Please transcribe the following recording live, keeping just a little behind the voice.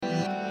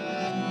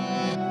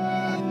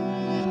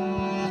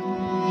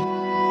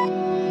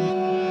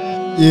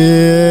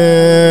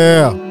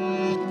Yeah.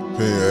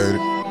 P80.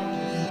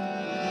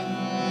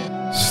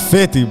 It's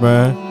 50,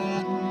 man.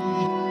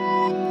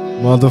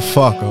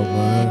 Motherfucker,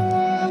 man.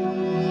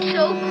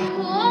 So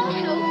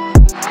cool.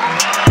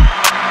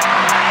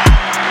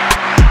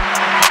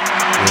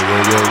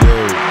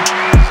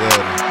 Yo.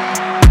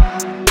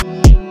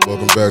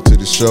 Welcome back to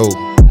the show.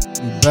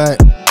 We back.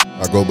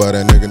 I go by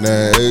that nigga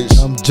named Ace.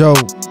 I'm Joe.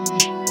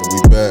 And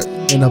we back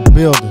In a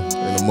building.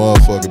 in the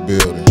motherfucking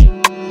building.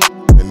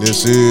 And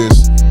this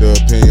is the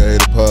P80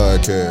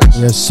 podcast.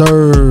 Yes,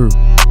 sir.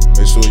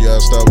 Make sure y'all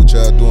stop what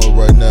y'all doing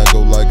right now.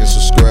 Go like and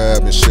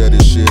subscribe and share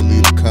this shit.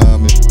 Leave a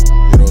comment.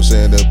 You know what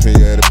I'm saying? The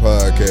P80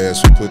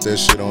 podcast. We put that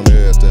shit on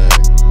everything.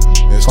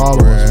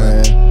 Follow us,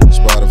 man.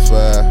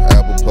 Spotify,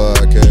 Apple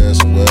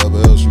Podcasts, and wherever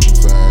else you can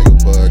find your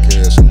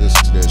podcast and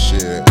listen to that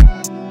shit.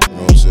 You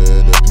know what I'm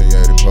saying? The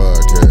P80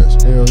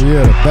 podcast. Hell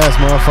yeah, the best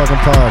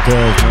motherfucking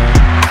podcast,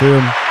 man.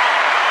 Feel me?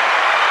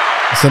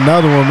 It's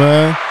another one,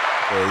 man.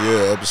 Oh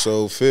yeah,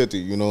 episode 50.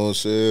 You know what I'm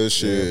saying?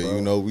 Shit, Yeah,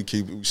 you know we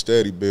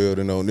steady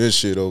building on this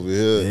shit over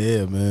here.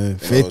 Yeah, man. You know what I'm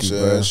 50,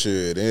 saying? bro.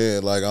 Shit,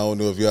 and like I don't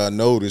know if y'all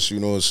noticed. You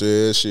know what I'm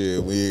saying?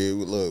 Shit,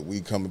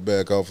 we coming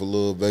back off a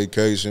little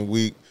vacation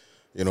week.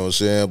 You know what I'm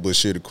saying? But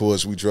shit, of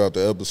course, we dropped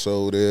the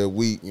episode every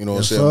week. You know what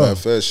I'm Yes, saying? sir. Matter of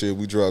fact, shit,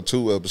 we dropped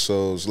 2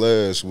 episodes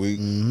last week.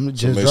 So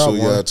Just make dropped sure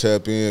y'all one.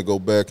 tap in, go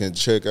back and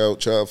check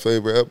out y'all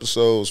favorite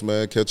episodes,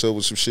 man. Catch up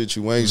with some shit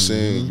you ain't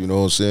seen. You know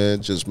what I'm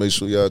saying? Just make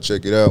sure y'all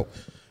check it out.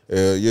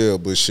 Yeah,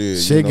 but shit.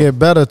 Shit you know, get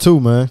better too,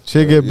 man.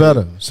 Shit get yeah.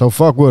 better. So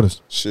fuck with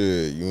us.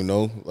 shit, you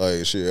know,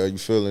 like shit. How you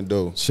feeling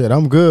though? Shit,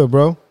 I'm good,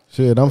 bro.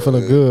 Shit, I'm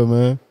feeling good,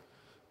 man.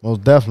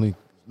 Most definitely.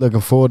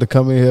 Looking forward to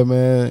coming here,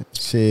 man.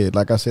 Shit,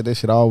 like I said, that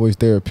shit always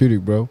therapeutic,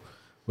 bro.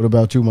 What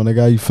about you, my nigga?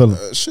 How you feeling?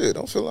 Shit,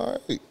 I'm feeling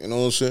alright. You know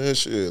what I'm saying?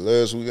 Shit,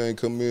 last week I ain't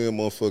come in,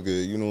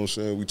 motherfucker. You know what I'm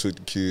saying? We took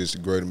the kids to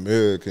Great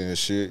America and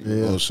shit. You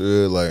know what I'm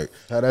saying? Like,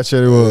 How that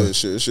shit was?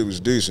 shit was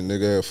decent.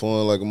 Nigga had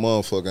fun like a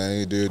motherfucker. I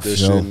ain't did that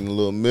Sure. shit in a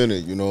little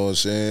minute. You know what I'm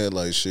saying?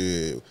 Like,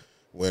 shit,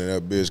 when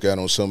that bitch got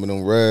on some of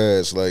them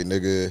rides, like,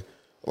 nigga,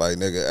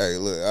 hey,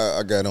 look,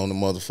 I got on the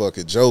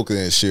motherfucking Joker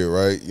and shit,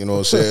 right? You know what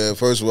I'm saying?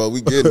 First of all,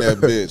 we getting that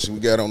bitch. We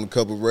got on a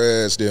couple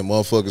rides there.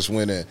 Motherfuckers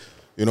went in.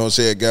 You know what I'm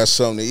saying? Got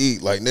something to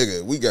eat. Like,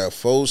 nigga, we got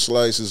 4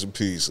 slices of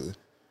pizza.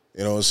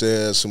 You know what I'm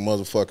saying? Some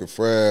motherfucking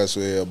fries for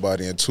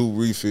everybody and 2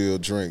 refill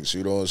drinks.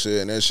 You know what I'm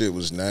saying? That shit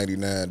was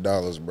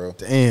 $99, bro.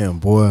 Damn,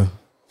 boy.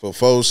 For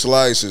 4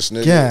 slices,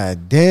 nigga.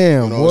 God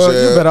damn, You know what boy. I'm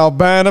saying? You better off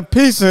buying a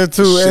pizza and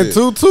two Shit.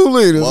 2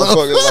 liters.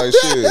 Motherfuckers like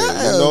shit.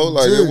 You know,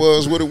 like it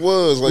was what it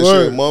was. Like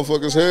Word. shit,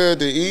 motherfuckers had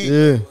to eat.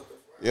 Yeah.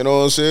 You know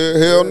what I'm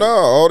saying? Hell no,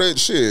 all that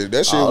shit.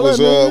 That shit All was,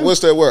 that, nigga. what's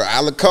that word?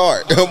 A la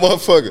carte. That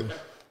motherfucker.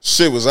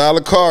 Shit was a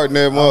la carte in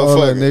that All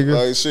motherfucker. that,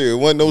 nigga. Like shit, it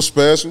wasn't no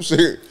special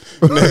shit.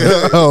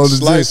 Nigga, Oh, the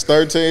slice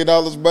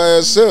 $13 by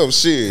itself.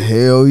 Shit.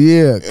 Hell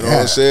yeah. You know what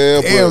I'm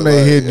saying? Damn, But, they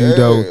like, hitting you, yeah,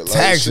 though. like,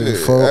 Taxing, shit.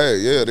 folks. Hey,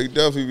 yeah, they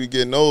definitely be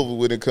getting over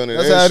with it coming to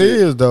That's that how shit. it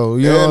is, though.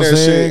 You know And what I'm that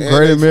saying? shit-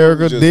 Great and that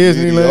America, food just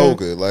Disneyland.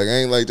 mediocre. Like,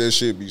 ain't like that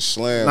shit be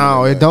slamming.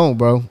 No, like, it don't,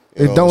 bro. You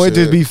It know don't. what It I'm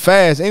just be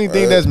saying? fast.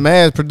 Anything that's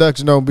mass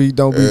production don't be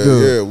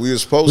good. Yeah, we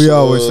was supposed We to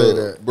always say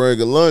that. bring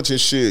a lunch and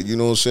shit, you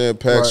know what I'm saying,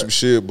 pack Right. some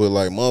shit, but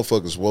like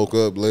motherfuckers woke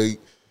up late,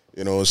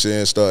 you know what I'm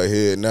saying, started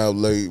heading out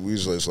late. We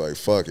was just like,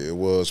 fuck it, it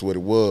was what it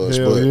was.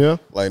 Hell but yeah.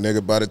 like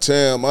nigga, by the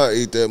time I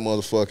ate that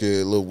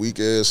motherfucking little weak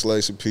ass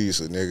slice of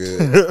pizza,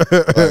 nigga,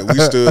 like we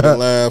stood in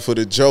line for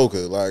the Joker.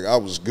 Like I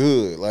was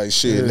good. Like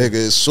shit, nigga,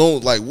 as soon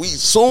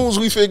as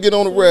we finna get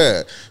on the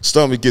ride,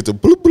 stomach get the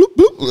bloop bloop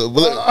bloop,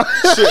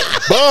 bloop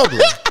shit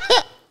bubbling.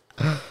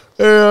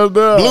 Hell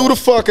no. Blew the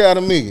fuck out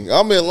of me.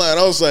 I'm in line.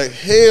 I was like,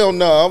 hell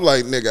no. I'm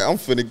like, nigga, I'm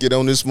finna get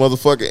on this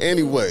motherfucker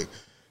anyway.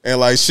 And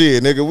like,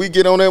 shit, nigga, we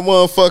get on that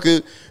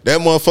motherfucker.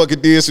 That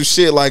motherfucker did some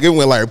shit. Like, it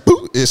went like,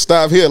 boop. It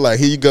stopped here. Like,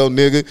 here you go,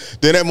 nigga.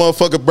 Then that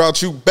motherfucker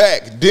brought you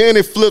back. Then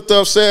it flipped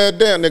upside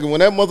down, nigga. When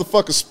that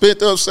motherfucker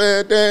spit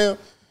upside down,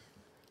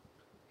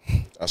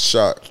 I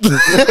shot.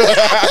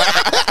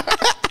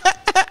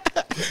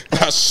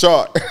 I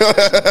shot.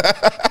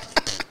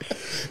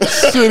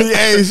 Shitty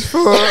Ace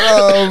for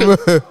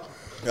man.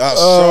 I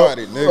shot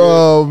it, nigga.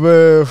 Oh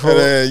man, And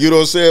then, you know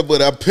what I'm saying?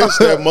 But I pissed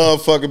that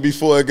motherfucker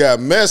before it got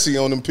messy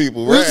on them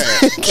people. Right?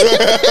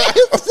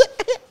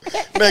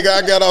 Nigga,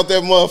 I got out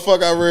that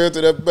motherfucker. I ran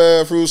to that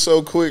bathroom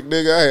so quick,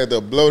 nigga. I had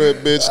to blow that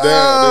bitch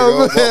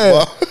down,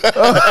 nigga.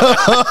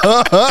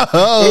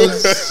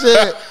 Oh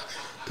shit.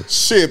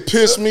 Shit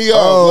pissed me off.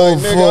 Oh, like,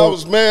 nigga, I fuck.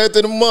 was mad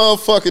to the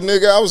motherfucker,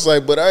 nigga. I was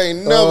like, but I ain't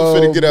never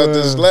finna get out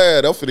this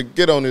lad. I'm finna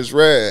get on this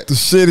ride. The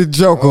shitty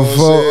Joker, You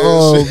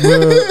know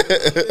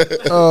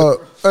what I'm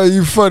man. Hey,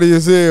 you funny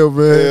as hell,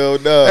 man. Hell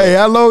no. Hey,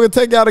 how long it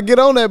take y'all to get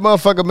on that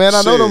motherfucker, man?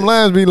 I know Shit. them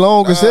lines be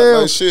long as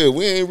hell. Like shit,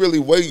 we ain't really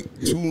wait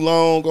too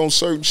long on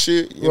certain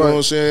shit. You know Right. what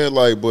I'm saying?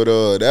 Like, but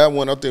that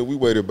one, I think we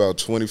waited about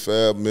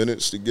 25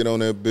 minutes to get on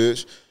that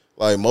bitch.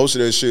 Like, most of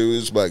that shit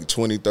was like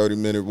 20,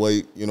 30-minute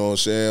wait. You know what I'm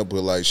saying?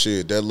 But like,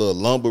 shit, that little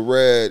lumber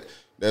ride,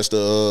 that's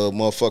the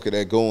motherfucker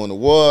that go in the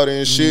water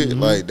and shit.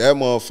 Like, that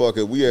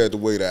motherfucker, we had to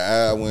wait an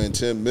hour and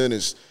 10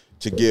 minutes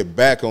to get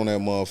back on that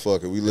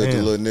motherfucker. We let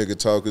the little nigga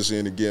talk us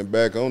into getting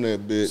back on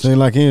that bitch. Seemed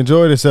like he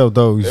enjoyed himself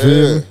though. You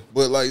feel me?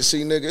 But like,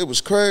 see, nigga, it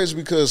was crazy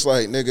because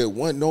like, nigga,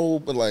 wasn't no,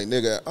 but like,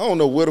 nigga, I don't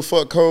know where the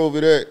fuck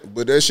COVID at,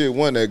 but that shit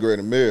wasn't that great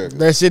in America.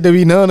 That shit to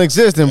be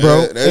non-existent,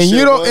 bro. And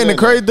you don't. And the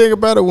crazy thing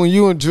about it, when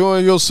you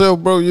enjoying yourself,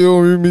 bro, you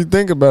don't even be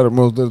thinking about it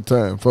most of the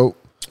time, folks.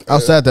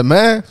 Outside the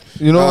man,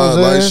 you know what I'm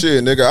saying? Like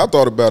shit, nigga, I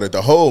thought about it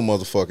the whole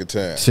motherfucking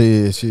time.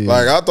 Shit.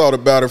 Like I thought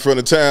about it from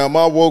the time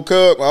I woke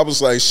up. I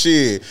was like,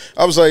 shit.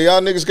 I was like,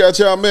 y'all niggas got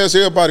y'all mess.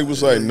 Everybody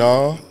was like,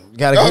 nah.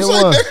 Gotta I get was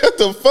one. like, nigga, what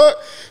the fuck?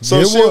 So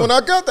Get shit, one. when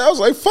I got there, I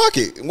was like, fuck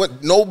it.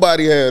 What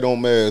nobody had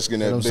on mask in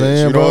that bitch. saying,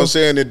 You know bro? what I'm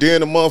saying? And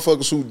then the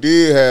motherfuckers who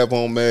did have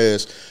on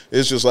masks,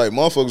 it's just like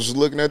motherfuckers was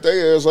looking at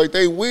their ass like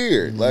they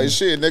weird. Like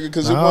shit, nigga,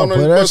 because it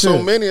wasn't but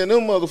so many of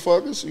them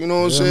motherfuckers. You know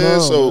what I'm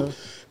saying? So. Man.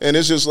 And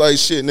it's just like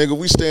shit, nigga.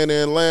 We stand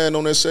there and land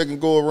on that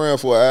second go around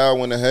for an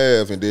hour and a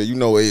half, and then you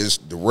know it's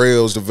the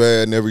rails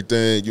divide and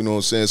everything. You know what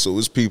I'm saying? So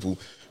it's people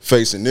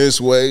facing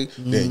this way,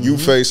 then you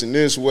facing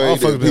this way,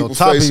 then people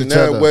facing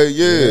that way.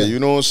 Yeah, you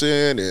know what I'm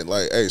saying? And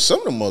like, hey, some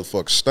of them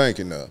motherfuckers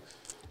stinking now.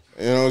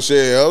 You know what I'm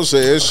saying? I was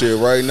saying this shit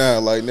right now.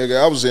 Like,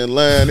 nigga, I was in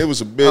line. It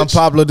was a bitch.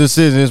 Unpopular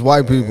decision. It's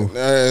white people.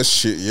 That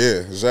shit, yeah,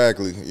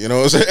 exactly. You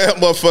know what I'm saying? That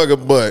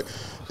motherfucker, but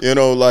you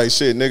know, like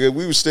shit, nigga.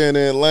 We was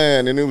standing in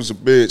line, and it was a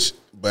bitch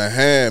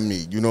behind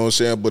me, you know what I'm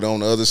saying, but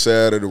on the other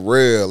side of the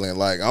rail, and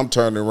like I'm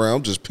turning around,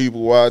 I'm just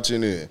people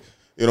watching it,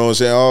 you know what I'm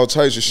saying, all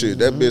types of shit.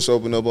 That bitch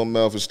opened up her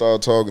mouth and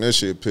started talking. That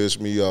shit pissed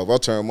me off. I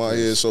turned my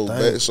head so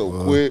back,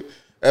 so quick.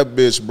 That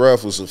bitch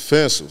breath was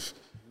offensive.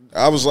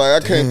 I was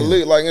like, I can't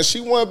believe, like, and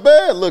she wasn't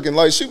bad looking,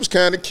 like she was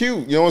kind of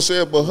cute, you know what I'm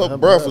saying, but her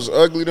breath was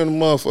ugly than a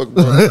motherfucker,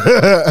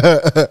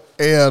 bro.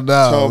 Hell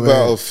no, talking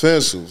about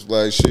offensive,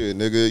 like shit,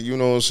 nigga, you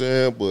know what I'm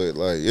saying, but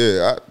like,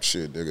 yeah,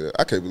 shit, nigga,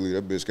 I can't believe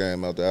that bitch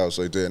came out the house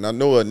like that, and I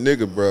know a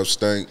nigga breath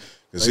stink,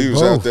 because he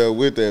was out there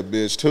with that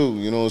bitch too,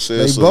 you know what I'm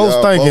saying? They both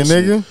stinking,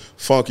 nigga.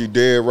 Funky,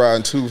 dead,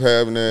 rotten tooth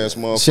having ass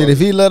motherfucker. Shit, if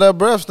he let that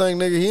breath stink,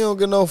 nigga, he don't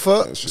get no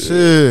fuck.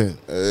 Shit.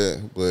 Yeah,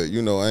 but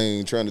you know, I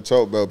ain't trying to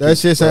talk about that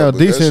shit sound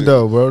decent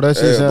though, bro. That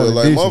shit sound but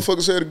like decent.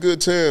 motherfuckers had a good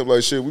time.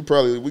 Like shit, we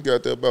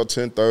got there about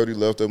 10:30,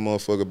 left that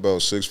motherfucker about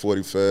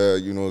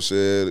 6:45, you know what I'm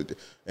saying?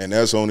 And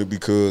that's only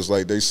because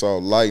like they saw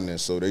lightning,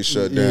 so they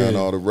shut down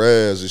all the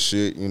rides and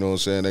shit, you know what I'm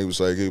saying? They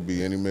was like, it'll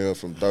be anywhere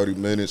from 30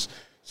 minutes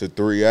to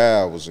 3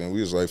 hours, and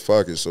we was like,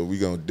 fuck it, so we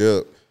gonna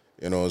dip,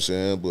 you know what I'm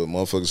saying? But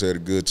motherfuckers had a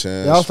good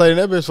time. Y'all stayed in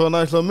that bitch for a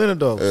nice little minute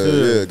though.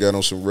 Yeah, got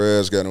on some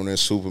rides, got on that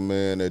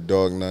Superman, that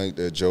Dark Knight,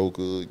 that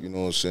Joker, you know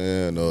what I'm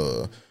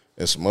saying?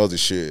 And some other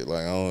shit.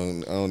 Like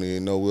I don't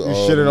even know what. You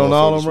shitted on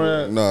all them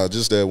rides? Nah,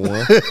 just that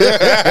one.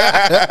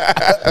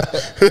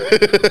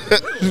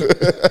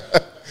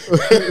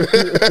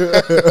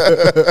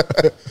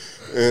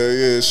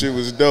 Yeah, shit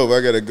was dope.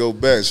 I gotta go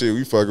back. Shit,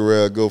 we fuck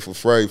around, go for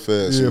Fright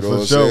Fest. Yeah, you know for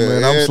what sure, I'm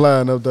man. I'm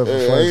sliding up there for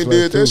Fright Fest. I ain't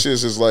did that shit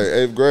since like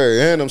 8th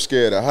grade, and I'm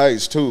scared of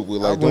heights too.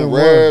 With like them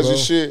once, rides bro. and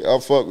shit, I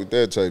fuck with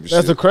that type of shit.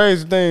 That's the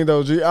crazy thing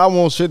though, G. I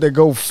want shit that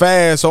go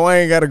fast, so I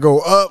ain't gotta go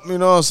up. You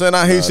know what I'm saying?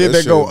 I hate shit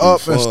that go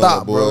up and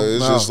stop, boy. bro.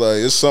 It's just like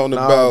it's something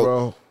about.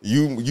 Bro.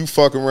 You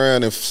fuck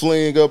around and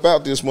fling up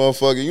out this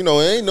motherfucker. You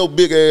know, ain't no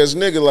big ass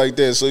nigga like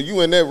that. So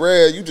you in that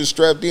ride, you just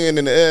strapped in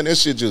the air, and that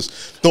shit just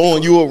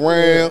throwing you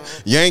around,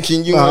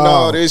 yanking you and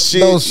all this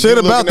shit. No shit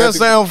about that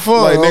sound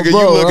fun. Like nigga,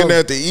 bro, you looking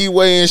at the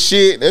E-way and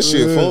shit. That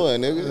shit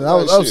fun, nigga. I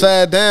was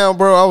upside down,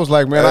 bro. I was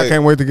like, man, I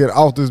can't wait to get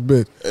off this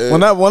bitch.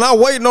 When I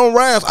waiting on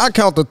rides, I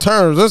count the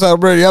turns. That's how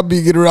ready I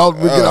be getting out.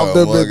 Get off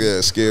that bitch.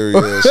 God, scary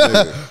ass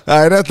nigga. All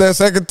right, that's that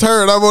second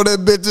turn. I'm on that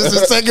bitch. Just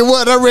the second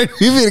one. I'm ready.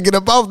 You need to get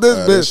up off this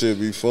bitch. That shit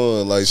be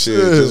fun, like shit.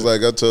 Just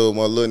like I told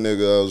my little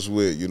nigga I was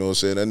with, you know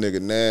what I'm saying? That nigga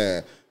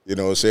 9, you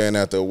know what I'm saying?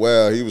 After a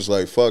while, he was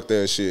like, fuck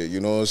that shit, you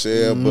know what I'm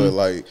saying? But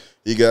like,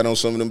 he got on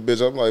some of them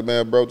bitches. I'm like,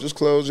 man, bro, just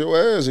close your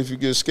ass if you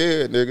get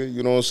scared, nigga.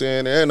 You know what I'm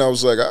saying? And I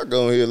was like, I'll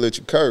go in here and let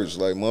you curse.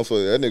 Like,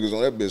 motherfucker, that nigga's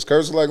on that bitch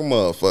cursing like a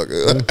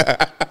motherfucker.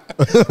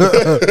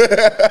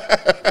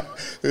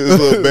 It's a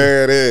little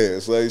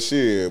badass, like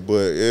shit.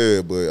 But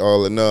yeah, but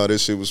all in all,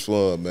 this shit was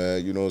fun,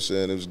 man. You know what I'm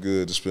saying? It was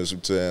good to spend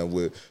some time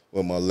with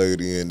my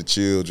lady and the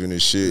children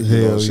and shit. You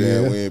know what I'm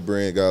saying? We ain't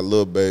bring our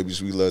little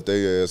babies. We left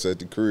their ass at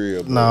the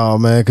crib. Nah,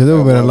 man, because there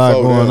been a lot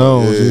going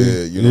on.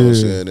 Yeah, you know what I'm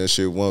saying? That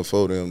shit wasn't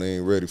for them. They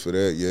ain't ready for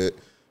that yet.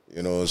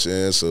 You know what I'm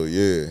saying? So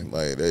yeah,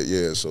 like that.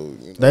 Yeah, so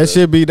you know,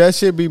 that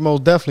should be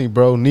most definitely,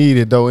 bro,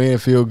 needed though,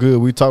 and feel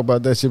good. We talked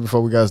about that shit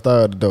before we got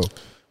started though.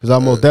 Cause I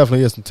most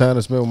definitely had some time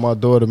to spend with my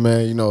daughter,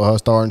 man. You know, her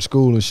starting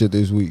school and shit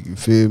this week. You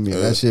feel me?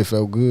 That shit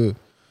felt good.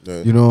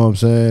 You know what I'm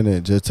saying?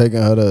 And just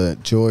taking her to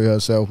enjoy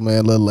herself,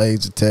 man. Little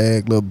laser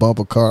tag, little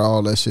bumper car,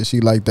 all that shit. She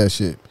like that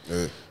shit.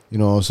 You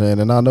know what I'm saying?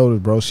 And I know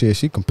this, bro.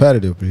 She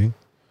competitive, bro.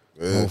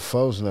 Oh,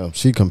 folks now.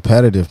 She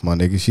competitive, my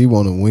nigga. She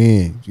want to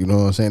win. You know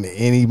what I'm saying?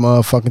 Any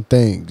motherfucking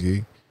thing,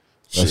 G.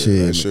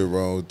 Ain't shit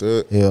wrong with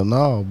that. Hell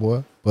no,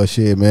 boy. But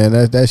shit, man,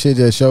 that shit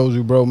just shows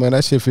you, bro, man.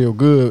 That shit feel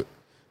good.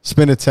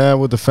 Spending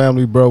time with the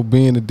family, bro.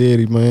 Being a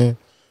daddy, man.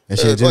 And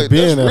shit, just like,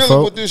 being there, that's really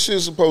folks. what this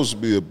shit's supposed to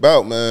be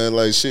about, man.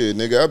 Like shit,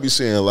 nigga, I be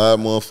seeing a lot of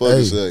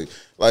motherfuckers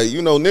like,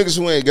 you know, niggas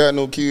who ain't got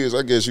no kids,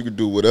 I guess you could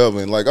do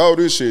whatever. And like, all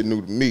this shit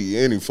new to me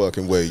any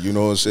fucking way. You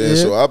know what I'm saying?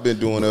 Yeah. So I've been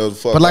doing other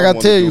fuck. But like I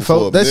tell you,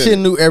 folks, that shit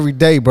new every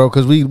day, bro.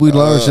 Because we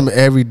learn something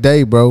every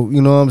day, bro.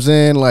 You know what I'm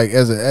saying? Like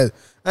as I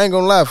ain't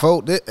gonna lie,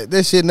 folks.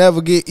 That shit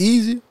never get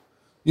easy.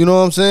 You know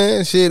what I'm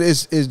saying? Shit,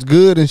 it's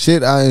good and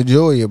shit. I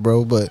enjoy it,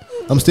 bro. But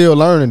I'm still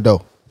learning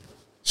though.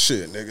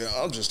 Shit, nigga,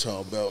 I'm just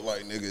talking about,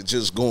 like, nigga,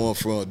 just going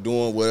from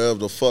doing whatever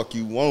the fuck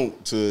you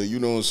want to, you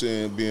know what I'm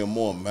saying, being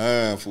more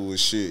mindful of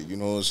shit, you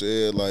know what I'm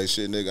saying? Like,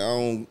 shit, nigga, I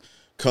don't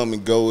come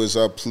and go as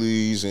I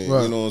please and,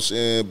 you know what I'm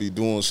saying, be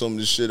doing some of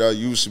the shit I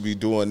used to be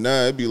doing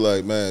now. It'd be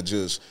like, man,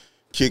 just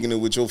kicking it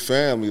with your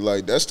family.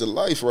 Like, that's the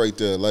life right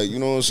there. Like, you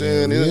know what I'm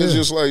saying? It's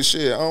just like,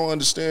 shit, I don't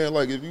understand,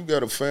 like, if you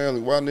got a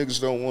family, why niggas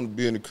don't want to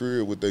be in the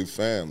crib with their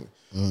family?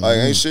 Like,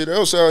 ain't shit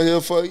else out here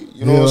for you.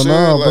 You know what I'm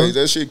saying? Like,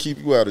 that shit keep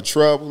you out of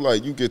trouble.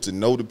 Like, you get to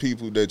know the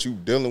people that you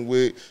dealing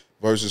with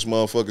versus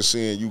motherfuckers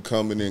seeing you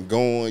coming and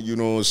going, you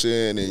know what I'm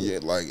saying? And yeah,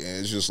 like, and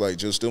it's just like,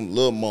 just them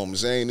little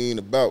moments. It ain't even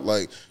about,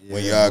 like,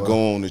 when y'all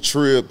go on the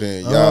trip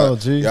and y'all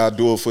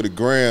do it for the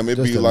gram. It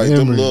be like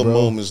them little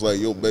moments, like,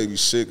 your baby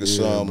sick or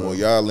something, or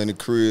y'all in the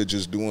crib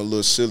just doing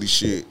little silly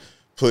shit,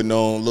 putting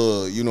on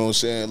little, you know what I'm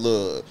saying,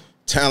 little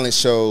talent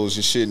shows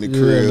and shit in the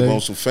crib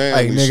on some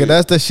family nigga, shit.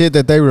 that's the shit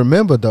that they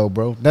remember though,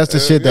 bro. That's the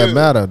shit that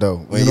matter though.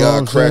 When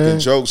y'all cracking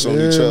jokes on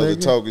each other,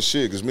 talking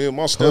shit. Because me and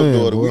my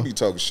stepdaughter, we be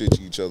talking shit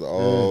to each other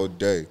all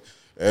day,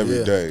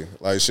 every day.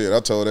 Like shit,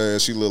 I told her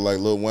she looked like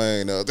Lil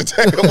Wayne the other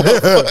day.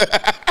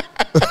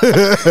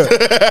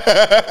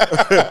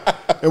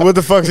 And what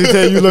the fuck she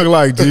tell you look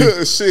like,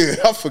 G?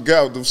 Shit, I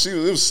forgot. It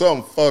was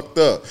something fucked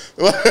up.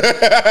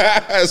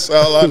 That's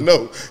all I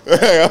know.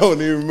 I don't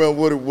even remember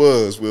what it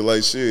was. But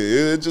like shit,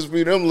 it just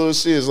be them little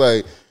shits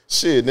like,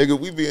 shit, nigga,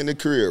 we be in the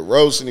crib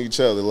roasting each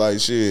other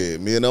like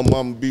shit. Me and her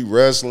mama be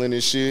wrestling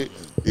and shit.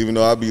 Even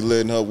though I be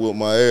letting her whip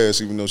my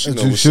ass, even though she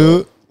know what's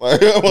up.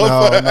 Like,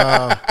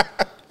 no.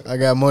 I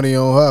got money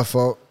on her,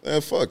 folk. Man,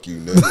 fuck you,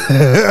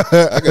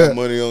 nigga. I got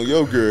money on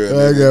your girl,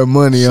 nigga. I got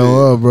money on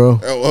her, bro.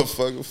 That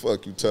motherfucker,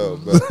 fuck you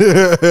talking about.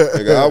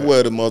 Nigga, I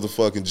wear the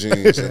motherfucking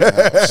jeans in the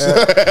house.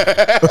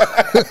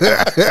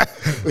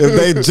 If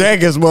they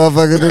jackets,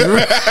 motherfucker.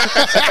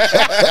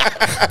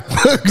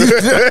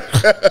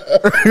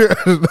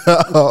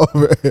 No,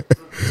 man.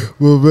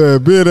 Well,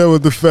 man, being there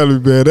with the family,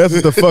 man, that's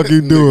what the fuck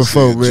you doing,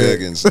 folk, man.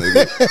 Jaggins,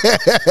 nigga.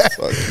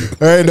 Fuck you.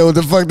 I ain't know what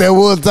the fuck that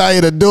was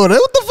tying the door.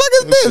 What the fuck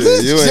is this?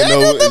 Shit,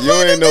 you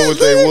ain't know what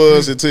they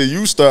was until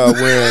you start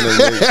wearing them.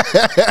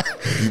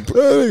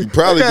 You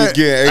probably be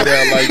getting ate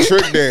out like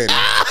Trick Daddy.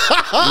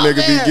 Nigga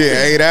be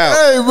getting ate out.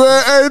 Hey,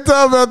 man, I ain't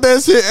talking about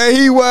that shit. Hey,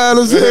 he wild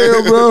as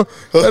hell, bro.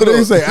 That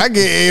nigga say, I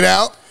get ate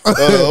out. I'm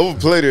gonna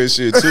play that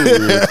shit too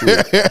real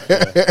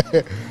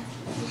quick.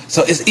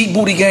 So is Eat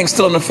Booty Gang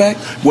still in effect?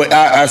 Well,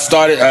 I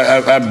started.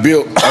 I'm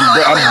building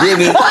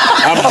it.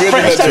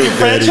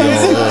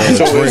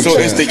 So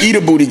it's the Eat a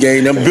Booty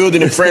Gang. I'm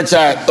building the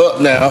franchise up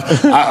now.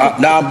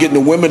 Now I'm getting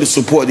the women to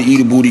support the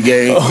Eat a Booty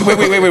Gang.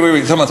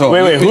 Wait. Come on.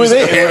 Wait. Who is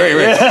it?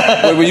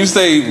 Wait. When you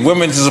say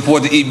women to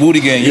support the Eat Booty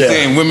Gang, you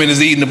saying women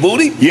is eating the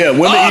booty? Yeah,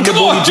 women eating the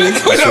booty too.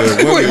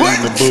 Wait, what?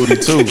 Eating the booty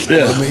too.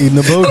 Yeah. Women eating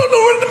the booty. I don't know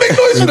where to make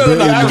noise for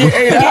that. I get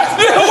ate out.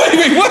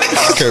 Wait, what?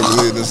 I can't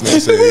believe this nigga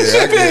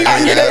said,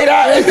 I get ate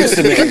out.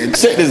 Listen, man.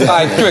 Check this out.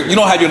 All right, Trick, you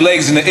don't have your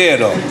legs in the air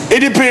though. It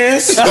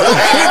depends.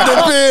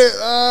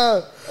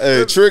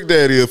 Hey, Trick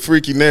Daddy a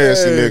freaky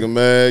nasty nigga,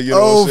 man. You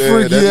know Oh, what I'm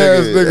saying? freaky That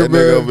ass nigga, that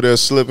man. nigga over there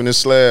slipping his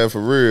slab for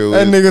real.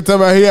 That nigga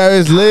talking about he had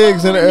his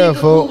legs in the air,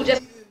 folk.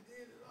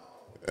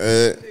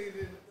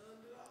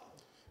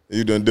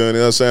 You done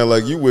it. I sound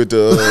like you with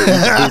the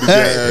Eat Booty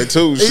Gang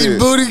too. Eat Shit.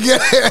 Booty Gang.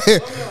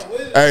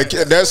 Hey,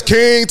 that's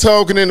King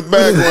talking in the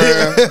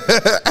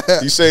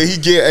background. He say he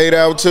get ate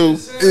out too.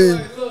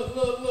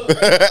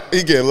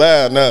 He get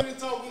loud now.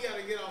 Oh, we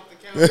gotta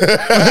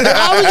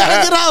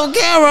get off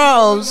camera.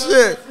 Oh,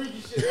 shit.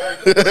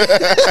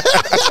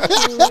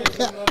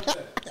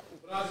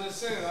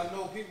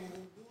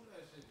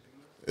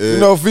 You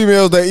know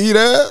females that eat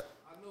ass?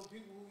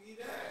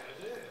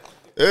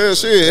 Yeah,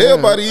 shit.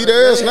 Everybody eat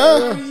ass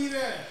now.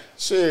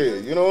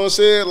 Shit, you know what I'm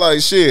saying?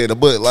 Like, shit.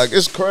 But, like,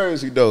 it's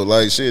crazy, though.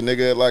 Like, shit,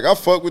 nigga. Like, I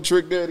fuck with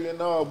Trick Daddy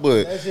and all,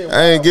 but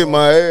I ain't get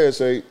my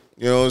ass ate.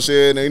 You know what I'm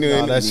saying?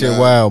 Nah, that shit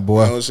wild, boy.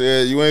 You know what I'm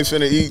saying? You ain't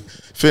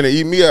finna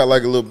eat me out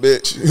like a little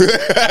bitch.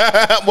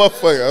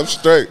 Motherfucker, I'm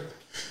straight.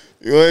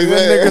 You know what I'm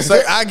saying? Nigga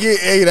say, I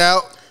get ate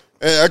out.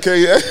 Hey, I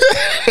can't.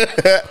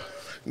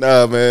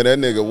 Nah, man, that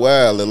nigga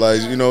wild.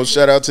 Like, you know,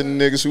 shout out to the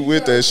niggas who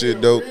with that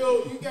shit, though.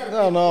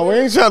 No, we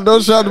ain't shot no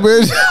shot. We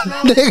ain't shot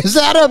niggas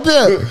out up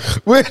here.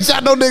 We ain't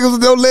shot no niggas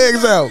with no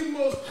legs out. The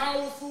most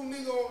powerful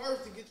nigga on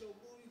earth to get your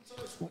booty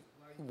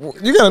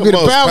touched. You gotta be the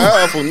Most powerful.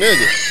 powerful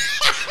nigga.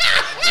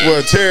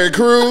 What, Terry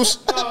Crews?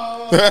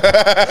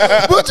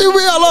 What you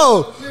mean,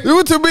 hello?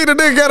 What you mean the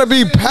nigga gotta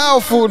be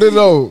powerful to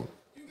know?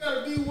 You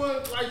gotta be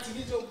one like to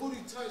get your booty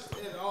touched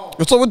at all.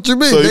 So what you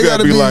mean? So they you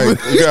gotta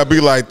be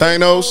like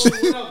Thanos?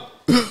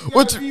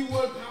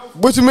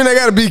 What you mean they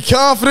gotta be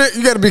confident?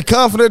 You gotta be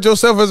confident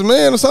yourself as a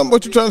man or something?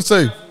 What you trying to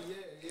say?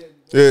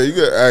 Yeah, you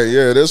got.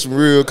 Yeah, that's some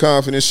real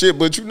confident shit.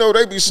 But you know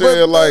they be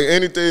saying like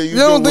anything you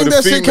don't do think with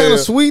a that shit kind female. of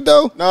sweet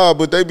though? Nah,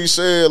 but they be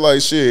saying like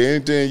shit.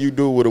 Anything you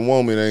do with a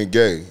woman ain't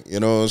gay.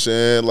 You know what I'm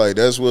saying? Like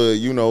that's what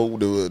you know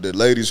the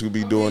ladies who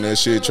be doing that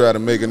shit try to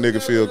make a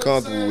nigga feel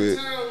comfortable with.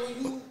 When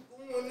you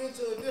going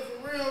into a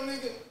different realm,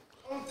 nigga,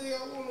 only thing I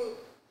wanna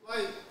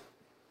like,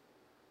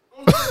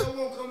 only thing I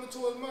want coming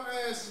towards my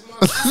ass is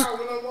my side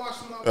when I'm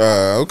washing my.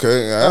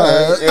 Okay. All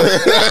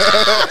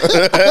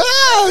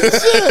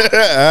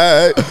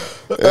right.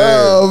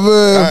 Oh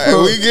man, All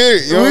right, we get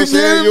it. You know what I'm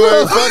saying? You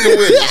ain't fucking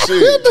with it.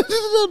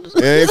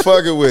 Shit. You ain't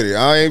fucking with it.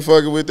 I ain't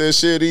fucking with that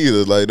shit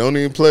either. Like, don't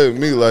even play with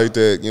me like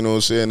that. You know what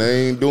I'm saying? I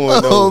ain't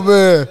doing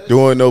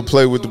doing no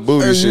play with the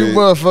booty hey, shit. You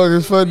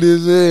motherfuckers funny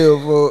as hell,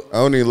 bro. I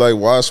don't even like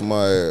washing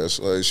my ass.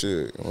 Like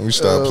shit. Let me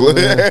stop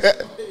playing.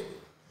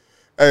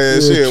 Hey,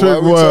 shit, why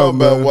we talking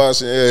about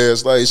washing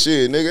ass? Like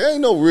shit, nigga, ain't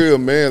no real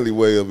manly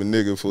way of a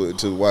nigga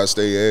to wash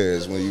their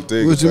ass when you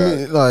think What about you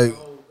mean? Like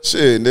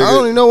shit, nigga. I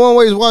only know one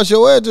way to wash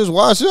your ass, just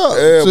wash up.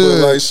 Yeah, but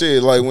like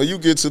shit, like when you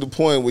get to the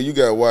point where you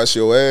gotta wash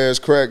your ass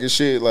crack and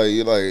shit, like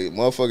you're like,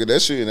 motherfucker,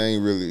 that shit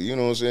ain't really, you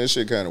know what I'm saying? That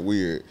shit kind of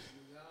weird.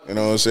 You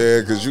know what I'm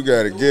saying? Because you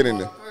gotta get in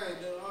there.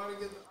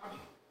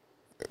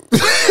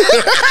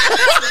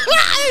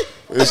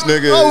 This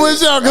nigga. I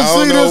wish y'all could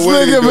see this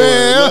nigga,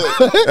 man.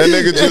 Look, that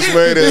nigga just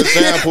made an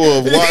example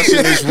of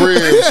washing his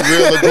ribs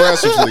real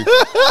aggressively.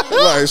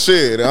 Like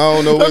shit, I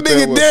don't know what that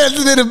nigga was.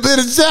 dancing in a bit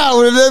of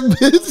shower and that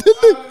bitch.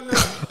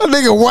 That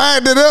nigga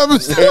winding up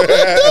and stuff. What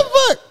the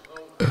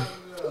fuck?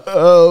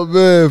 Oh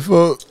man,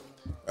 fuck.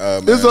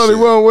 There's only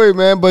one way,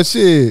 man. But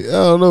shit, I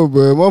don't know,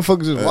 bro.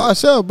 Motherfuckers just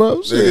wash out,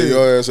 bro. Shit. Nigga,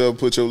 your ass up,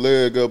 put your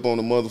leg up on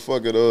the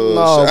motherfucking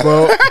no,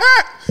 bro.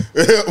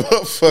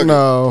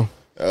 No.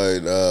 Hey,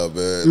 nah,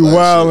 man. You like,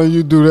 wild and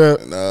you do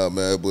that. Nah,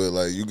 man, but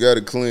like you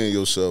gotta clean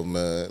yourself,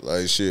 man.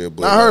 Like shit.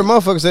 But I heard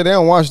motherfuckers say they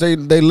don't wash they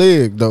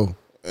leg though.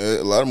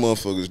 A lot of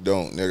motherfuckers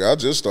don't, nigga. I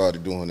just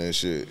started doing that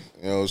shit.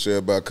 You know what I'm saying?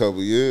 About a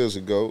couple years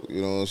ago.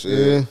 You know what I'm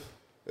saying?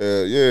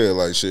 Yeah,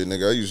 like shit,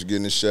 nigga. I used to get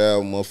in the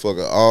shower,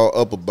 motherfucker, all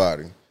upper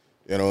body.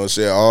 You know what I'm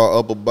saying? All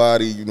upper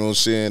body, you know what I'm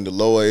saying? The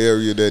lower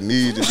area that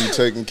needs to be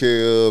taken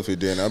care of. And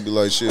then I'd be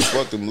like, shit,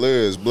 fuck them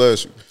legs,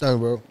 bless you. Thank you,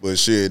 bro. But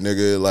shit,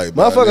 nigga, like.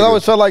 Motherfuckers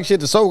always felt like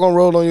shit, the soap gonna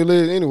roll on your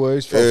legs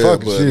anyways. Yeah,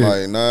 fucking but shit.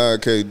 like, nah, I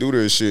can't do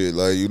that shit.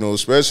 Like, you know,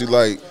 especially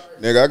like,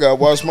 nigga, I gotta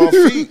wash my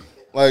feet.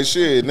 Like,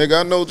 shit, nigga,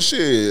 I know the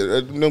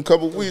shit. Them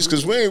couple weeks,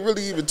 because we ain't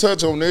really even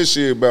touch on that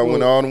shit about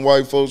when all them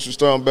white folks was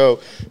talking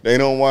about they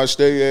don't wash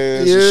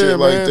their ass and shit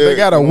like that. They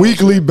got a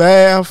weekly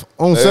bath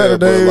on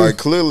Saturdays. But like,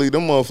 clearly,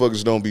 them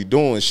motherfuckers don't be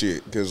doing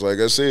shit. Because, like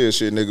I said,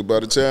 shit, nigga, by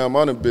the time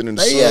I done been in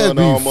the sun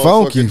all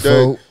motherfucking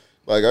day, folk.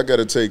 Like, I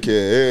gotta take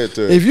care of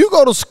everything. If you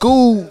go to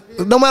school,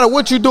 no matter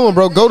what you doing,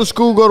 bro, go to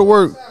school, go to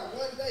work,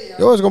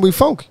 yours gonna be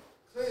funky.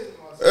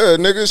 Yeah,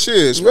 nigga,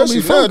 shit. Especially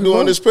now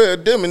during this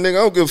pandemic, nigga,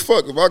 I don't give a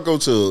fuck if I go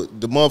to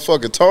the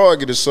motherfucking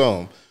Target or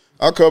something.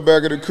 I come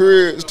back at the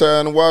crib, it's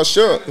time to wash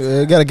up. Yeah,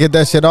 you gotta get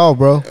that shit off,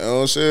 bro. You know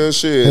what I'm saying?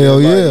 Shit. Hell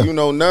like, yeah. You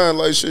know, now,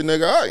 like, shit,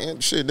 nigga,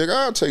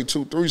 I'll take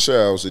 2-3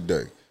 showers a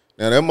day.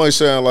 Now, that might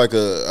sound like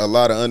a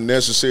lot of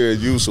unnecessary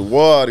use of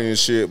water and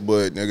shit,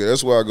 but, nigga,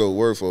 that's why I go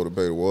work for, to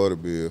pay the water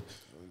bill.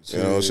 You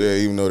know what I'm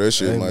saying? Even though that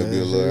shit might be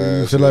a little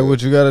ass. You feel like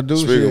what you gotta do.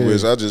 Speaking of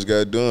which, I just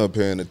got done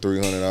paying the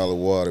 $300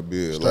 water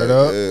bill. Straight like,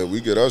 up? yeah,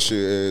 we get our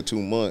shit every 2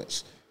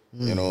 months.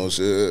 You know what I'm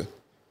saying?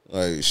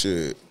 Like,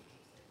 shit.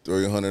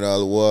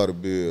 $300 water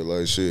bill.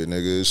 Like, shit,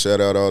 nigga.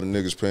 Shout out all the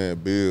niggas paying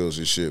bills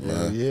and shit,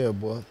 man. Yeah,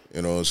 boy.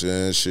 You know what I'm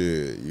saying?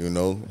 Shit, you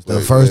know. The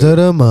first of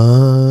the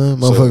month.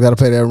 Motherfucker gotta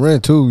pay that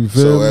rent too, you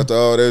feel me? So after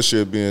all that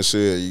shit being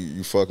said,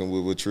 you fucking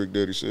with what Trick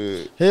Daddy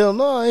said? Hell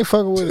no, I ain't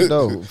fucking with it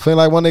though. Feel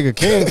like one nigga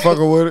King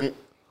fucking with it.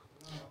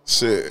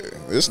 Shit,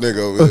 this nigga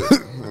over here,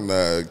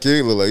 nah,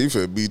 King look like you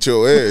finna beat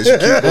your ass. You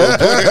keep on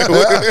playing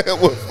with that.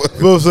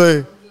 What I'm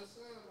saying?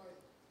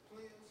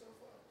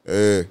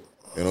 Yeah,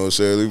 you know what I'm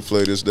saying? Let me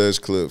play this next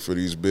clip for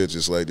these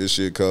bitches. Like, this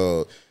shit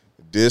called,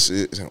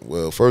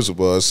 well, first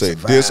of all, I say,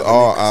 this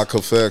are our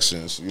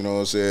confessions. You know what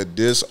I'm saying?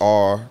 This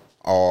are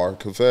our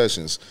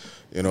confessions.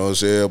 You know what I'm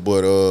saying?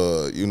 But,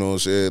 you know what I'm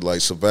saying?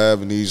 Like,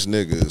 surviving these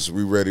niggas,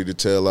 we ready to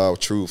tell our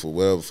truth or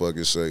whatever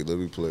fucking say. Let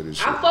me play this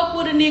shit. I fuck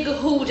with a nigga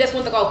who just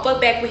wants to go fuck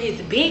back with his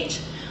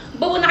bitch,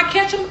 but when I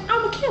catch him,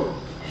 I'ma kill him.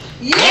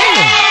 Yeah!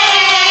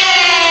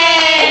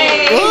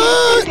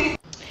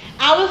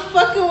 I was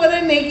fucking with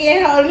a nigga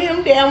and holding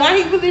him down while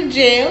he was in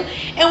jail,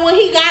 and when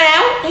he got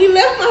out, he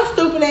left my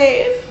stupid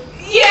ass.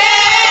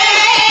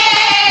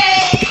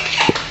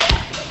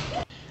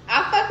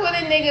 I fuck with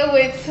a nigga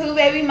with 2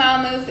 baby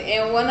mamas,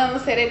 and one of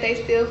them said that they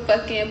still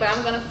fucking, but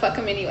I'm gonna fuck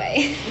him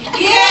anyway.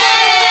 Yay!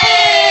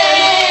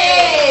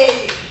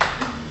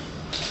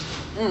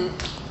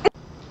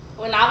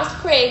 When I was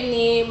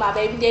pregnant, my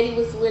baby daddy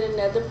was with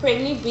another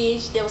pregnant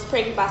bitch that was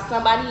pregnant by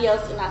somebody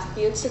else, and I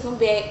still took him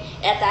back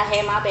after I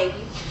had my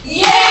baby.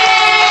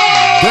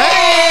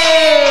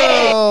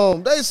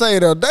 Damn! They say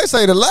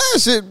the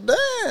last shit.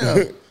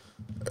 Damn.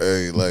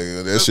 Hey,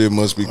 like, that shit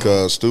must be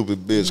called Stupid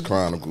Bitch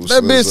Chronicles.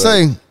 That bitch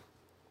say,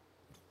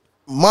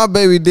 my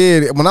baby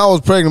daddy, when I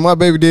was pregnant, my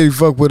baby daddy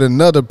fucked with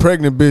another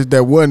pregnant bitch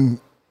that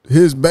wasn't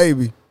his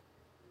baby.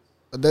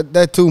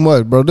 That too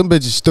much, bro. Them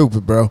bitches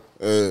stupid, bro.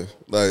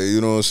 Like,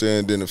 you know what I'm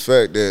saying? Then the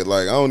fact that,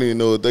 like, I don't even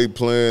know if they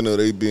playing or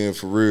they being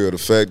for real. The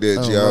fact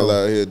that y'all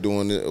out here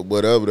doing it,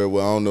 whatever that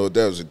was, I don't know if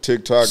that was a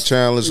TikTok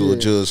challenge or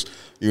just,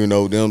 you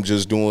know, them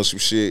just doing some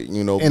shit,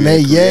 you know. And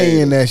they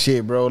yaying that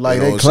shit, bro. Like,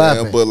 you know they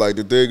clapping. But, like,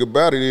 the thing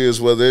about it is,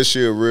 whether that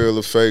shit real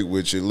or fake,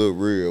 which it look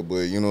real.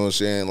 But, you know what I'm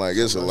saying? Like,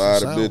 it's a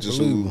lot of bitches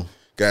who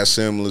got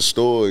similar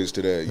stories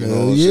to that. You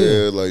know what I'm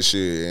saying? Like,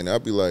 shit. And I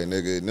be like,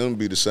 nigga, them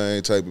be the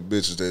same type of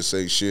bitches that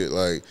say shit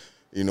like,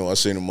 you know, I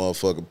seen a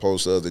motherfucker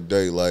post the other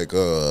day like,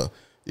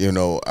 you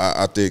know,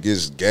 I think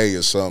it's gay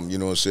or something, you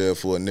know what I'm saying,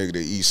 for a nigga to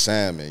eat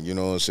salmon, you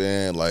know what I'm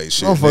saying? Like,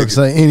 shit. Motherfuckers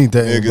say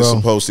anything, niggas bro.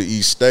 supposed to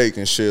eat steak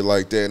and shit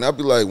like that. And I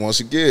be like, once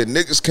again,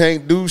 niggas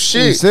can't do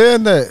shit. You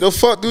said that. The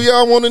fuck do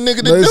y'all want a nigga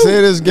to do? They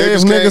said it's gay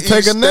if niggas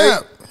take a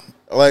nap.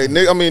 Like,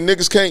 I mean,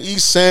 niggas can't eat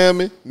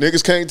salmon.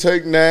 Niggas can't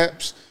take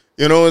naps.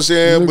 You know what I'm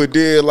saying? But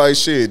then, like,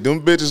 shit,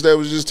 them bitches that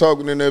was just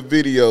talking in that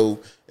video,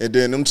 and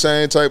then them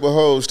same type of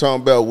hoes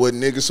talking about what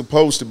niggas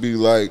supposed to be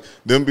like,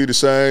 them be the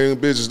same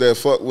bitches that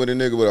fuck with a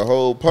nigga with a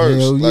whole purse.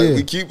 Hell like, yeah.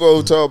 we keep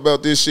on talking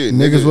about this shit.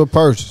 Niggas with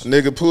purses.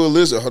 Nigga pull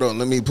this, hold on,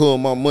 let me pull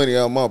my money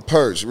out my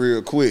purse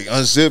real quick.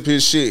 Unzip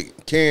his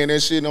shit, carrying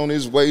that shit on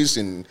his waist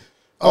and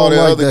all that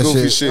like other that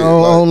goofy shit. I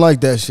don't like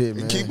that shit,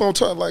 man. Keep on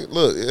talking, like,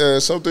 look,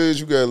 some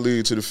things you gotta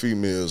lead to the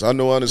females. I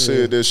know I done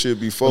said that shit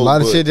before. A lot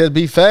of shit just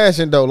be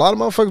fashion, though. A lot of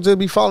motherfuckers just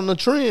be following the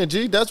trend,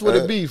 G. That's what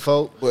it be,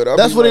 folk.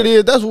 That's what it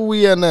is. That's what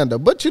we at now, though.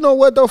 But you know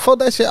what, though, folk?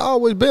 That shit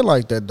always been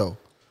like that, though.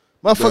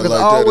 Motherfuckers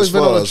like always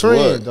been on a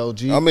trend, though,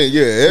 G. I mean,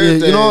 yeah,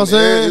 everything. You know what I'm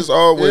saying? It's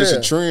always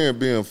a trend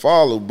being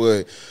followed,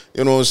 but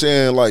you know what I'm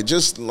saying? Like,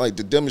 just like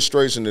the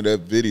demonstration of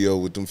that video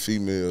with them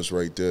females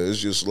right there, it's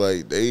just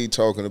like they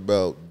talking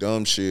about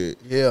dumb shit.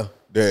 Yeah.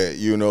 That,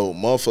 you know,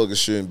 motherfuckers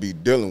shouldn't be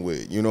dealing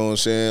with. You know what I'm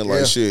saying?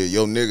 Like, shit,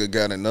 your nigga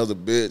got another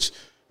bitch,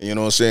 you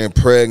know what I'm saying,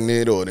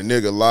 pregnant, or the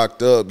nigga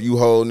locked up, you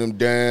holding him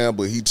down,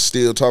 but he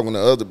still talking to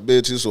other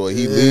bitches, or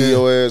he leave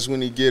your ass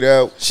when he get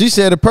out. She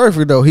said it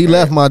perfect, though. He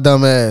left my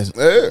dumb ass.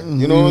 Yeah,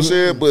 you know what I'm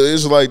saying? But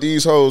it's like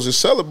these hoes are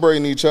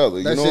celebrating each other.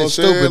 You know what I'm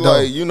saying? Stupid, though.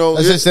 Like, you know,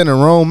 that's just sending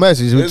the wrong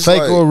message. It's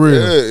fake like, or real.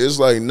 Yeah, it's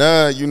like,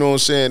 nah, you know what I'm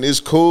saying?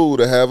 It's cool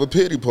to have a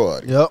pity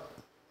party. Yep.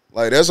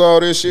 Like, that's all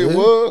this shit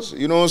was.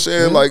 You know what I'm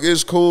saying? Like,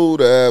 it's cool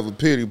to have a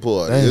pity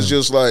party. Damn. It's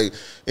just like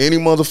any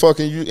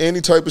motherfucking, any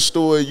type of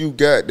story you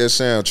got that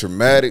sound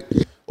traumatic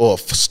or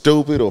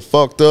stupid or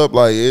fucked up,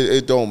 like,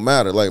 it don't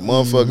matter. Like,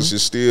 motherfuckers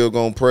is still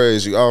gonna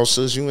praise you. Oh,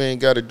 sis, you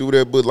ain't got to do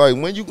that. But, like,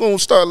 when you gonna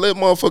start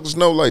letting motherfuckers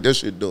know, like, that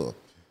shit done?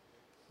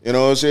 You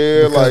know what I'm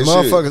saying? Because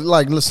like, motherfuckers, shit.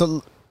 like,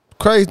 listen,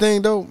 crazy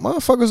thing, though,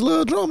 motherfuckers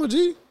love drama,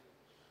 G.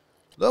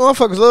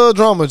 Motherfuckers love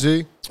drama,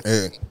 G.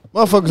 Yeah.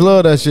 Motherfuckers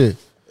love that shit.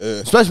 Yeah.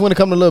 Especially when it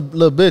comes to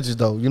little bitches,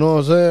 though. You know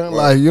what I'm saying? Right.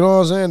 Like, you know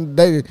what I'm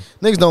saying?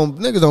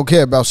 Niggas don't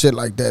care about shit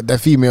like that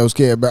females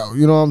care about.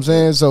 You know what I'm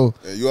saying? So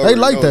they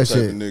like that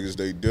shit. Of niggas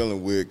they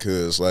dealing with,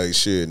 cause like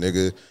shit,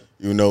 nigga.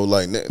 You know,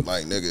 like a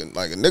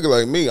nigga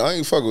like me, I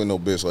ain't fucking with no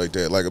bitch like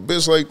that. Like a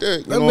bitch like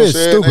that, you know what I'm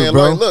saying? Stupid, and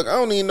bro. like, look, I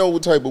don't even know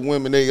what type of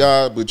women they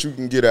are, but you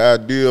can get an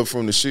idea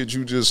from the shit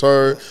you just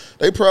heard.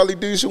 They probably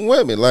decent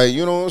women. Like,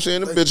 you know what I'm saying?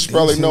 The bitches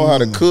probably know how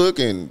to cook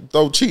and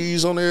throw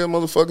cheese on their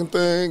motherfucking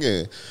thing,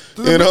 and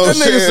you know what I'm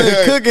saying? That nigga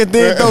said cook and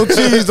then throw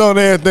cheese on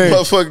everything.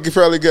 Motherfucker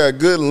probably got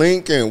good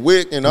link and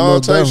wick and all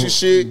types of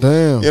shit.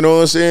 Damn. You know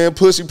what I'm saying?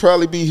 Pussy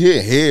probably be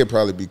hit. Head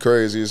probably be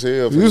crazy as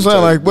hell. You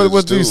sound like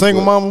what these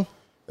single mama?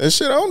 And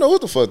shit, I don't know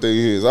what the fuck they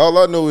is. All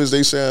I know is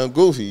they sound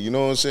goofy. You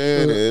know what I'm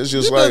saying? It's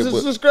just like,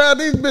 but describe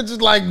these bitches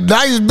like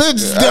nice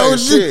bitches. Hey,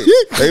 shit.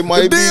 They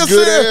might be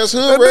good ass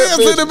hood rap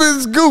bitches. Them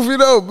bitches goofy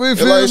though.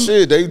 Like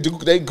shit,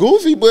 they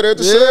goofy, but at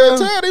the same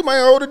time they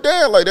might hold it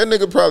down. Like that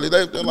nigga probably.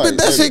 Like, but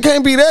that shit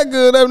can't be that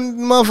good. That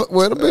motherfucker.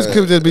 Well, the bitch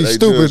could just be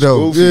stupid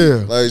though. Goofy.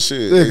 Yeah, like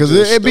shit. Yeah, because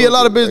it be a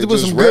lot of bitches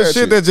with some good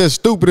shit that's just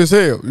stupid as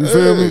hell. You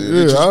feel me?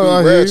 Yeah,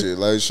 I hear you.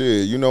 Like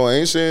shit. You know, I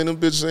ain't saying them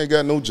bitches ain't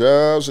got no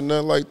jobs and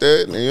nothing like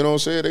that. And you know what I'm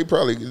saying?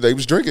 They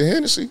was drinking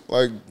Hennessy.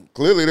 Like,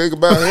 clearly they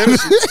could buy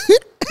Hennessy.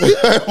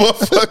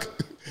 Motherfucker.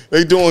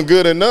 They doing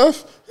good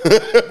enough.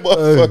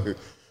 Motherfucker.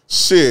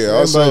 Shit.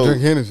 Everybody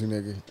drink Hennessy,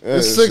 nigga.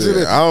 It's six of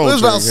them.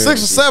 There's about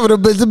 6 or 7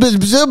 of them. The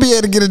bitch she'll be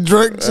able to get a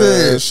drink.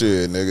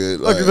 Shit, nigga.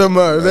 Look at them.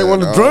 They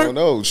want to drink?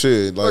 No,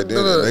 shit. Like,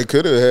 they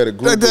could have had a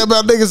group. They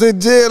about niggas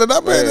in jail, and I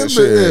made that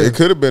shit. It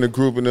could have been a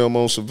group of them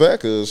on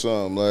Savaka or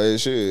something. Like,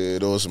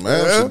 shit. Or some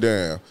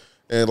Amsterdam.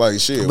 And like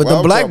shit, but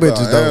the black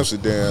bitches though,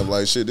 Amsterdam,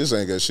 like shit, this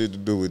ain't got shit to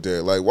do with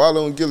that. Like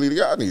Wallow and Gilly,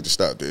 y'all need to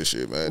stop that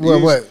shit, man.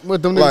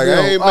 What them niggas? Like,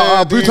 hey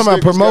man, you talking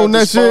about promoting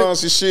that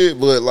shit?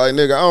 But like,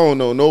 nigga, I don't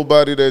know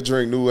nobody that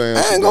drink New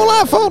Amsterdam. I ain't gonna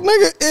lie, folks,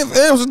 nigga. If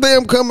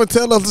Amsterdam come and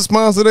tell us to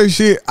sponsor their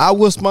shit, I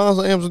will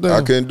sponsor Amsterdam.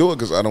 I couldn't do it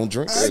because I don't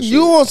drink that shit.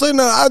 You won't say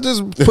nothing. I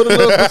just put a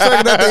little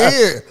second at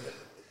the end.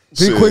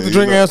 Be quick to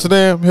drink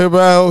Amsterdam.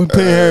 Hereby,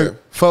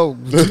 folk,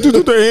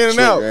 they in and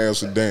out.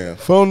 Amsterdam.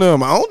 Phone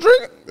them. I don't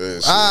drink it.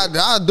 Yes,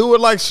 I do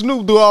it like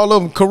Snoop do all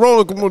of them.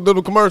 Corona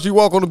little commercial. You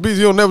walk on the beach,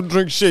 he don't never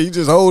drink shit. He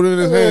just hold it in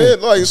his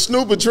hand. Like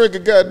Snoop would drink a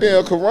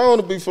goddamn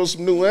Corona before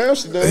some New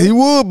Amsterdam. He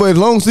would, but as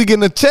long as he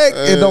getting a check,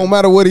 it don't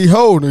matter what he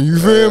holding. You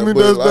feel me?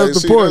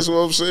 That's the point. That's what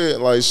I'm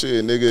saying. Like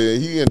shit, nigga,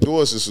 he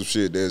endorses some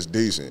shit that's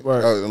decent.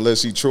 Right.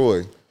 Unless he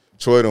Troy.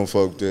 Troy don't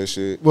fuck with that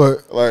shit.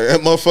 But like that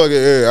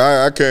motherfucker,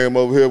 yeah, I came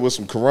over here with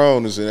some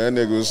Coronas and that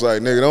nigga was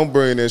like, nigga, don't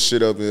bring that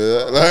shit up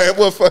here. Like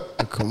what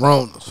fuck?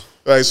 Coronas.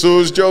 Like, as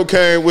soon as Joe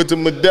came with the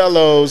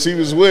Modelo's, he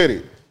was with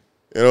it.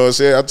 You know what I'm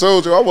saying? I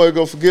told you I wasn't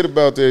going to forget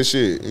about that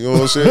shit. You know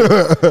what I'm saying?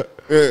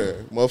 Yeah.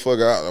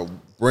 Motherfucker, I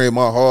bring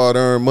my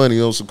hard-earned money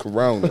on some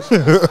Coronas.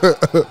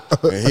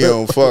 And he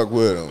don't fuck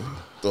with them.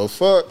 The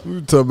fuck?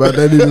 We talking about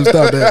that, even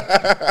stop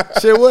that.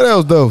 Shit, what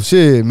else, though?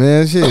 Shit,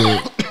 man, shit.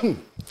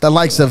 That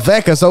like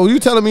Saveka. So you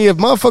telling me if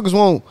motherfuckers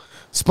won't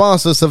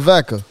sponsor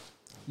Saveka,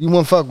 you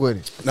won't fuck with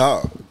it?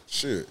 Nah,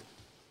 shit.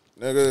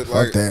 Nigga, fuck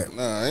like, that.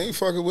 Nah, I ain't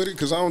fucking with it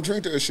because I don't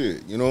drink that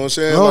shit. You know what I'm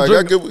saying?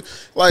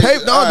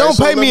 Don't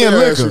pay me in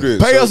liquor.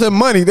 Pay us in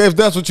money if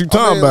that's what you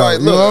talking about. Like,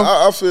 you look,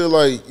 know? I feel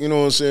like, you know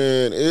what I'm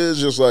saying? It's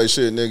just like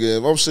shit, nigga.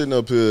 If I'm sitting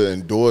up here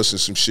endorsing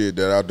some shit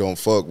that I don't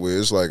fuck with,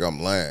 it's like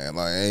I'm lying.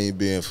 Like, I ain't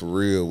being for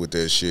real with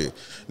that shit.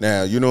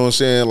 Now, you know what I'm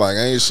saying? Like,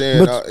 I ain't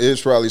saying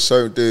it's probably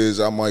certain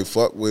things I might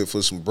fuck with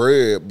for some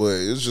bread, but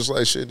it's just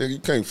like shit, nigga. You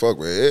can't fuck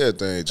with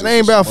everything. It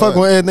ain't about fucking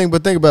with everything,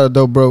 but think about it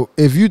though, bro.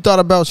 If you thought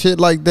about shit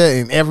like that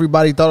and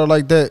everybody thought it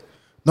like that,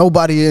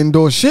 nobody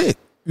endorse shit.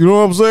 You know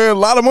what I'm saying? A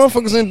lot of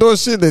motherfuckers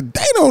endorse shit that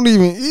they don't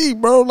even eat,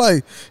 bro.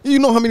 Like, you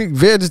know how many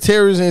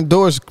vegetarians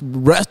endorse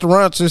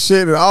restaurants and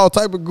shit and all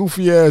type of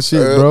goofy ass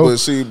shit, bro.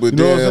 But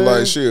then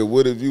like shit,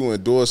 what if you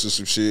endorsing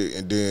some shit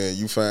and then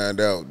you find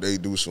out they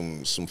do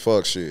some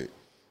fuck shit?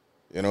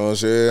 You know what I'm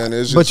saying?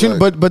 It's just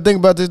but think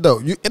about this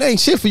though. It ain't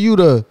shit for you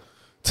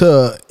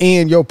to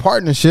end your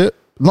partnership.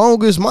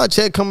 Long as my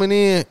check coming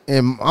in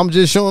and I'm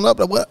just showing up,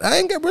 I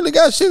ain't really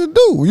got shit to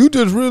do. You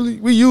just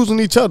we using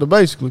each other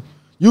basically.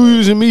 You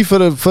using me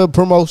for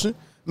promotion,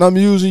 and I'm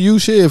using you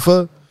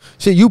for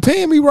shit. You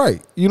paying me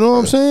right. You know what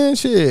I'm saying?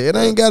 Shit, it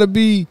ain't gotta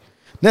be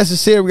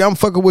necessary. I'm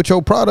fucking with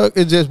your product.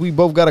 It's just we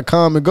both got a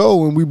common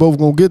goal and we both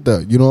gonna get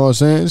there. You know what I'm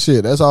saying?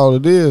 Shit, that's all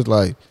it is.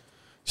 Like,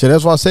 shit,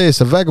 that's why I say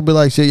Saveka be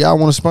like, shit, y'all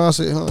want to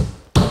sponsor it, huh?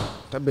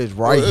 That bitch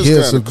right here,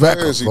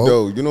 Saveka,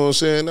 though. You know what I'm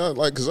saying?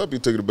 Like, cause I be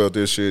thinking about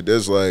this shit.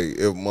 That's like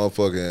if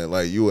motherfucking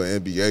like you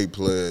an NBA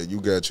player, you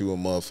got you a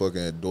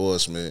motherfucking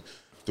endorsement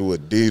through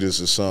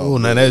Adidas or something. Oh,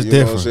 now that's different. You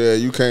know what I'm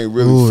saying? You can't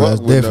really fuck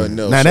with nothing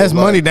else. Now that's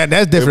money.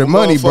 That's different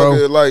money,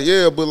 bro. Like,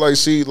 yeah, but like,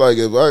 see, like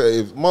if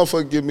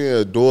motherfucker give me an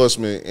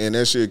endorsement and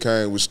that shit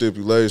came with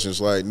stipulations,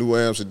 like New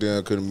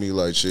Amsterdam couldn't be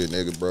like, shit,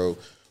 nigga, bro,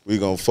 we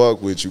gonna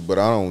fuck with you, but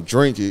I don't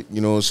drink it.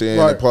 You know what I'm saying?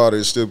 Right. And part of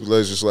the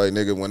stipulations, like,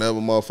 nigga, whenever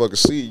motherfuckers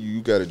see you,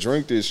 you gotta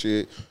drink this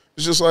shit.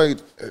 It's just like,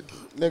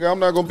 nigga, I'm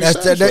not gonna be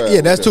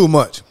satisfied. That's too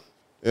much.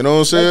 You know what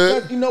I'm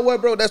saying? You know what,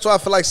 bro? That's why I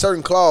feel like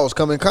certain clauses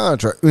come in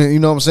contract. You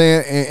know what I'm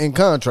saying? In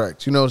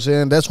contracts. You know what I'm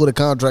saying? That's what a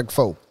contract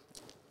for.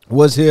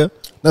 What's here?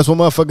 That's what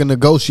motherfucking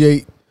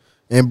negotiate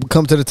and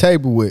come to the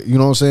table with. You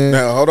know what I'm saying?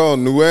 Now, hold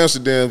on. New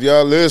Amsterdam, if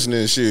y'all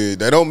listening, shit,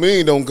 that don't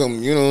mean don't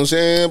come, you know what I'm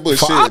saying? But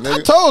shit, nigga.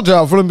 I told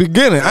y'all from the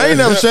beginning. I ain't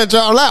never shut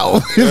y'all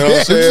out. You know what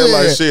I'm saying?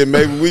 Like, shit,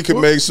 maybe we could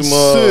make some,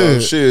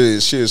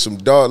 some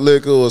dark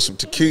liquor or some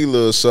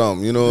tequila or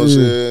something. You know what I'm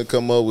saying?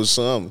 Come up with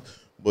something.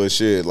 But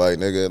shit, like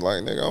nigga,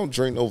 I don't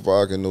drink no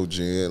vodka, no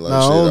gin. Like,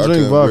 no, shit, I don't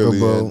drink vodka, really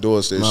bro.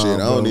 endorse that shit.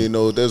 I don't even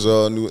know that's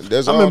all new.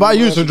 That's I mean, I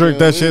used to drink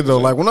that shit though.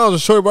 Like when I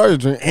was a short boy, I used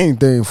to drink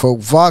anything,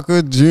 folk.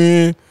 Vodka,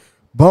 gin,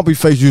 bumpy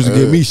face used to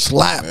get me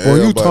slapped.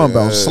 Boy, you talking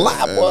about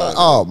slap? Boy.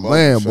 Oh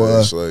man, boy.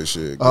 Like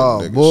shit,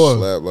 boy,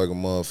 slap like a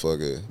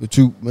motherfucker. But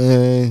you,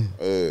 man,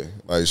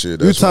 like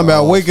shit. You talking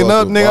about waking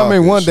up, nigga? I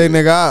mean, one day,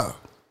 nigga,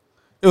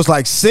 it was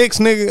like 6,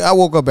 nigga. I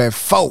woke up at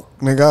 4,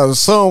 nigga. The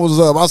sun was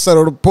up. I sat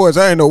on the porch.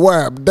 I ain't know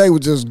why, but they was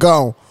just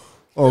gone.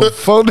 Oh,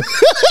 4.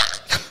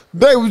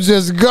 They was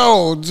just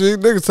gone. G.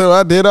 Nigga said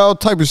I did all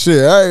type of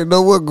shit. I ain't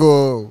know what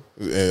going on.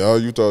 And all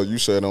you thought you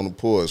sat on the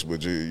porch,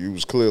 but you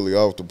was clearly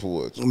off the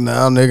porch.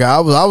 Nah, nigga, I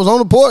was on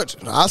the porch.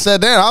 I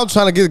sat down. I was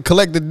trying to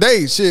collect the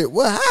day. Shit,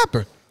 what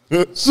happened?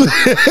 This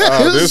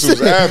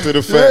was after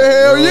the fact.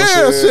 Hell you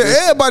know shit.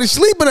 Everybody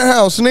sleep in the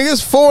house, nigga.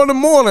 It's 4 in the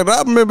morning.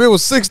 I remember it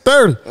was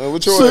 6:30.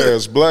 What your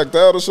ass blacked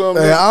out or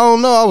something? Hey, I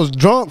don't know. I was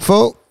drunk,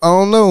 folk. I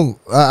don't know.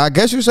 I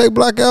guess you say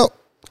blackout.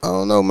 I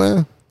don't know,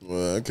 man.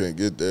 Well, I can't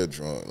get that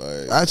drunk.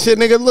 Like,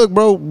 nigga, look,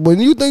 bro. When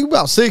you think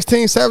about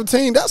 16,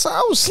 17, that's how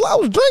I was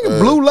drinking.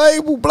 Blue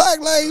label, black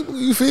label.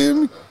 You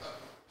feel me?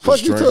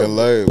 Just drinking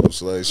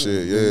labels, like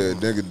shit. Yeah,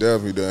 nigga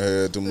definitely done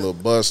had them little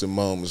busting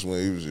moments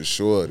when he was a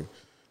shorty.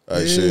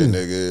 Like shit,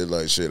 nigga,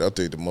 like shit. I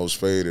think the most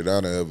faded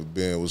I done ever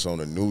been was on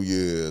the New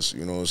Year's.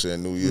 You know what I'm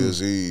saying? New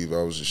Year's Eve,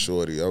 I was a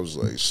shorty. I was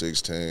like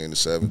 16 to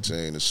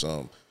 17 or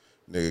something.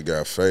 Nigga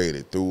got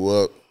faded, threw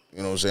up. You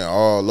know what I'm saying?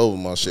 All over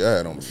my shit. I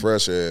had on a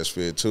fresh ass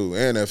fit too,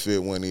 and that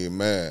fit wasn't even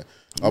mad.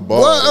 I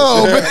bought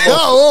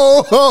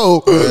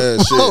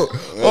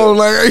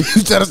like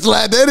you trying to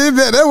slide that in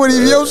there? That wouldn't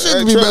even your shit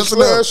to be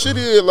messing up. Shit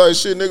is like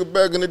shit, nigga.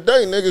 Back in the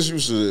day, niggas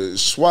used to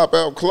swap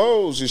out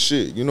clothes and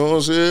shit. You know what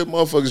I'm saying?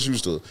 Motherfuckers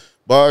used to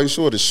buy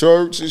short of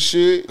shirts and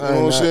shit. You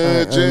know what I'm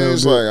saying?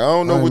 Jeans. Like I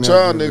don't know what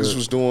y'all niggas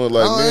was doing.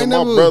 Like me and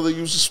my brother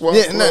used to swap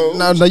clothes.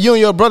 Now you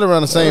and your brother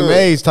around the same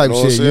age type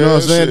shit. You know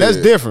what I'm saying? That's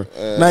different.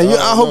 Now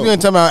I hope you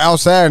ain't talking about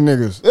outside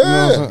niggas.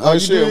 Yeah,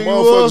 like shit,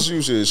 motherfuckers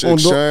used to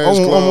exchange clothes.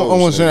 I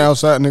want to say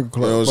outside nigga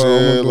clothes. You know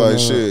what I'm saying? Like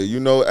shit, you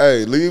know,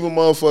 hey, leave a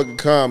motherfucking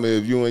comment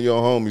if you and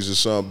your homies or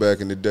something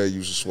back in the day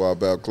used to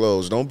swap out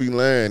clothes. Don't be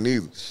lying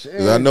either.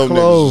 Cause I know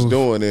niggas was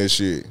doing that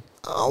shit.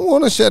 I don't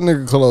want to shed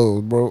nigga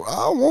clothes, bro. I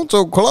don't want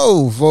your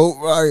clothes, folks.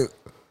 Like,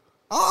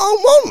 I don't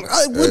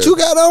want what you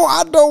got on.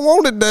 I don't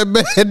want it that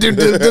bad.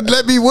 Just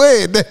let me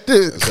wear it.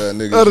 That's how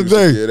niggas used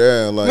to get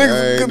down. Like,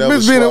 I ain't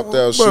never swapped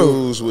out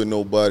shoes with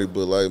nobody,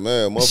 but like,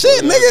 man,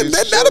 shit,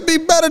 nigga, that'll be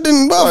better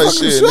than motherfucking like,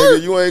 shit, shirt.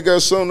 Nigga, you ain't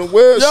got something to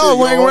wear.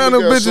 Y'all ain't around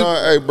them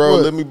bitches. Hey, bro,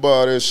 let me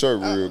buy that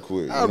shirt real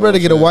quick. I'd rather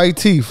get a white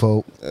tee,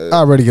 folk.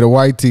 I'd rather get a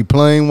white tee,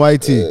 plain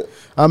white tee.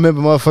 I remember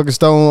motherfucking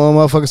Stone on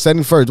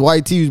motherfucking 71st.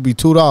 White tee used to be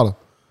 $2.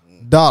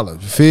 You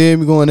feel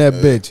me? Going that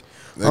bitch.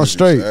 I'm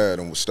straight.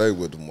 Stay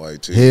with them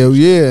white tees. Hell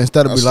yeah.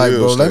 Instead of be like,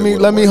 bro, let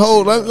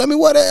me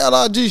wear that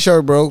LRG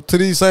shirt, bro, to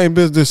these same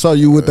business saw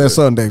you with that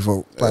Sunday,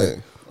 folk.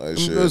 Like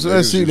shit.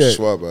 Let's see that.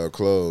 Swap out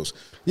clothes.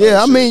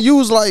 Yeah, I mean, you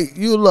was a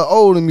little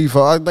older than me,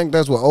 folk. I think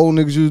that's what old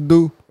niggas used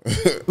to do. You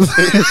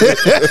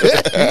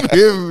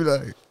hear me?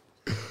 Like,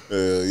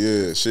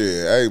 yeah,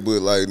 shit. Hey,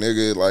 but like,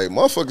 nigga, like,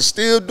 motherfuckers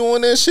still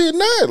doing that shit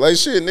now. Like,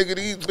 shit, nigga,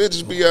 these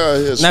bitches be out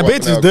here. Now,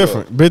 bitch is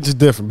different. Bitch is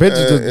different.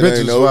 Bitches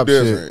ain't swap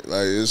different. Shit.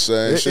 Like, it's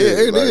same shit.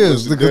 It like,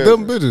 is. Because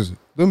them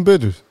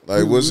bitches.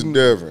 Like, what's the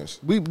difference?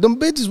 Them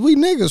bitches, we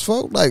niggas,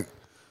 folk. Like,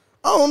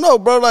 I don't know,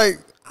 bro. Like,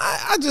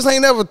 I just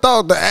ain't never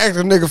thought to ask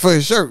a nigga for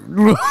his shirt.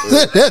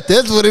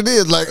 That's what it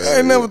is. Like, I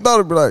ain't never thought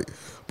it'd be like,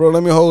 bro,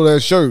 let me hold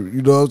that shirt.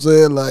 You know what I'm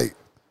saying? Like,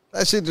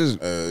 that shit just.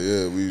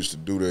 Yeah, we used to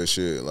do that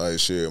shit. Like,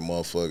 shit,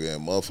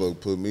 motherfucker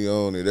put me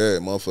on to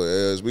that.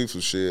 Motherfucker asked me for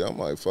shit. I'm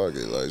like, fuck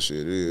it. Like,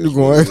 shit is. You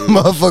gonna ask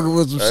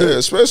motherfucker for some shit.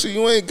 Especially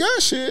you ain't got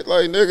shit.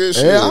 Like, nigga,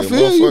 shit. Yeah, I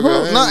feel you,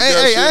 bro.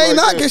 I ain't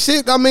knocking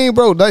shit. I mean,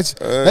 bro,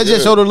 that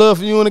just showed the love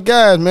for you and the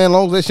guys, man. As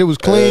long as that shit was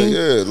clean.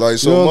 Yeah, like,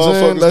 so you know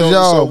motherfuckers don't.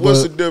 So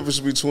what's the difference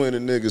between a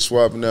nigga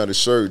swapping out a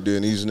shirt,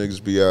 then these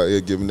niggas be out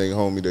here giving their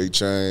homie they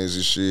chains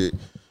and shit?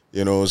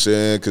 You know what I'm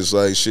saying? Because,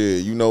 like,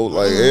 shit, you know,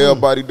 like,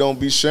 everybody don't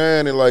be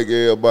shining like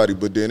everybody,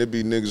 but then it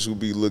be niggas who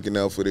be looking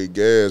out for their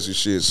gas and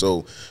shit.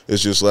 So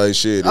it's just like,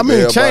 shit. I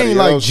mean, chain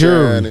like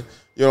jewelry. Shining,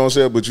 you know what I'm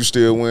saying? But you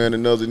still wearing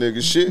another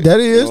nigga shit.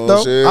 That is, you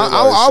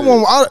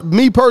know though.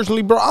 Me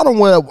personally, bro, I don't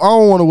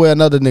want to wear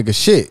another nigga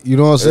shit. You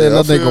know what I'm saying?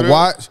 Another nigga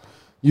watch.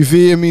 You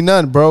feel me?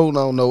 Nothing, bro.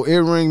 No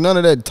earring, none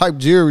of that type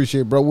jewelry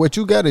shit, bro. What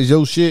you got is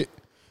your shit.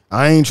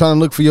 I ain't trying to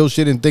look for your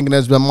shit and thinking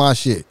that's been my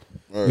shit.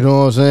 Right. You know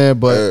what I'm saying?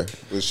 But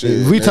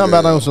shit, if we talking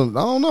about on some,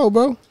 I don't know,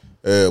 bro.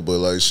 Yeah, but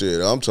like shit,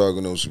 I'm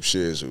talking on some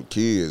shit as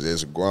kids,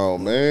 as a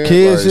grown man.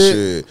 Kids like,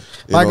 shit.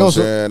 You know what I'm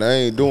saying? I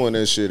ain't doing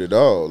that shit at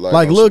all.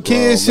 Like little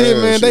kids shit,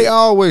 man, they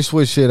always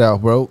switch shit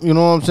out, bro. You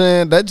know what I'm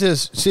saying? That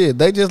just shit.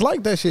 They just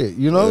like that shit.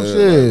 You know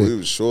shit. Like, we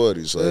was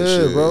shorties, like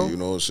shit, bro. You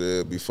know what I'm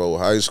saying? Before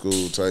high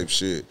school type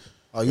shit.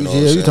 Oh, you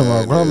talking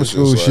about grammar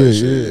school shit,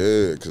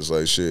 yeah. Cause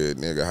like shit,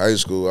 nigga, high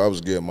school, I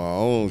was getting my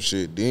own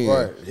shit then.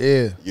 Right,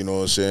 yeah. You know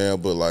what I'm saying?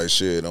 But like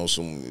shit, on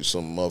some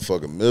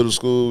motherfucking middle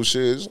school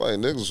shit, it's like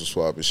niggas was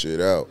swapping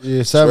shit out. Yeah,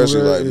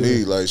 especially like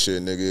me, like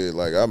shit, nigga.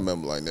 Like I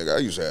remember, like nigga, I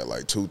used to have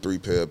like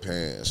 2-3 pair of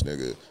pants,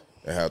 nigga,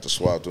 and have to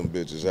swap them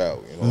bitches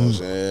out. You know what I'm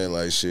saying?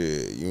 Like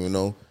shit, you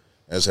know.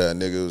 That's how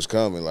nigga was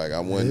coming. Like I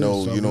wasn't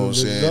no, you know what I'm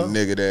saying,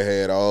 nigga that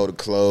had all the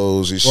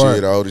clothes and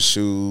shit, all the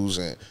shoes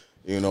and.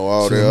 You know,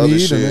 all that other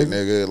shit,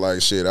 nigga.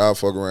 Like, shit, I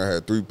fuck around,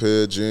 had 3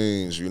 pair of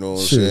jeans, you know what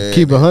I'm saying?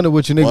 Keep 100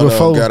 with your nigga before. One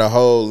of them got a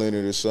hole in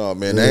it or something,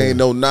 man. There ain't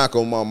no knock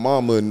on my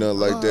mama or nothing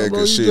like that,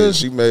 because shit,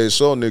 she made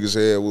sure niggas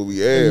had what we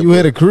had. You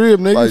had a crib,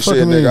 nigga. Like,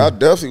 shit, nigga, I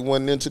definitely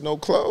wasn't into no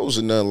clothes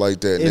or nothing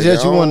like that, it's nigga.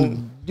 Just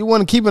you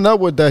wasn't keeping up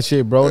with that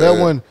shit, bro. That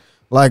one,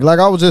 like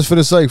I was just for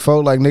the sake,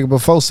 folks. Like, nigga,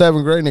 before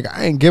 7th grade, nigga,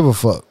 I ain't give a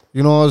fuck.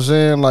 You know what I'm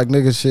saying? Like,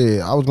 nigga, shit,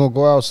 I was gonna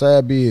go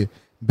outside, be a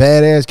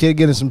badass kid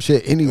getting some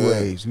shit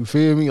anyways. You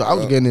feel me? I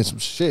was getting in some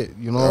shit.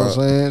 You know what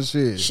I'm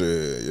saying?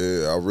 Shit,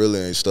 yeah. I really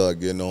ain't start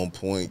getting on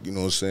point, you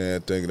know what I'm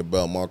saying, thinking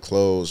about my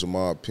clothes and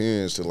my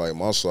appearance to like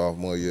my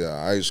sophomore year of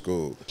high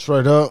school.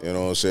 Straight up. You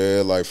know what I'm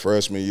saying? Like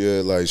freshman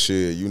year, like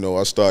shit, you know,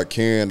 I start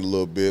caring a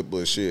little bit,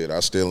 but shit, I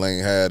still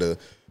ain't had a,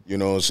 you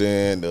know what I'm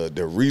saying,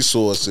 the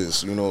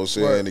resources, you know what I'm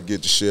saying, to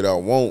get the shit I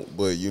want.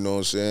 But you know what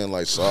I'm saying,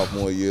 like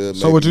sophomore year.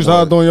 So what you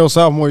started doing your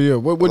sophomore year?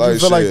 What like you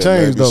feel like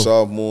changed though?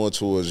 Sophomore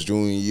towards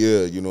junior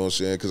year, you know what I'm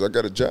saying, because I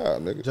got a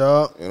job, nigga.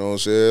 Job. You know what I'm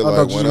saying? I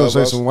thought you was gonna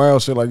say some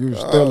wild shit like you was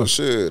stealing. Oh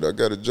shit, I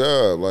got a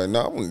job. Like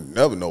nah, I'm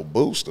never no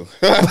booster.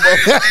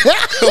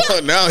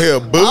 Now here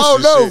booster. I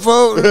don't know,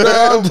 folks.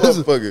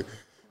 Motherfucker.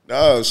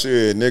 Nah,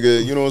 shit,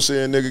 nigga, you know what I'm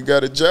saying? Nigga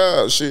got a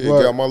job, shit,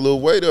 got my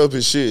little weight up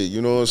and shit, you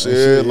know what I'm saying?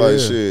 Shit, like,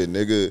 shit,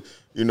 nigga,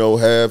 you know,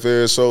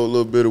 half-ass sold a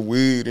little bit of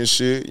weed and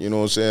shit. You know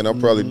what I'm saying? I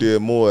probably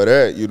did more of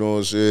that, you know what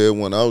I'm saying,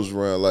 when I was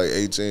around like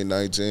 18,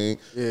 19.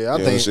 Yeah, I you know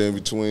think what I'm saying,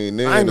 between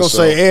then. I ain't gonna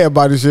say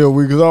everybody shit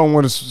weed because I don't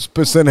want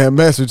to send that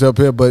message up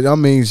here, but I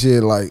mean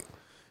shit like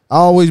I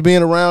always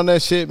been around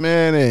that shit,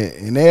 man,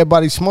 and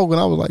everybody smoking.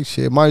 I was like,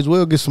 shit, might as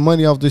well get some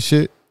money off this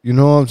shit. You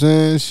know what I'm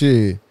saying?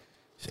 Shit,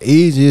 it's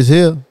easy as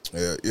hell.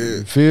 Yeah.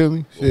 You feel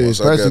me? Shit,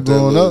 especially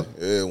growing up.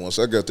 Yeah, once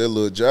I got that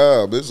little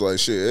job, it's like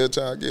shit, every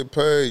time I get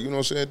paid, you know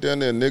what I'm saying? Down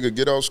there, nigga,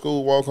 get out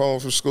school, walk home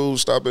from school,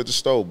 stop at the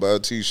store, buy a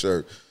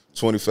t-shirt.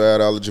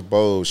 $25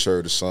 Jabot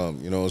shirt or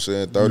something, you know what I'm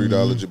saying?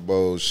 $30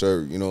 Jabot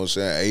shirt, you know what I'm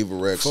saying?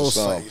 Avarex or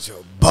something.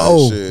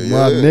 Jabot,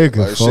 my nigga,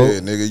 like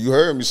shit, nigga, you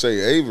heard me say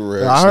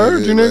Avarex. I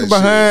heard you nigga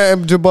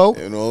behind Jabot.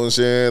 You know what I'm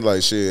saying?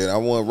 Like shit, I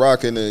wasn't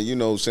rocking the, you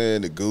know what I'm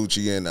saying, the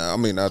Gucci and I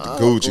mean not the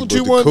Gucci, but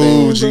the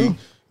Coogee.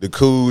 The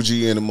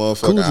Coogee and the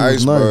motherfucking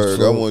Iceberg.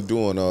 Nice, I wasn't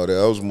doing all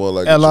that. I was more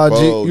like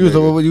LRG.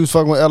 You was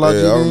fucking with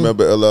LRG? Yeah, I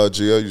remember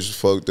LRG. I used to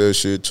fuck that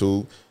shit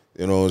too.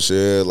 You know what I'm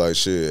saying? Like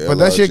shit. But LRG.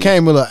 That shit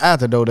came a little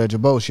after though, that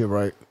Jabot shit,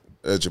 right?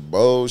 That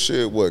Jabot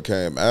shit, what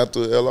came after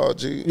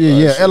LRG?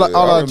 Yeah, like,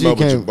 LRG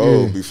came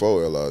Jabot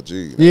before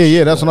LRG.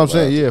 Yeah, that's what I'm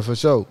saying. Yeah, for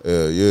sure.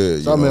 Yeah.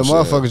 So I mean,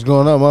 motherfuckers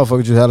growing up,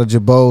 motherfuckers just had the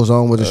Jabots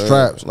on with the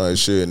straps. Like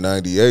shit,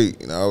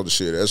 98 and all the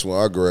shit. That's when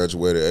I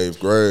graduated 8th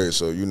grade.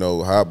 So you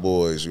know, Hot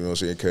Boys, you know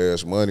what I'm saying,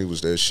 Cash Money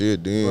was that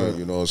shit then. Right.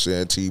 You know what I'm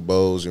saying,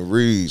 T-Bows and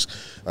Reeds.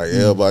 Like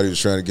everybody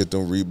was trying to get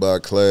them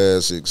Reebok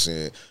classics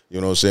and you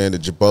know what I'm saying, the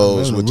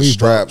Jabots with the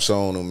straps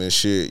on them and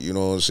shit, you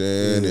know what I'm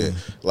saying? And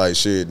like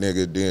shit,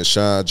 nigga, then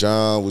Sean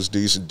John was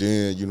decent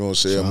then, you know what I'm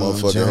saying?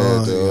 Motherfucker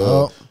had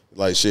the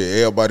like shit,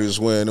 everybody was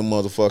wearing them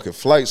motherfucking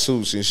flight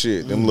suits and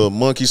shit, them little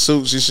monkey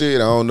suits and shit.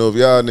 I don't know if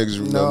y'all niggas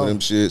remember them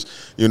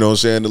shits, you know what I'm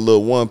saying? The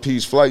little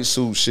one-piece flight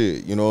suit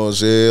shit, you know what I'm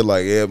saying?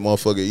 Like every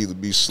motherfucker either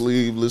be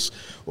sleeveless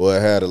or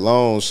it had a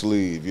long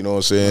sleeve, you know what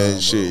I'm saying?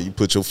 Shit, you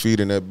put your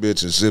feet in that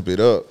bitch and zip it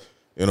up.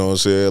 You know what I'm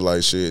saying?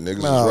 Like, shit,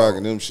 niggas was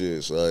rocking them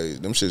shits.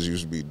 Like, them shits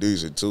used to be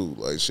decent, too.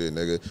 Like, shit,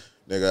 nigga,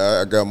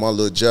 I got my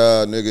little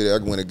job, nigga.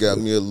 I went and got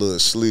me a little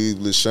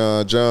sleeveless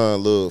Sean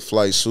John, little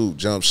flight suit,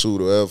 jumpsuit,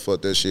 or whatever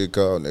fuck that shit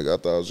called, nigga.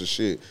 I thought it was a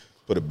shit.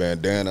 Put a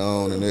bandana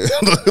on and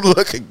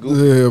looking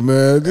good. Yeah,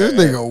 man. This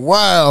nigga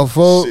wild,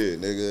 folks.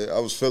 Shit, nigga. I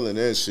was feeling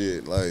that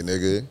shit. Like,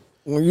 nigga.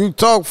 When you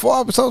talk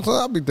far, sometimes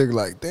I be thinking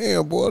like,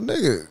 damn, boy,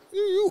 nigga,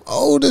 you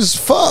old as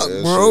fuck,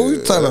 bro.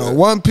 You talking about a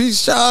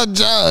one-piece Sean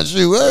John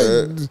shoe.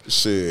 Hey.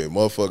 Shit,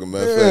 motherfucking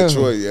matter of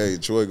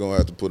fact, Troy gonna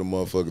have to put a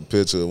motherfucking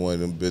picture of one of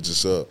them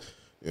bitches up.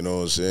 You know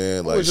what I'm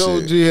saying? Like, shit.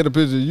 OG had a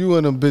picture of you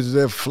and them bitches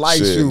that flight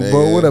shoe,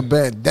 bro, with a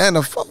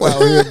bandana. Fuck out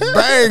here,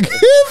 bang.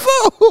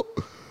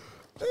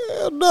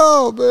 Hell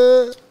no,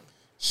 man.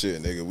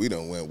 Shit, nigga, we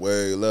done went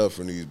way left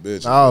from these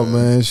bitches. Oh,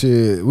 man,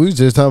 shit. We was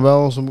just talking about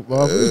on some.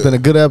 It's been a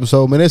good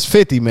episode, man. It's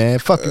 50, man.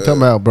 Fuck you talking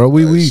about, bro.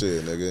 We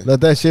shit, nigga.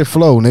 Let that shit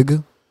flow,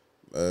 nigga.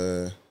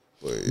 Then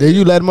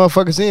you let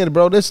motherfuckers in,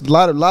 bro. There's a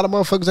lot of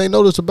motherfuckers ain't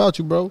know this about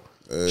you, bro.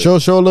 Show a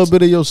little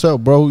bit of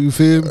yourself, bro. You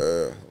feel me?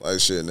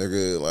 Like shit,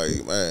 nigga.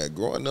 Like, man,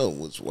 growing up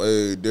was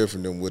way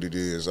different than what it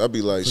is. I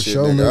be like, shit,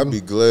 sure, nigga. I be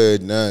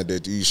glad now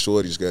that these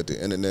shorties got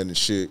the internet and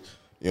shit.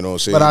 You know what I'm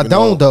saying? But I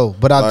don't though.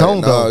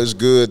 Nah, it's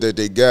good that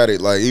they got it.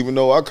 Like, even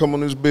though I come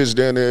on this bitch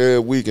down there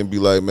every week and be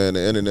like, man,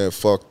 the internet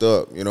fucked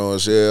up. You know what I'm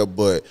saying?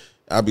 But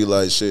I be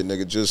like, shit,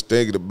 nigga, just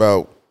thinking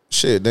about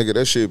shit, nigga,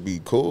 that shit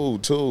be cool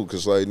too.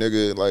 Cause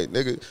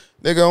nigga,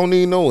 I don't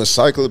need no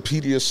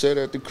encyclopedia set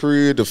at the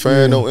crib to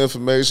find no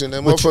information.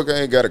 That motherfucker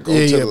ain't gotta go to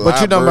the library.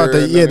 But you know about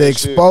the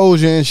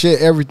exposure and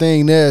shit,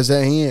 everything there is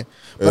at hand.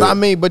 But I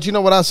mean, but you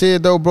know what I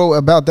said though, bro,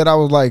 about that? I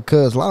was like,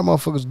 cause a lot of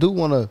motherfuckers do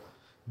wanna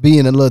be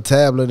in a little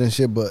tablet and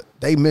shit, but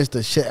they miss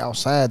the shit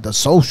outside, the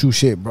social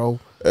shit, bro.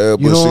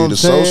 But you know see, the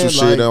social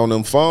shit on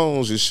them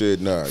phones and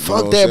shit now.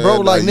 Fuck that,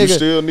 bro. Like, nigga, you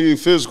still need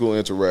physical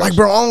interaction. Like,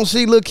 bro, I don't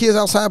see little kids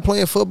outside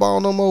playing football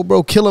no more,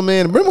 bro. Killer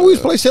Man. Remember we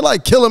used to play shit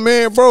like Killer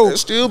Man, bro? There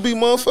still be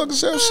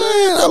motherfuckers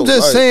outside. I'm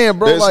just saying,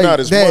 bro. That's like, not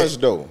as much,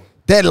 though.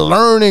 That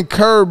learning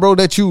curve, bro,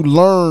 that you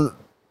learn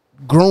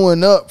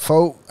growing up,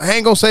 folk. I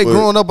ain't gonna say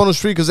growing up on the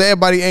street because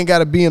everybody ain't got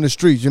to be in the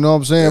streets. You know what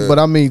I'm saying? But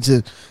I mean,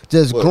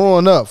 just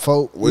growing up,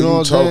 folk. You know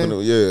what I'm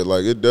saying? Yeah,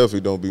 like it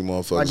definitely don't be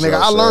motherfuckers. Like,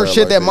 nigga, I learned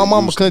shit that my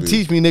mama couldn't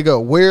teach me, nigga.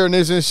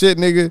 Awareness and shit,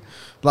 nigga.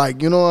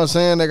 Like, you know what I'm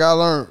saying? Nigga, I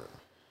learned,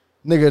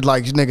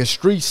 nigga,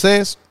 street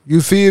sense.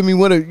 You feel me?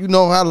 You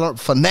know how to learn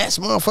finesse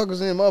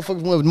motherfuckers and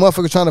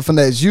motherfuckers trying to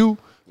finesse you.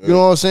 You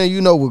know what I'm saying?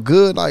 You know we're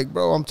good. Like,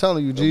 bro, I'm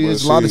telling you, G,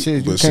 it's a lot of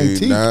shit you can't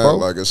teach, now, bro.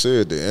 Like I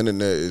said, the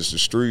internet is the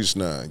streets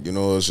now. You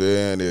know what I'm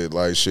saying? It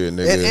like shit,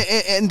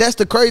 nigga. And that's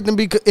the crazy thing,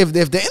 because if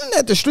the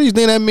internet the streets,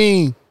 then that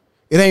mean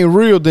it ain't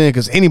real then,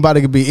 because anybody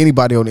could be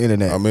anybody on the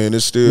internet. I mean,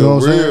 it's still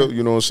real.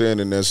 You know what I'm saying?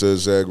 And that's the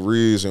exact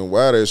reason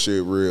why that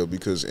shit real,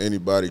 because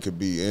anybody could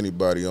be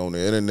anybody on the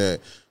internet.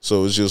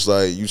 So it's just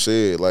like you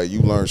said, like you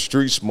learn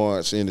street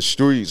smarts in the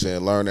streets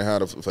and learning how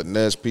to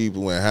finesse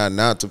people and how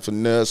not to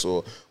finesse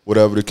or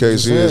whatever the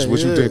case is.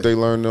 What you think they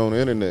learned on the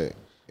internet?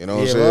 You know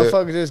what I'm saying?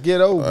 Motherfuckers just get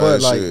over.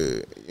 But like,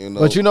 shit, you know.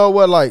 But you know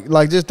what?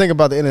 Like just think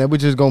about the internet. We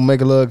just gonna make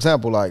a little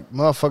example. Like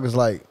motherfuckers,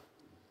 like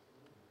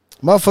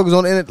Motherfuckers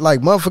on the internet, like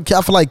motherfucker,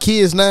 I feel like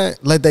kids now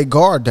let they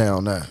guard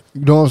down now.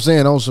 You know what I'm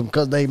saying? On some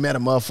cause they met a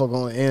motherfucker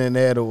on the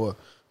internet or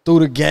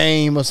through the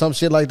game or some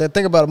shit like that.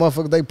 Think about it,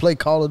 motherfucker. They play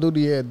Call of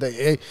Duty every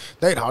day.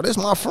 They oh, this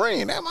my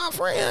friend. That my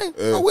friend.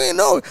 We ain't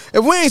know.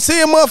 If we ain't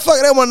see a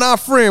motherfucker, that one our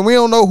friend. We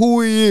don't know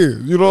who he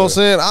is. You know what I'm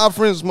saying? Our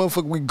friends,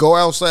 motherfucker, we go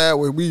outside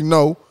where we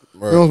know.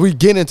 Right. You know, we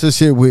get into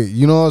shit with.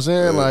 You know what I'm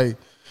saying? Like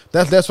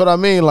that's what I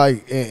mean.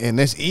 Like, and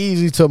it's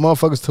easy to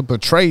motherfuckers to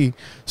portray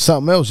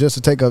something else just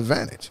to take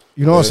advantage.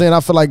 You know what I'm saying? I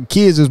feel like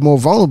kids is more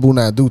vulnerable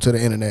now due to the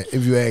internet,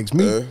 if you ask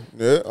me.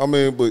 Yeah. I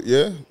mean, but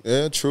yeah,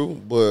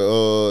 true.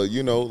 But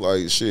you know,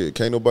 like shit,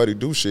 can't nobody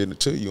do shit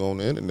to you on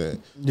the internet.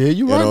 Yeah,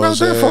 you right about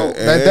that, folk.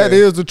 That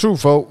is the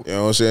truth, folk. You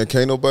know what I'm saying?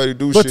 Can't nobody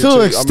do but shit. But to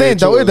an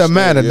extent, though, it doesn't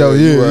matter, though.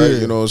 Yeah, right.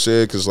 You know what I'm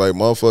saying? Because like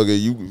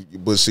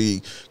motherfucker, but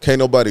see, can't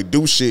nobody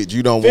do shit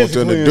you don't want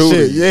them to do.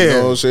 Shit, you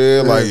know what I'm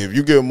saying? Like if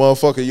you give a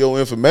motherfucker your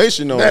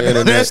information on the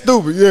internet, that's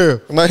stupid. Yeah.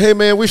 I'm like, hey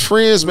man, we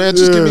friends, man.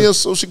 Just give me a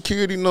social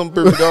security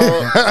number,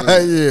 dog.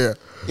 Yeah.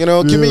 You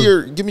know, give me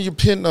your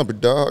PIN number,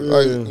 dog.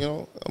 Like, you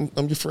know,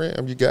 I'm your friend,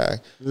 I'm your guy.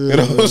 You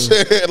know what I'm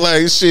saying?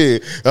 Like,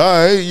 shit. All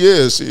right,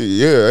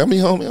 yeah. I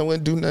mean, homie, I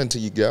wouldn't do nothing to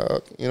you,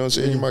 dog. You know what I'm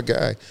saying? You're my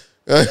guy.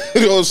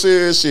 You know what I'm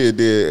saying? Shit,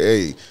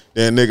 hey,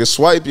 that nigga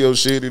swipe your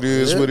shit. It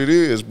is what it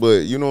is.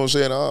 But you know what I'm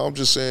saying? I'm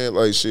just saying,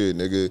 like, shit,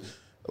 nigga.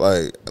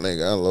 Like, I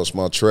think I lost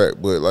my track,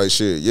 but like,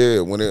 shit,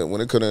 yeah. When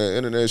it comes to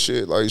internet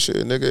shit, like, shit,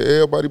 nigga,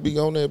 everybody be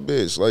on that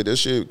bitch. Like, that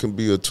shit can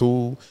be a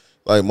tool.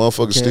 Like,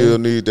 motherfuckers still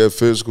need that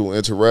physical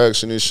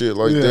interaction and shit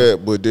like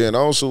that. But then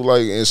also,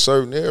 like, in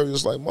certain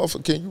areas, like,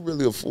 motherfucker, can you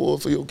really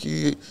afford for your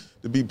kid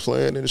to be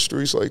playing in the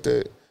streets like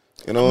that?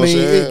 You know what I'm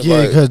saying?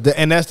 Yeah, because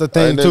and that's the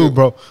thing, too,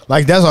 bro.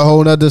 Like, that's a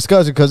whole nother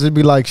discussion because it'd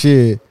be like,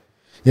 shit,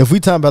 if we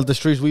talking about the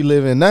streets we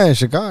live in now in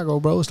Chicago,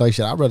 bro, it's like,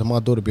 shit, I'd rather my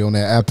daughter be on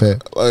that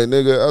iPad. Like,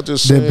 nigga, I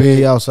just than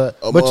be outside.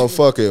 A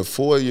motherfucking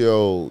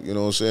 4-year-old, you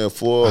know what I'm saying?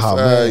 4 or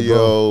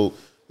 5-year-old.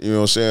 You know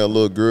what I'm saying? A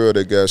little girl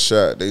that got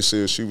shot. They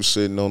said she was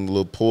sitting on the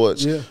little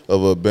porch of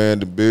an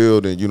abandoned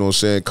building, you know what I'm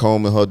saying,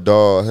 combing her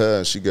dog hair,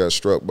 and she got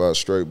struck by a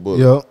straight bullet.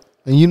 Yeah.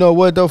 And you know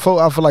what, though,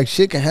 folks? I feel like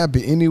shit can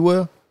happen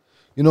anywhere.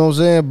 You know what I'm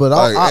saying? But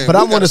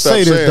I want to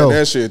say this, though.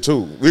 That shit,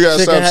 too. We got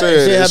to stop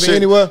saying shit happen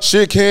anywhere.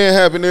 Shit can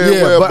happen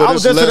anywhere, but I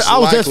was just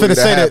finna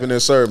say that.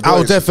 I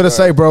was just finna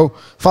say, bro,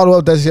 follow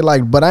up that shit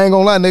like, but I ain't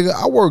gonna lie, nigga,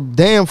 I work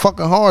damn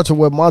fucking hard to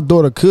where my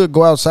daughter could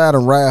go outside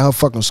and ride her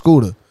fucking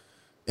scooter.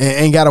 And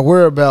ain't got to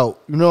worry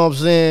about, you know what I'm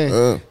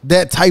saying,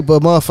 that type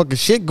of motherfucking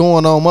shit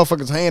going on.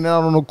 Motherfuckers hanging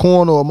out on the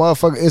corner or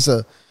motherfucker, it's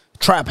a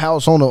trap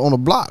house on the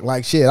block.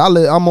 Like, shit,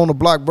 I'm on the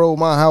block, bro,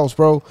 my house,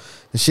 bro.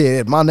 And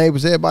shit, my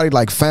neighbors, everybody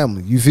like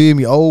family. You feel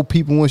me? Old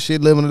people and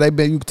shit living,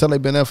 you can tell they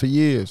been there for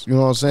years. You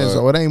know what I'm saying?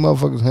 So it ain't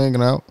motherfuckers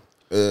hanging out.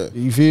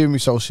 You feel me?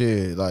 So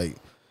shit, like,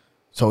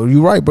 so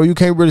you right, bro. You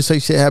can't really say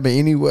shit happen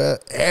anywhere,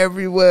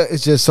 everywhere.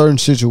 It's just certain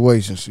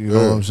situations. You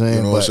know what I'm saying?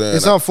 You know what I'm saying?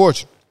 It's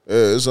unfortunate.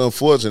 Yeah, it's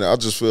unfortunate. I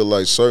just feel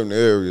like certain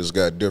areas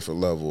got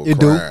different level of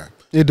crime.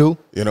 It do.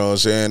 You know what I'm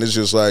saying? It's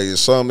just like in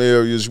some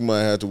areas you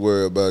might have to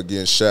worry about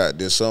getting shot.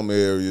 There's some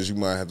areas you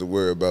might have to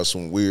worry about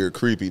some weird,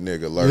 creepy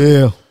nigga lurking.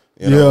 Yeah.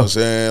 You know what I'm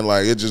saying?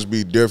 Like, it just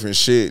be different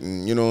shit,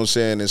 and you know what I'm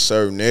saying, in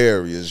certain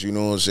areas, you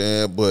know what I'm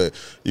saying? But,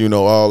 you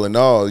know, all in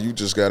all, you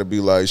just got to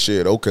be like,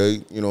 shit,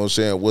 okay, you know what I'm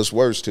saying, what's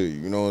worse to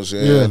you, you know what I'm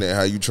saying? And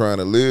how you trying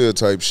to live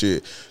type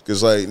shit.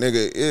 Because, like,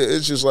 nigga,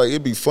 it's just like,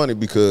 it be funny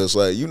because,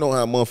 like, you know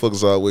how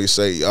motherfuckers always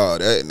say, oh,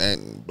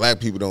 that black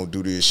people don't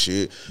do this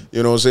shit.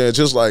 You know what I'm saying?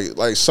 Just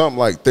like something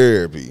like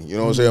therapy. You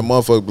know what I'm saying?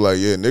 Motherfuckers be like,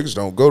 yeah, niggas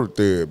don't go to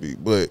therapy.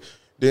 But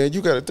then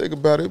you got to think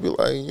about it, be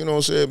like, you know what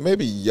I'm saying,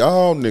 maybe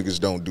y'all niggas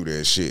don't do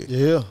that shit.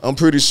 Yeah. I'm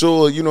pretty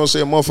sure, you know what I'm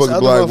saying, motherfuckers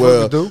be like,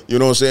 well, you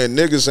know what I'm saying,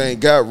 niggas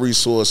ain't got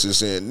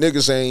resources and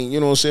niggas ain't,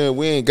 you know what I'm saying,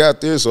 we ain't got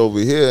this over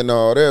here and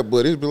all that,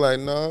 but it'd be like,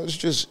 nah, it's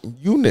just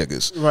you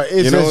niggas. Right,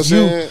 it's you know just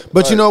you.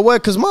 But like, you know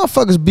what, because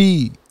motherfuckers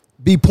be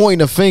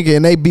pointing a finger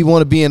and they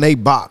want to be in a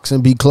box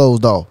and be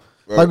closed off.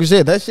 Right. Like you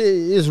said, that shit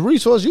is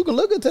resource. You can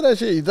look into that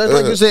shit. That's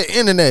like you said,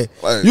 internet.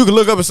 Like, you can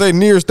look up and say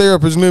nearest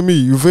therapist near me.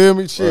 You feel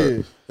me? Shit.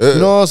 Right. You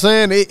know what I'm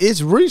saying?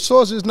 It's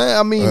resources now.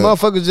 I mean,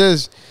 motherfuckers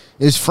just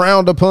is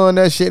frowned upon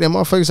that shit, and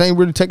motherfuckers ain't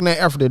really taking that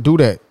effort to do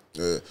that.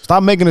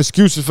 Stop making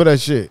excuses for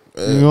that shit.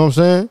 You know what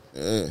I'm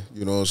saying?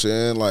 You know what I'm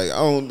saying? Like, I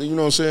don't, you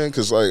know what I'm saying?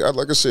 Because,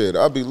 like I said,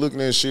 I be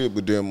looking at shit,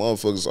 but then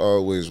motherfuckers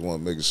always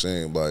want to make it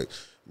seem like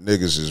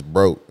niggas is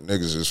broke,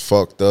 niggas is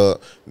fucked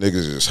up, niggas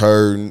is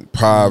hurting,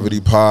 poverty.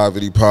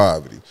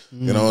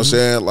 You know what I'm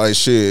saying? Like,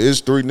 shit, it's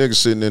 3 niggas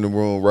sitting in the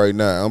room right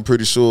now. I'm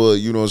pretty sure,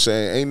 you know what I'm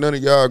saying, ain't none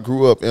of y'all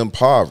grew up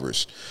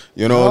impoverished.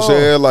 You know what I'm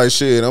saying? Like,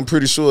 shit, I'm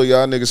pretty sure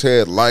y'all niggas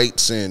had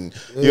lights and,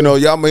 you know,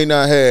 y'all may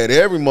not had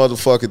every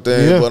motherfucking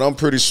thing, but I'm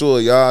pretty sure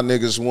y'all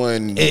niggas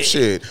wasn't,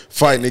 shit,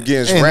 fighting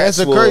against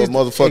rats for a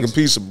motherfucking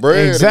piece of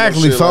bread.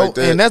 Exactly, folks.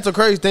 Like, and that's the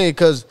crazy thing,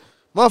 because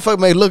Motherfucker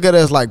may look at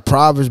us like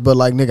privileged, but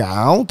like, nigga,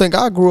 I don't think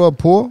I grew up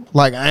poor.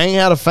 Like, I ain't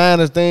had the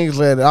finest things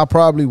that I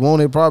probably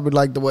wanted, probably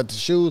like the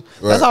shoes.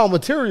 Right. That's all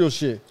material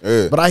shit.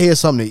 Yeah. But I had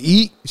something to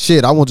eat.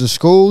 Shit, I went to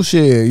school.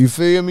 Shit, you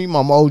feel me? My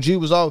OG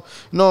was all,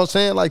 you know what I'm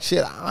saying? Like,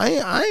 shit,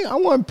 I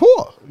wasn't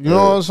poor. You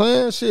know what I'm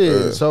saying?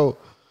 Shit. Yeah. So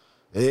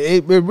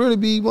it really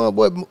be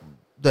what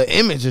the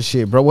image of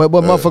shit, bro. What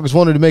motherfuckers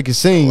wanted to make it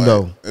seem, like,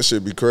 though. That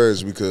shit be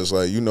crazy because,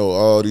 like, you know,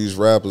 all these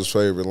rappers'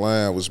 favorite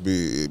line was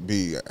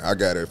be I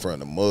got it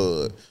from the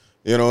mud.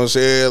 You know what I'm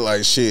saying?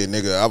 Like, shit,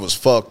 nigga, I was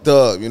fucked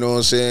up. You know what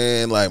I'm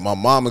saying? Like, my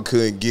mama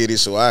couldn't get it,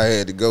 so I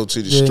had to go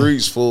to the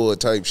streets for it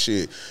type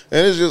shit.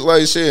 And it's just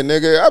like, shit,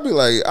 nigga, I be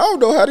like, I don't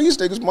know how these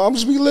niggas'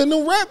 mamas be letting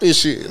them rap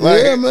this shit.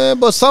 Like, yeah, man,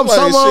 but some of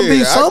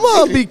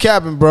them be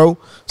capping, bro.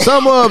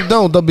 Some of them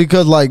don't, though,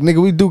 because, like,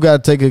 nigga, we do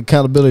got to take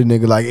accountability,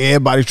 nigga. Like,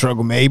 everybody's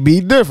struggle may be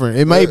different.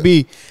 It may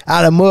be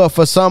out of mud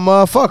for some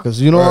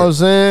motherfuckers. You know what I'm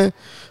saying?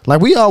 Like,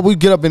 we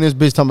get up in this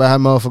bitch talking about how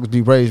motherfuckers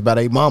be raised by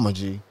their mama,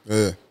 G.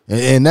 Yeah.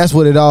 And that's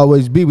what it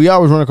always be. We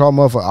always run across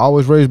motherfucker,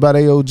 always raised by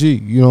the OG.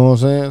 You know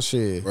what I'm saying?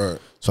 Shit. Right.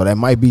 So that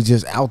might be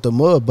just out the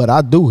mud, but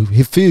I do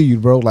feel you,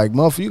 bro. Like,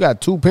 motherfucker, you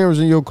got 2 parents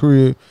in your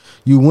career.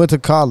 You went to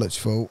college,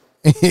 folks.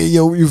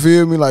 You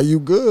feel me? Like, you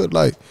good.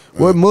 Like,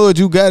 what mud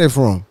you got it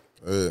from?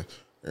 Yeah.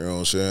 You know what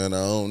I'm saying? I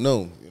don't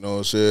know. You know what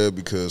I'm saying?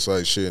 Because,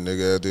 like, shit,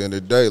 nigga, at the end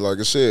of the day, like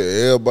I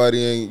said,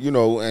 everybody ain't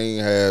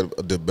had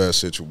the best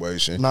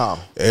situation. No.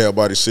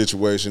 Everybody's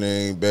situation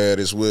ain't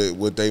bad as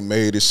what they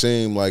made it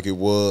seem like it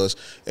was.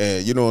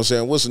 And, you know what I'm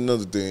saying? What's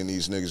another thing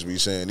these niggas be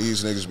saying?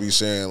 These niggas be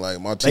saying,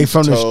 like, my teacher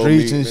from the told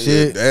streets me and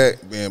shit. That,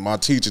 man, my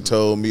teacher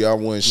told me I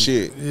wasn't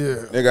shit. Yeah.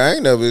 Nigga, I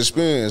ain't never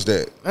experienced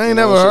that. I ain't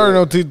never heard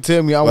no teacher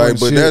tell me I wasn't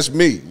shit. But that's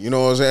me. You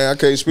know what I'm saying? I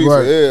can't speak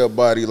for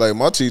everybody. Like,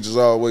 my teachers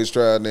always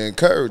tried to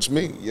encourage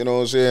me. You know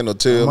what I'm saying? Or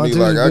tell me,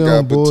 like, I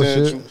got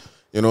potential.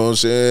 You know what I'm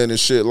saying? And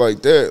shit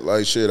like that.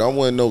 Like, shit, I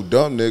wasn't no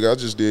dumb nigga. I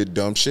just did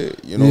dumb shit.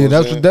 You know what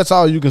I'm saying? That's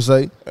all you can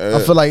say. I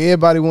feel like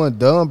everybody wasn't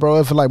dumb, bro.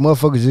 I feel like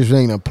motherfuckers just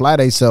ain't apply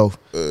themselves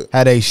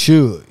how they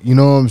should. You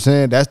know what I'm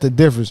saying? That's the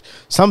difference.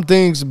 Some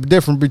things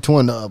different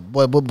between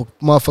what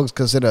motherfuckers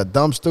consider a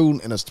dumb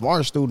student and a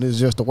smart student is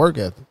just the work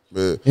ethic.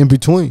 In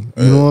between.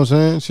 You know what I'm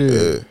saying? Shit.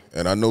 Yeah.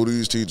 And I know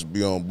these teachers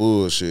be on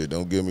bullshit.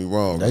 Don't get me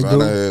wrong. Because I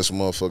done had some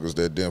motherfuckers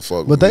that didn't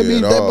fuck with me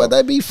at all. But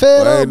they be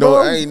fed up, bro.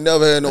 I ain't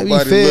never had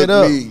nobody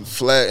look me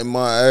flat in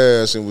my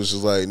ass and was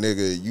just like,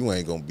 nigga, you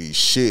ain't gonna be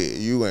shit.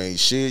 You ain't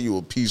shit. You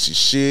a piece of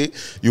shit.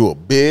 You a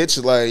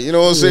bitch. Like, you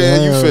know what I'm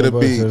saying? You finna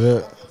be.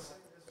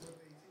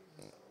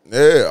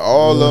 Yeah,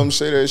 all of them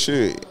say that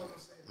shit.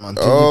 My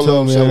teacher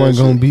told me I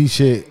wasn't gonna be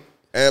shit.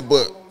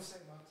 But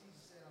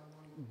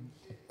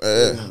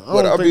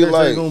I be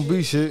like, gonna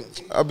be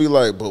shit. I be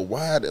like, but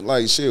why?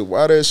 Like, shit.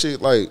 Why that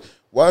shit like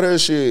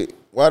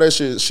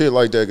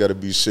that got to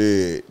be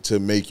said to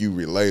make you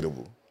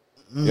relatable?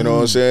 You know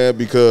what I'm saying?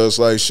 Because,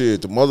 like,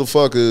 shit, the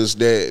motherfuckers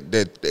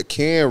that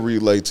can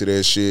relate to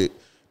that shit,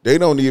 they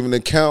don't even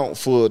account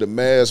for the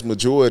mass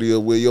majority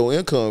of where your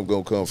income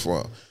gonna come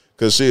from.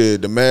 Cause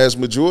shit, the mass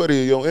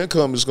majority of your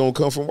income is gonna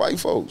come from white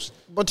folks.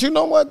 But you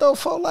know what though,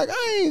 folks? Like,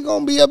 I ain't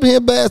gonna be up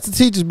here bad to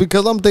teachers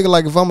because I'm thinking,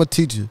 like, if I'm a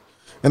teacher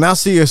and I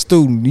see a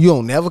student, you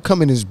don't never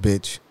come in this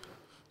bitch.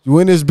 You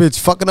in this bitch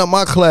fucking up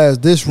my class,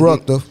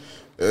 disruptive.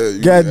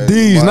 Got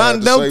D's,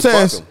 not them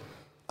tests.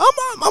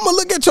 I'm gonna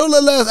look at your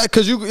little ass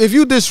because if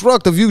you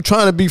disruptive, you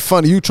trying to be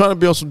funny, you trying to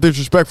be on some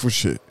disrespectful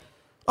shit.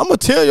 I'm gonna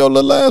tell your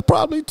little ass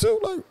probably too,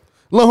 like,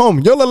 little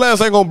homie, your little ass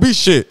ain't gonna be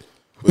shit.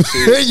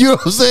 See, you know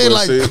what I'm saying?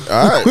 Like, you know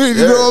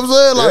what I'm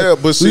saying?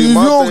 Like, but see, you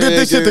don't get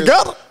this shit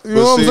together. You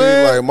know what I'm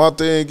saying? Like, my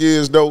thing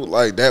is though,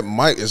 like, that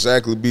might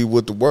exactly be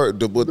what the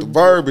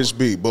verbiage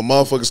be, but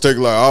motherfuckers take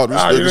like, oh,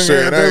 this nigga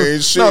saying I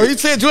ain't shit. No, he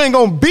said you ain't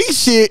gonna be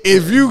shit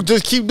if you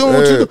just keep doing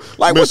what you do.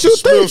 Like, what you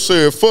think? Mr. Smith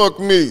said, "Fuck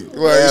me."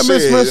 Like,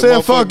 Mr. Smith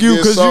said, "Fuck you,"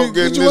 because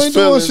you ain't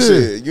doing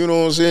shit. You know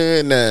what I'm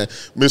saying? Now,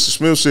 Mr.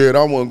 Smith said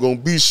I wasn't gonna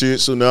be shit,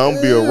 so now I'm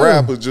gonna be a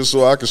rapper just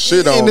so I can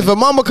shit on. And if a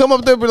mama come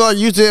up there and be like,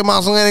 "You said my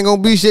son ain't gonna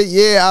be shit,"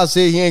 yeah, I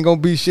said he ain't gonna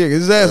be shit.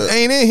 His ass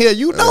ain't in here.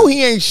 You know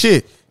he ain't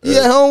shit. He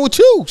at home with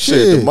you.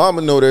 Shit, the mama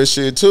know that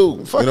shit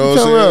too. You know what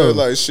I'm saying?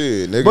 Like,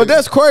 shit, nigga. But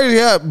that's crazy.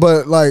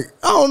 But, like,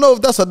 I don't know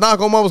if that's a knock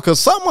on mamas because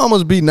some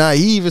mamas be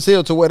naive as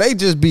hell to where they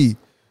just be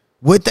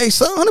with they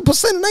son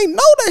 100% and they know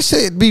that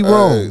shit be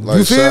wrong. Like,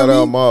 you feel shout me?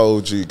 out my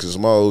OG because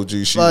my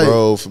OG, she like,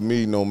 rolled for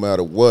me no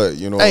matter what.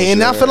 You know what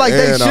and I feel like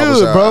they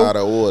should, bro. Out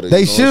of order,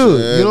 they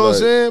should. You know what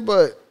I'm saying?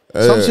 But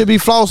some shit be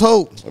false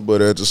hope.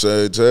 But at the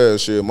same time,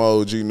 shit, my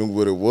OG knew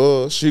what it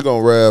was. She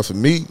gonna ride for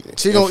me in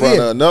front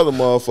of another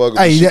motherfucker.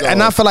 Hey,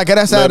 and I feel like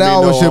that's how that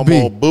always should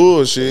be.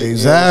 Bullshit.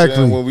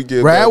 Exactly. You know when we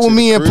get ride with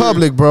me in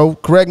public, bro.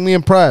 Correct me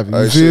in private.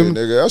 You feel me?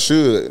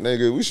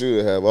 Nigga, we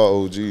should have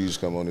our OGs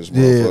come on this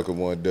motherfucker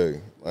one day.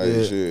 Like,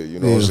 shit, you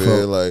know what I'm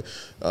saying? Like,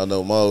 I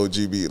know my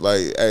OG be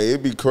like, hey,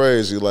 it be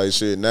crazy. Like,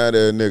 shit, now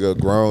that nigga a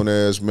grown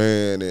ass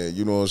man, and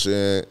you know what I'm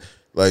saying?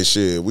 Like,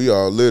 shit, we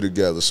all live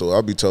together, so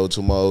I be told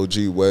to my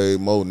OG way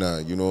more now,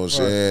 you know what I'm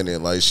saying?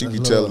 And, like, she be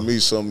telling me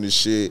some of this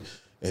shit,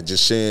 and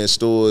just sharing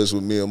stories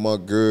with me and my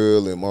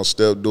girl and my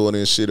stepdaughter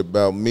and shit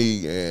about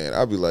me. And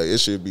I be like, it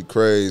should be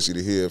crazy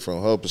to hear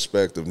from her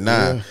perspective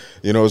now. Yeah.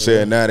 You know what I'm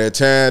saying? Now that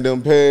time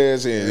done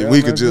passed and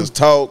we could just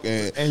talk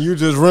and you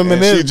just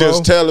reminisce, and she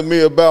just telling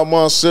me about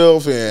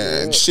myself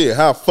and shit,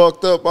 how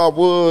fucked up I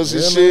was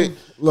and shit.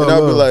 Look, and I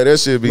be like, that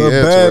shit be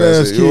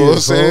interesting. You know what I'm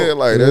saying?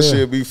 Like, that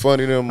shit be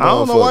funny to them motherfuckers. I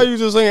don't know why you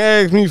just ain't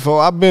ask me for.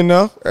 I've been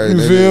there. Hey, you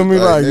nigga, feel me?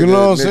 Like, you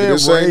know what I'm saying?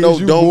 This ain't no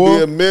don't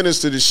be a menace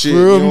to the shit.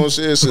 You know what I'm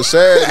saying? It's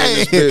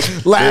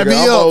society. Lie me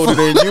I'm up. older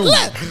than you.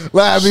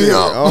 Lie me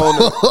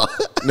up.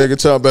 Nigga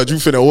talking about you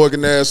finna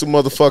organize some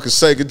motherfucking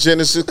Sega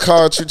Genesis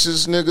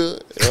cartridges,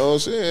 nigga. You know what I'm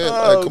saying?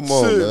 Like, come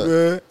on,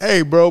 man.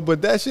 Hey, bro,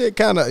 but that shit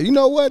kind of, you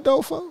know what,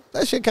 though, folks?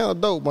 That shit kind of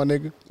dope, my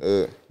nigga.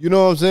 You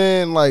know what I'm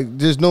saying? Like,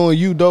 just knowing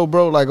you, though,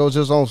 bro, like, I was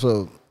just on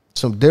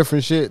some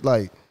different shit.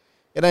 Like,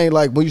 it ain't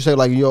like when you say,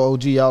 like, your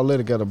OG, y'all live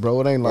together,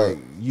 bro. It ain't like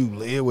you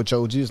live with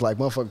your OG. It's like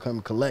motherfucker come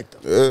and collect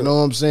them. You know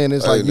what I'm saying?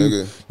 It's like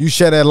you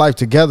share that life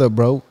together,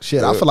 bro.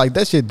 Shit, I feel like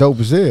that shit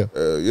dope as hell.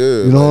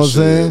 You know what I'm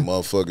saying?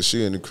 Motherfucker,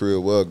 she in the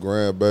crib with her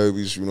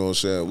grandbabies. You know what I'm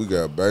saying? We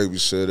got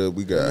babies set up.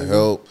 We got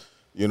help.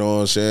 You know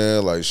what I'm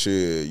saying? Like,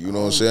 shit, you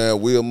know what I'm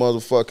saying? We a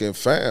motherfucking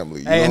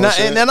family. You know what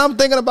I'm and I'm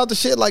thinking about the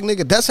shit like,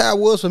 nigga, that's how it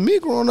was for me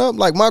growing up.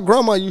 Like, my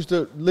grandma used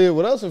to live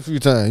with us a few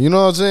times. You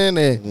know what I'm saying?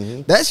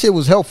 And that shit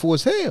was helpful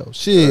as hell.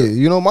 Shit,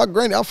 you know, my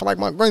granny, I feel like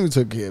my granny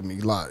took care of me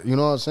a lot. You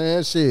know what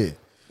I'm saying?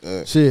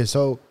 Shit,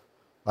 so,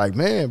 like,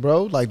 man,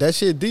 bro, like, that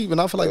shit deep, and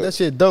I feel like that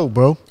shit dope,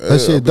 bro. That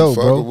shit dope,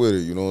 bro. With it,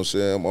 you know what I'm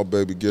saying? My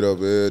baby get up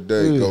every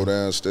day, go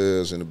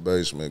downstairs in the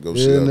basement, go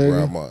see her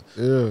grandma.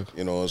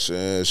 You know what I'm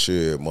saying?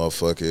 Shit,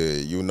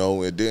 motherfucker, you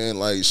know, and then,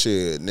 like,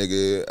 shit,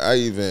 nigga, I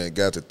even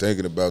got to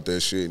thinking about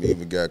that shit and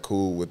even got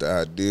cool with the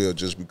idea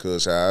just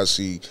because how I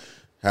see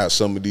how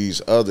some of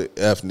these other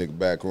ethnic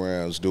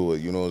backgrounds do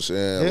it, you know what I'm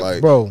saying?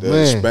 Like, the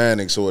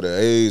Hispanics or the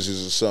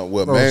Asians or something.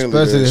 Well, mainly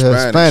the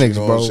Hispanics, you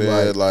know what I'm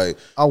saying? Like,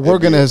 I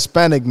work in a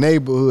Hispanic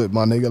neighborhood,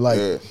 my nigga. Like,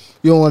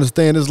 you don't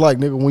understand. It's like,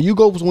 nigga, when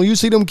you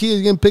see them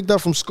kids getting picked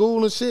up from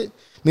school and shit,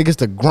 nigga, it's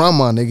the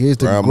grandma, nigga. It's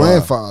the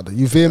grandfather.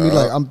 You feel me?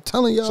 Like, I'm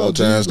telling y'all,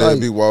 sometimes they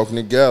be walking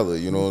together,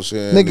 you know what I'm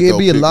saying? Nigga, it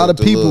be a lot of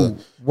people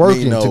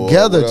working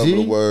together, whatever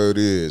G. the word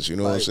is, you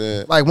know what I'm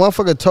saying? Like,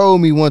 motherfucker told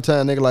me one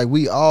time, nigga, like,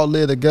 we all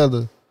live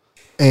together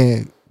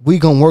and we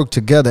gonna work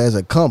together as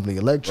a company,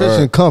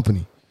 electrician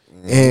company.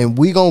 And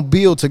we gonna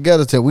build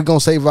together till we gonna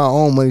save our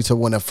own money. So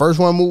when the first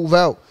one move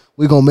out,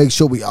 we gonna make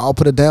sure we all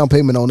put a down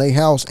payment on their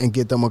house and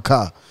get them a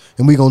car.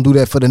 And we gonna do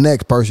that for the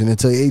next person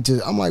until they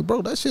just, I'm like,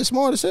 bro, that shit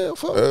smart as hell,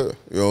 fuck. You know what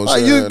I'm like,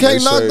 saying? You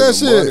can't knock that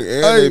shit.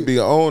 And they be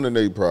owning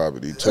their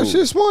property too. That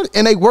shit smart.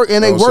 And they work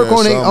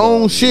on their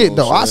own shit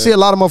though. I see a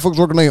lot of motherfuckers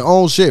working on their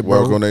own shit,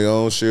 bro. Work on their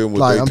own shit. What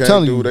like, they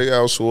can't do, they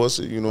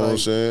outsource it, you know what I'm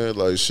saying?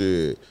 Like,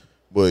 shit.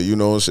 But you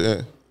know what I'm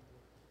saying?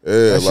 Yeah,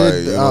 like,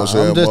 shit, you know what I'm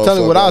saying? I'm just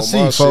telling you what I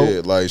see,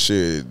 folks. Like,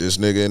 shit, this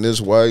nigga and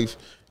his wife,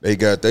 they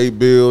got they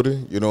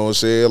building, you know what I'm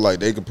saying? Like,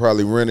 they could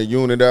probably rent a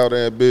unit out of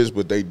that bitch,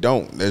 but they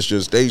don't. That's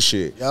just they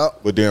shit.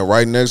 But then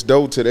right next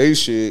door to they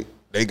shit,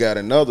 they got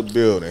another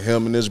building.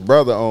 Him and his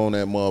brother own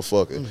that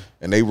motherfucker.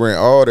 And they rent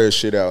all that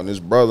shit out, and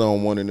his brother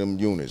on one of them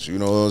units, you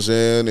know what I'm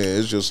saying? And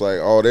it's just like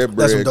all that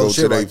bread go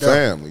to their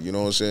family, you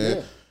know what I'm saying?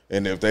 Yeah.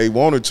 And if they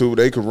wanted to,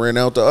 they could rent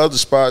out the other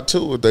spot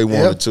too if they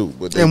wanted to,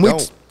 but they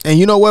don't. And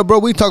you know what, bro?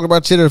 We talked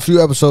about shit a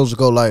few episodes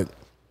ago. Like,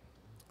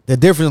 the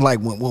difference, like,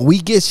 when we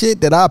get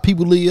shit that our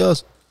people leave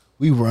us,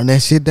 we run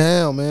that shit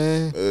down,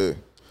 man.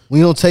 We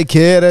don't take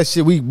care of that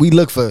shit. We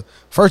look for,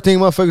 first thing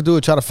motherfuckers do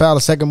is try to file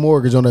a second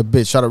mortgage on that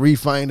bitch, try to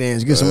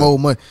refinance, get some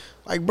old money.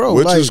 Like, bro,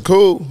 which like, is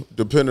cool,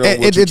 depending on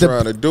what you're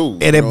trying to do.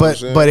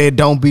 But it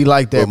don't be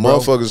like that, but bro.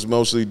 Motherfuckers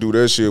mostly do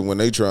that shit when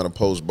they trying to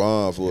post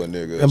bond for a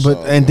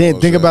nigga. And then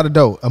think about it,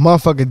 though. A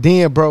motherfucker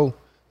then, bro,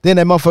 then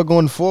that motherfucker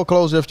going to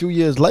foreclosure a few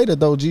years later,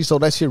 though, G. So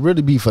that shit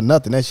really be for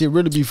nothing. That shit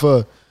really be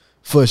for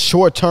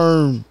short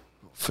term.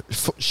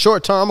 I'm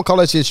gonna call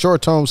that shit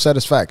short term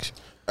satisfaction.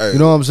 Hey, you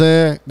know what I'm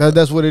saying?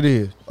 That's what it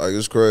is. Like,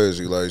 it's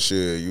crazy. Like,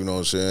 shit, you know what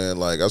I'm saying?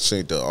 Like, I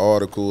seen the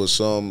article or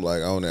something.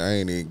 Like, I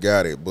ain't even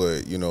got it,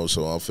 but, you know,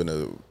 so I'm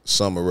finna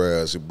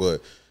summarize it.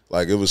 But,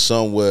 like, it was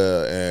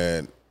somewhere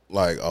and,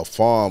 like, a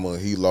farmer,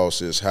 he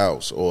lost his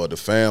house, or the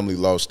family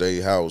lost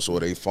their house or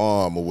their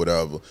farm or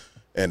whatever.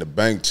 And the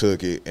bank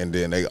took it, and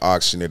then they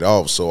auctioned it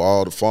off. So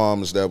all the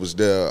farmers that was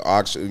there,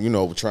 you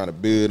know, were trying to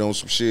bid on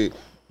some shit.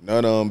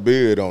 None of them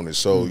bid on it.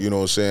 So, you know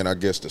what I'm saying, I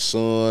guess the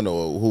son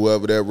or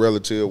whoever that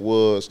relative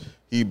was,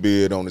 he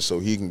bid on it so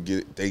he can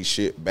get they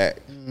shit back.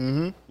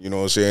 You know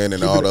what I'm saying?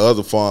 And all the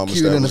other farmers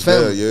that was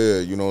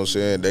there, you know what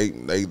I'm saying,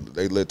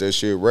 they let that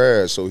shit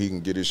rise so he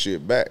can get his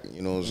shit back.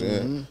 You know what I'm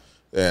saying?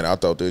 And I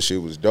thought that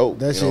shit was dope.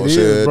 That you know shit what I'm is,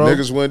 saying? bro.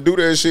 Niggas wouldn't do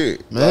that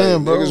shit. Man,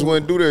 like, bro. Niggas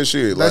wouldn't do that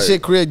shit. That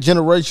shit create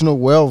generational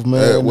wealth,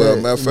 man. Yeah, well,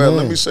 matter of fact,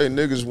 let me say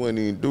niggas wouldn't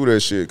even do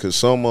that shit because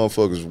some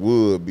motherfuckers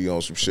would be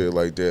on some shit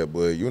like that.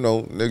 But, you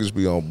know, niggas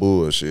be on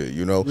bullshit,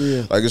 you know?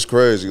 Like, it's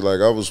crazy.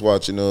 Like, I was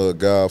watching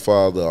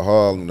Godfather of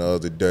Harlem the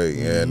other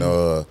day, and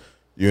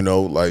You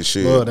know, like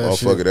shit,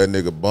 motherfucker, that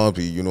nigga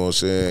Bumpy, you know what I'm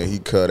saying? He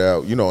cut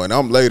out, you know, and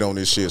I'm late on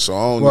this shit, so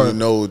I don't even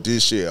know if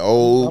this shit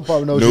old,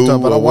 new,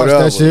 or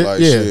whatever. That shit. Like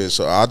shit.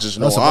 So I just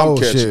know I'm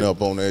catching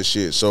up on that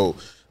shit. So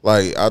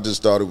like I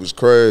just thought it was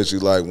crazy.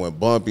 Like when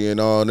Bumpy and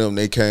all them,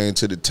 they came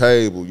to the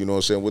table, you know what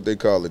I'm saying? What they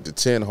call it, the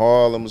 10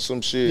 Harlem or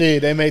some shit. Yeah,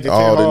 they made the 10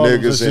 all Harlem. All the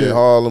niggas in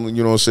Harlem,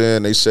 you know what I'm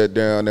saying? They sat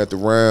down at the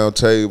round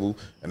table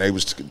and they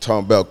was talking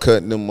about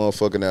cutting them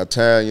motherfucking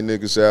Italian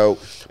niggas out.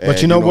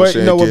 But you know what?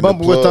 You know what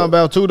Bumpy was talking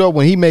about too though?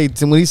 When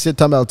he said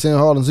talking about 10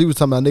 Harlems, he was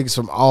talking about niggas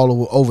from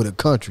all over the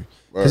country.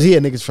 Because he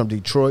had niggas from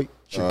Detroit,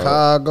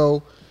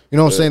 Chicago. You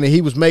know what I'm saying? And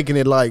he was making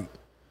it like,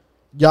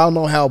 y'all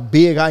know how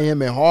big I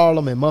am in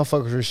Harlem and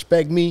motherfuckers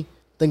respect me.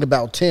 Think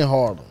about 10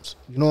 Harlems.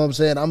 You know what I'm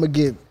saying? I'm going to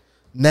get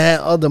 9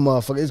 other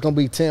motherfuckers. It's going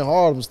to be 10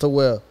 Harlems to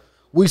where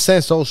we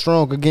stand so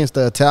strong against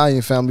the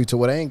Italian family to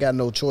where they ain't got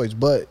no choice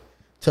but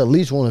to at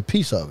least want a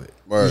piece of it.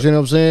 Right. You see what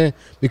I'm saying?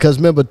 Because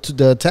remember,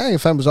 the Italian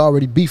family's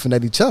already beefing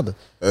at each other.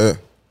 Yeah.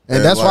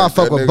 And that's why I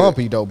fuck with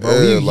Bumpy though,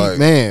 bro. Yeah,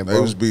 man, bro.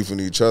 They was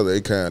beefing each other.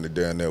 They kind of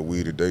down that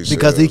weed they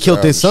because he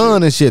killed his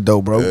son and shit though,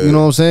 bro. Yeah, you know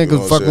what I'm saying?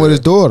 Because fucking with his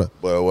daughter.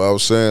 But what I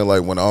was saying,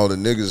 like when all the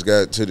niggas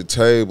got to the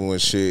table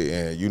and shit,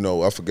 and you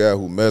know, I forgot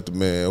who Method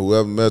Man,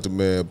 whoever Method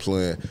Man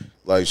playing.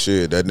 Like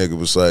shit, that nigga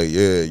was like,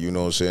 yeah, you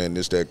know what I'm saying?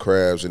 This that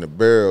crabs in the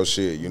barrel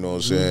shit, you know what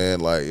I'm saying?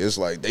 Like it's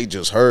like they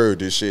just heard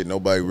this shit.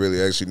 Nobody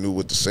really actually knew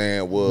what the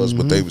saying was,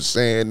 but they was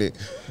saying it.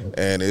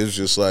 And it was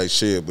just like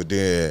shit. But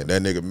then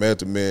that nigga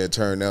Method Man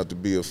turned out to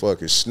be a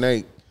fucking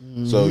snake.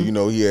 So, you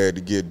know, he had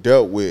to get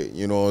dealt with,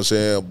 you know what I'm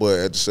saying? But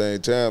at the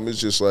same time,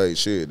 it's just like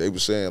shit. They were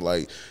saying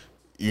like,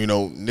 you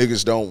know,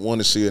 niggas don't want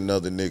to see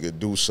another nigga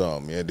do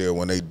something. And then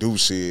when they do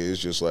see it,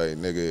 it's just like,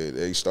 nigga,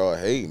 they start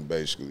hating,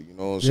 basically. You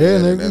know what I'm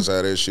saying? And that's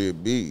how that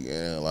shit be.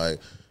 And, like,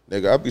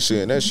 nigga, I be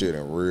seeing that shit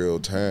in real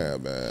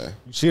time, man.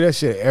 You see that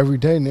shit every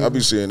day, nigga? I be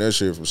seeing that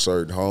shit from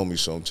certain homies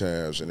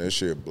sometimes, and that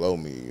shit blow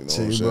me, you know what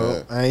I'm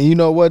saying? And you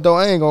know what, though?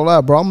 I ain't gonna lie,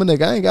 bro. I'm a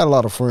nigga. I ain't got a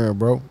lot of friends,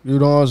 bro. You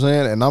know what I'm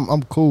saying? And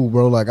I'm cool,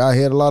 bro. Like, I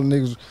had a lot of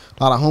niggas,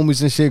 a lot of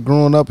homies and shit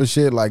growing up and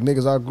shit, like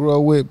niggas I grew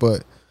up with.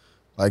 But,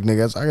 like,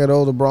 niggas, I got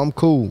older, bro. I'm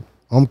cool.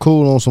 I'm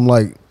cool on some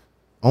like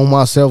on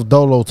myself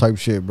dolo type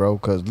shit, bro.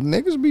 Cause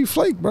niggas be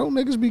flake, bro.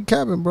 Niggas be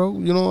capping, bro.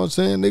 You know what I'm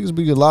saying? Niggas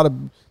be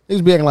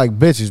acting like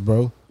bitches,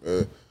 bro.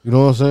 You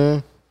know what I'm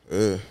saying?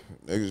 Yeah,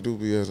 niggas do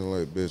be acting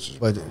like bitches.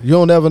 But bro, you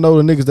don't ever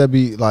know the niggas that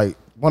be like.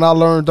 When I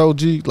learned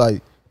OG,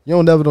 like you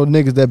don't ever know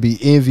niggas that be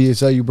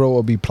envious of you, bro,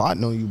 or be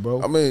plotting on you,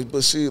 bro. I mean,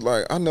 but see,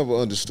 like I never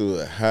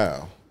understood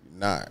how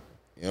not.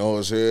 You know what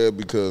I'm saying?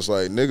 Because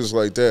like niggas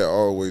like that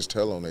always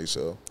tell on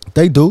themselves.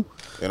 They do.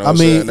 You know what I'm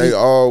saying? They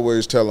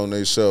always tell on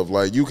themselves.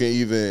 Like you can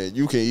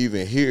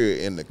even hear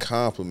it in the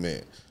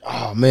compliment.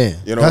 Oh man,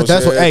 you know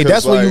that's what. Hey,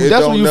 that's when you feel it. It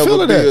don't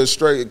never be a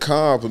straight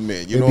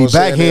compliment. You know what I'm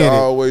saying? There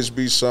always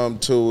be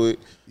something to it.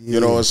 You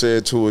know what I'm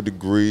saying? To a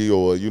degree,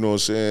 or you know what I'm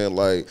saying?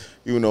 Like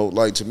you know,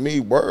 like to me,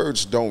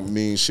 words don't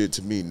mean shit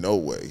to me. No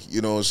way.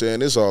 You know what I'm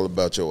saying? It's all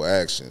about your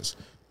actions.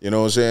 You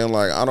know what I'm saying?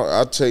 Like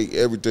I take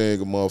everything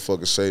a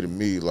motherfucker say to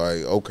me.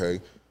 Like okay.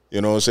 You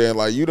know what I'm saying?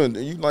 Like, you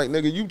like,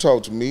 nigga, you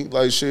talk to me.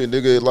 Like, shit,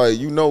 nigga, like,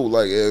 you know,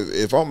 like,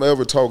 if I'm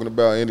ever talking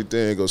about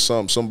anything or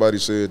something somebody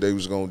said they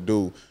was going to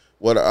do,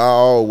 what I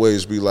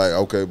always be like,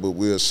 okay, but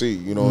we'll see.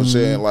 You know what I'm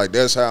saying? Like,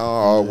 that's how I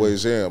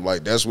always am.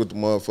 Like, that's what the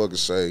motherfuckers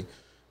say.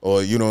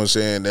 Or, you know what I'm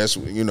saying? That's,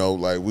 you know,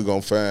 like, we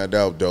going to find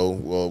out, though.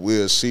 Well,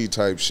 we'll see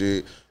type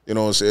shit. You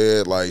know what I'm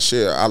saying? Like,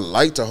 shit, I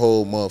like to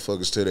hold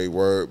motherfuckers to their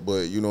word,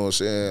 but, you know what I'm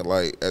saying?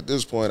 Like, at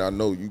this point, I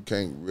know you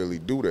can't really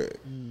do that.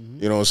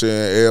 You know what I'm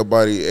saying?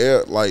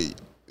 Everybody, like,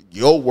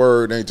 your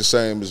word ain't the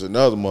same as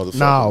another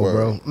motherfucker word.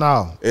 Bro.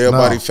 No,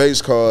 everybody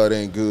face card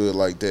ain't good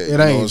like that. You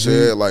know what I'm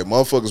saying? Like,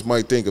 motherfuckers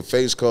might think a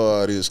face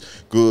card is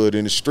good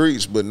in the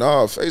streets, but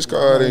nah, face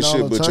card ain't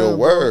shit but your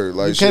word.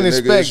 Like, you can't shit,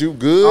 expect nigga, is you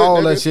good, all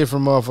nigga? that shit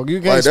from motherfuckers. You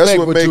can't like, expect that's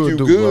what make you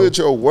good,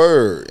 bro. Your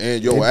word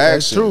and your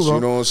actions. True, bro. You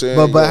know what I'm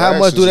saying? But how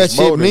much do that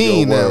shit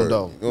mean now,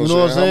 though? You know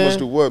what I'm saying? How much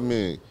do what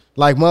mean?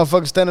 Like,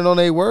 motherfuckers standing on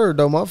their word,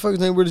 though.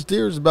 Motherfuckers ain't really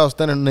serious about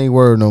standing on their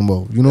word no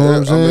more. You know what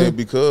I'm saying? I mean,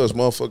 because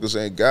motherfuckers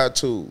ain't got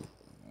to.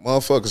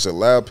 Motherfuckers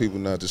allow people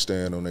not to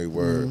stand on their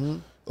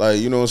word. Like,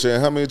 you know what I'm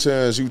saying? How many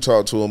times you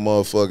talk to a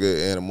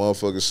motherfucker and a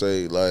motherfucker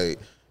say, like,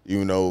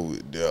 you know,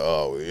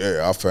 oh,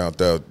 yeah, I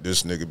found out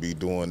this nigga be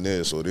doing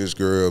this or this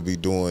girl be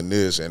doing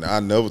this, and I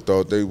never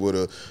thought they would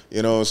have,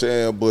 you know what I'm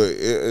saying? But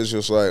it's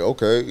just like,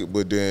 okay,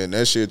 but then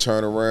that shit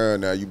turn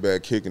around, now you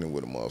back kicking it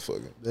with a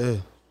motherfucker. Yeah.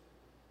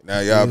 Now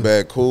y'all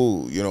back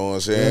cool, you know what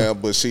I'm saying? Yeah.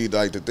 But see,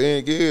 like the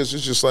thing is,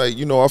 it's just like,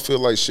 you know, I feel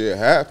like shit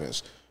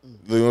happens.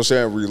 You know what I'm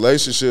saying?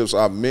 Relationships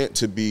are meant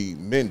to be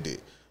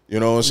mended. You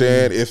know what I'm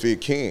saying? If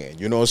it can.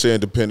 You know what I'm saying?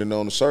 Depending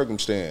on the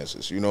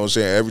circumstances. You know what I'm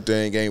saying?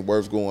 Everything ain't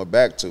worth going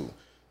back to.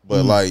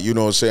 But like, you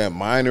know what I'm saying?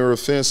 Minor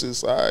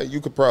offenses,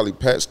 you could probably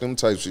patch them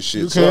types of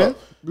shit up.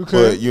 You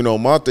can. But, you know,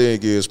 my thing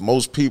is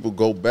most people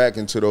go back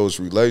into those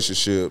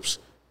relationships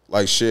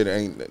like shit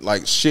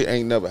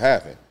ain't never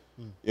happened.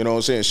 You know what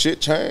I'm saying?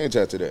 Shit changed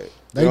after that.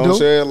 You know what I'm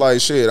saying?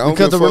 Like, shit, I don't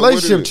because the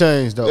relationship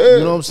changed, though. Yeah.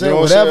 You know what I'm saying?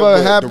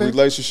 Whatever happened. The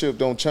relationship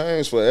don't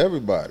change for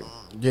everybody.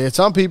 Yeah,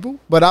 some people.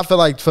 But I feel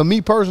like for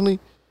me personally,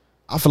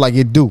 I feel like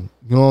it do.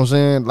 You know what I'm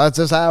saying? That's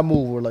just how I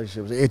move with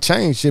relationships. It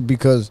changed shit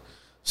because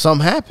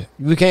something happened.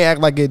 You can't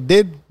act like it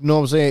did. You know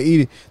what I'm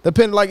saying?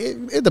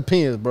 It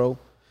depends, bro.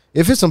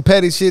 If it's some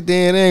petty shit,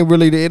 then it ain't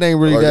really like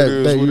that.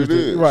 It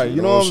is. Right?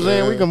 You know what I'm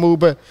saying? We can move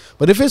back.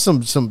 But if it's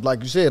some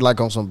like you said, like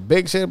on some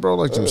big shit, bro,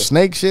 like some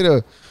snake shit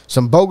or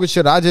some bogus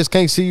shit, I just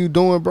can't see you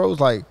doing, bro.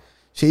 It's like,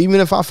 shit, even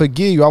if I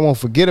forgive you, I won't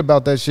forget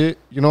about that shit.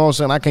 You know what I'm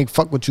saying? I can't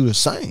fuck with you the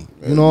same.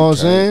 You know what I'm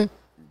saying?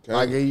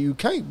 Like you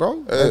can't,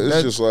 bro.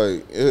 It's just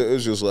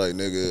like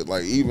nigga,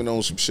 like even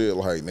on some shit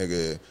like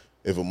nigga,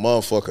 if a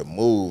motherfucker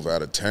move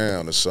out of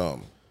town or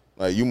something,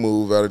 like you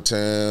move out of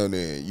town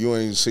and you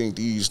ain't seen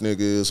these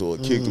niggas or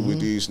kicked it with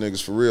these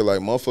niggas for real, like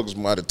motherfuckers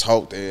might have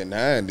talked there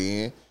now and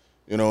then,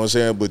 you know what I'm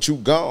saying? But you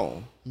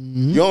gone.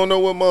 You don't know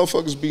what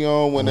motherfuckers be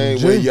on when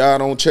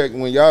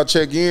when y'all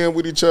check in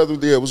with each other.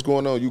 Yeah, what's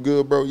going on? You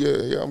good, bro?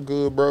 Yeah, I'm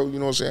good, bro. You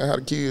know what I'm saying? How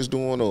the kids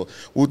doing or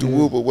whoop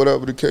whoop or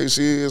whatever the case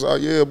is. Oh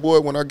yeah, boy,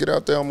 when I get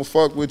out there, I'm gonna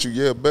fuck with you.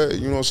 Yeah, bet.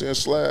 You know what I'm saying?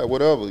 Slide,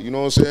 whatever. You know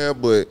what I'm saying?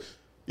 But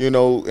you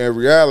know, in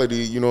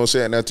reality, you know what I'm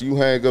saying? After you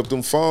hang up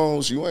them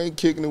phones, you ain't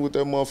kicking it with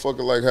that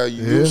motherfucker like how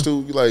you used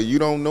to. You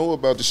don't know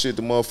about the shit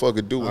the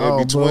motherfucker do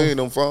in between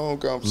them phone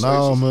conversations.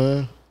 No,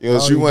 man. You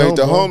know, you ain't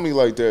the homie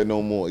like that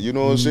no more. You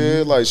know what I'm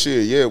saying? Like,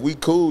 shit, yeah, we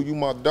cool. You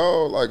my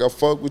dog. Like, I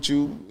fuck with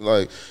you.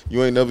 Like,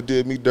 you ain't never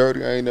did me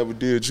dirty. I ain't never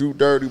did you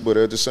dirty. But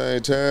at the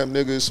same time,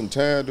 nigga, some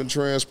time done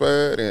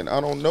transpired, and I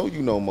don't know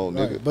you no more,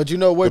 nigga. Right. But you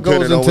know what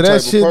goes into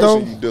that shit, though?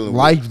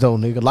 Life, though,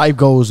 nigga. Life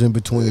goes in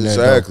between that,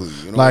 exactly.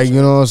 You know like,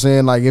 you know what I'm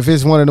saying? Like, if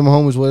it's one of them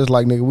homies where it's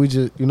like, nigga, we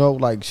just, you know,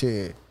 like,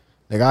 shit.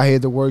 Nigga, I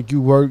had to work,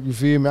 you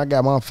feel me? I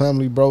got my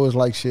family, bro. It's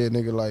like, shit,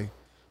 nigga, like,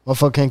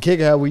 motherfucker can't kick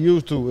it how we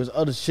used to. It's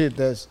other shit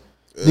that's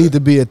need to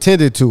be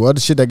attended to. Other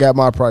shit that got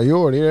my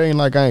priority. It ain't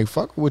like I ain't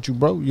fucking with you,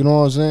 bro. You know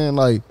what I'm saying?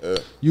 Like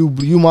you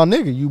my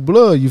nigga, you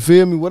blood, you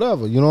feel me?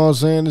 Whatever. You know what I'm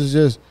saying? It's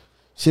just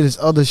shit is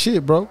other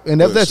shit, bro.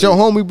 And if that's your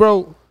homie,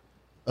 bro,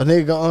 a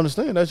nigga gonna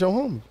understand that's your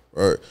homie.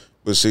 Right.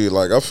 But see,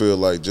 like I feel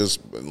like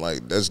just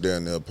like that's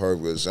down there a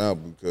perfect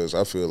example because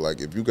I feel like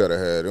if you gotta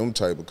have them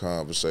type of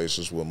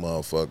conversations with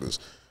motherfuckers,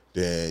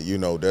 then you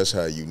know that's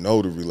how you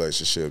know the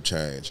relationship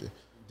changing.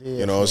 Yeah,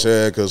 you know what I'm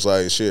saying? Because,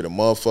 like, shit, a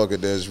motherfucker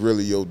that's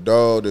really your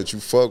dog that you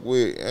fuck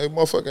with,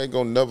 motherfucker ain't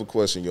gonna never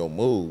question your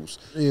moves.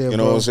 Yeah, you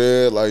know what I'm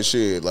saying? Like,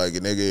 shit, like,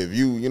 nigga, if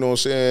you know what I'm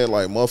saying?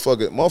 Like,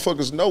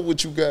 motherfuckers know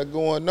what you got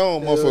going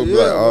on. Motherfuckers be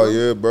like, oh,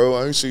 yeah, bro,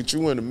 I ain't seen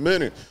you in a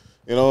minute.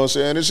 You know what I'm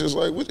saying? It's just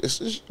like, what's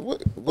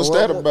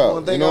that about?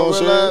 One thing you know I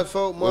realized,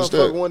 folks,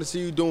 motherfucker want to see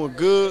you doing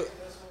good.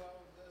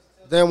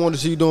 They want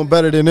to see you doing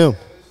better than them.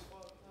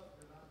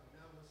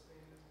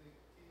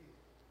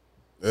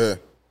 Yeah.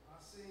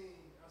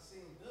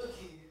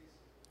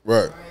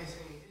 Right.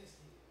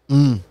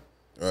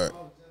 Right.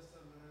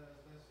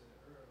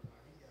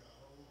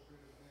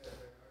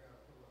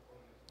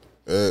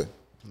 Yeah.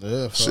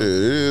 Shit, it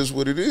is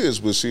what it is.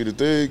 But see, the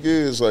thing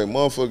is, like,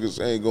 motherfuckers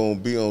ain't gonna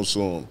be on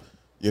some,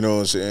 you know what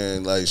I'm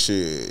saying? Like,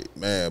 shit,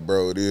 man,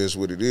 bro, it is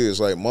what it is.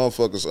 Like,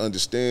 motherfuckers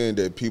understand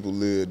that people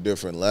live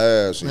different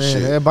lives and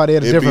shit. Everybody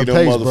at a different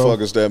pace, bro. It be them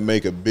motherfuckers that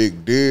make a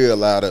big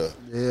deal out of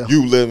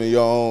you living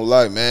your own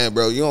life, man,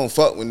 bro. You don't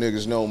fuck with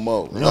niggas no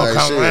more. You don't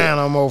come around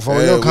no more, folks.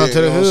 You don't come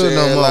to the hood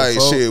no more, like,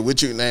 shit,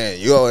 with you, man,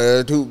 your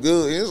attitude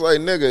good. It's like,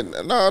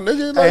 nigga, nah,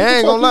 nigga. Like, hey, I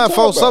ain't gonna lie,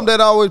 folks. Something that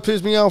always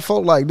pissed me off,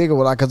 folks, like,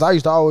 nigga, like, cause I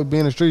used to always be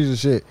in the streets and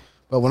shit.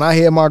 But when I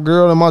had my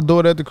girl and my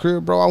daughter at the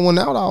crib, bro, I went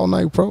out all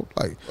night, bro.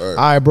 Like, all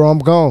right, bro, I'm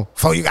gone.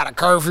 Fo, you got a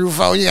curfew,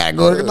 fo, you gotta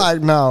go.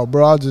 Like, no,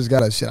 bro, I just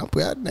got a shit. I'm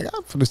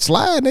for the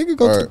slide, nigga,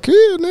 go to the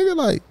crib, nigga.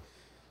 Like,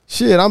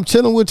 shit, I'm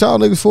chilling with y'all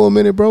niggas for a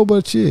minute, bro,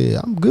 but shit,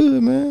 I'm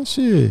good, man.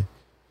 Shit.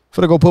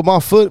 Finna go put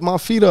my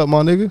feet up,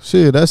 my nigga.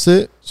 Shit, that's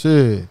it.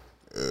 Shit.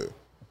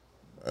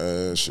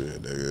 Yeah.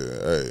 Shit,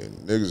 nigga. Hey,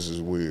 niggas is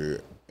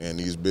weird. And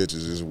these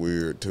bitches is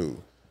weird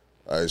too.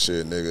 Like,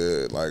 shit,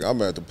 nigga, like,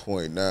 I'm at the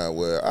point now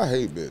where I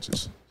hate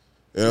bitches.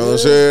 You know what I'm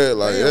saying?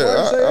 Like,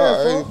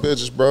 I hate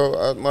bitches, bro.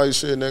 Like,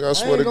 shit, nigga, I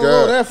swear to God.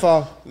 Go that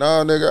far.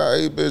 Nah, nigga,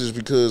 I hate bitches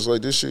because,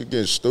 like, this shit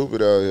getting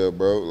stupid out here,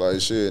 bro. Like,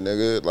 shit,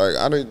 nigga. Like,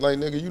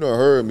 nigga, you done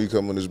heard me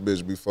come on this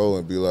bitch before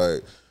and be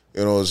like,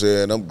 you know what I'm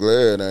saying? I'm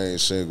glad I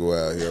ain't single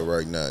out here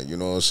right now. You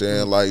know what I'm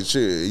saying? Like,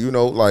 shit, you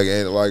know, like,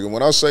 and like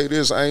when I say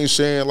this, I ain't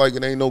saying like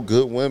it ain't no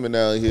good women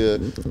out here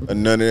or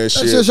none of that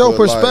shit. That's just your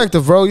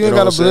perspective, like, bro. You ain't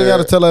gotta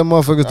tell that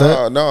motherfuckers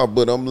that. Nah,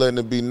 but I'm letting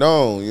it be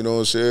known. You know what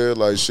I'm saying?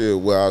 Like, shit,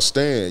 where I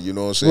stand. You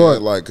know what I'm saying?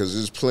 Right. Like, cause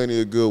there's plenty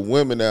of good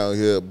women out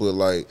here, but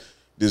like,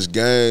 this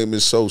game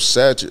is so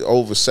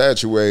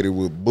oversaturated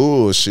with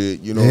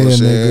bullshit, you know what I'm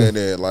saying?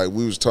 And like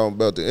we was talking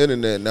about the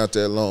internet not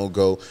that long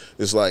ago.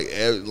 It's like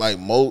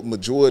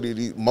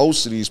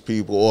most of these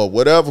people or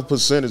whatever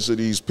percentage of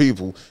these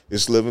people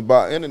is living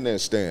by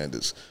internet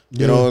standards.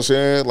 You know what I'm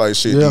saying? Like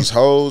shit, these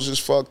hoes is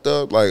fucked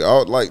up. Like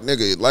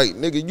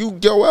nigga, you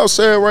go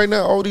outside right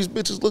now, all these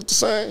bitches look the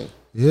same.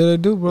 Yeah, they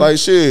do, bro. Like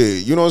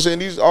shit, you know what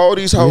I'm saying? All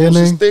these hoes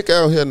is thick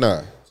out here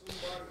now.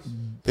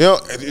 You know,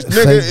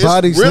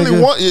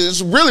 nigga,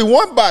 it's really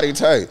one body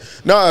type.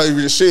 Nah,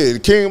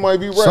 shit, King might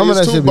be right. Some of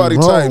it's that two shit body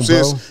be wrong, types.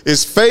 bro.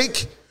 It's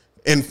fake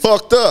and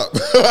fucked up.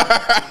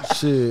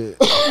 Shit.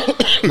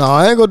 No,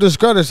 I ain't gonna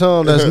discredit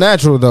some that's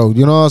natural though.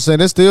 You know what I'm saying?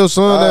 There's still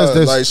some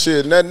that's like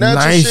shit. That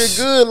natural nice,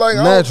 shit good. Like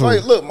natural.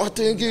 Like, look, my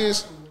thing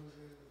is,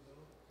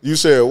 you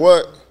said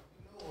what?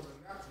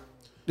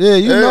 Yeah,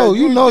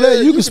 you know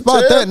that you can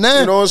spot tell, that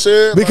now. You know what I'm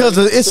saying? Because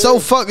like,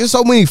 it's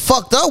so many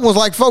fucked up ones.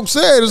 Like folks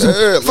said,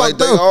 like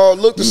they all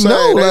look the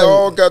same. They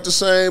all got the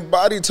same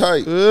body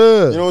type. Yeah.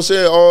 You know what I'm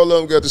saying? All of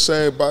them got the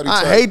same body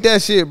type. I hate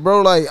that shit,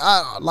 bro. Like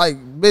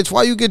bitch,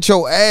 why you get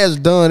your ass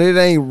done? It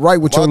ain't right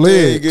with your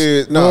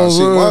legs.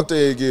 My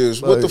thing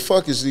is, what the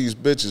fuck is these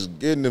bitches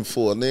getting them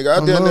for,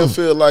 nigga? I damn near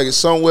feel like it's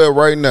somewhere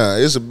right now.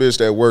 It's a bitch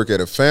that work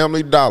at a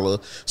Family Dollar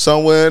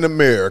somewhere in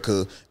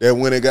America that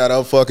went and got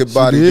her fucking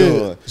body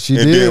done. She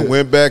and did. Then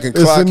went back and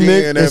clocked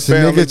in at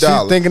Family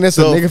Dollar. She thinking it's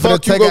a nigga for to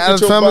take her out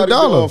of Family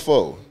Dollar.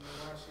 For?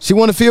 She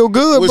want to feel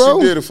good, what bro.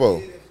 What she did it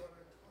for?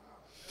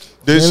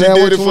 Did she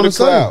did it for the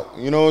clout?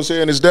 You know what I'm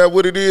saying? Is that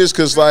what it is?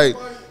 Because like,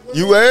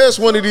 you ask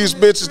one of these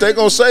bitches, they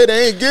gonna say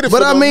they ain't get it.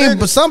 But for I no mean,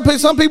 nigga. but some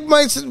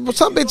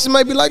bitches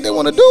might be like they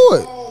want to do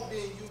it.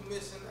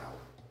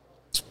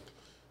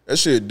 That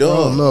shit dumb. I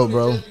don't know,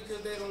 bro.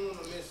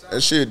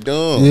 That shit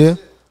dumb. Yeah.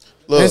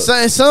 Look,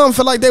 and some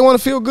feel like they want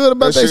to feel good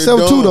about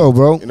themselves too, though,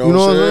 bro. You know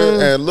what I'm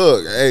saying? And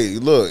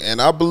look, and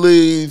I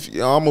believe,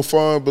 I'm a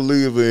firm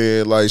believer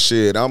in, like,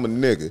 shit, I'm a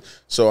nigga.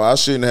 So I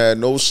shouldn't have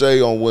no say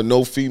on what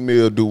no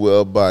female do with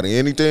her body.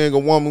 Anything a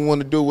woman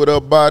want to do with her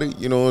body,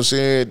 you know what I'm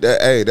saying?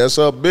 That's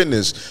her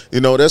business.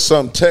 You know, that's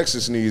something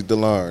Texas needs to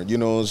learn. You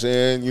know what I'm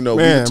saying? You know,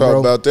 we can talk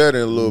about that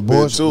in a little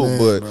bit too,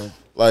 but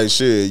like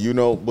shit, you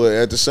know, but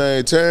at the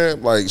same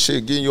time, like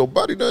shit, getting your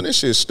body done, this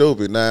shit's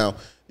stupid. Now,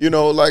 you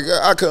know, like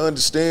I can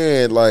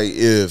understand, like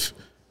if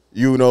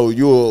you know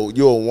you're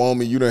a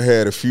woman, you done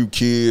had a few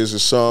kids or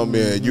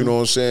something, and you know what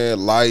I'm saying,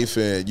 life,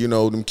 and you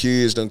know them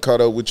kids done caught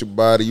up with your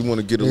body. You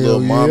want to get a little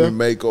mommy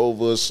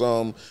makeover or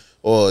something,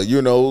 or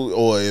you know,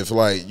 or if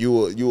like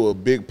you a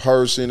big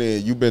person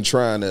and you've been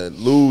trying to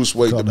lose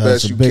weight the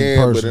best you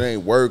can, but it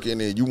ain't working,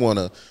 and you want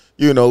to,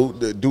 you know,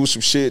 do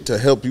some shit to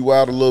help you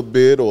out a little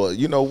bit, or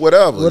you know,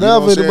 whatever you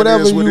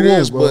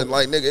want, bro. But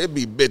like, nigga, it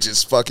be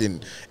bitches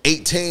fucking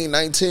 18,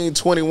 19,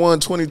 21,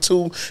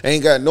 22,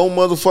 ain't got no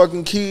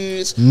motherfucking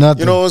kids. Nothing.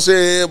 You know what I'm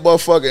saying,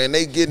 motherfucker, and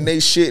they getting they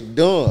shit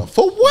done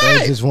for what?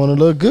 They just want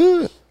to look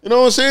good. You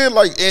know what I'm saying?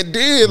 Like, and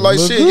then like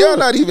shit, y'all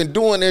not even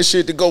doing that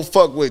shit to go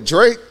fuck with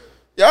Drake.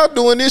 Y'all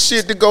doing this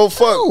shit to go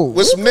fuck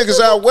with some niggas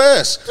out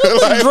west. You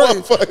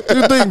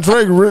think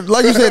Drake,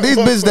 like you said, these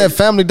bitches that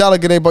Family Dollar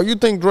get about, you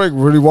think Drake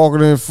really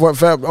walking in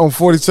on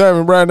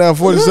 47, right now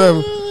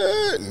 47?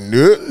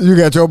 You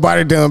got your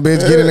body done,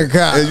 bitch. Get in the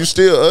car. And you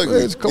still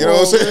ugly. Bitch, you know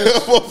what I'm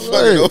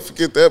saying? Don't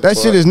forget that part.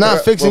 Shit is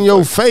not fixing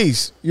your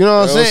face. You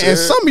know what I'm saying? And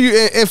some of you,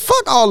 and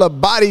fuck all the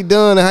body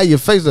done and how your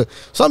face look.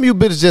 Some of you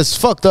bitches just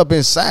fucked up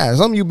inside.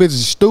 Some of you bitches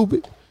is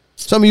stupid.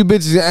 Some of you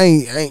bitches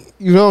ain't,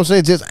 you know what I'm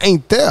saying, just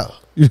ain't there.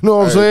 You know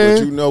what I'm saying?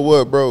 But you know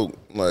what, bro?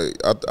 Like,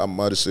 I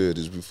might have said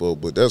this before,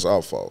 but that's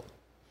our fault.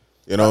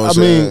 You know what I'm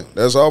saying?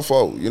 That's our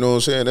fault. You know what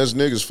I'm saying? That's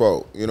niggas'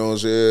 fault. You know what I'm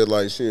saying?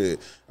 Like,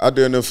 shit, I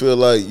didn't feel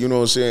like, you know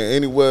what I'm saying,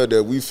 anywhere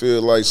that we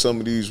feel like some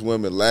of these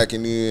women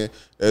lacking in,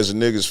 that's a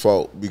nigga's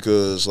fault.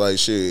 Because, like,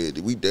 shit,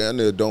 we down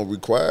there don't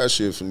require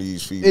shit from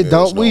these females. It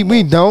don't. No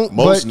we don't.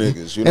 Most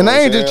niggas. You know and what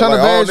I ain't just trying to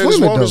bash all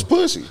women, want though. is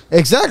pussy.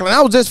 Exactly. And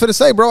I was just finna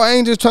say, bro, I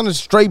ain't just trying to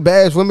straight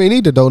bash women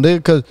either, though, nigga,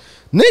 because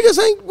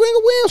niggas ain't, we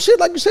don't shit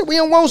like you said. We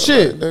don't want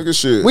shit. Nigga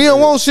shit. We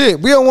don't want shit.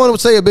 We don't want to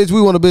say a bitch. We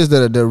want a bitch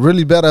that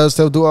really better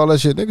herself, do all that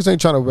shit. Niggas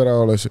ain't trying to better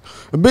all that shit.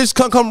 A bitch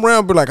come around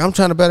and be like, I'm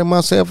trying to better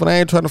myself and I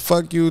ain't trying to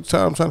fuck you.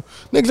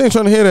 Niggas ain't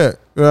trying to hear that.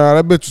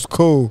 That bitch was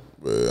cool.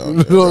 Well, I'm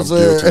guilty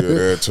of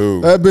that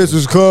too. That bitch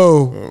was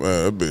cool. Man,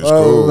 that bitch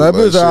cool. That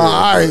bitch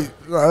alright.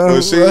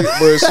 But see,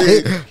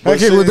 I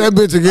can't with that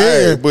bitch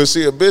again. But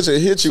see, a bitch will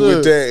hit you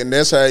with that, and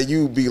that's how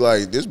you be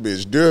like, this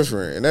bitch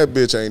different, and that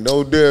bitch ain't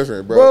no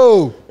different,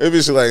 bro. It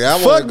bitch like, I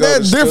want to go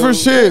that to different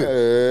school. shit.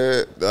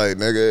 Yeah, like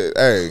nigga,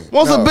 hey.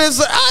 Once a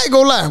bitch, I ain't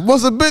gonna lie.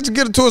 Once a bitch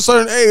get to a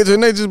certain age,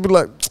 and they just be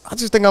like, I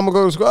just think I'm gonna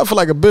go to school. I feel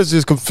like a bitch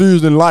is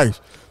confused in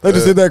life. They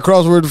just hit that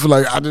crossword and feel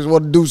like, I just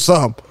want to do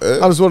something.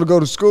 I just want to go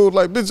to school.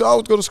 Like, bitch, I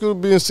always go to school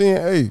being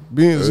CNA,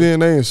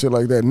 CNA and shit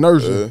like that,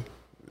 nursing.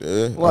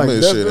 Yeah, like, I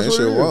mean, shit, ain't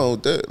shit wrong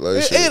with that.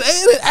 Like,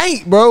 it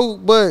ain't, bro.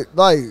 But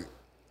like,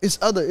 it's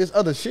other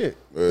shit.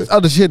 It's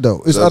other shit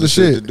though. It's other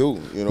shit to do.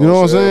 You know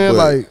what I'm saying? But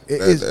like,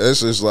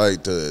 that's just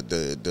like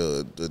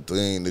the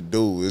thing to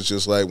do. It's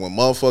just like when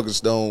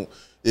motherfuckers don't.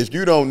 If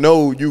you don't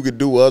know you could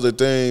do other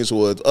things,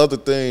 or if other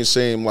things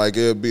seem like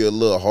it'd be a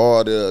little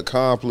harder to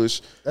accomplish,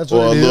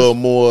 or a little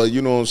more,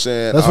 you know what I'm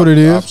saying? That's what it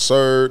is.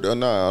 Absurd.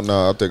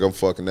 Nah, I think I'm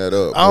fucking that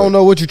up. I don't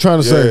know what you're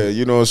trying to say. Yeah,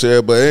 you know what I'm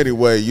saying? But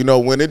anyway, you know,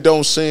 when it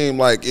don't seem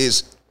like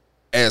it's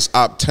as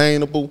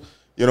obtainable,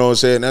 you know what I'm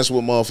saying? That's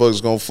what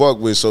motherfuckers gonna fuck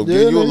with. So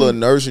get you a little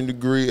nursing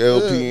degree,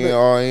 LP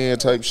and RN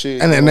type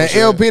shit. And then that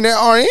LP and that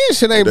RN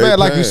shit ain't bad,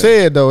 like you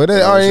said though. It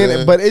ain't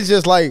RN, but it's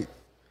just like,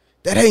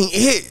 that ain't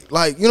it.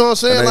 Like, you know what I'm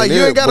saying? That Like, ain't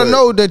you ain't it, gotta but,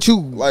 know that you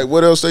like,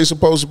 what else they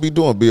supposed to be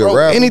doing? Be a bro,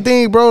 rapper?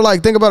 anything, bro.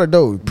 Like, think about it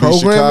though. Be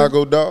Programming,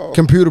 Chicago dog.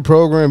 computer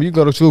program. You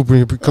go to school for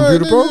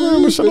computer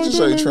program or Bitches something like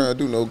that. ain't trying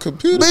to do no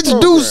computer. Bitch, program.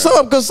 do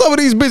something, because some of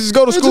these bitches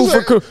go to school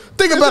for.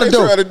 Think about it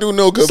though. Trying to do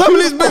no Some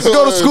of these computer bitches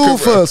go to school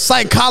program. for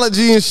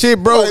psychology and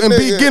shit, bro, Like, and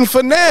be nigga, getting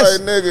finesse.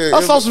 like, nigga,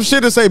 I saw some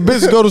shit that say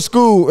bitches go to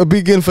school and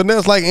be getting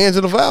finesse like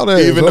Angela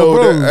Valdez. Even bro,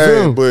 though,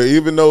 bro, but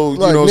even though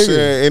like, you know what I'm nigga.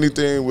 saying,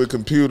 anything with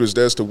computers,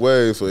 that's the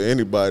way for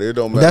anybody. It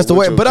don't matter. That's the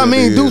what way. your But I kid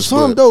mean, do is,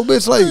 something but- though,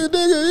 bitch. Like, Hey,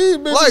 nigga, these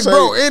bitches like,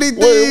 bro,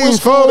 anything. What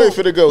school they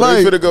finna go?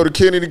 Like, They finna go to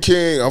Kennedy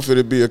King. I'm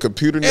finna be a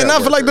computer networker. and I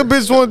feel like the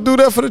bitch want to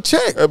do that for the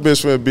check. That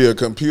bitch finna be a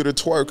computer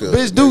twerker.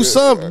 Bitch, do nigga.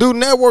 something. Do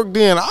network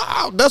then.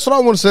 That's what I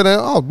want to say. Then,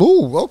 oh,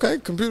 boo. Okay,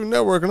 computer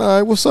networking. All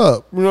right, what's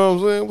up? You know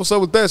what I'm saying? What's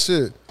up with that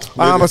shit?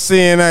 I'm a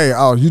CNA.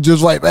 Oh, you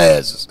just wipe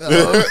asses.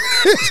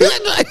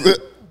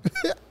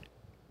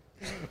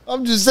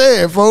 I'm just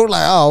saying, folks.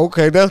 Like, oh,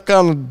 okay, that's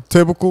kind of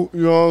typical.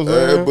 You know what I'm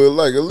saying? But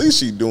like, at least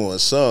she doing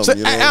something.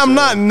 You know what I'm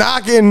not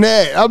knocking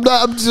that.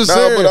 I'm just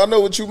saying. but I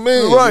know what you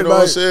mean. Right, you know like,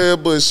 what I'm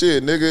saying? But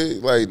shit,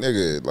 nigga,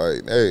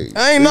 like, hey.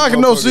 I ain't these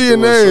knocking no motherfuckers doing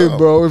CNA, something.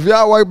 bro. If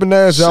y'all wiping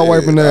ass, y'all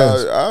wiping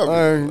ass.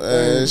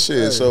 Man,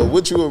 shit. So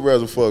what you would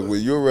rather fuck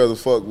with? You would rather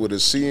fuck with a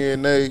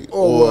CNA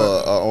or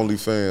a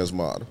OnlyFans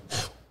model?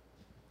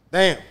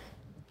 Damn.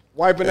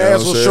 Wiping You know ass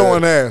what or I'm saying?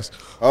 showing ass.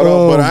 Hold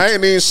on, but I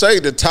ain't even say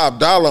the top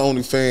dollar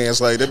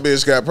OnlyFans. Like, that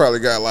bitch probably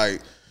got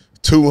like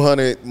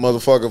 200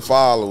 motherfucking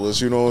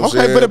followers. You know what I'm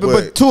saying?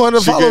 but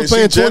 200 followers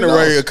paying she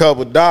generate $20. a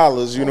couple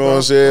dollars. You know what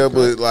I'm saying?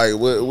 But like,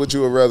 what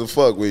you would rather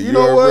fuck with? You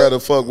know would what? rather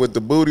fuck with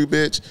the booty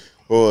bitch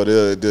or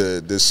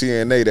the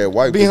CNA that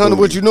wipe Be the hunted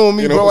booty? what you know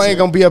me, bro. what I ain't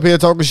gonna be up here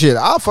talking shit.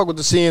 I'll fuck with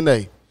the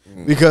CNA.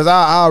 Because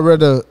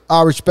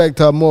I respect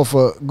her more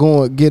for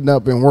getting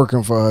up and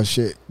working for her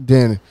shit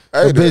than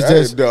Hey, a bitch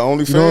that's the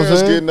OnlyFans you know what I'm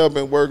saying? getting up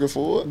and working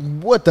for it.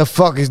 What the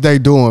fuck is they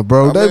doing,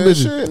 bro? I They mean,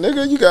 bitches. shit,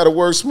 nigga, you gotta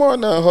work smart,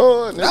 not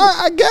hard. Nigga.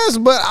 I guess,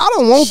 but I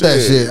don't want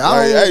that shit.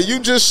 I don't. Hey, you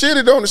just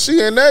shitted on the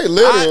CNA,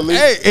 literally.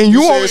 And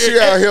you said want she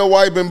out here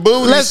wiping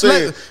booty. Let's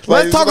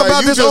talk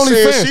about you this just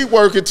said OnlyFans. She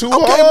working too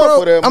hard bro,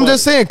 for that. I'm money.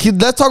 just saying, kid,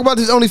 let's talk about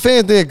this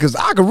OnlyFans then, because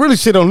I could really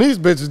shit on these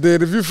bitches,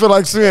 then. If you feel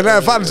like saying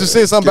that, if I just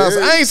said something about,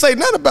 I ain't say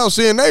nothing about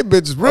CNA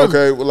bitches, really.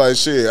 Okay, well, like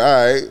shit, all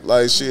right,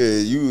 like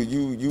shit.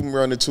 You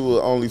run into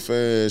an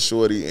OnlyFans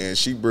shorty and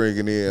she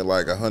bringing in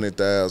like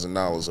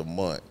 $100,000 a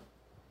month.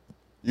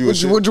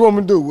 What you want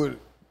me to do with it?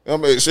 I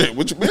mean, shit.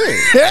 What you mean?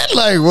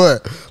 Like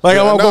what? Like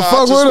I'm gonna go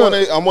fuck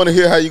with her? I want to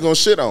hear how you gonna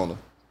shit on her.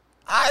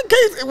 I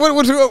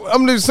can't.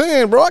 I'm just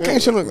saying, bro. I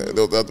can't shit on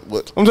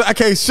What? I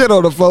can't shit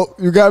on the folk.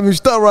 You got me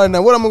stuck right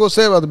now. What am I gonna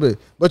say about the bitch?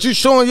 But you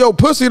showing your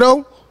pussy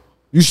though.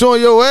 You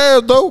showing your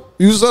ass though.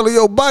 You selling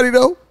your body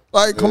though.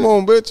 Like, come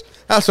on, bitch.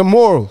 Have some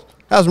morals.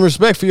 Have some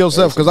respect for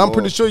yourself, because I'm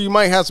pretty sure you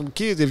might have some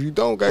kids. If you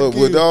don't got kids,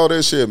 would all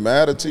that shit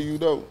matter to you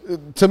though?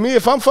 To me,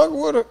 if I'm fucking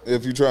with her,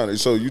 if you trying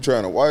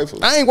to wife her?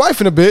 I ain't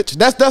wifing a bitch.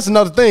 That's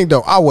another thing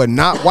though. I would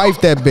not wife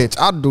that bitch.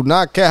 I do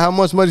not care how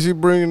much money she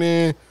bringing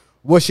in,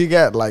 what she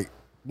got. Like,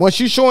 when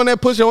she showing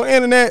that pussy on the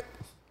internet,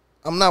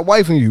 I'm not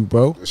wifing you,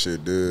 bro. That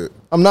shit dead.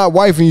 I'm not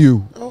wifing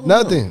you.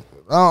 Nothing.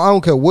 I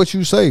don't care what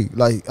you say.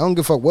 Like, I don't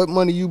give a fuck what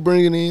money you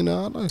bringing in.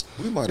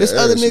 There's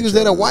other niggas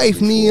that'll wife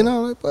me, and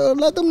I'm like, bro,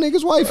 let them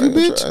niggas wife you,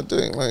 bitch. I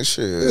think like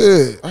shit.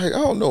 Yeah. I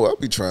don't know. I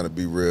be trying to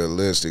be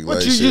realistic. What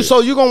like, you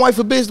so you gonna wife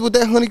a bitch with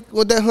that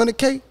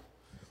 100K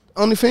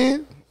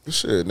OnlyFans?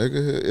 Shit,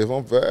 nigga, if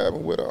I'm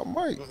vibing with her, I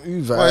might.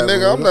 You Like,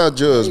 nigga, I'm not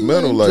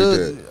judgmental like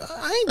that.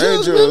 I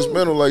ain't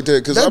judgmental like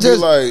that, because I be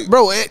like,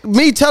 bro,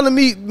 me telling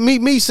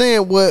me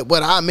saying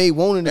what I may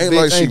want in the ain't bitch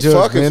like she ain't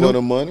fucking judgmental. for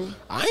the money.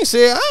 I ain't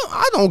saying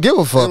I don't give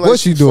a fuck Ain't like what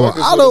she she doing.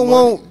 fucking I for don't the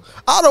money.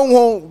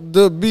 want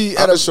to be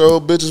I at done a show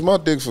bitches my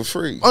dick for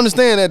free.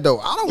 Understand that though.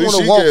 I don't At least want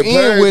to she walk get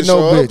paid in with to no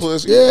show her bitch.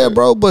 pussy. Yeah,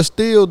 bro, but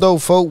still though,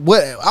 folk,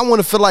 what I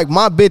want to feel like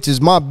my bitch is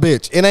my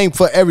bitch. It ain't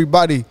for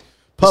everybody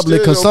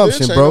public Still,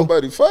 consumption, bitch, bro. Ain't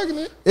nobody fucking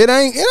it. It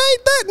ain't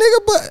that,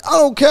 nigga, but I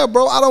don't care,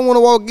 bro. I don't want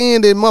to walk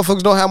in that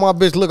motherfuckers don't have my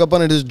bitch look up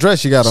under this dress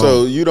she got on.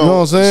 So you don't, know what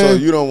I'm saying?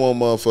 So you don't want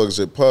motherfuckers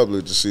in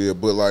public to see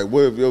it. But like,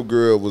 what if your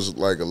girl was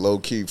like a low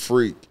key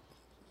freak,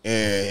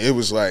 and it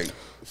was like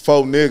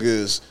 4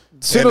 niggas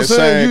in the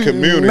same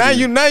community now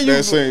you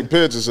that seen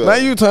pictures of now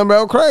it? you talking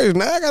about crazy.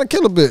 Now I gotta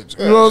kill a bitch.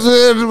 You know what I'm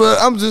saying? But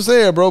I'm just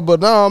saying, bro. But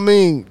no, I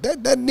mean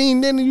that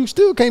then you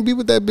still can't be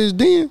with that bitch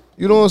then.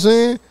 You know what I'm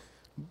saying?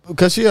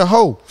 Because she a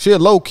hoe. She a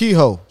low key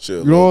hoe.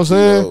 You know what I'm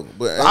saying?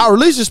 I at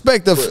least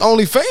respect the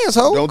OnlyFans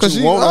hoe. Don't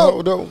you want a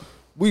hoe though?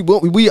 We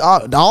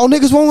all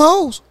niggas want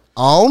hoes.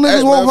 All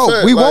niggas want hoes.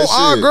 fact, We like, want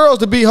our shit. girls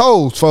to be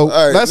hoes, folks.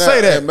 All right, Let's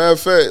say that. Matter of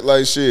fact,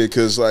 like shit,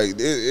 because like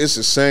it's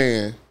a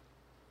saying.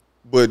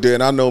 But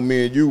then I know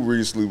me and you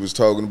recently was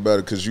talking about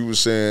it, because you was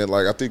saying,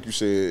 like, I think you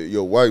said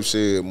your wife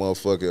said,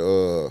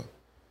 motherfucker,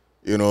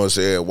 you know what I'm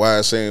saying? Why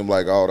it seem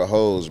like all the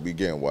hoes be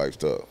getting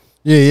wiped up?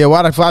 Yeah.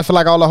 Why I feel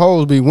like all the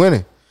hoes be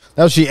winning?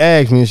 That's what she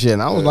asked me and shit.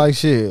 And I was like,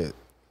 shit.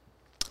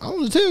 I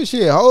want to tell you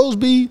shit. Hoes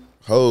be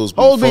Hoes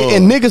be Hoes be fun.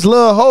 and niggas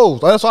love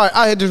hoes. That's why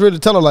I had just really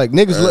tell her like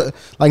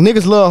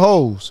niggas love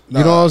hoes. You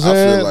know what I'm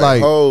saying? I feel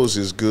like hoes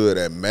is good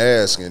at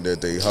masking that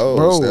they hoes.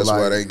 Bro, That's like,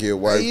 why they get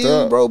wiped yeah,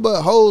 up. bro.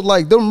 But hoes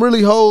like them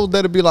really hoes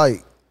that'll be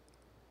like,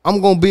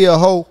 I'm gonna be a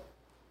hoe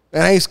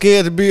and I ain't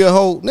scared to be a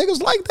hoe.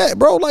 Niggas like that,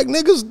 bro. Like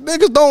niggas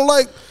don't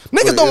like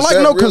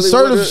no really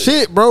conservative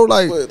shit, bro.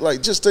 Like, but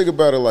like just think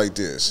about it like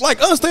this.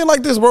 like understand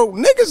like this, bro.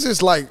 Niggas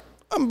is like,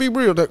 I'm gonna be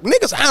real.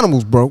 Niggas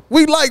animals, bro.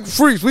 We like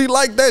freaks. We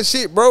like that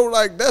shit, bro.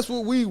 Like that's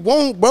what we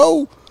want,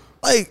 bro.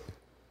 Like,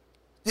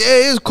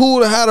 yeah, it's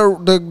cool to have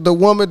the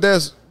woman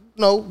that's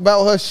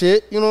about her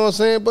shit. You know what I'm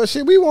saying? But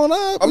shit, we want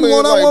our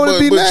woman to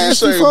be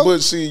nasty. But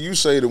see, you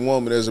say the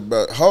woman that's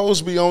about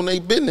hoes be on their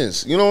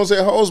business. You know what I'm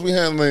saying? Hoes be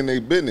handling their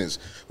business.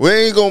 We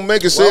ain't gonna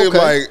make it seem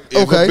like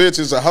if a bitch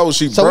is a hoe,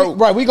 she broke.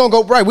 We gonna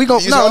go right. We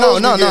gonna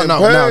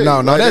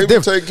no. That's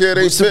different. Take care of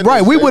their business.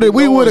 Right, we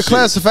would have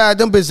classified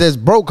them bitches as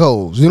broke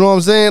hoes. You know what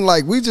I'm saying?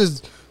 Like we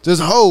just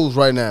hoes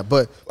right now.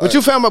 But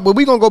you found out. But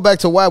we gonna go back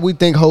to why we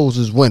think hoes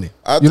is winning.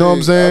 You know what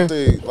I'm saying? I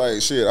think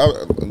like shit.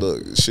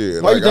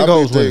 Shit. Why you think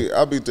hoes winning?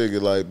 I be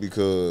thinking like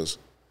because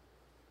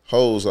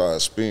hoes are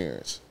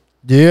experienced.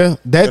 Yeah,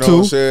 that you know too. What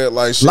I'm saying?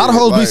 Like shit, a lot of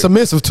hoes be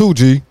submissive too,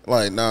 G.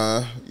 Like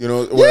nah,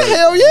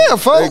 hell yeah,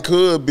 folks. They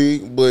could be,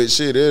 but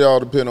shit, it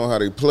all depend on how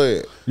they play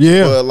it.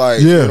 Yeah, but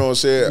like you know what I'm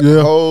saying.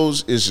 Yeah.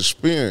 Hoes is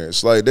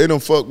experience. Like they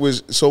don't fuck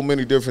with so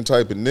many different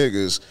type of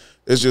niggas.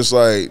 It's just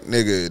like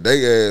nigga,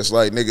 they ass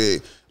like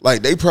nigga.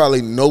 Like, they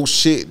probably know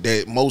shit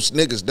that most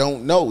niggas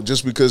don't know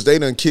just because they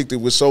done kicked it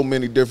with so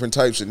many different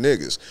types of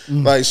niggas.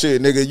 Like,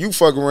 shit, nigga, you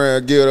fuck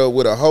around, get up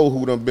with a hoe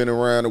who done been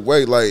around the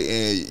way, like,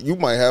 and you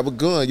might have a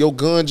gun. Your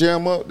gun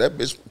jam up, that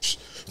bitch,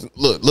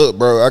 look,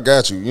 bro, I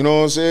got you. You know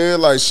what I'm saying?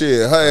 Like,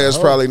 shit, her ass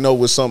probably know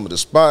where some of the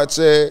spots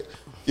at.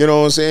 You know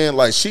what I'm saying?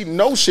 Like she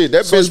know shit.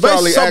 That bitch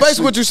probably. So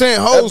basically, what you saying?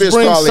 Hoes that bitch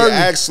bring probably certain,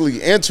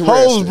 actually interesting.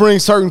 Hoes bring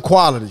certain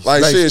qualities.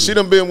 Like basically. shit, she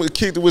done been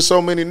kicked with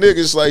so many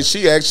niggas. Like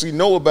she actually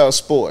know about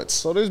sports.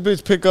 So this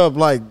bitch pick up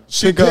like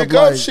she pick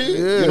up shit.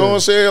 Yeah. You know what I'm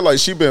saying? Like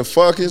she been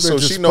fucking, so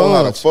she know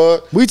how to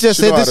fuck. We just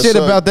said this shit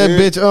about that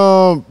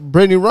bitch,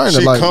 Brittany Reiner.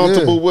 She like,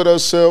 comfortable with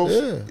herself.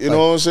 Yeah. You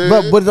know what I'm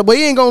saying? But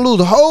he ain't gonna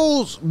lose.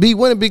 Hoes be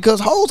winning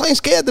because hoes ain't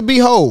scared to be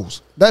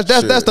hoes.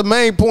 That's the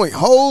main point.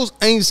 Hoes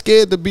ain't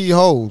scared to be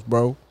hoes,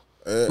 bro.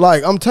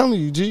 Like I'm telling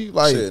you, G.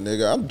 Like shit,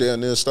 nigga, I'm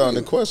down there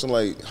starting to question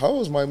like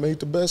hoes might make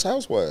the best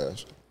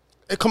housewives.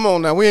 Hey, come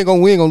on now, we ain't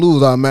gonna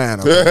lose our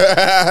mind. Okay?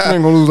 We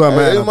ain't gonna lose our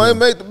mind. They might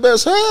make the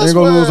best housewives. Ain't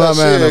gonna lose our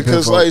mind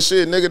because like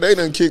shit, nigga, they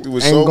done kicked it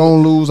with. Ain't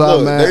gonna lose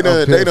our mind.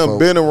 They done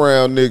been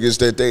around niggas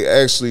that they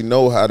actually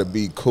know how to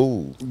be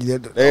cool. Yeah,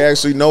 they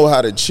actually know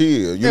how to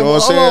chill. You know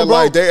what I'm saying?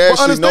 Like they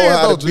actually know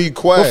how to be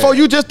quiet. Before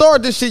you just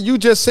started this shit, you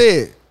just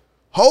said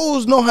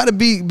hoes know how to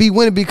be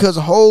winning because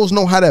hoes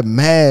know how to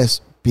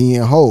mask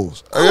being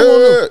hoes.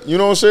 Yeah, you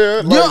know what I'm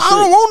saying? Like, I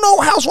don't want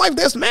no housewife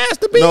that's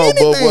masked to be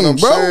anything, but what I'm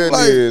bro. saying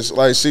is,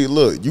 like, see,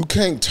 look, you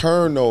can't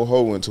turn no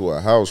hoe into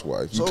a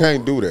housewife. You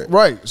can't do that.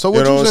 Right. So what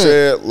you know what I'm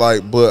saying?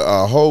 Like, but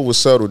a hoe will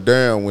settle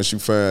down when she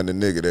find the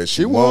nigga that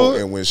she want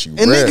and when she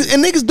ready.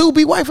 Niggas do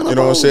be wifing up. You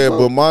know what I'm saying?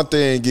 But my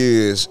thing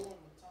is,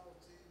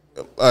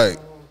 like,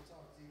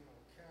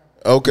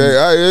 okay,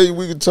 I hear you,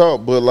 we can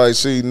talk, but like,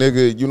 see,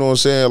 nigga, you know what I'm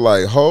saying?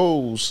 Like,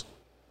 hoes.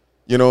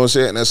 You know what I'm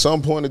saying? And at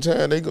some point in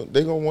time, they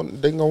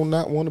gonna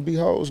not want to be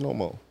hoes no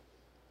more.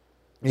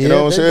 You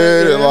know what I'm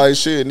saying? Like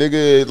shit,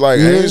 nigga. Like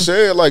I ain't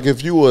saying like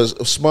if you was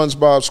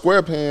SpongeBob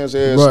SquarePants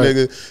ass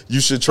nigga, you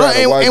should try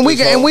to wipe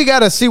and we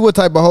gotta see what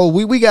type of hoe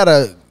we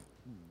gotta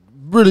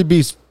really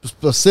be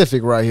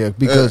specific right here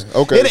because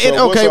what's a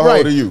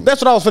hoe to you?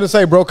 That's what I was finna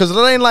say, bro. Because it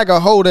ain't like a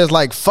hoe that's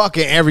like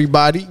fucking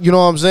everybody. You know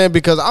what I'm saying?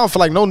 Because I don't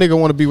feel like no nigga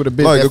want to be with a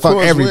bitch like, that fuck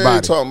everybody. We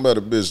ain't talking about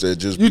a bitch that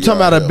just. You talking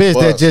about a bitch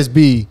that just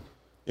be.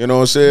 You know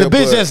what I'm saying? The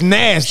bitch that's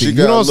nasty. You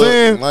know what I'm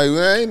saying? Like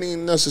I ain't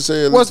even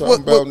necessarily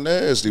talking about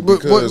nasty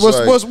because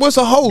what's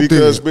a hoe?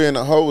 Because being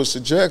a hoe is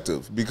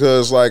subjective.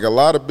 Because like a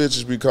lot of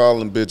bitches be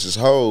calling bitches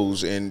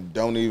hoes and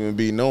don't even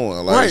be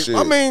knowing. Like right. shit.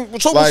 I mean,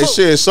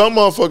 shit. Some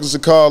motherfuckers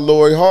would call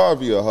Lori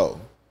Harvey a hoe.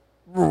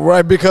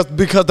 Right, because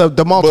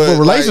the multiple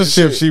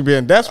relationships she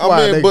been. That's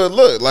why. I mean, but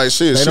look, like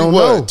shit. She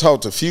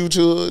talked to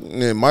Future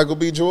and then Michael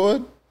B.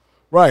 Jordan.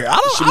 Right, I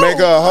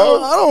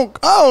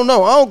don't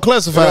know. I don't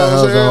classify her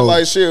as a hoe.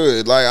 Like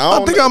shit, like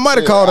I think I might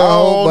have called her a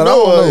hoe, but I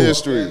don't know her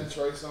history.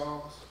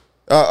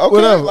 Okay,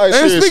 whatever. Like,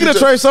 and speaking of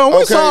Trey Songz,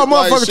 we saw a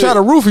motherfucker try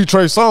to roofie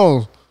Trey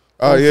Songz.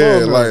 Oh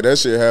yeah, like that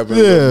shit happened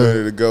a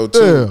minute ago too.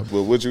 Yeah.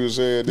 But what you was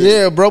saying?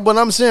 Yeah, bro. But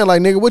I'm saying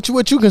like nigga,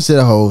 what you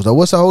consider hoes? Though?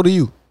 What's a hoe to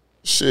you?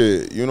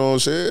 Shit, you know what I'm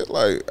saying?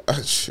 Like,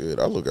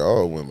 I look at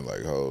all women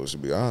like hoes, to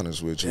be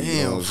honest with you. Damn,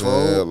 you know what I'm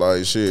saying?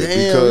 Like, shit.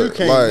 Damn, because,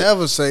 you can't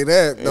never say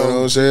that, though. You know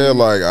what I'm saying?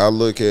 Like, I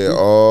look at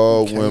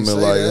all women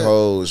like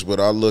hoes, but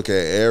I look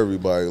at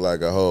everybody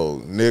like a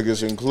hoe.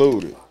 Niggas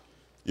included.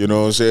 You know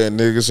what I'm saying?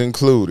 Niggas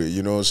included.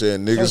 You know what I'm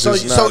saying? Niggas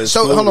is not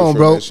excluded hold on, from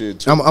bro. That shit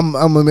too. I'm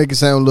going to make it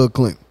sound a little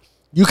clean.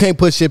 You can't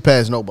put shit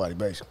past nobody,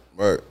 basically.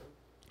 Right.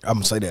 I'm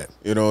gonna say that.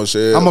 You know what I'm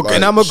saying?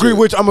 And I'm agree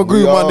with my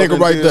nigga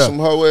right there. Some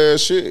hoe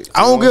ass shit.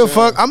 I don't give a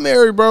fuck. I'm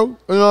married, bro. You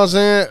know what I'm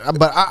saying?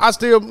 But I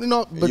still,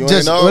 but you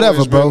just ain't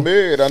whatever, bro. Been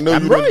married. I know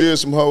you done did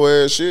some hoe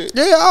ass shit.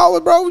 Yeah,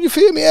 always, bro. You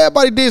feel me?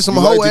 Everybody did some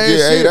hoe ass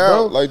shit,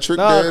 bro. Like Trick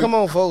Daddy. Come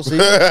on, folks. See?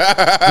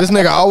 This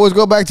nigga always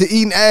go back to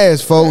eating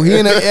ass, folks. He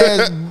in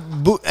the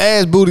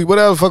ass booty,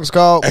 whatever the fuck it's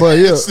called. But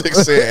yeah, this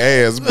nigga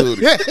said ass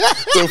booty.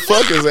 The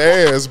fuck is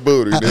ass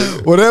booty,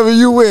 nigga? Whatever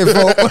you with,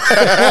 folks.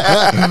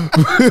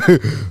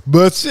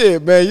 But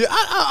shit, man,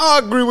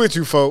 I agree with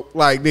you, folks.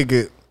 Like,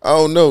 nigga, I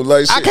don't know.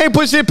 Like, shit. I can't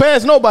put shit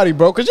past nobody,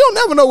 bro, because you don't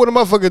never know what a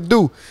motherfucker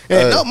do.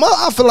 And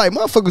I feel like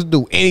motherfuckers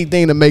do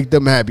anything to make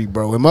them happy,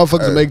 bro. And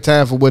motherfuckers make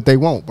time for what they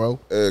want, bro.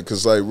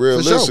 Because, like,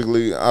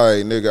 realistically, all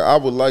right, nigga, I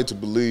would like to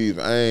believe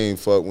I ain't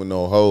fuck with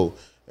no hoe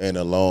in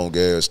a long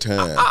ass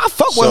time. I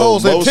fuck with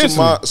hoes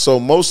intentionally. So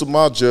most of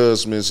my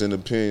judgments and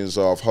opinions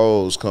off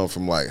hoes come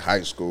from like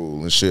high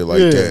school and shit like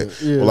that.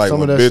 Yeah, like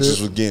when bitches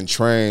shit was getting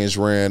trains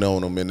ran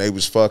on them and they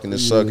was fucking and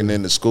sucking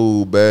in the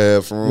school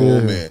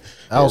bathroom and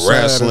the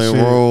wrestling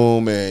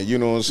room and you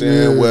know what I'm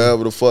saying,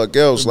 wherever the fuck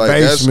else. Like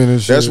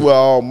that's where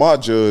all my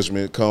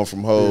judgment come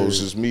from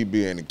hoes is me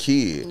being a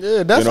kid.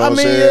 Yeah, that's you know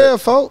yeah,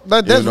 folks.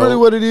 That's really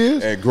what it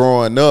is. And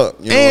growing up,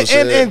 you know what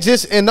I'm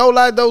saying? And no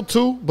lie though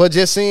too, but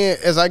just seeing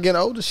as I get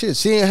older, shit,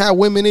 seeing how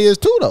women is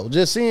too though.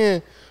 Just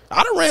seeing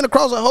I done ran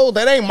across a hoe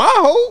that ain't my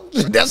hoe.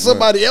 That's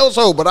somebody else's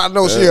hoe, but I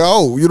know she a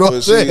hoe. You know what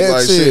I'm saying?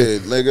 Like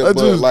shit, nigga.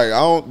 But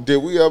like,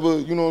 did we ever,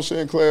 you know what I'm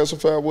saying,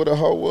 classify what a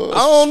hoe was? I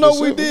don't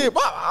know. We did.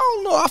 I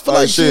don't know. I feel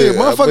like shit,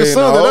 motherfucking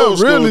son that up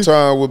really.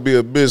 Time would be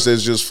a bitch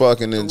that's just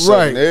fucking and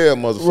sucking air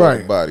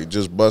motherfucking body,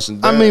 just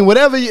busting down. I mean,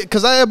 whatever,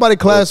 because everybody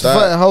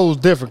classify hoes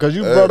different. Because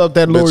you brought up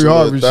that Lori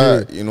Harvey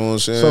shit. You know what I'm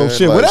saying? So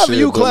shit, whatever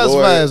you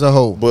classify as a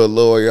hoe. But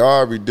Lori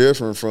Harvey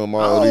different from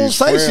all these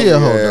friendly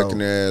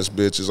acting ass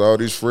bitches, all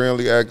these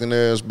friendly acting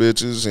ass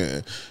bitches.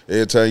 And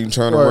every time you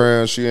turn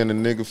around, she in the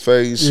nigga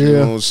face. You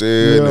know what I'm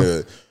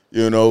saying?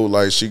 You know,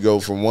 like she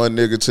go from one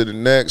nigga to the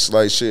next,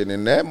 like shit.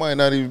 And that might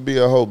not even be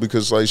a hoe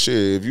because, like shit,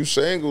 if you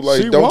single,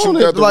 like don't you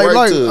got the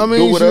right to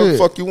do whatever the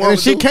fuck you want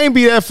to do? And she can't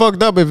be that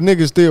fucked up if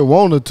niggas still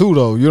want her too,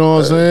 though. You know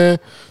what I'm saying?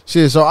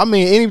 Shit. So I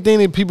mean, anything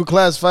that people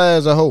classify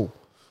as a hoe.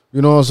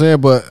 You know what I'm saying?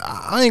 But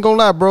I ain't gonna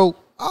lie, bro.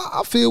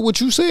 I feel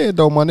what you said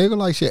though, my nigga.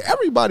 Like shit,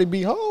 everybody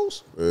be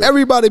hoes. Yeah.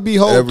 Everybody be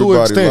hoes to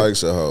an extent. Everybody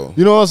likes a hoe.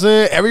 You know what I'm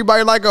saying?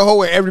 Everybody like a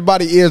hoe and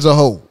everybody is a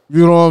hoe.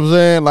 You know what I'm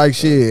saying? Like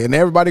shit, and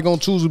everybody gonna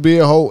choose to be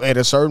a hoe at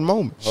a certain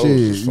moment. Hoes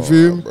shit, you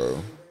feel me?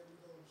 Bro.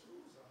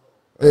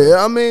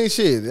 Yeah, I mean,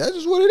 shit, that's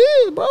just what it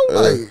is, bro.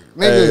 Like, nigga.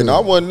 Hey, and I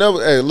wasn't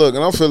never, hey, look,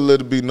 and I'm finna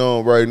let it be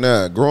known right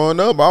now. Growing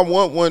up, I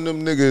want one of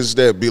them niggas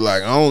that be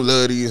like, I don't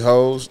love these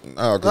hoes.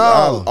 Nah, cause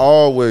I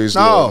always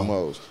love them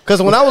hoes.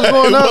 Cause when I was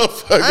growing up,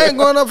 I ain't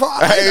growing up.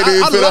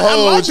 I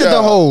liked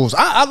the hoes.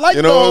 I liked the hoes.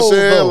 You know what I'm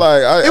saying?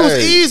 Like, it was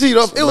easy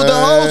though. It was the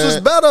hoes was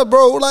better,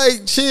 bro.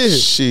 Like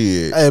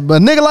shit. Hey,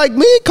 but nigga like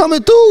me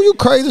coming through, you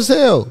crazy as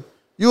hell.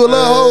 You a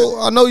little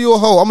hoe? I know you a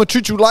hoe. I'm gonna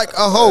treat you like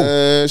a hoe.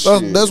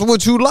 That's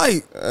what you like.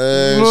 You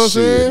know what I'm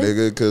saying,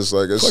 nigga? Because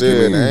like I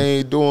said, I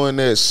ain't doing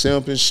that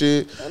simping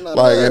shit.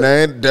 Like,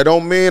 and that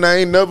don't mean I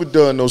ain't never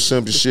done no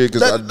simping shit.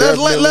 Because I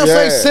definitely let's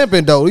say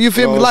simping though. You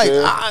feel me? Like,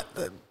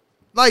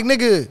 like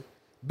nigga,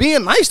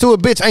 being nice to a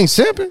bitch ain't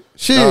simping.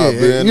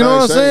 Shit, you know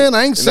what I'm saying?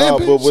 I ain't simping.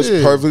 But what's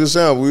the perfect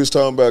example? We was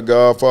talking about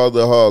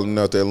Godfather of Harlem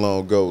not that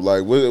long ago.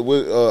 Like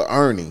with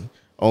Ernie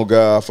on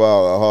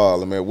Godfather of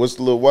Harlem, man. What's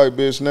the little white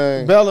bitch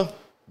name?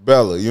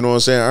 Bella, you know what I'm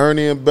saying?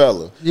 Ernie and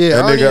Bella.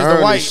 Yeah, Ernie is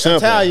the white simping.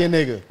 Italian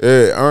nigga.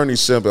 Yeah, Ernie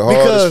simping hard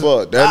as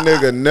fuck. That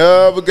nigga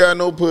never got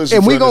no pussy.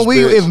 And if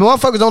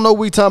motherfuckers don't know what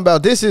we talking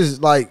about, this is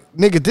like,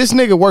 nigga, this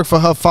nigga worked for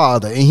her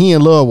father and he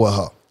in love with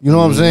her. You know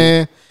what I'm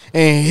saying?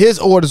 And his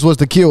orders was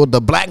to kill the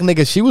black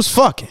nigga she was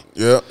fucking.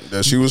 Yeah,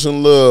 that she was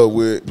in love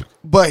with.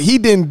 But he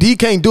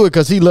can't do it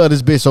because he loved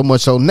this bitch so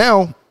much. So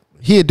now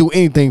he'll do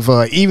anything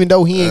for her, even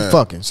though he ain't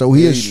fucking. So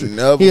he a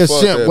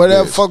simp,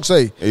 whatever fuck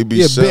say. He be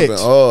simping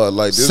hard.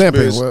 Like this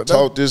bitch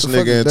taught this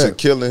nigga into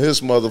killing his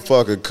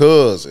motherfucking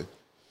cousin.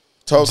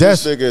 Taught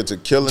this nigga into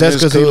killing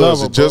his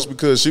cousin just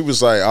because she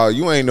was like, oh,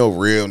 you ain't no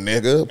real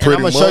nigga.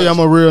 I'm gonna show you I'm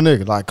a real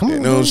nigga. Like, come on.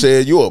 You know what I'm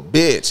saying? You a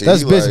bitch.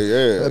 That's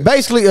bitch. Like,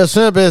 basically, a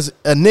simp is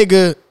a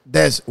nigga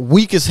that's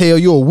weak as hell.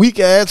 You a weak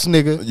ass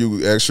nigga.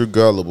 You extra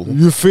gullible.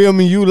 You feel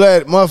me? You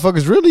let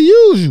motherfuckers really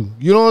use you.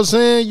 You know what I'm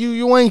saying?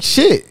 You ain't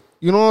shit.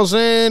 You know what I'm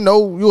saying?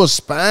 No, you a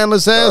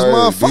spineless ass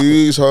motherfucker.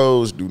 These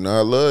hoes do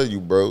not love you,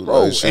 bro.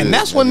 Like, shit, and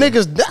that's what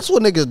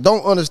niggas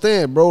don't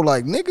understand, bro.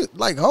 Like niggas,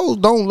 like hoes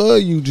don't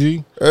love you,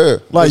 G. Yeah.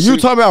 Like you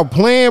talking about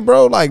playing,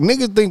 bro. Like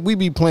niggas think we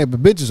be playing,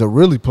 but bitches will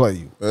really play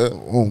you. Yeah.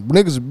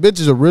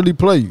 Bitches will really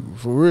play you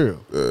for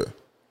real. Yeah.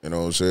 You know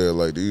what I'm saying?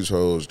 Like these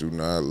hoes do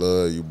not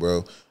love you,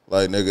 bro.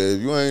 Like nigga,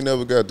 if you ain't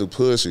never got the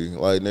pussy,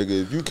 like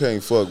nigga, if you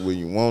can't fuck when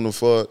you wanna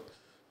fuck,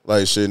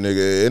 like shit,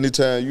 nigga.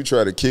 Anytime you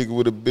try to kick it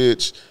with a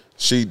bitch,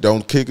 she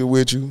don't kick it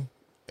with you.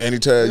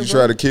 Anytime you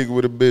try to kick it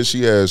with a bitch,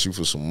 she asks you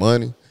for some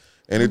money.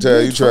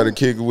 Anytime you try to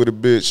kick it with a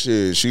bitch,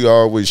 shit, she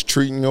always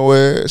treating your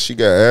ass. She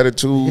got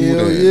attitude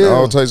and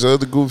all types of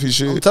other goofy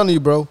shit. I'm telling you,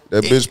 bro.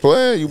 That bitch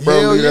playing you,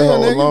 bro. Leave that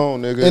hoe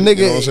alone, nigga. And nigga,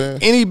 you know what I'm saying?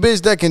 Any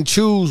bitch that can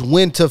choose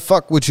when to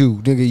fuck with you,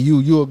 nigga,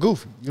 you a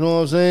goofy. You know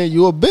what I'm saying?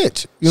 You a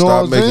bitch. You know what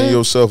I'm saying? Stop making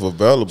yourself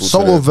available. So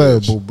to that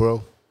available, bitch.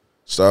 bro.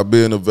 Stop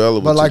being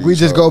available. But like we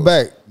just go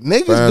back,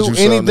 niggas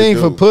do anything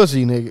for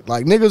pussy, nigga.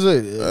 Like niggas,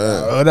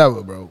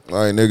 whatever, bro.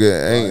 Like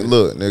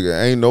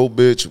nigga, ain't no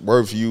bitch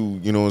worth you.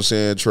 You know what I'm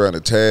saying? Trying to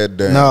tad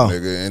down,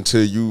 nigga,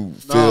 until you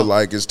feel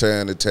like it's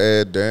time to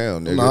tad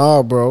down, nigga.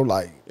 Nah, bro.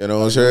 Like you know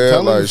what I'm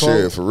saying? Like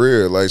shit, for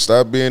real. Like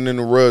stop being in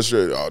the rush.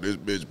 Oh, this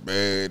bitch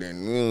bad,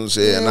 and you know what I'm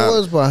saying? Man,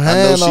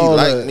 I know she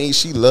like me.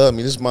 She love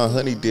me. This is my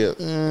honey dip.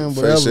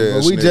 Whatever.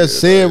 But we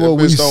just said what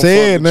we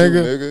said,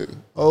 nigga.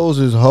 Hoes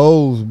is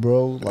hoes,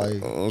 bro. Like, you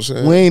know what I'm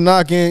saying? We ain't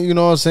knocking, you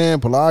know what I'm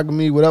saying,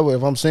 polygamy, whatever,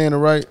 if I'm saying it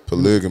right.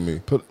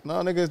 Polygamy. No,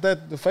 nigga, is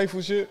that the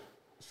faithful shit?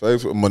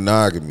 Faithful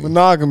monogamy.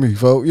 Monogamy,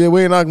 folks. Yeah,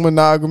 we ain't knocking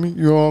monogamy.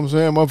 You know what I'm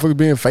saying? Motherfuckers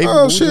being faithful.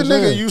 Oh, shit,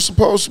 nigga, you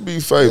supposed to be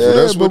faithful. Yeah,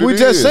 that's what but we it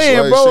just is.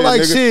 saying, bro,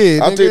 like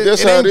shit. I think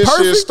that's how this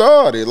shit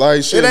started.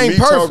 Like, shit, ain't me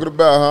perfect. talking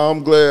about how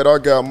I'm glad I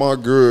got my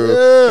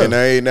girl and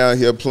I ain't out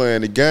here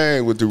playing the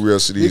game with the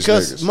rest of these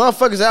because niggas.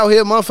 Motherfuckers out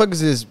here,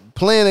 motherfuckers is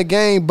playing a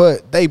game,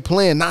 but they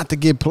playing not to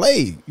get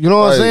played. You know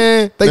what I'm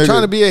saying? They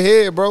trying to be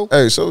ahead, bro.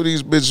 Hey, so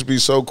these bitches be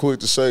so quick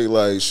to say,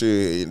 like,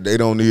 shit, they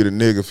don't need a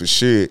nigga for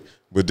shit.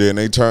 But then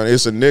they turn,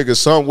 it's a nigga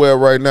somewhere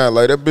right now.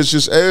 Like, that bitch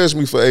just asked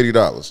me for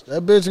 $80.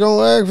 That bitch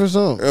gonna ask for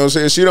something. You know what I'm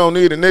saying? She don't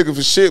need a nigga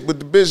for shit, but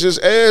the bitch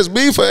just asked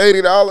me for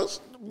 $80.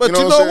 But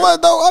you know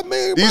what, though? I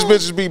mean, these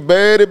bitches be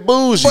bad at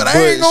bougie. But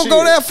I ain't gonna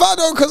go that far,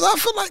 though, because I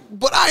feel like,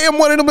 but I am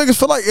one of them niggas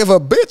feel like if a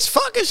bitch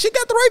fucking, she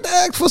got the right to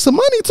ask for some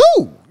money,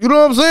 too. You know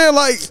what I'm saying?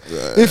 Like,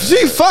 if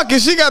she fucking,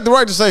 she got the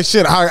right to say,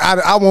 shit,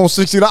 I want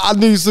 $60. I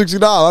need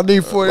 $60. I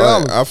need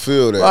 $40. Like, I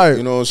feel that. Like,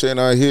 you know what I'm saying?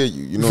 I hear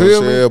you. You know what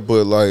I'm saying?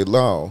 But, like,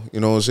 no. You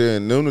know what I'm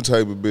saying? Them the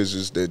type of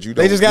bitches that you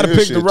don't. They just got to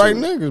pick the right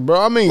niggas, bro.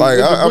 I mean, like,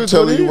 I'm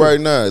telling you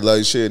right now,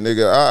 like, shit,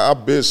 nigga, I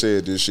been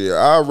said this shit.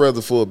 I'd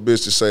rather for a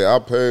bitch to say I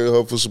paid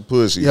her for some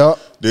pussy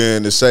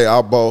than to say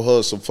I bought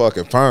her some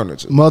fucking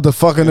furniture.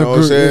 Motherfucking you know what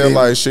I'm saying?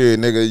 Like, shit,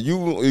 nigga,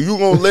 you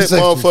gonna let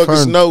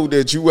motherfuckers know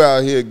that you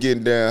out here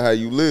getting down how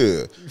you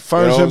live.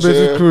 Furnishing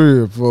bitches'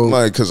 crib, folks.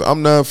 Like, cause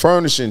I'm not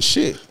furnishing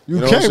shit.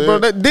 You can't, bro.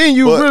 Then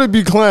you really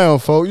be clown,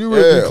 folks. You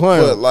really be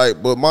clown.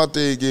 But my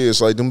thing is,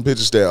 like, them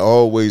bitches that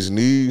always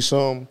need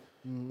something.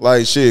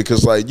 Like, shit,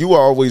 cause like you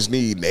always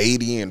need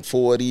 80 and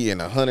 40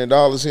 and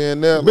 $100 here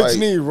and there. Like,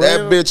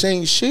 that bitch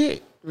ain't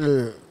shit.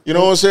 Yeah. You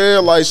know what I'm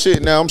saying? Like,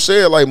 shit. Now I'm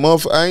saying, like,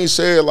 I ain't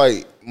saying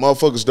like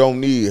motherfuckers don't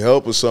need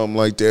help or something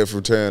like that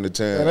from time to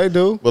time. Yeah, they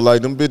do. But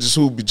like them bitches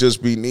who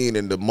just be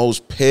needing the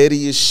most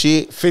pettiest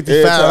shit. $55.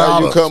 Every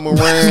time you come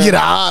around, get a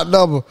odd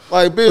number.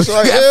 Like, bitch,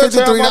 like every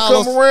time I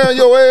come around,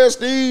 your ass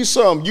needs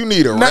something. You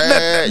need a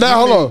rag.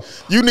 Now hold on.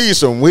 You need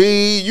some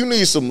weed. You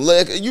need some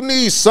liquor. You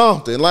need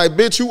something. Like,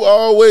 bitch, you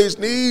always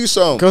need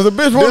something. Cause the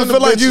bitch want to feel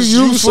like you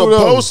useful. You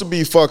supposed to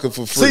be fucking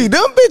for free. See,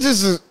 them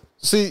bitches is.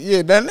 See,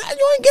 yeah, now you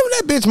ain't giving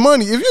that bitch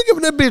money. If you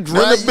giving that bitch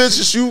right, the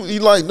bitches you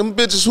like them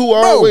bitches who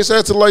always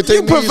acting like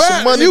they need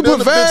some money. You the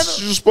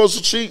bitches you supposed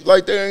to cheat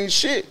like they ain't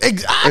shit.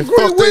 I agree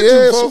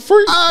with you,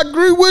 free. I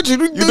agree with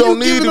you. You don't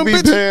need to be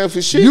paying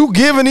for shit. You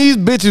giving these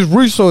bitches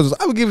resources.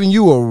 I'm giving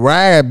you a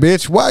ride,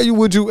 bitch. Why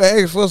would you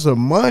ask for some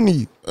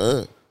money?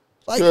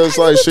 Cause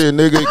like shit,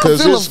 nigga.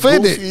 Cause it's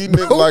goofy,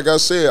 nigga. Like I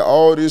said,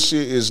 all this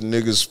shit is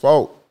niggas'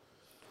 fault.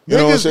 You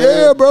know what I'm saying?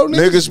 Yeah, bro.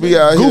 Niggas be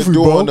out here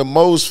doing the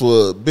most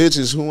for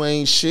bitches who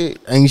ain't shit.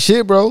 Ain't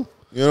shit, bro.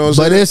 You know what I'm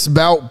saying? But it's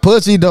about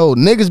pussy, though.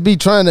 Niggas be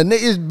trying to,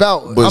 it's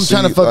about, I'm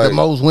trying to fuck the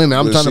most women.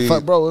 I'm trying to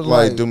fuck, bro. It's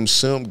like them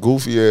simp,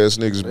 goofy ass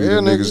niggas be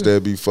the niggas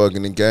that be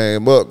fucking the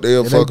game up.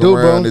 They'll fuck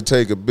around and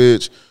take a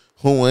bitch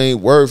who ain't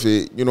worth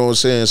it, you know what I'm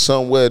saying,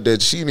 somewhere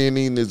that she didn't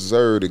even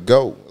deserve to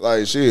go.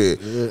 Like, shit.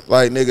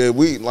 Like,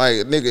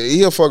 nigga,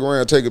 he'll fuck around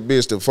and take a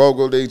bitch to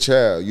fogo their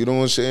child. You know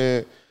what I'm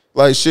saying?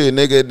 Like, shit,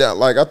 nigga,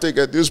 like, I think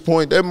at this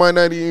point, that might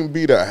not even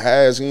be the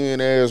highest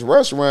end ass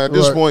restaurant at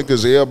this point,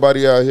 because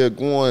everybody out here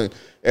going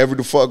every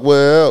the fuck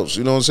where else.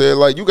 You know what I'm saying?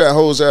 Like, you got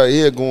hoes out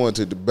here going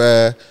to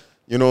Dubai.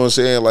 You know what I'm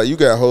saying? Like, you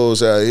got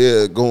hoes out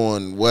here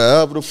going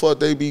wherever the fuck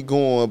they be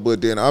going, but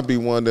then I be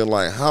wondering,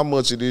 like, how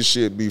much of this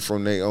shit be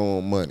from their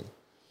own money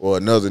or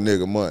another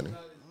nigga money?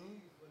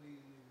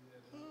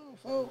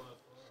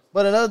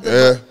 But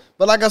another thing,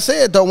 but like I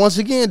said, though, once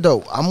again,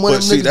 though, I'm one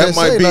of them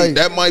niggas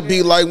that might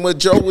be like what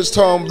Joe was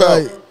talking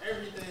about.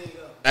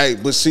 Hey,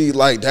 but see,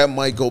 like, that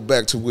might go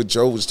back to what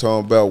Joe was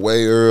talking about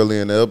way early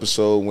in the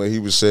episode when he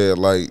was saying,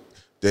 like,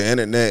 the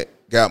internet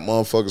got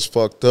motherfuckers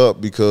fucked up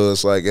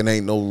because like it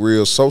ain't no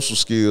real social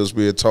skills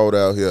being taught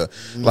out here.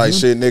 Like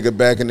shit, nigga,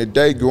 back in the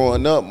day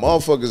growing up,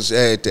 motherfuckers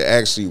had to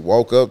actually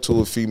walk up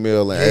to a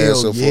female and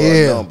ask her for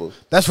a number.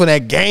 That's when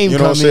that game you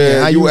know what I'm come in.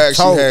 saying? How You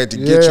actually had to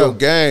get your Yeah.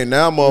 game.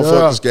 Now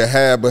motherfuckers can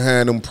hide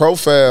behind them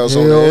profiles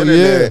on Hell the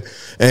internet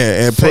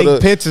and Fake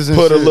put pictures and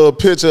put a shit. little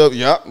picture up.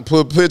 Yup, put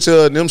a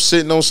picture of them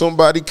sitting on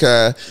somebody's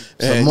car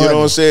and you know money.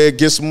 what I'm saying?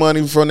 Get some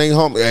money from their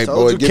home. Hey Told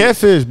boy, you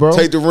catfish, bro.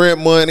 Take the rent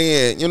money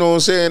and you know what I'm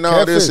saying?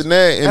 All this Catfish. and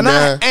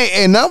that.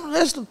 And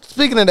that's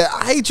speaking of that,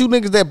 I hate you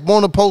niggas that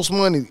want to post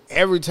money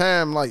every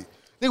time. Like,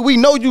 nigga, we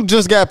know you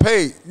just got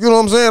paid. You know what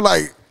I'm saying?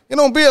 Like, it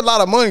don't be a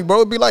lot of money,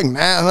 bro. It be like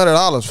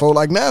 $900 for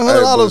like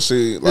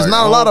 $900. It's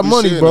not a lot of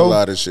money, bro. A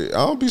lot of shit. I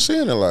don't be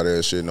seeing a lot of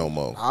that shit no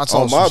more. I saw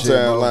On some my shit, bro.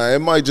 timeline, it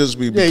might just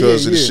be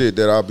because of the shit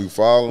that I be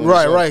following.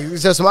 Right.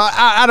 It's just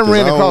I done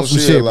ran across some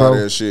shit, a lot bro. of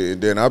that shit,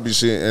 and then I be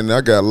seeing, and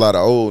I got a lot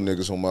of old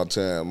niggas on my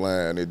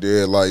timeline that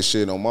did like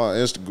shit on my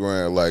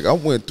Instagram. Like I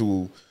went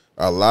through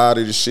a lot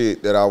of the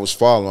shit that I was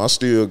following. I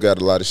still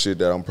got a lot of shit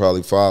that I'm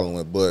probably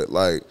following, but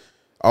like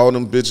all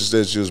them bitches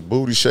that's just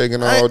booty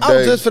shaking all day,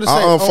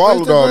 I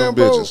unfollowed all them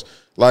bitches.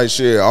 Like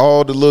shit,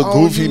 all the little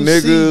goofy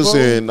niggas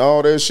and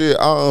all that shit,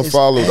 I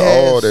unfollowed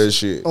all that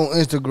shit. On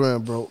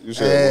Instagram, bro. You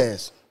said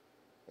Ass.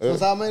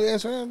 That's how I made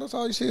Instagram. That's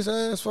all you see is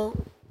ass, folks.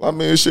 I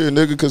mean, shit,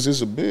 nigga, because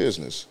it's a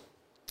business.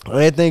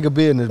 Everything a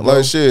business, bro.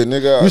 Like shit,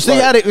 nigga. You see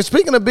how they,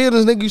 speaking of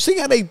business, nigga, you see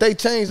how they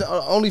changed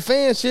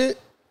OnlyFans shit?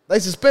 They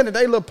suspended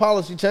their little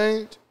policy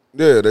change.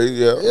 Yeah,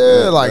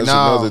 like that's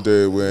nah. another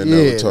day we ain't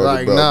never talked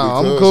like, about. Nah,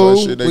 I'm because, cool.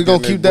 like, shit, We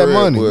gonna keep that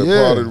money. But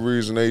Yeah. part of the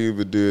reason they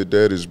even did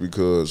that is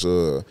because,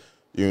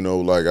 you know,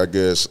 like I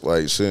guess,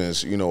 like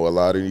since you know a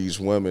lot of these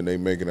women they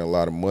making a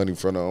lot of money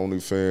from the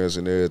OnlyFans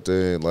and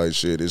everything, like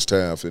shit, it's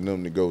time for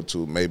them to go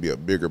to maybe a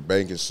bigger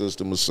banking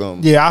system or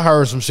something. Yeah, I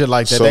heard some shit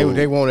like that. So,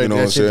 they wanted you know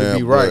that shit to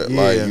be right. But,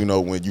 Yeah. like, you know,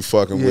 when you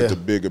fucking with the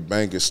bigger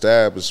bank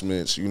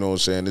establishments, you know what I'm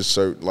saying, it's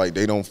certain, like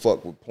they don't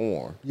fuck with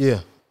porn. Yeah.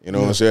 You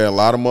know what I'm saying? A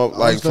lot of them,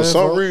 like for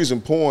some folks.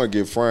 reason, porn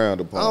get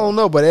frowned upon. I don't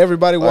know, but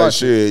everybody Like watch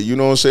shit, you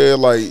know what I'm saying?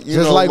 Like you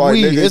just know, like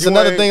weed. nigga, It's you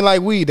another ain't- thing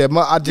like weed that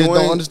I just you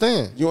don't ain't-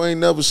 understand. You ain't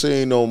never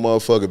seen no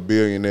motherfucker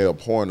billionaire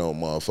porno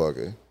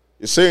motherfucker.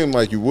 It seemed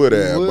like you would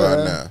have by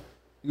now.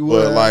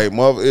 But like,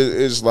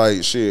 it's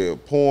like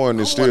shit. Porn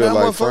is still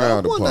like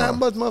frowned I wonder how upon.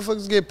 much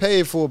motherfuckers get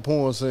paid for a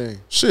porn scene.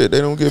 Shit,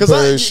 they don't get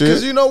paid shit.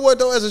 Because you know what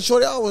though, as a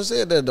shorty, I always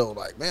said that though.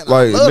 Like, man,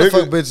 Like, I love to nigga-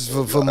 fuck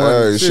bitches for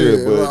money.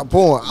 shit, but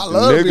porn. I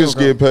love niggas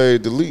get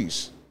paid the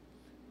least.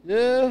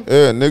 Yeah.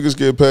 Yeah, niggas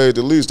get paid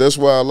the least. That's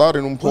why a lot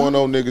of them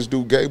porno niggas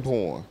do gay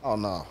porn. Oh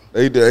no.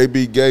 They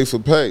be gay for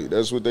pay.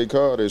 That's what they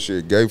call that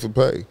shit, gay for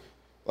pay.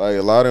 Like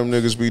a lot of them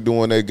niggas be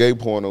doing that gay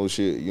porno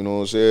shit. You know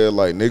what I'm saying?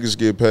 Like niggas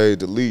get paid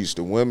the least,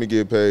 the women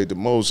get paid the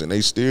most, and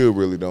they still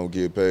really don't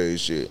get paid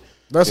shit.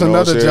 That's You know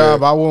what another I'm saying?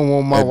 job I wouldn't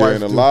want my and wife then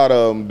to a do. lot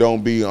of them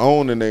don't be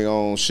owning their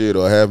own shit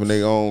or having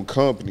their own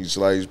companies.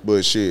 Like,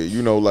 but shit,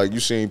 you know, like you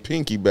seen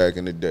Pinky back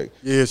in the day.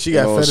 Yeah, she You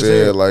got know what I'm fed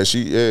as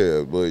saying?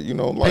 hell. Like but you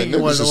know, like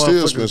Pinky one niggas of will the still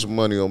motherfuckers- spend some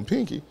money on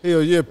Pinky.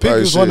 Hell yeah, Pinky Like,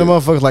 was one of them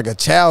motherfuckers like a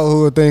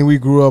childhood thing we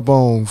grew up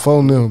on.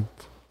 Phone them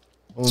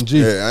on G.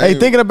 Yeah, I Hey, ain't-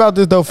 thinking about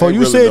this though, ain't you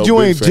really said no you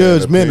big ain't fan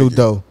of judgmental Pinky.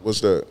 though.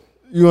 What's that?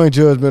 You ain't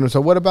judgmental.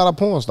 So what about a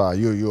porn star?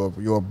 You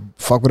a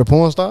fuck with a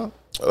porn star?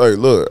 Like,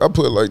 look, I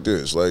put it like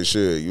this, like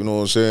shit, you know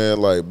what I'm saying?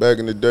 Like back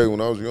in the day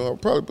when I was young,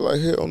 I'd probably be like,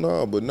 hell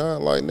no, but now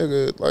like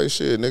nigga, like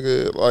shit,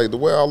 nigga, like the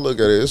way I look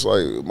at it, it's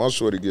like my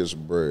shorty gets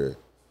some bread.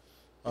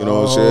 You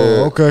know what I'm saying?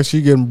 Okay,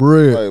 she getting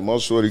bread. Like my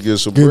shorty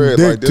gets some Getting bread.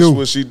 dick, Like this too. is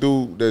what she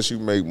do that she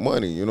make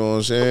money. You know what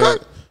I'm saying?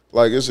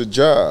 Like it's a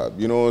job.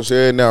 You know what I'm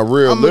saying? Now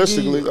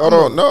realistically,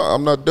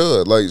 I'm not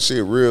done. Like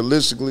shit,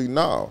 realistically,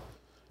 no,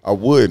 I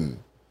wouldn't.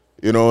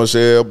 You know what I'm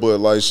saying? But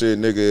like shit,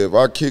 nigga, if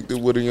I kicked it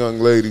with a young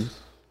lady,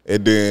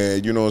 and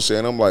then you know what I'm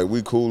saying, I'm like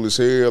we cool as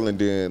hell, and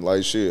then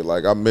like shit,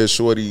 like I met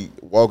shorty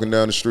walking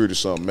down the street or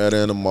something, met her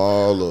in the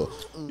mall or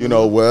you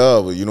know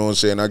wherever. You know what I'm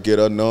saying? I get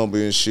her number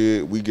and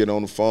shit. We get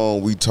on the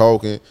phone, we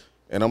talking.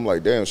 And I'm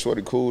like, damn,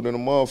 shorty cool than a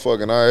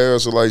motherfucker. And I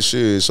asked her like,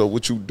 shit, so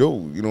what you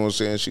do? You know what I'm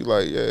saying? She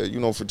like, yeah, you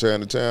know, from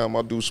time to time,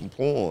 I do some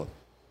porn.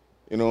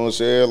 You know what I'm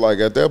saying? Like,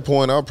 at that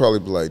point, I'll probably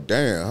be like,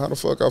 damn, how the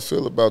fuck I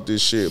feel about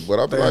this shit? But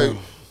I'll be like,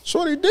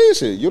 shorty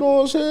decent. You know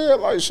what I'm saying?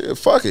 Like, shit,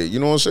 fuck it.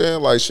 You know what I'm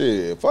saying? Like,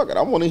 shit, fuck it.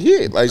 I want to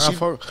hit. Like, she,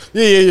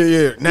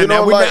 Yeah. Now, You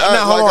know, like,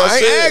 hold like on. I I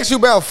ain't said- asked you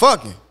about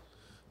fucking.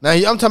 Now,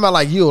 I'm talking about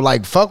like you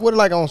like fuck with it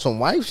like on some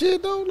wife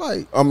shit though.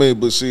 Like, I mean,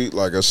 but see,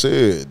 like I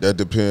said, that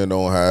depend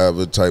on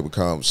however type of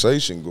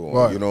conversation going.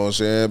 Right. You know what I'm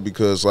saying?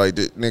 Because like,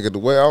 nigga, the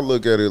way I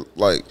look at it,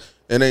 like,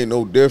 it ain't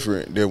no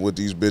different than what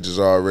these bitches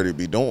already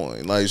be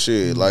doing. Like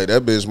shit, like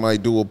that bitch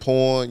might do a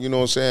porn, you know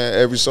what I'm saying,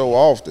 every so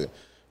often.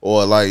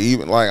 Or like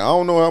even like I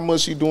don't know how much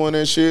she doing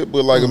that shit,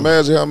 but like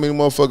imagine how many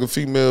motherfucking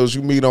females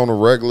you meet on a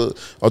regular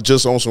or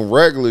just on some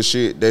regular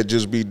shit that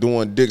just be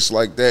doing dicks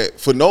like that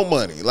for no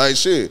money. Like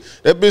shit,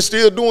 that bitch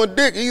still doing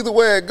dick either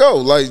way it go.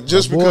 Like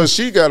just because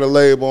she got a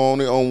label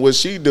on it on what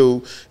she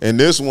do, and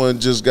this one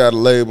just got a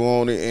label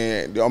on it,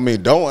 and I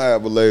mean don't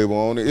have a label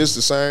on it, it's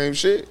the same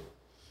shit.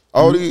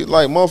 All these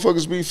like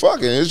motherfuckers be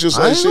fucking. It's just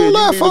I like ain't shit. gonna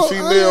lie, You meet a folk.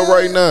 female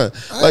right now.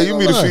 Like you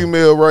meet a lie.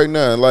 female right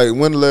now. Like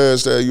when the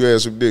last time you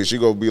had some dick, she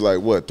gonna be like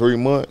what? 3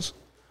 months?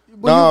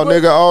 Well, No,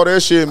 nigga, all that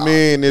shit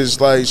mean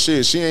is like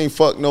shit. She ain't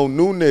fucked no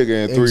new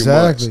nigga in 3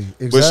 months.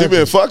 Exactly. But she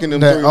been fucking them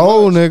that 3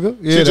 old months. nigga.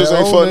 Yeah, She just that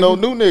ain't old fucked no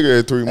nigga. new nigga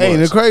in 3 months. Hey,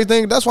 the crazy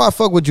thing, that's why I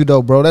fuck with you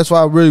though, bro. That's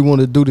why I really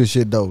want to do this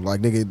shit though. Like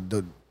nigga,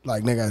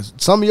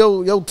 nigga, some of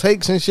your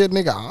takes and shit,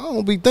 nigga, I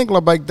don't be thinking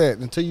like that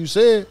until you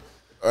said.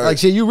 Like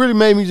shit, you really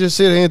made me just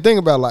sit here and think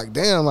about like,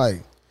 damn,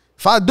 like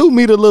if I do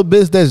meet a little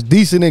bitch that's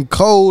decent and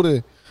cold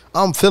and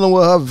I'm feeling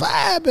with her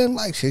vibe and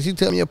like shit, she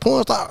tell me a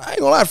porn star, I ain't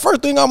gonna lie,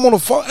 first thing I'm gonna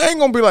fuck, I ain't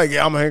gonna be like,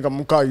 yeah, I'm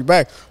gonna call you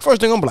back.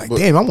 First thing I'm gonna be like,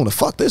 damn, I'm gonna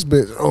fuck this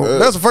bitch. Oh,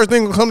 that's the first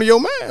thing gonna come to your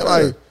mind.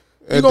 Like,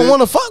 you gonna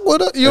wanna fuck with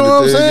her, you know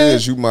what I'm saying?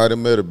 Is, you might have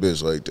met a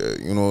bitch like that.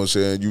 You know what I'm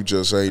saying? You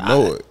just ain't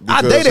know it.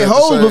 I Because dated at the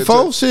hoes same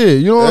before, time-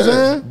 shit, you know what I'm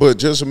saying? But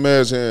just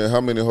imagine how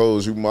many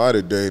hoes you might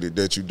have dated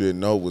that you didn't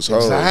know was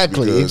hoes.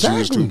 Exactly, Because she was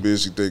exactly. too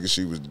busy thinking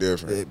she was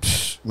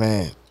different.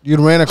 Man, you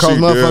done ran across She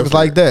motherfuckers different.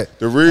 like that.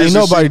 The reason ain't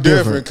nobody she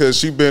different different. because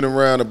she been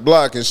around the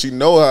block and she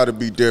know how to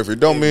be different.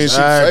 Don't mean she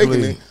Exactly.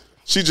 faking it.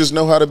 She just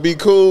know how to be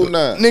cool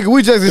now. Nigga,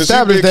 we just 'Cause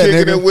established she been that,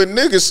 kicking nigga. it with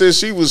niggas since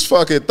she was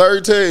fucking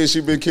 13.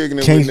 She been kicking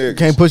it with niggas.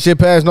 Can't push shit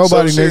past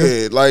nobody, So nigga.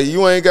 shit, like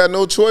you ain't got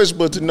no choice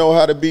but to know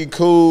how to be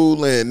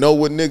cool and know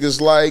what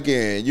niggas like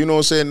and you know what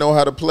I'm saying, know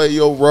how to play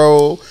your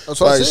role. That's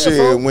what I Like said, shit,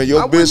 folks. when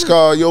your I bitch wouldn't-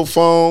 call your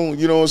phone,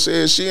 you know what I'm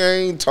saying, she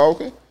ain't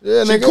talking.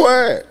 Yeah, she nigga.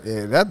 quiet.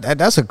 Yeah,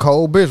 that's a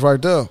cold bitch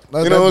right there.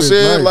 You know what I'm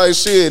saying? Like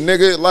shit,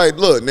 nigga. Like,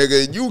 look,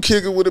 nigga, you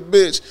kicking with a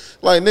bitch.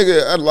 Like,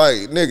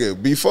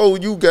 nigga, before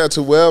you got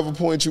to wherever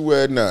point you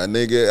at now,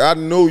 nigga, I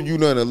know you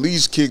done at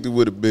least kicked it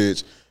with a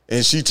bitch,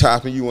 and she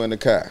topping you in the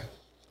car.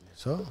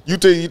 So you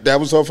think that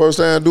was her first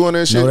time doing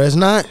that shit? no, that's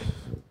not.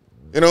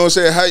 You know what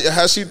I'm saying?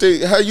 How she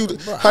think? How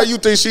you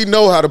think she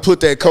know how to put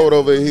that coat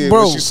over her head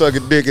Bro. when she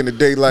sucking dick in the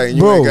daylight and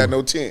you Bro. ain't got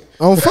no tent?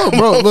 On fuck,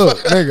 bro. Look,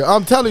 nigga,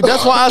 I'm telling you,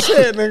 that's why I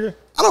said, nigga,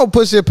 I don't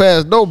push it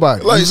past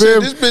nobody. Like You shit,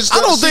 feel me? this bitch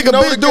I don't she think a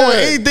know bitch the doing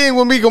game. anything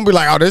with me gonna be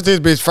like, oh, this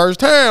bitch first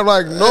time.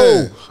 Like, no,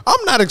 Yeah.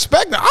 I'm not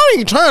expecting. I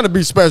ain't trying to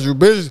be special,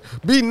 bitch.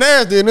 Be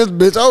nasty in this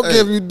bitch. I don't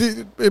care if you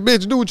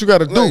bitch, do what you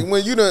gotta do. Like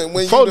when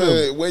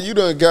you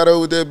done got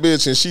over that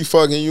bitch and she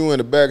fucking you in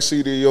the back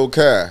seat of your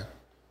car,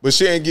 but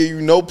she ain't give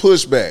you no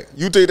pushback.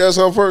 You think that's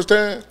her first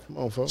time? Come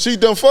on, folks. She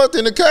done fucked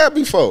in the car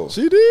before.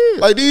 She did.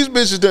 Like these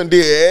bitches done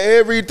did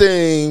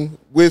everything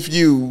with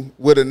you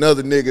with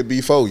another nigga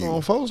before you.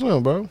 On folks now,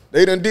 bro.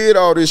 They done did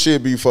all this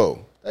shit before.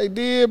 They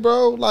did,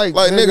 bro. Like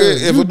nigga,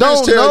 if you a bitch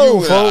don't tell know,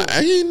 you, folks.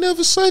 I ain't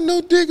never sucked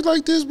no dick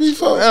like this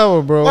before.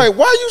 Ever, bro. Like,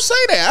 why you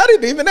say that? I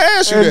didn't even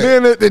ask you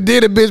And that.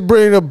 then the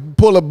bitch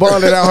pull a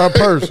bonnet out her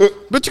purse.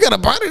 But you got a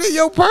bonnet in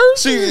your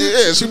purse?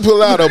 She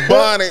pull out a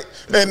bonnet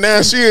and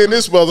now she in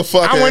this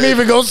motherfucker. I wasn't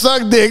even gonna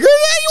suck dick.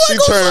 She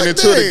turned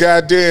into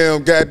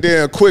the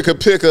goddamn quicker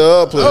picker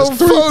up Oh,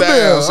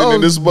 3,000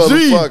 in this fuck them.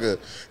 motherfucker.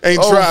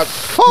 Ain't dropped.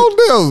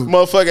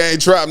 Motherfucker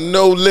ain't dropped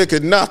no liquor,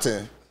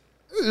 nothing.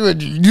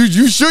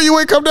 You sure you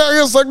ain't come down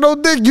here and suck no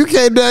dick? You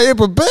came down here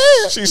prepared.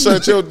 She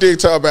sucked your dick,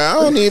 talking about,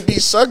 I don't even be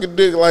sucking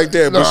dick like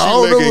that, but No, I she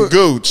don't know licking what-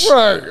 gooch.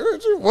 Right.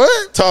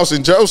 What?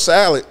 Tossing Joe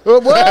salad.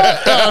 What? Don't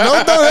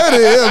throw that in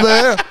here,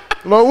 man.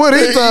 No, what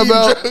he talking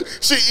about?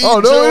 She eat Oh,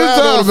 no, Joe what he out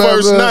talking on the about,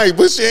 first man? night,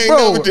 but she ain't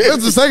Bro, never did.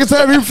 that's the second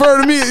time you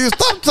referred to me.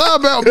 Stop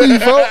talking about me,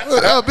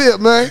 folks. Up here,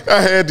 man.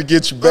 I had to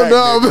get you back.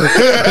 No,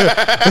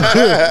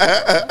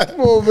 come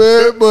on,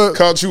 man. But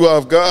caught you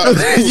off guard.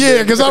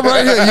 yeah, because I'm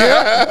right here.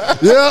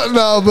 Yeah,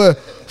 no, but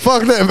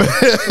fuck that,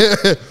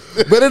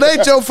 man. But it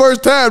ain't your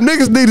first time.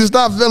 Niggas need to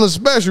stop feeling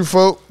special,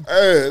 folk.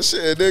 Hey,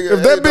 shit, nigga.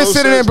 If that ain't bitch no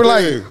sitting there and be such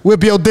like, thing.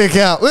 whip your dick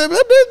out. That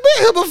bitch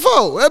been here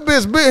before. That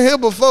bitch been here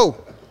before.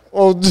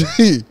 Oh,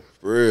 gee.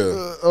 For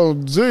real. Oh,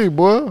 gee,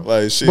 boy.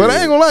 Like, shit. But I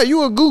ain't gonna lie,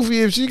 you a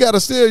goofy if she gotta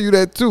sell you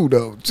that too,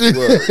 though.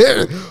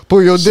 What?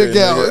 Pull your Shit,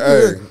 dick out.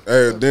 nigga,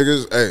 hey,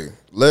 niggas, hey,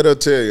 let her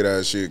tell you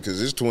that shit, because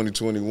it's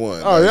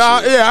 2021. Oh,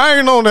 Like, shit. yeah, I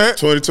ain't on that.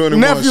 2021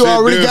 Nephew shit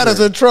already got us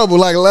different. in trouble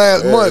like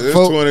last month, It's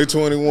folks.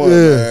 2021, Yeah.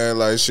 man.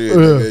 Like, shit,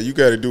 nigga, you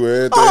got to do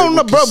everything. I don't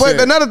know, with bro. But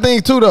consent. another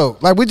thing too, though,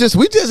 like we just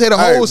had a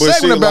Hey, whole but segment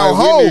see, about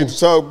like, we need hoes. to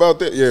talk about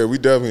that. Yeah, we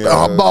definitely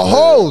About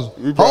hoes.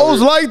 We probably-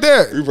 Hoes like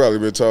that. We probably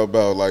been talking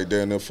about like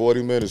damn near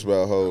 40 minutes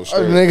about hoes.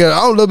 straight. Nigga,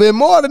 I'm a little bit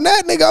more than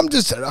that, nigga. I'm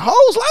just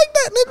hoes like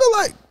that, nigga.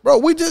 Like, bro,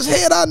 we just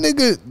had our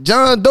nigga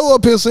John Doe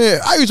up here saying,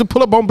 I used to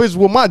pull up on bitches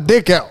with my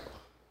dick out.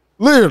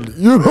 Literally,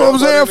 you know what I'm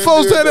saying? Everybody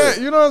Folks did say that.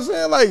 that, you know what I'm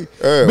saying? Like,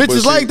 Yeah, but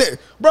bitches see- like that,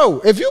 bro.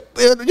 If you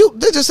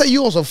they just say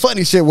you on some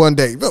funny shit one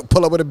day, you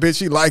pull up with a bitch,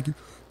 she like you,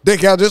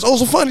 dick out, just on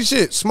some funny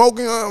shit,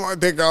 smoking, my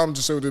dick out. I'm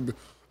just saying,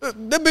 that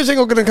bitch ain't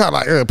gonna get in the car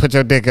like, put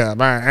your dick out,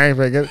 man. I ain't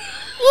forget.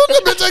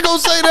 That bitch ain't gonna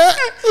say that.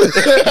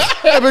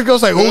 That bitch gonna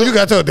say, oh, you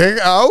got your dick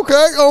out, okay?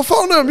 On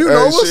phone them, you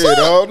know what's shit, I up.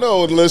 don't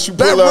know unless you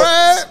That pull out.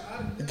 ride.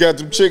 You got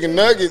them chicken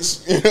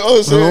nuggets. You know what I'm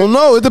I saying? don't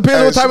know. It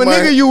depends what type of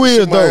nigga you is, She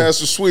might though. have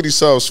some sweetie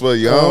sauce for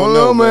you. I don't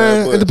know,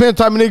 man. but It depends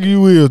what type of nigga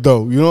you is,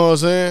 though. You know what I'm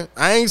saying?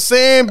 I ain't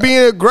saying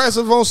being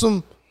aggressive on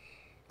some.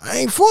 I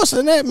ain't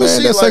forcing that, man.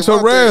 See, That's like, sexual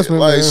harassment,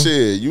 like man.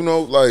 shit, yeah,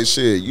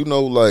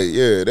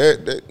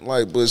 that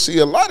like, but see,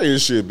 a lot of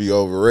this shit be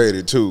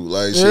overrated too.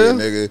 Like shit,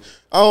 nigga,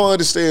 I don't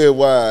understand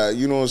why.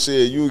 You know what I'm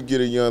saying? You would get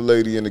a young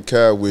lady in the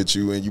car with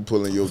you, and you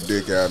pulling your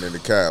dick out in the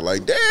car,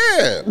 like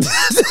damn.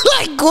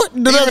 Like what?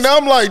 Even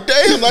I'm like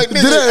damn, like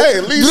nigga, hey,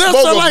 at least smoke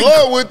a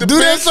blunt with the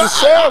bitch or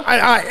something.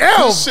 I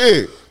am.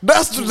 Shit.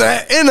 That's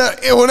that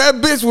when that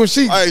bitch when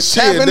she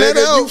tapping that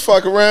out, you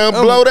fuck around,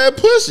 blow that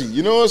pussy.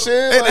 You know what I'm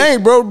saying? It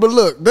ain't, bro. But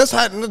look, that's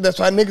why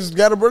niggas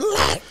gotta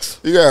relax.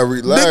 You gotta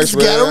relax, niggas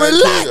man. gotta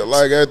relax.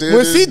 Like at the end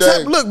when of she the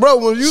day, look, bro.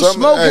 When you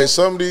smoking,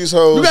 some of these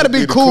hoes, you gotta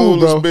be the cool,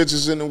 coolest bro.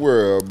 bitches in the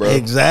world, bro.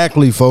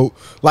 Exactly, folk.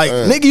 Like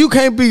nigga, you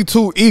can't be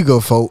too eager,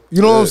 folk.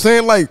 You know what I'm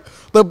saying? Like,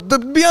 to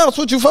be honest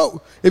with you,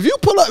 folk. If you a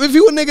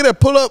nigga that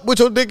pull up with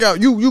your dick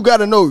out, you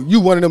gotta know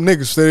you one of them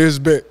niggas to this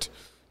bitch.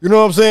 You know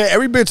what I'm saying?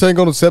 Every bitch ain't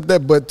gonna accept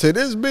that, but to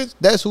this bitch,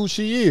 that's who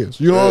she is.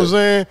 You know what I'm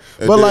saying?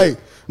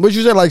 But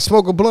you said like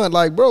smoke a blunt,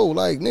 like bro,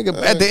 like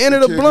nigga, at the end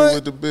of the blunt,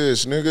 with the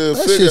bitch, nigga,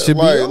 that shit should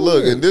be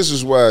look, and this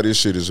is why this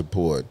shit is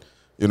important.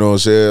 You know what I'm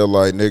saying?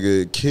 Like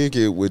nigga, kick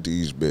it with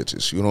these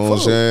bitches. You know what I'm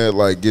saying?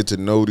 Like get to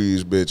know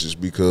these bitches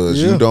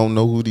because you don't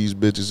know who these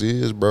bitches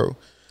is, bro.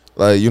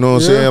 Like you know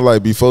what I'm saying?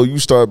 Like before you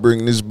start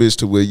bringing this bitch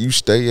to where you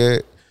stay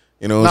at.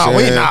 You know what I'm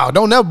saying?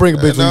 Don't never bring a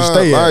bitch where you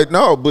stay at.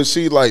 No, but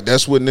see, like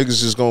that's what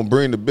niggas is gonna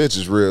bring the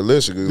bitches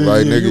realistically.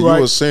 Like nigga,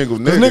 you a single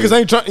nigga. Niggas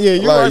ain't trying. Yeah,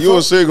 you like right, you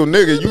a single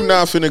nigga. You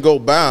not finna go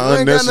buy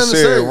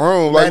unnecessary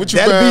room. Like what you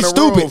buying a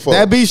room for?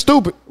 That'd be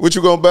stupid. What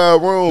you gonna buy a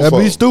room for?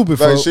 That'd be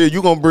stupid. Like shit,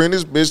 you gonna bring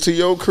this bitch to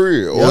your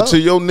crib or to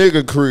your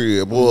nigga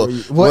crib or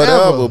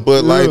whatever.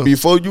 But like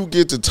before you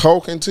get to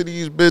talking to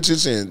these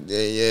bitches and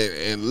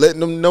letting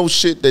them know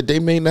shit that they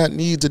may not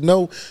need to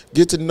know,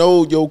 get to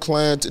know your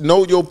client,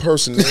 know your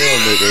personnel,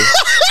 nigga.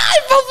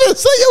 I'm finna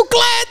say your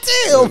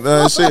clientele.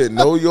 That's it.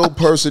 Know your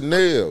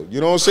personnel. You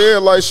know what I'm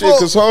saying? Like shit,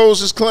 cause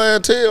hoes is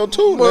clientele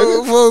too,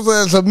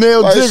 nigga. It's a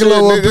male like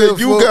gigolo shit, nigga,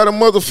 you got a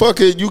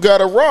motherfucker, you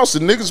got a roster.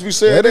 Niggas be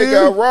saying they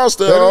got a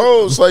roster of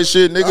hoes. Like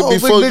shit, nigga,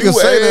 before you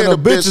add a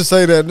bitch,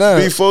 say that now.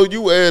 Before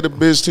you add a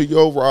bitch to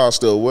your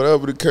roster,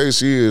 whatever the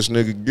case is,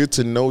 nigga, get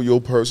to know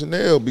your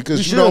personnel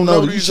because you don't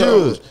know these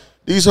hoes.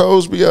 These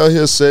hoes be out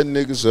here setting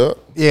niggas up.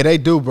 Yeah, they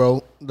do,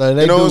 bro.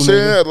 They you know do, what I'm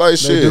saying? Nigga. Like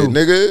shit,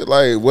 nigga.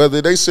 Like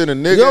whether they send a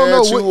nigga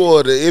at you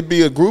or it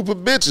be a group of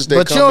bitches.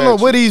 But you don't know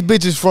where these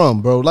bitches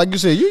from, bro. Like you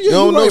said, you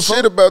don't know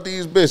shit about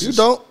these bitches. You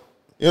don't.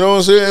 You know what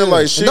I'm saying?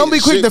 Like shit. And don't be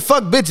quick to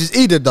fuck bitches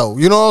either, though.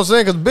 You know what I'm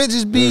saying? Because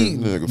bitches be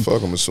nigga, fuck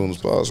them as soon as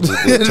possible.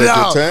 Take your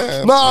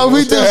time. No,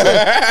 we just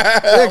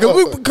yeah,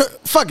 cause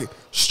fuck it.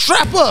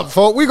 Strap up,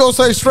 folk. We gonna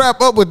say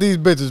strap up with these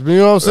bitches. You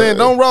know what I'm saying?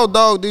 Don't raw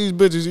dog these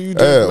bitches. You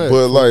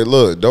but like,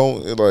 look,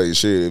 don't like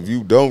shit. If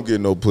you don't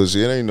get no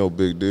pussy, it ain't no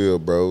big deal,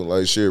 bro.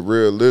 Like shit,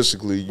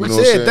 realistically, you know what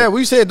I'm saying? That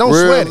we said don't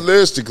sweat it.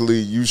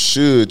 Realistically, you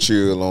should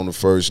chill on the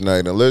first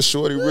night unless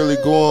shorty really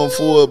going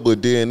for it.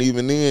 But then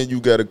even then,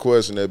 you gotta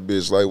question that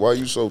bitch. Like, why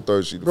you so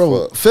thirsty to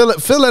fuck?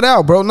 Fill it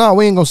out, bro. No,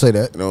 we ain't gonna say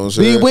that. You know what I'm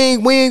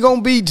saying? We ain't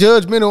gonna be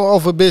judgmental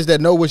off a bitch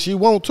that know what she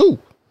want too.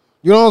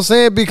 You know what I'm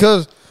saying?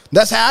 Because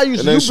that's how I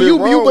used to.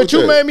 But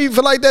you made me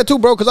feel like that too,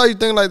 bro. Because I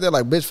used to think like that,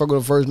 like bitch fuck on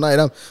the first night.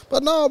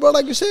 But no, bro,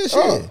 like you said,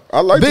 shit.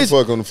 I like to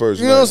fuck on the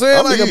first night. You know what I'm saying?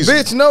 I'm like easy. a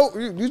bitch, no.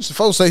 You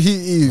folks say he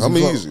easy. I'm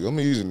easy. I'm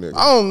easy, nigga.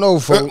 I don't know,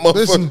 folks.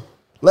 Listen,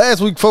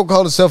 last week, folk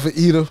called himself an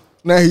eater.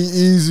 Now he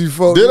easy,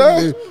 folks. Did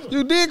I?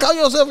 You did call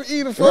yourself an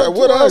eater, folks.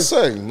 What I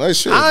say? Nice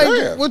shit.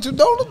 What you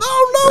don't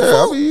know, yeah,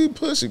 folks. I be eating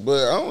pussy, but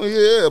I don't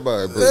hear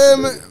everybody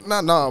pussy.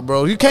 Nah,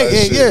 bro. You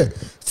can't.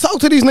 Talk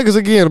to these niggas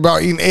again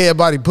about eating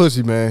everybody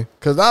pussy, man.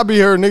 Cause I be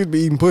hearing niggas be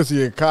eating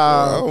pussy in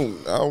car,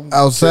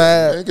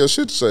 outside. I ain't got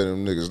shit to say to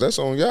them niggas. That's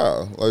on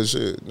y'all. Like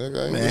shit, nigga.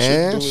 I ain't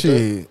man, got shit to do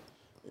with that.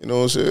 You know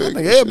what I'm saying? I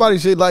think everybody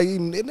shit like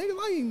eating. Niggas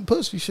like eating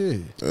pussy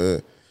shit.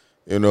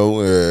 You know,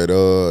 and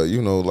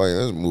like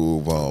let's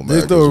move on,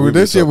 man.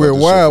 This shit went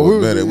wild. We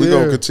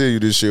gonna continue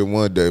this shit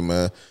one day,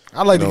 man.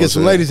 I like to get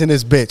some ladies in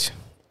this bitch.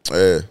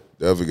 Yeah.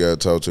 Definitely gotta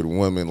talk to the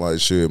women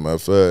like shit. My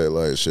fact,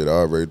 like shit. I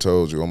already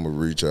told you I'm gonna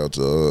reach out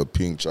to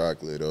Pink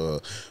Chocolate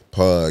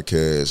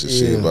podcast and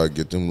see if I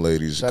get them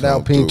ladies. Shout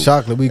out Pink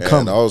Chocolate, we come.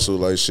 And also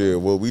like shit,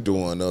 what we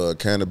doing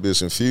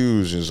cannabis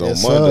infusions on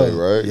Monday,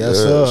 right? Yes,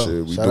 sir.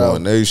 Shit, we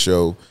doing a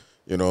show.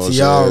 You know what I'm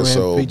saying?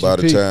 So PGP. by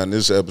the time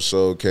this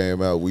episode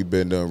came out, we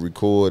been done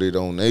recorded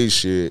on they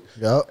shit.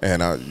 Yep.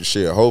 And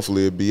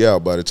hopefully it be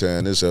out by the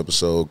time this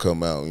episode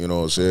come out. You know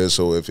what I'm saying?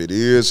 So if it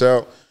is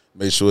out,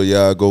 make sure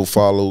y'all go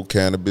follow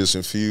Cannabis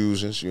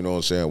Infusions. You know what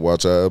I'm saying?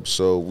 Watch our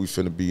episode. We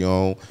finna be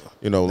on.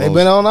 You know, they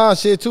been on our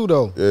shit too,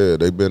 though. Yeah,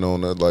 they been on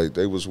that. Like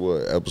they was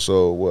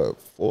episode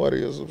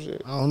 40 or some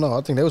shit. I don't know.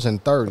 I think they was in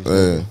 30.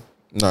 Yeah.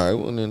 Nah, it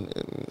wasn't in.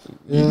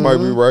 You might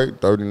be right,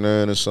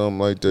 39 or something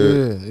like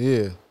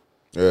that.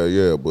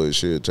 Yeah. But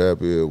shit,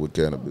 tap in with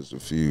Cannabis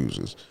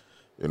Infusions.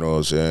 You know what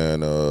I'm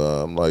saying?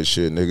 I'm like,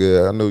 shit,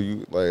 nigga, I know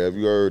you, like, have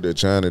you heard that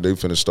China, they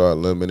finna start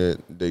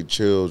limiting their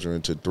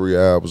children to 3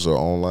 hours of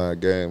online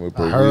gaming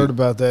per week? I heard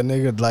about that,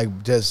 nigga,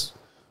 like, just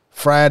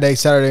Friday,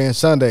 Saturday, and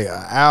Sunday,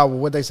 an hour,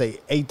 what they say,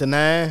 8 to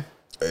 9?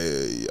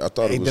 Hey, I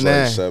thought 8 it was to like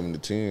 9. 7 to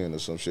 10 or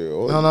some shit.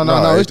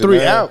 No. It's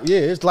 3 hours. Yeah,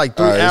 it's like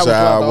 3 hours. It's an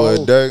hour a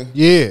day.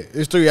 Yeah,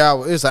 it's 3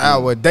 hours. It's an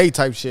hour a day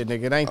type shit,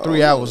 nigga. It ain't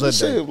 3 hours a It day.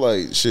 seems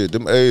like shit.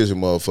 Them Asian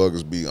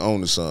motherfuckers be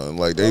on to something.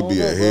 Like they be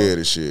ahead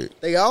of shit.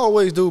 They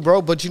always do,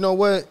 bro. But you know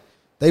what?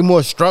 They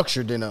more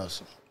structured than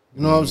us.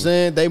 You know what I'm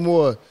saying?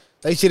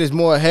 They shit is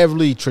more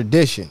heavily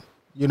tradition.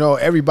 You know,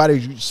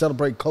 everybody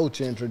celebrate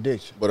culture and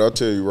tradition. But I'll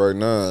tell you right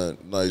now,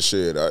 like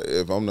shit,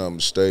 if I'm not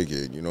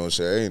mistaken, you know what I'm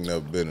saying? I ain't never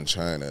been in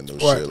China and no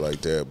shit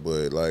like that.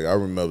 But like I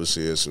remember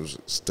seeing some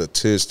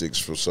statistics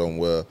from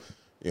somewhere,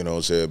 you know what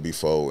I'm saying,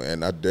 before.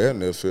 And I damn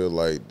near feel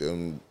like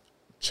them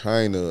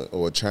China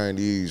or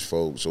Chinese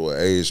folks or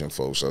Asian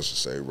folks, I should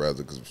say,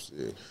 rather, because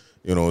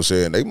you know what I'm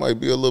saying, they might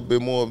be a little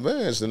bit more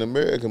advanced than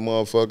American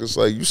motherfuckers.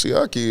 Like, you see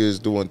our kids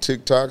doing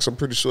TikToks. I'm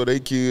pretty sure they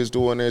kids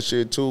doing that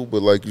shit too.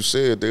 But like you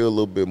said, they're a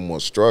little bit more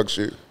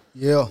structured.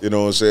 Yeah. You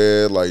know what I'm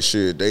saying? Like,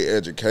 shit, they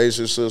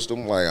education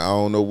system, like, I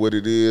don't know what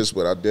it is,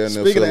 but I damn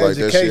near feel like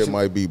that shit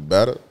might be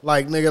better.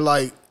 Like, nigga,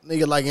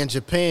 like in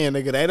Japan,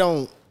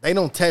 nigga, they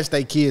don't test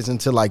their kids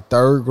until like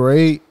 3rd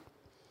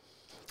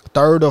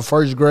or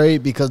 1st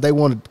grade, because they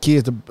want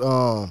kids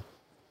to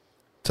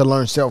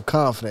learn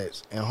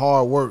self-confidence and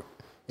hard work.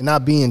 And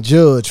not being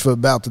judged for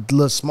about the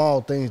little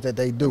small things that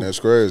they do. And that's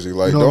crazy.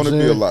 Like, you know don't it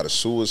be a lot of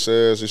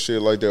suicides and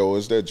shit like that? Or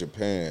is that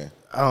Japan?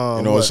 You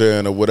know what I'm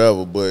saying? Or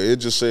whatever. But it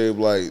just said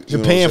like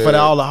Japan for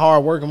all the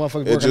hard work and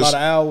motherfuckers working a lot of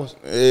hours.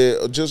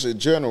 Yeah, just in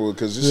general.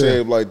 Because it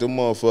said like them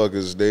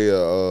motherfuckers,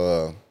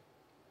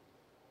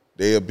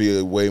 they'll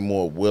be way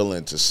more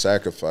willing to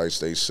sacrifice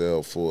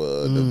themselves for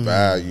the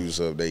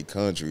values of their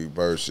country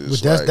versus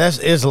that's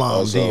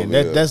Islam then.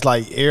 That's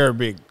like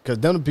Arabic. Because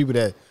them the people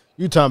that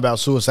you talking about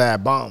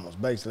suicide bombers,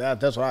 basically.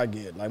 That's what I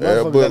get. Like,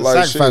 motherfuckers but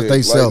like sacrifice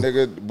themselves. Like,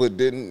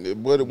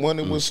 nigga, but when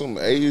it was some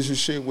Asian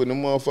shit, when the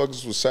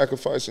motherfuckers was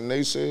sacrificing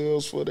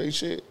themselves for their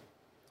shit,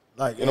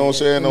 like, you know what I'm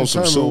saying, on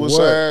some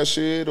suicide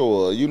shit,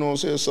 or you know what I'm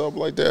saying, something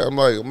like that. I'm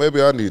like,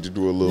 maybe I need to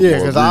do a little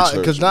more research.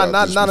 Because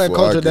not a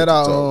culture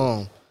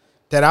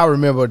that I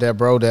remember that,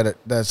 bro,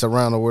 that's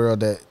around the world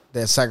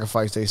that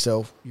sacrifice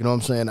themselves. You know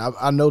what I'm saying?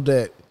 I know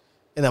that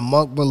in a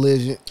monk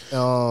religion.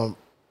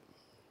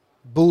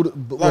 Buddha,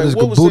 like,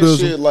 what was that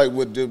shit like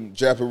with them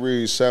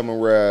Japanese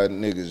samurai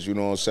niggas, you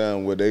know what I'm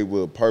saying, where they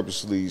would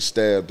purposely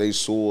stab their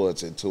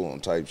swords into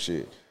them type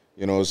shit,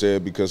 you know what I'm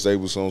saying, because they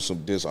was on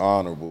some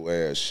dishonorable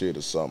ass shit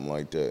or something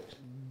like that.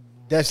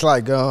 That's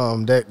like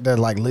that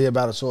like live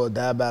by the sword,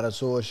 die by the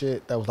sword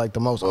shit. That was like the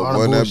most honorable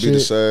wouldn't that shit. be the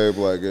same?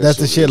 Like, that's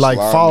the shit like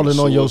falling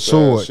on your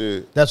sword.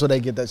 Shit. That's where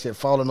they get that shit,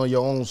 falling on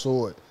your own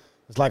sword.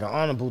 It's like an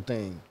honorable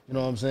thing. You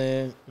know what I'm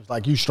saying? It's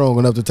like you strong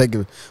enough to take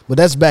it. But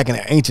that's back in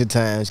the ancient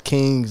times,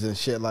 kings and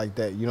shit like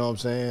that. You know what I'm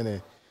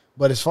saying?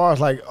 But as far as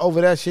like over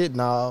that shit,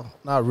 nah,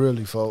 not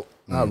really, folk.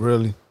 Not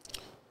really.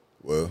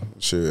 Well,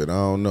 shit, I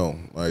don't know.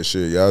 Like,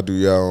 shit, y'all do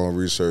y'all own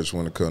research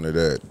when it comes to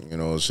that. You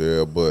know what I'm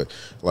saying? But,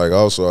 like,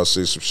 also I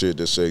see some shit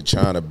that say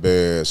China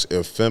bans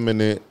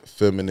effeminate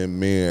feminine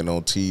men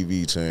on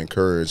TV to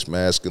encourage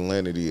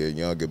masculinity in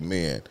younger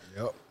men.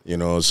 Yep. You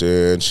know what I'm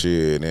saying?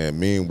 Shit. And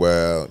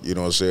meanwhile, you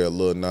know what I'm saying,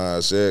 Lil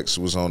Nas X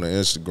was on the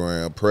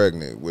Instagram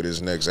pregnant with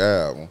his next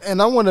album.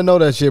 And I want to know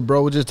that shit,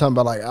 bro. We're just talking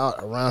about, like, out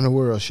around the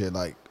world shit.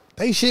 Like,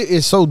 they shit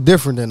is so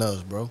different than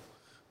us, bro.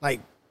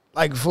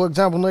 Like for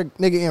example,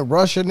 nigga, in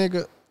Russia,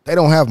 nigga, they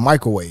don't have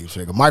microwaves,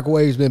 nigga.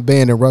 Microwaves been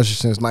banned in Russia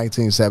since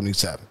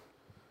 1977.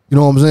 You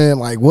know what I'm saying?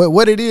 Like,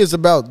 what it is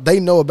about,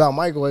 they know about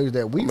microwaves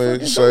that we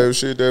same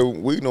shit that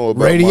we know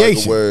about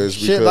radiation, microwaves,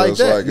 shit because like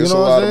that. Like, you it's know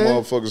a lot of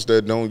motherfuckers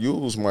that don't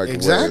use microwaves.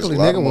 Exactly, a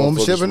lot nigga. of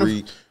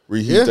motherfuckers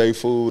reheat their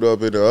food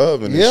up in the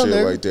oven and shit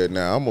nigga. Like that.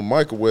 Now, I'm a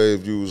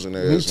microwave using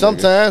ass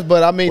sometimes,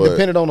 but I mean,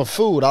 depending on the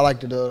food, I like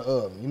the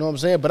oven. You know what I'm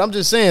saying? But I'm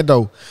just saying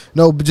though,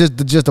 no, just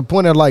the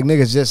point of like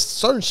niggas, just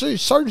certain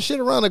shit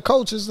around the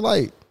culture is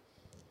like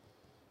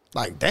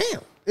damn,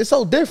 it's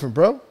so different,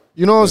 bro.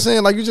 You know what I'm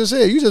saying? Like you just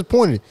said, you just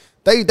pointed.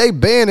 They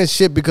ban this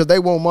shit because they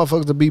want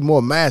motherfuckers to be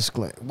more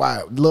masculine.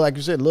 Why? Like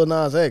you said, Lil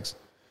Nas X,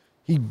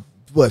 he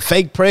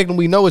fake pregnant.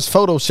 We know it's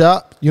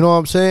Photoshop. You know what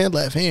I'm saying?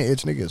 Left hand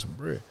itch, nigga, some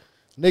bread.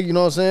 Nigga, you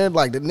know what I'm saying?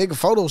 Like the nigga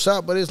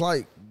Photoshop, but it's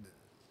like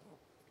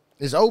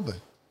it's open.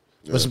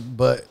 Yeah.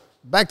 But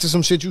back to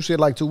some shit you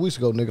said like 2 weeks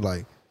ago, nigga.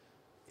 Like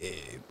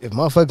if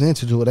motherfuckers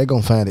into it, they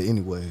gonna find it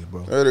anyway,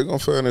 bro. Hey, they gonna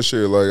find that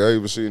shit. Like I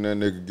even seen that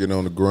nigga get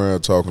on the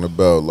ground talking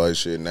about like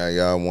shit. Now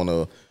y'all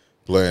wanna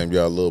blame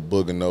y'all little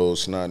booger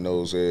nose, snot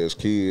nose ass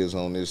kids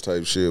on this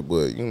type shit,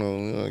 but you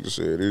know, like I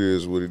said, it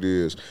is what it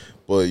is.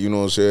 But you know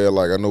what I'm saying?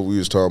 Like I know we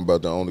was talking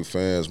about the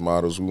OnlyFans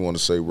models. We want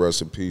to say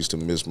rest in peace to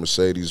Miss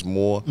Mercedes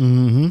Moore.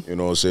 Mm-hmm. You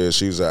know what I'm saying?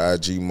 She's an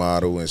IG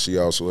model and she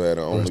also had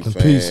an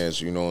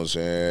OnlyFans. You know what I'm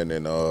saying?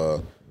 And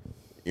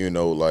you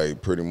know,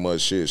 like pretty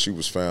much shit. She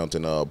was found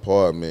in an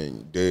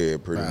apartment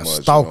dead, pretty much.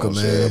 Stalker, you know what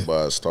I'm saying?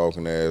 By a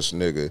stalking ass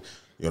nigga.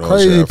 You know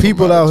crazy what I'm saying?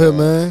 People out here,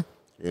 man.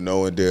 You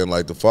know, and then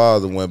like the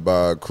father went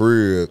by a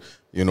crib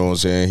You know what I'm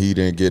saying? He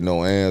didn't get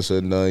no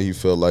answer, nothing. He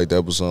felt like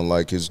that was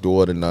unlike his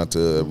daughter not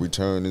to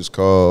return his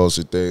calls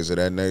and things of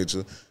that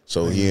nature.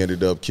 So he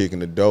ended up kicking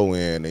the door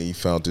in, and he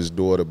found his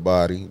daughter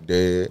body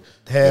dead.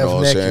 Half you know what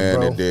I'm naked, saying?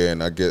 bro. And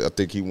then I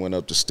think he went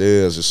up the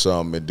stairs or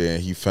something, and then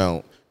he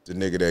found the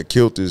nigga that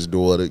killed his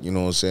daughter. You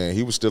know what I'm saying?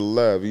 He was still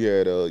alive. He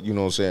had a, you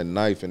know what I'm saying,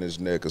 knife in his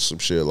neck or some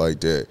shit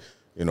like that.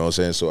 You know what I'm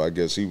saying? So I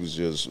guess he was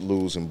just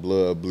losing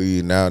blood,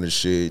 bleeding out and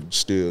shit,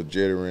 still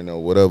jittering or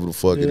whatever the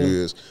fuck it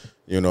is.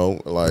 You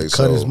know, like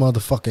cut his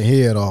motherfucking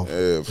head off.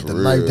 Yeah, for the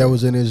real. knife that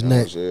was in his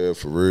neck. Yeah,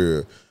 for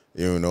real.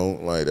 You know,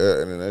 like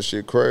that, and that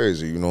shit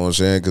crazy. You know what I'm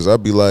saying? Because I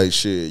be like,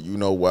 shit. You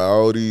know, why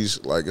all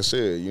these, like I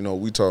said, you know,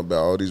 we talk about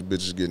all these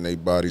bitches getting their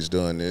bodies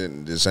done.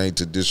 And this ain't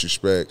to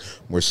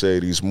disrespect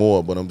Mercedes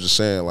Moore, but I'm just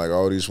saying, like,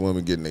 all these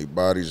women getting their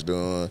bodies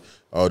done.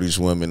 All these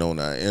women on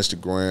our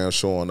Instagram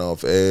showing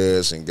off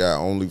ass and got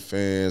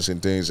OnlyFans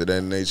and things of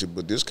that nature.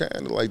 But this kind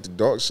of like the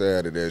dark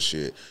side of that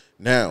shit.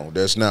 Now,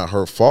 that's not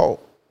her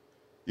fault.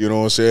 You know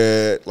what I'm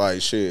saying?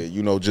 Like, shit,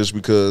 you know, just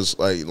because,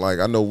 like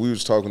I know we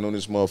was talking on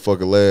this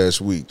motherfucker last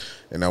week,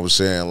 and I was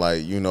saying,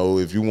 like, you know,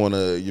 if you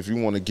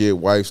wanna get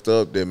wifed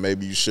up, then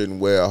maybe you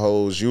shouldn't wear a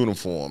hoe's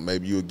uniform.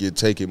 Maybe you'll get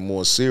taken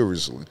more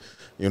seriously.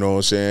 You know what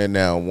I'm saying?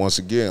 Now, once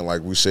again,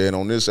 like we said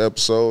on this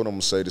episode, I'm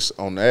gonna say this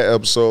on that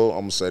episode, I'm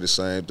gonna say the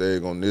same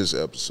thing on this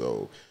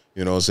episode.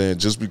 You know what I'm saying?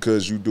 Just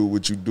because you do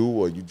what you do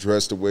or you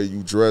dress the way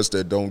you dress,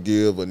 that don't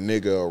give a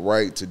nigga a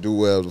right to do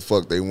whatever the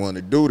fuck they want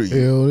to do to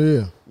you. Hell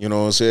yeah. You know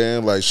what I'm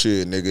saying? Like,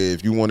 shit, nigga,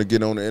 if you want to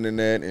get on the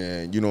internet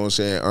and, you know what I'm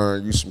saying,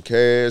 earn you some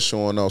cash,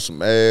 showing off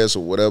some ass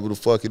or whatever the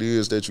fuck it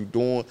is that you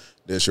doing,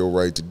 that's your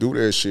right to do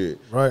that shit.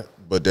 Right.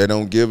 But they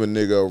don't give a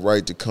nigga a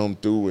right to come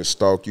through and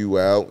stalk you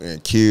out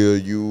and kill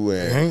you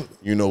and,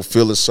 you know,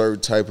 feel a certain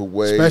type of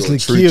way. Especially or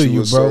treat kill you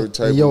you, a bro, certain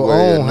type in your of way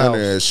own and none of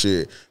house. that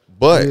shit.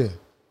 But... Yeah.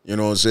 You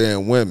know what I'm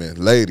saying?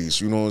 Women, ladies,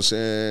 you know what I'm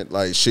saying?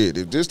 Like, shit,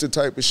 if this the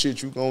type of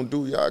shit you gonna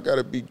do, y'all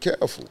gotta be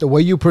careful. The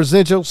way you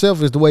present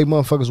yourself is the way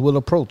motherfuckers will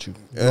approach you.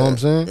 You know what I'm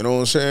saying? You know what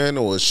I'm saying?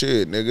 Or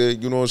shit,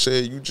 nigga, you know what I'm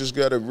saying? You just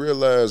gotta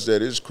realize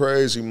that it's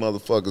crazy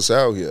motherfuckers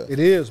out here. It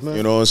is, man.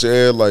 You know what I'm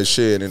saying? Like,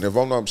 shit, and if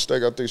I'm not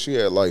mistaken, I think she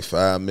had like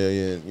 5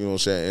 million, you know what I'm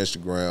saying,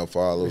 Instagram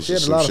followers She or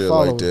had a some lot of shit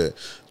followers. like that.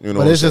 You know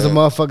But what it's I'm just a saying?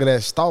 motherfucker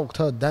that stalked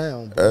her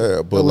down, bro.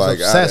 Yeah, but That was like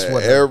obsessed out of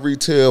with her. every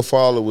 10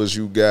 followers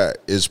you got,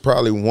 it's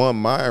probably one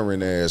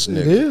Myron ass nigga.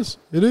 It is.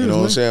 It is, You know what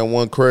I'm man. saying?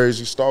 One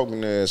crazy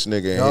stalking ass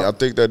nigga. And Yup. I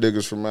think that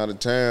nigga's from out of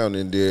town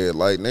and did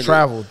like nigga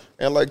Traveled.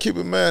 And like keep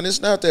in mind, it's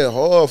not that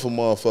hard for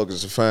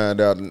motherfuckers to find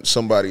out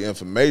somebody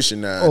information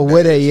now. Or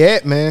where they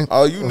at, man.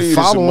 All you And need is a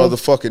follow 'em.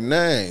 motherfucking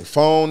name,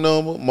 phone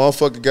number.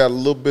 Motherfucker got a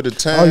little bit of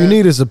time. All you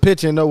need is a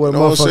picture and know where You the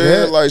know what I'm motherfucker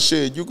saying? at. Like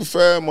shit, you can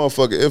find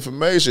motherfucker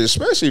information,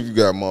 especially if you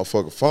got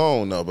motherfucker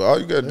phone number. All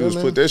you gotta do is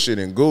man. put that shit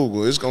in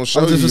Google. It's gonna I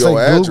show was you just your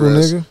gonna say Google,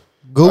 address. nigga.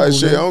 Google, like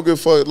shit, nigga. I don't give a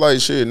fuck. Like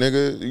shit,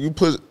 nigga. You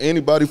put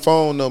anybody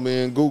phone number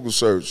in Google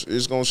search,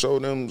 it's gonna show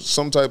them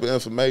some type of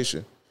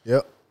information.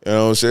 Yep. You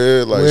know what I'm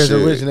saying? Like Where's it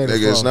shit, originated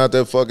nigga, it's from? not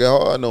that fucking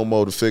hard no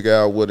more to figure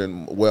out where a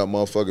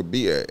motherfucker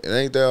be at. It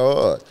ain't that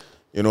hard.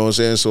 You know what I'm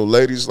saying? So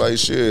ladies, like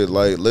shit,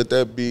 like let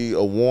that be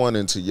a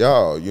warning to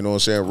y'all. You know what I'm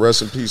saying?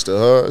 Rest in peace to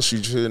her.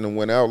 She shouldn't have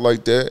went out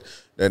like that.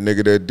 That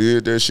nigga that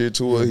did that shit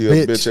to her, he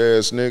a bitch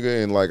ass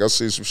nigga. And like I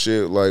see some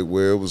shit like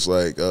where it was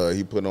like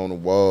he put on the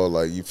wall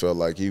like he felt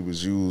like he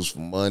was used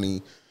for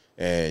money.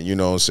 And you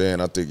know what I'm saying?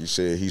 I think he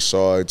said he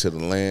sorry to the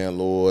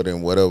landlord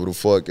and whatever the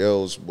fuck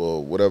else,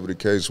 but whatever the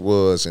case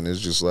was, and it's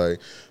just like,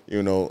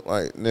 you know,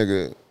 like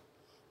nigga,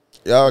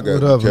 y'all gotta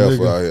be Whatever,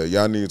 careful nigga. out here.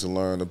 Y'all need to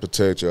learn to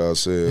protect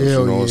yourselves.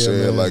 Hell You know what I'm yeah,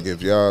 saying? man. Like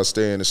if y'all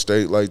stay in a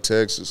state like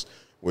Texas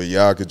where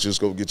y'all could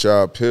just go get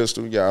y'all a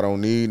pistol, y'all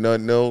don't need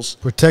nothing else.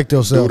 Protect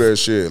yourself. Do that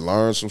shit.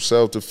 Learn some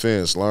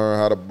self-defense. Learn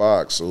how to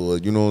box. Or,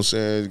 you know what I'm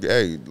saying?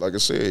 Hey, like I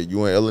said,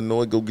 you in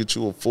Illinois, go get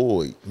you a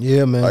Floyd.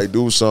 Yeah, man. Like,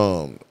 do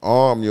something.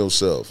 Arm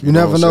yourself. You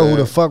never what I'm know who saying?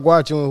 the fuck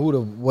watching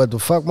and what the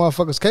fuck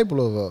motherfuckers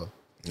capable of.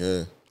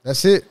 Yeah.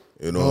 That's it.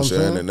 You know what I'm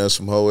saying? And that's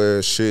some hoe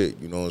ass shit.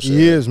 You know what I'm saying?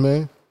 He is,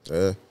 man.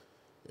 Yeah.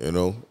 You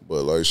know,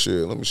 but like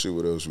shit, let me see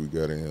what else we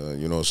got in here.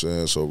 You know what I'm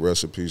saying? So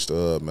rest in peace to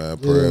her, man.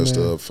 Prayers to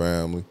man. her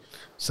family.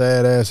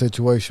 Sad ass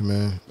situation,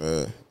 man. Yeah.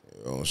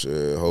 You know what I'm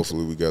saying?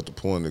 Hopefully we got the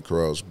point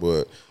across.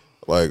 But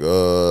like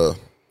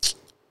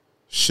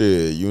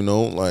shit, you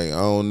know, like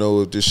I don't know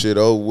if this shit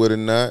over with or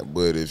not,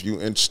 but if you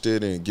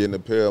interested in getting a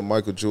pair of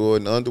Michael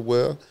Jordan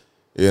underwear,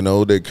 you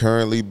know, they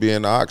currently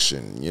being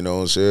auctioned. You know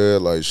what I'm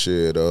saying? Like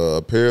shit,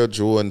 a pair of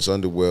Jordan's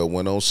underwear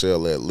went on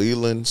sale at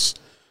Leland's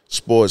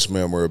Sports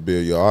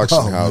Memorabilia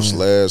Auction House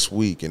last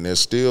week, and there's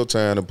still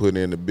time to put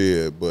in the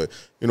bid. But,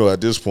 you know,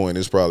 at this point,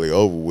 it's probably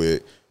over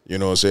with. You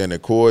know what I'm saying?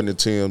 According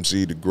to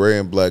TMZ, the gray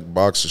and black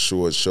boxer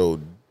shorts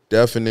showed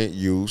definite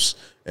use,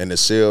 and the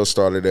sale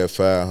started at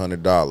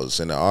 $500.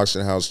 And the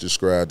auction house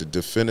described the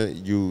definite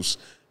use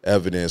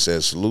evidence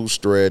as loose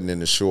threading in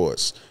the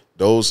shorts.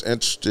 Those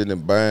interested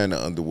in buying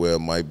the underwear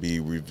might be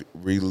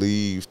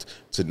relieved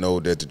to know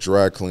that the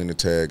dry cleaner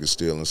tag is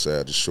still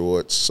inside the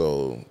shorts,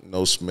 so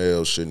no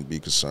smell shouldn't be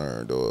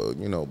concerned, or,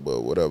 you know,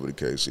 but whatever the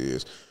case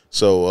is.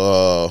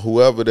 So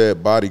whoever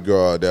that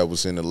bodyguard that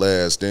was in The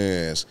Last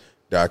Dance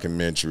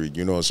documentary,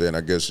 you know what I'm saying?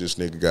 I guess this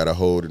nigga got a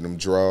hold of them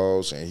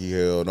draws and he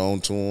held on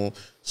to them.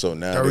 So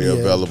now they're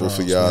available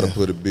for y'all to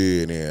put a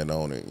bid in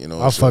on it. You know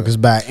what I'm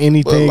saying? Buy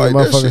anything. But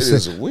like, that shit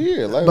is is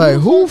weird. Like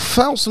who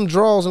found some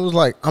draws and was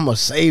like, I'm going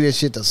to say this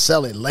shit to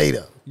sell it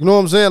later. You know what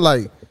I'm saying?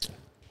 Like,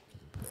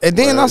 and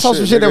then I saw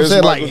some shit that was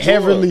said like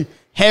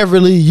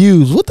heavily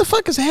used. What the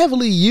fuck is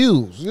heavily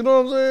used? You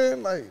know what I'm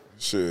saying? Like,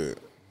 shit.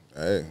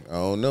 Hey, I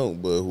don't know,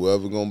 but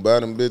whoever gonna buy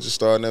them bitches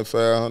starting at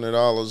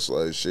 $500,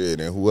 like shit,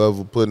 and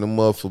whoever putting them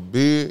up for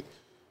bid,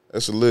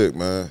 that's a lick,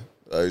 man.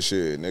 Like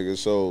shit, nigga.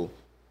 So,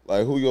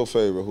 like, who your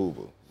favorite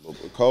hooper?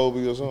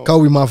 Kobe or something?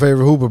 Kobe, my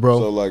favorite hooper, bro.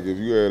 So, like, if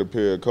you had a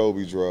pair of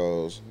Kobe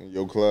draws in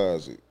your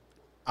closet,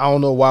 I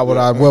don't know what would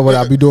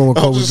I be doing with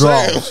Kobe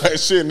draws? Like,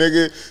 shit,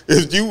 nigga.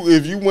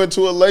 If you went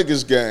to a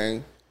Lakers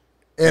game,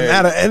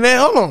 and then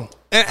hold on.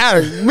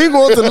 And me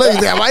going to the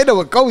Lakers game, I know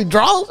what Kobe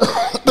draws.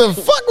 The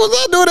fuck was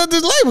I doing at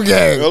this Lakers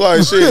game?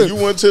 Like shit, you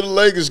went to the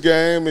Lakers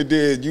game and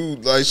then you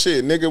like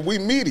shit, nigga. We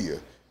media,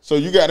 so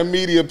you got a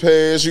media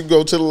pass. You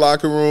go to the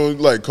locker room,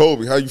 like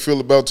Kobe. How you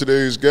feel about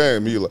today's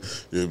game? He like,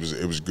 it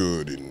was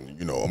good, and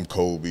you know I'm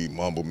Kobe,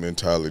 Mamba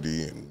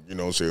mentality, and you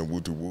know what I'm saying,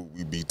 woo woo,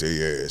 we beat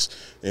their ass.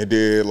 And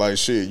then like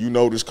shit, you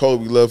notice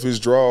Kobe left his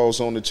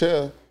drawers on the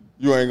chair.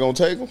 You ain't gonna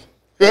take them?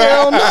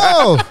 Hell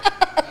no,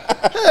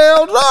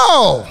 hell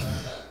no.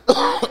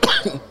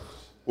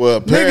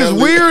 Well,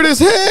 niggas weird as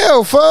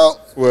hell,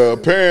 folks. Well,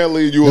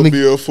 apparently you will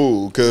be a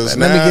fool because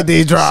let me get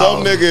these draws.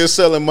 Some nigga is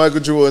selling Michael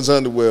Jordan's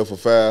underwear for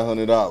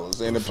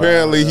 $500, and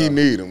apparently he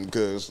need them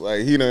because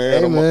like he done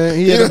had them. Man,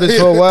 he had this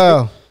for a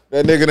while.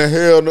 That nigga done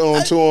held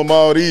on to him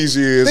all these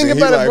years, and he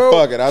like, bro.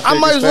 Fuck it, I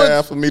think it's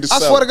time for me to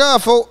sell. I swear to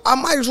God, folks, I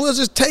might as well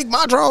just take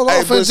my drawers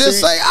off and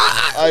just say,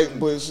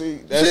 but see,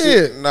 that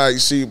shit. Nah, you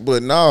see,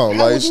 but no,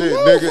 like shit,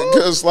 nigga,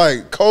 because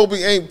like Kobe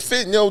ain't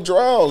fitting your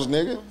drawers,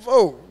 nigga.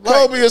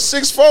 Kobe a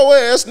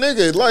 6'4" ass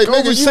nigga. Like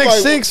Kobe nigga, you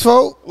 6'6", like,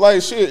 folks.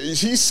 Like shit,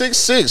 he's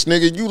 6'6",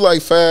 nigga. You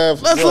like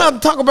 5. Let's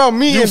not talk about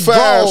me you and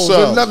drawers.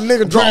 Another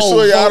nigga drawers.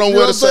 Sure y'all don't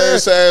wear the same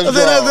size drawers.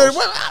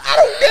 I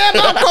don't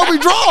care about Kobe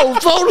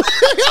drawers, folks.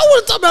 I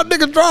want to talk about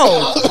nigga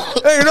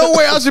drawers. Ain't no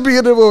way I should be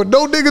in there with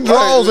no nigga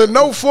drawers and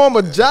no form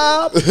of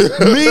job,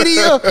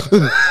 media,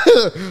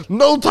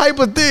 no type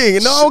of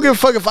thing. No, I don't give a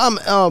fuck if I'm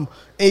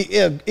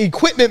a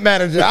equipment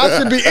manager. I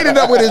should be ending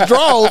up with his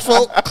drawers,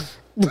 folks.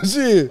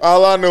 Shit.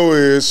 All I know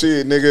is,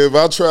 shit, nigga, if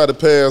I try to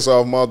pass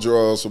off my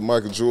drawers for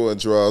Michael Jordan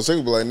drawers, they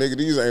be like, nigga,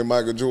 these ain't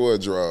Michael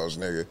Jordan drawers,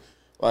 nigga.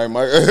 Like,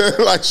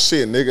 like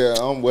shit, nigga,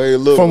 I'm way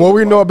little. From what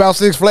we know about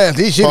Six Flags,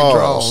 these shit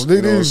draws.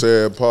 You know what I'm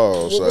saying?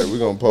 Pause. Like, we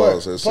gonna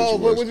pause that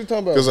situation. What you talking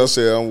about? Because I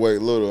said I'm way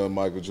little than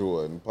Michael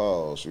Jordan.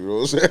 Pause. You know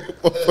what I'm saying?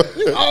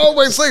 You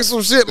always say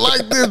some shit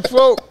like this,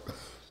 folks.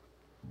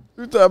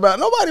 You talking about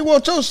nobody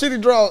wants your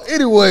shitty draw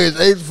anyways,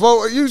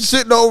 H4. You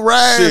sitting on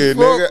rides. Shit,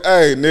 nigga.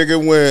 Hey,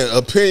 nigga, when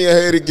Opinion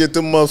had to get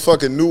them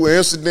motherfucking New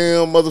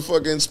Amsterdam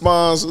motherfucking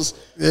sponsors.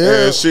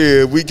 Yeah. And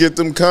shit, we get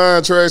them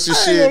contracts and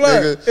shit,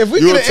 nigga. If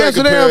we get an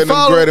Amsterdam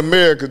follow, Great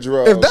America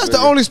draws. If that's the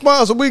only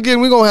sponsor we get,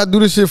 we gonna have to do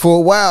this shit for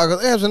a while.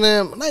 Cause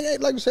Amsterdam,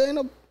 like you say, ain't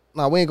no.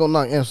 Nah, we ain't gonna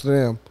knock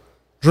Amsterdam.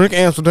 Drink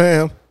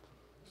Amsterdam.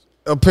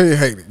 Opinion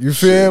hated. You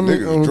feel me?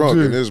 Niggas drunk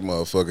in this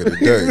motherfucker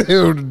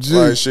today.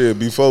 Like shit,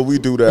 before we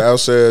do the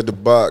outside the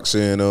box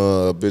and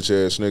bitch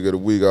ass nigga of the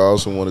week, I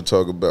also want to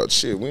talk about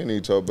shit. We ain't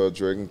need to talk about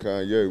Drake and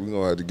Kanye. We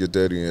gonna have to get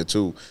that in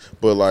too.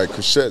 But like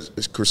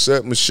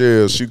Chrisette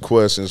Michelle, she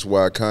questions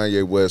why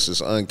Kanye West is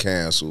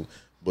uncanceled,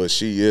 but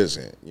she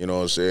isn't. You know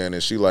what I'm saying?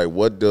 And she like,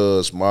 what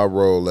does my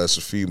role as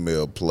a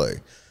female play?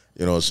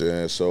 You know what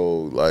I'm saying?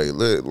 So like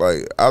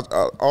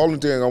only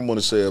thing I want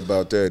to say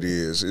about that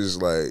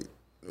is like,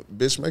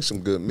 bitch, make some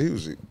good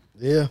music.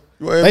 Yeah.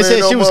 They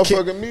said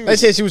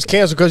she was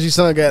canceled because she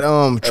sung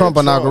at Trump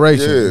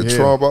inauguration. Yeah,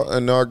 Trump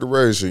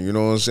inauguration. You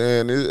know what I'm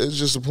saying? It's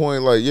just a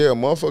point like, yeah,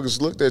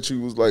 motherfuckers looked at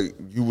you was like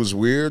you was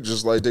weird,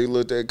 just like they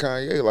looked at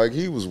Kanye like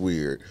he was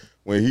weird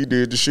when he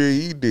did the shit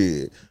he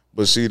did.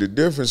 But see, the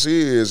difference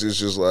is, it's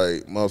just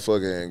like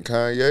motherfucking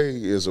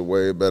Kanye is a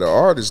way better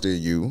artist than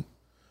you.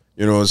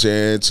 You know what I'm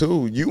saying,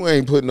 too? You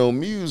ain't putting no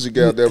music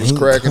out that was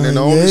cracking. And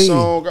the only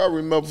song I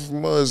remember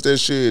from us, that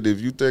shit, if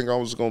you think I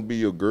was going to be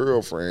your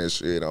girlfriend,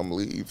 shit, I'm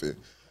leaving.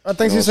 I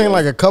think she sang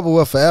like A Couple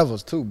of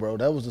Forevers, too, bro.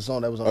 That was the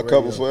song that was on A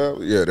Couple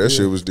Forever? Yeah, that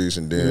shit was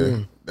decent then.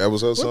 Yeah. That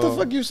was her song. What the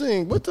fuck you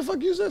sing? What the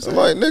fuck you said?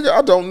 Like, nigga,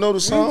 I don't know the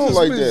song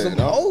like that. Some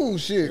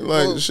old shit.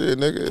 Like, bro. Shit,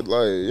 nigga,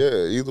 like,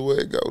 yeah, either way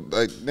it go.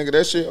 Like, nigga,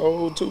 that shit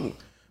old, too.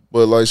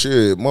 But, like,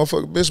 shit,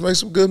 motherfucker, bitch, make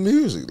some good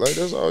music. Like,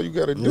 that's all you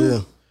got to do. Yeah.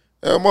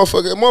 Yeah,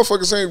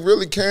 motherfuckers ain't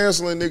really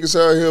canceling niggas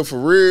out here for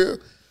real.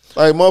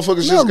 Like,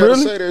 motherfuckers just gotta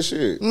say that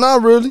shit.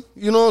 Not really.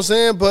 You know what I'm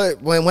saying?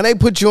 But when they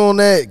put you on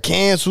that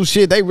cancel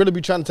shit, they really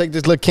be trying to take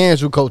this little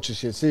cancel culture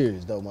shit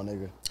serious, though, my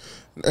nigga.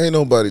 Ain't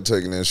nobody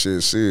taking that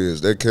shit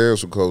serious. That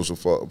cancel culture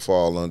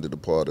fall under the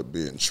part of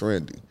being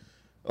trendy.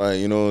 Like,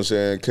 you know what I'm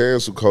saying?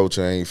 Cancel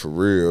culture ain't for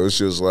real. It's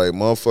just like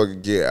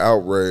motherfucker get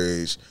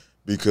outraged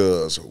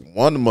because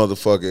one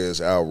motherfucker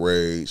is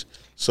outraged.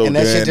 So And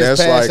that then shit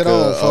just that's pass like it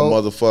on, a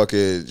folks.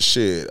 motherfucking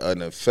shit,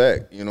 an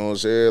effect. You know what I'm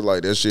saying?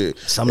 Like that shit.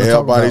 Something to talk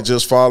Everybody about.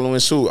 just following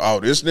suit. Oh,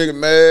 this nigga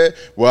mad.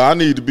 Well, I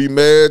need to be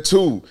mad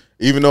too.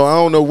 Even though I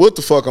don't know what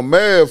the fuck I'm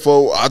mad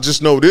for, I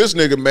just know this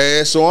nigga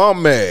mad, so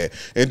I'm mad.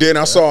 And then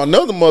I saw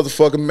another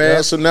motherfucker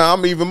mad, so now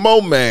I'm even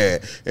more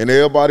mad. And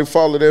everybody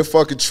follow that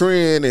fucking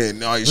trend and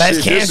like, Let's shit,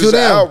 this cancel is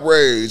them.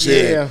 outrage.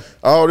 Yeah. And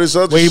all this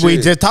other We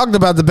shit. just talked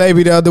about the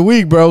baby the other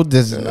week, bro.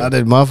 This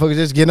other motherfuckers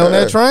just getting on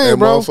that train, and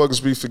bro.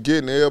 motherfuckers be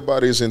forgetting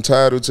everybody is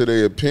entitled to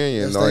their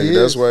opinion. Yes, Like they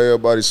that's is. why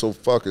everybody's so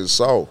fucking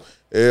soft.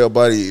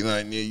 Everybody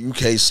like, you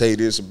can't say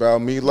this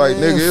about me. Like,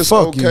 Man, nigga, it's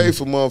fuck okay you.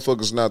 for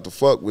motherfuckers not to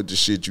fuck with the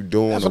shit you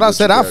doing. That's or what I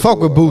said. you I got fuck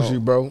with going Boosie,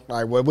 on. bro.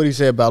 Like what he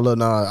said about Lil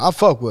Nas. I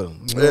fuck with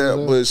him. You know what Yeah, I'm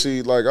saying? but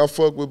see, like I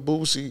fuck with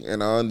Boosie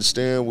and I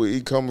understand where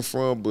he coming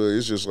from, but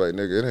it's just like,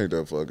 nigga, it ain't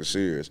that fucking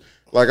serious.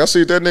 Like I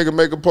see that nigga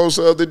make a post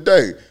the other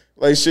day.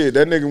 Like shit,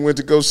 that nigga went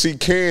to go see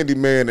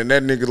Candyman, and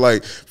that nigga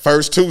like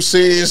first 2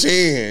 scenes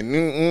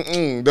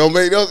in, don't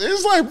make those.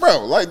 It's like,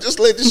 bro, like just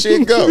let the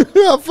shit go.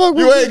 I fuck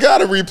with You ain't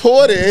gotta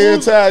report it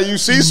every time you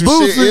see some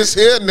shit. It's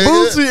here, nigga.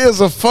 Boosie is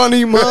a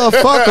funny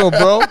motherfucker,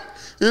 bro.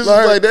 It's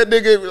like that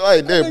nigga,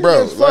 like that, bro.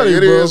 nigga is funny,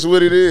 Like it bro. is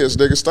what it is,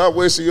 nigga. Stop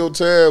wasting your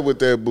time with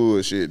that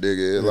bullshit,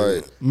 nigga.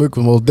 Like. Mick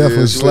was most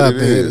definitely It's what slapped it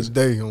the head is.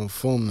 today on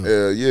phone.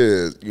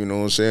 Yeah, you know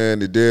what I'm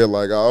saying? And then,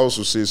 like, I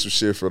also see some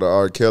shit for the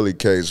R. Kelly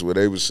case where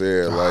they was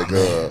saying,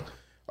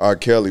 R.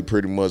 Kelly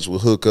pretty much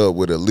would hook up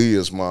with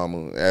Aaliyah's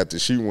mama after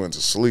she went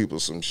to sleep or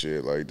some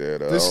shit like that.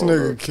 This I don't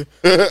know. nigga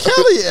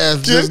Kelly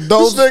ass just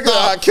don't This nigga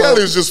stop, R.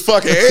 Kelly was just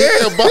fucking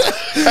everybody.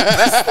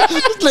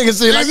 This nigga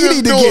said like He you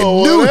need to just get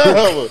doing whatever.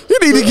 neutered. You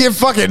need to get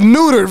fucking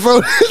neutered,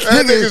 bro. This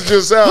That nigga's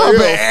just out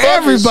humping here fucking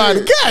everybody.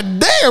 shit. God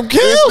damn,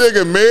 This Kel.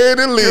 nigga married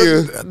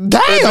Aaliyah.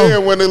 Damn. And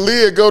then when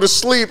Aaliyah go to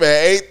sleep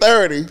at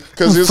 8:30,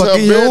 because it's her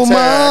Fucking your bedtime,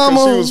 because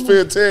mama. she was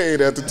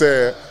 15 at the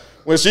time.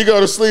 When she go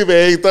to sleep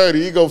at 8:30,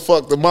 he go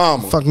fuck the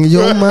mama. Fucking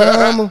your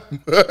mama.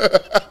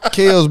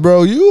 Kills,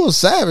 bro. You a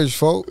savage,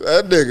 folk.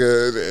 That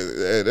nigga,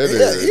 that Yeah,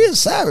 nigga, he a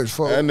savage,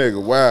 folk. that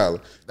nigga wild.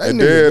 That And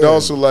nigga then good.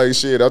 also like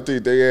shit, I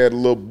think they had a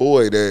little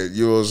boy that,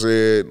 you know what I'm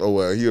saying? Oh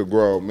well, he a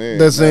grown man.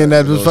 That's saying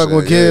now, that you was know what fucking I'm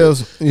with saying?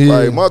 Kills. Yeah.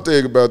 Like my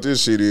thing about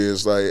this shit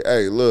is like,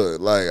 hey, look,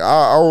 like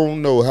I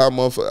don't know how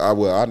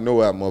I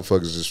know how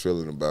motherfuckers is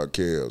feeling about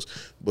Kels,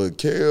 but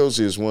Kels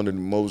is one of the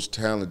most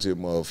talented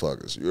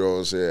motherfuckers. You know what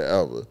I'm saying?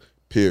 Ever.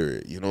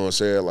 Period. You know what I'm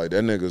saying? Like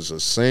that nigga's a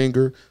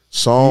singer,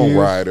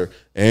 songwriter,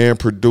 and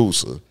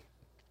producer.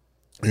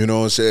 You know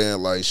what I'm saying?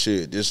 Like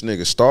shit, this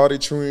nigga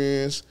started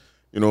trends.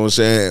 You know what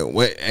I'm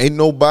saying? Ain't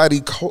nobody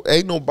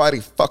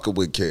fucking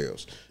with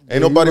Kels.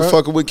 Ain't nobody right.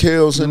 fucking with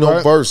Kels in You no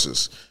right.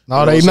 verses. No,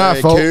 You know they what I'm not,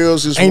 saying? folks.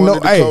 Kels is Ain't one no-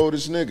 of the hey,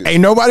 coldest niggas.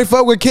 Ain't nobody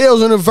fuck with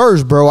Kills in the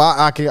verse, bro.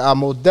 I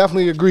most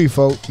definitely agree,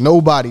 folks.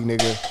 Nobody,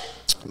 nigga.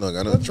 Look,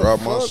 I done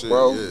dropped my shit.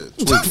 bro? Yeah,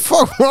 What the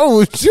fuck wrong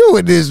with you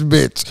with this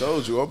bitch?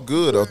 told you I'm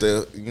good out there. You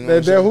know what I'm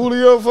That saying?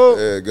 Julio,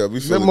 folks? Yeah, got me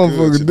That feeling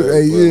motherfucker, good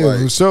today. hey, But yeah, like,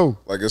 for sure.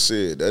 Like I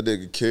said, that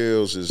nigga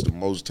Kels is the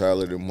most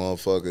talented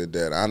motherfucker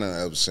that I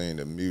done ever seen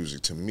in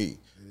music to me.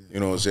 You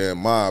know what I'm saying?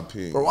 My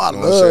opinion. Bro, I you know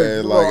what I'm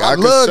saying? love, Like I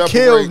can love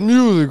Kills separate-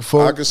 music, I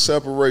folks. can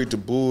separate the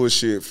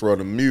bullshit from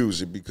the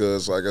music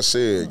because, like I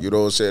said, you know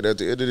what I'm saying? At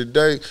the end of the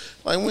day,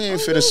 like we ain't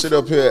finna sit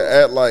up here and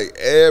act like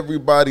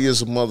everybody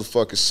is a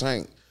motherfucking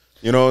saint.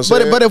 You know what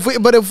I'm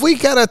saying? But if we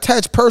gotta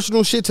attach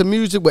personal shit to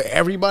music with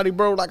everybody,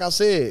 bro, like I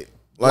said,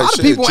 a Like lot of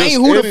shit, people just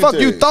ain't who the fuck you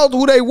anything. thought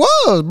who they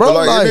was, bro.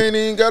 But like, it ain't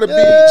even gotta be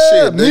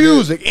shit. Nigga.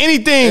 Music,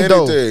 anything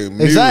though.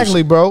 Anything, Exactly,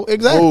 music, bro.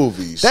 Exactly.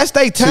 movies, That's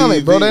they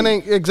talent, bro. TV. That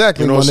ain't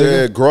exactly. You know my what I'm nigga.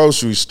 saying?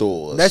 Grocery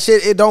stores. That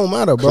shit, it don't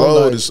matter, bro.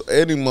 Clothes,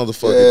 any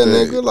motherfucking Yeah,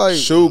 thing. nigga, like,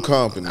 shoe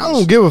companies. I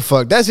don't give a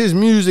fuck. That's his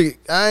music.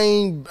 I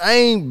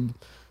ain't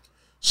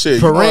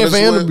shit. You might parent as for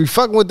him well- to be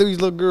fucking with these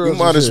little girls. You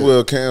might and as shit.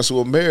 well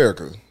cancel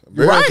America.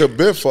 America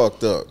been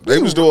fucked up. They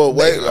was doing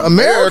way.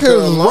 America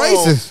is alone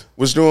racist.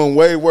 Was doing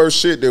way worse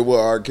shit than what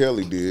R.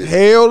 Kelly did.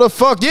 Hell the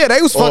fuck yeah,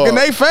 they was fucking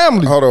their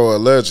family. Hold on,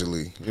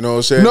 allegedly. You know what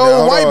I'm saying? No, Now,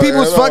 hold white on, people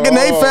was hold on, fucking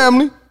their hold on.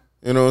 family.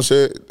 You know what I'm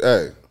saying?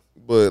 Hey,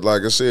 but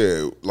like I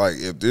said, like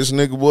if this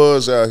nigga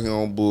was out here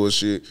on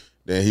bullshit,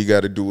 then he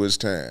got to do his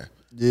time.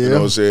 Yeah. You know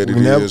what I'm saying? It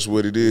is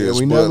what it is.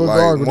 we but never like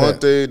argue one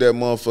that. thing that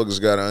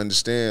motherfuckers got to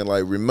understand,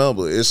 like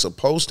remember, it's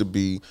supposed to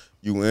be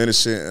you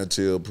innocent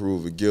until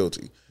proven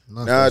guilty.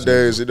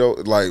 Nowadays, it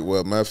don't like.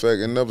 Well, matter of fact,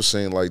 it never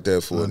seemed like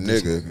that for a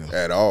nigga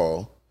at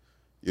all.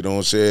 You know what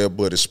I'm saying?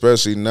 But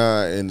especially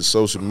now in the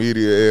social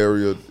media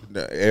area,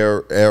 the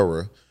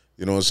era.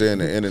 You know what I'm saying?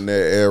 The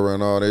internet era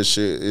and all that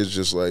shit. It's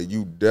just like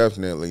you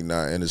definitely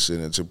not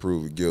innocent until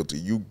proven guilty.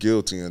 You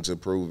guilty until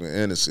proven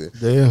innocent.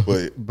 Yeah.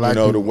 But Black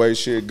you know people. the way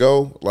shit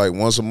go. Like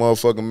once a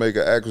motherfucker make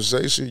an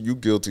accusation, you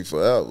guilty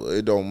forever.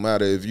 It don't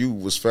matter if you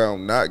was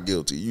found not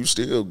guilty. You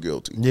still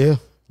guilty. Yeah.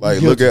 Like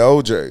Guilty. look at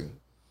OJ.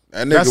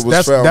 That nigga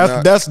was found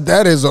not.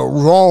 That is a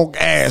wrong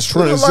ass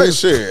Like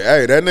transition. shit.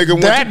 Hey, that nigga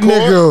went That to court.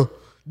 nigga.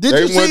 Did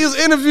They you see went- his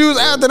interviews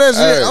after that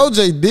shit? Hey.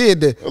 OJ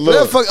did that. Look.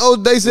 That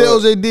fuck, they said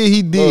Look. OJ did.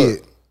 He did.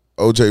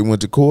 Look, OJ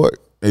went to court.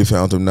 They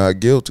found him not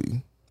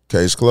guilty.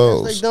 Case They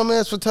closed.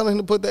 dumbass for telling him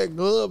to put that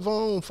glove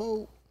on,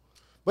 folks.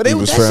 But He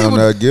was found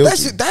not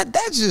guilty.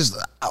 That's just.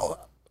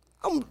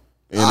 I'm.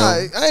 You know?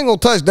 I ain't gonna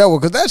touch that one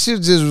because that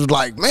shit just was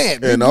like,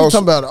 man. And you also-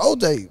 talking about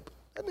OJ?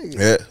 That nigga.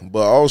 Yeah,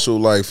 but also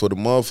like for the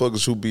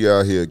motherfuckers who be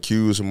out here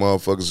accusing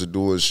motherfuckers of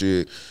doing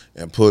shit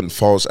and putting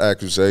false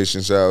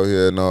accusations out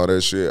here and all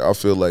that shit, I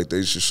feel like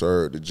they should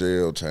serve the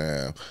jail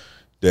time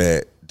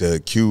that the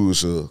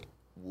accuser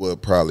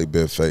would probably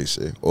been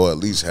facing, or at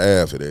least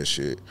half of that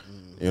shit.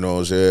 You know what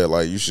I'm saying?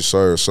 Like you should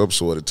serve some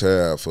sort of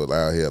time for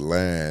out here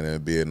lying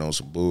and being on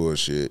some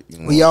bullshit. You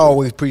know We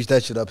always preach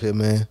that shit up here,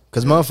 man.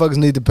 Because motherfuckers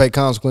need to pay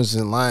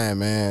consequences in lying,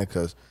 man.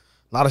 Because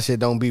a lot of shit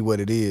don't be what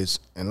it is.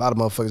 And a lot of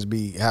motherfuckers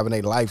be having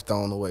their life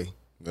thrown away.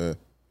 Yeah.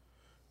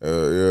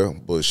 Yeah,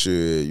 but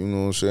shit, you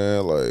know what I'm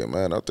saying? Like,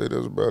 man, I think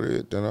that's about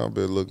it. Then I've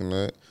been looking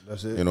at.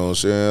 That's it. You know what I'm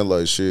saying?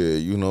 Like,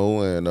 shit, you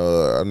know, and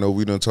I know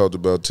we done talked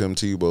about Tim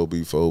Tebow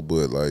before,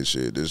 but, like,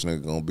 shit, this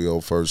nigga gonna be on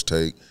First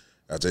Take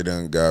after they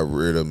done got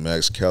rid of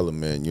Max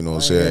Kellerman. You know what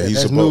I'm saying?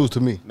 That's news to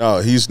me. No,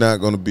 he's not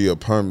gonna be a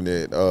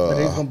permanent he's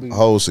gonna be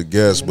host or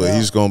guest, but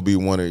he's gonna be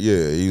one of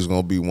he's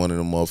gonna be one of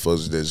the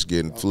motherfuckers that's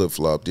getting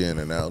flip-flopped in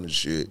and out and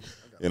shit.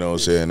 You know what I'm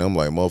saying? I'm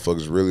like,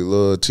 motherfuckers really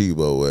love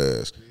Tebow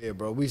ass. Yeah,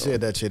 bro. We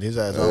said that shit. His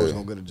ass always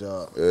gonna get a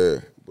job. Yeah,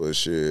 but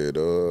shit,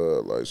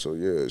 like, so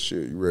yeah,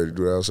 shit, you ready to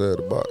do it outside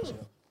the box?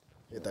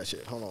 Hit that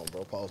shit. Hold on,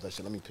 bro. Pause that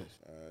shit. Let me piss.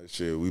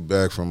 Shit, we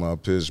back from our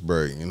piss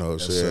break. You know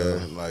what I'm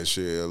saying? Like,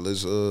 shit,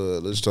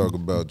 let's talk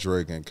about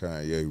Drake and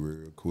Kanye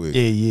real quick.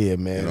 Yeah,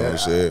 man. You know what I'm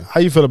saying? How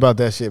you feel about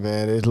that shit,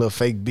 man? It's a little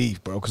fake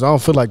beef, bro. Because I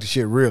don't feel like the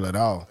shit real at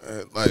all.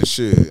 Like,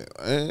 shit,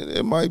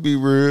 it might be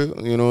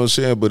real, you know what I'm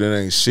saying, but it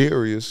ain't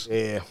serious.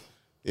 Yeah.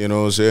 You know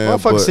what I'm saying?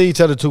 Motherfuckers see each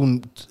other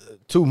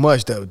too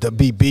much to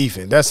be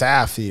beefing. That's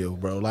how I feel,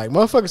 bro. Like,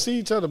 motherfuckers see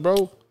each other,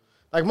 bro.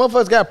 Like,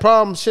 motherfuckers got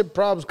problems. Shit,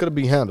 problems could have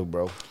been handled,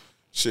 bro.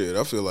 Shit,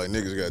 I feel like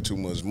niggas got too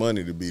much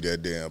money to be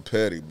that damn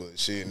petty, but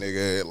shit,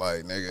 nigga,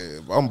 like, nigga,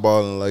 if I'm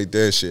balling like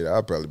that shit,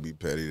 I'd probably be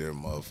petty to a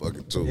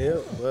motherfucker too. Yeah,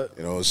 but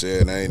you know what I'm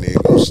saying? I ain't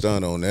even gonna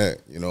stun on that.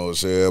 You know what I'm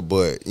saying?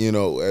 But, you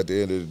know, at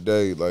the end of the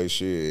day, like,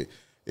 shit,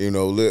 you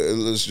know,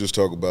 let's just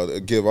talk about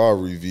it. Give our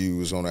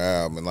reviews on the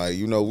album. And, like,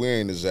 you know, we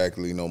ain't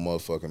exactly no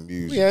motherfucking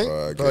music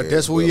podcast. But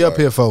that's what we like, up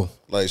here for.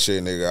 Like,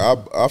 shit,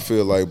 nigga, I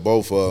feel like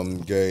both of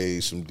them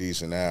gave some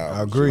decent albums.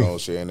 I agree. You know what I'm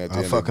saying? At the I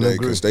end of the fucking day,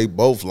 agree. because they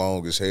both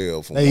long as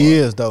hell. From They one.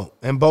 is, though.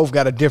 And both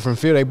got a different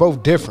feel. They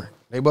both different.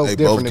 They both They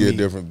different both to get me.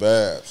 different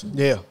vibes.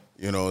 Yeah.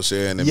 You know what I'm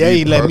saying? And Yeah,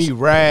 he let personally- me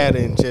ride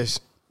and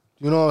just,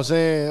 you know what I'm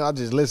saying? I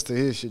just listen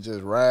to his shit,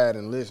 just ride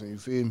and listen, you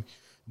feel me?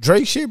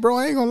 Drake shit, bro,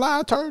 I ain't gonna lie.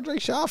 I turn Drake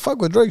shit. I fuck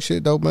with Drake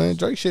shit, though, man.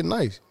 Drake shit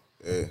nice.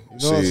 Yeah. You know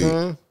what I'm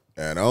saying?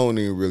 And I don't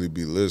even really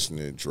be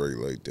listening to Drake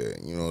like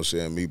that. You know what I'm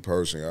saying? Me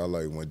personally, I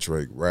like when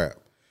Drake rap.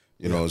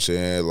 You know what I'm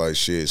saying? Like,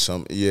 shit,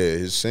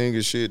 his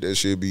singing shit, that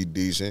shit be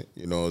decent.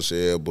 You know what I'm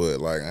saying? But,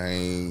 like, I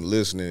ain't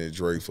listening to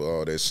Drake for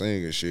all that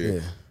singing shit.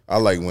 Yeah. I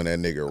like when that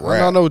nigga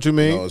rap. I know what you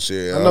mean. You know what I'm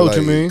saying? I know what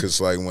you mean.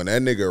 Because, like, when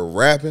that nigga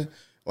rapping,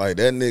 like,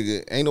 that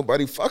nigga, ain't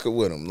nobody fucking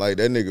with him. Like,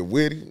 that nigga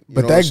witty. You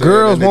But know what that I'm saying?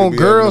 girls That nigga want be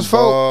having girls, them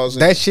bars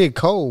folk. and- That shit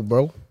cold,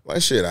 bro.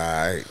 Like, shit, all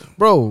right.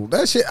 Bro,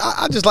 that shit,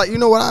 I just like, you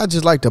know what? I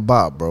just like the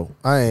bop, bro.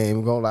 I ain't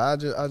even gonna lie. I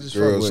just fuck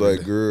Girls with like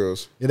it.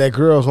 girls. Yeah, that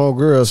girls want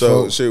girls.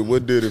 So, folk. shit,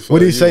 what did it for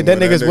What he you say? That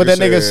when nigga- what that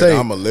nigga said, say?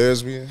 I'm a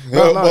lesbian?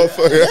 No, no.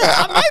 Motherfucker. Yeah,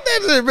 I like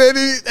that shit, man.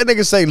 That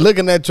nigga say,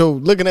 looking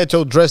at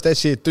your dress, that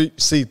shit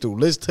see through.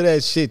 Listen to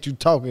that shit you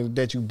talking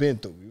that you been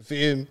through. You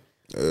feel me?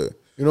 Yeah.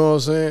 You know what I'm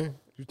saying?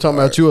 You talking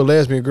about you a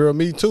lesbian girl?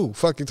 Me too.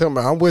 Fuck you talking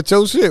about? I'm with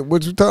your shit.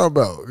 What you talking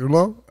about? You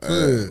know? Yeah.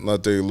 I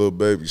think little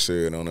baby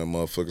said on that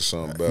motherfucker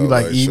something about You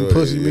like eating shorty,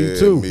 pussy? Me yeah,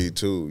 too. Me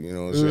too. You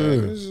know what I'm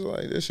saying? It's just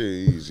like that shit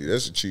easy.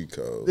 That's a cheat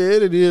code. Yeah,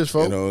 it is,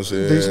 folks. You know what I'm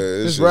saying? It's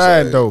just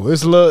riding like- though.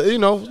 It's a little, you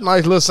know,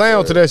 nice little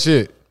sound to that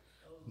shit.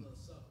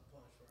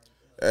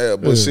 Yeah,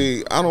 but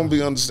see, I don't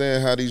be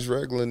understand how these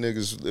regular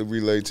niggas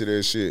relate to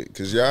that shit.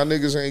 Cause y'all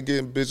niggas ain't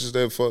getting bitches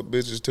that fuck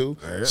bitches too.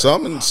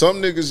 Some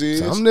niggas is.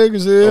 Some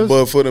niggas is.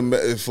 But for the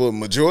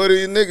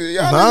majority of niggas,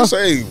 y'all niggas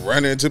ain't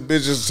running into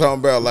bitches talking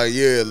about like,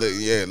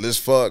 let's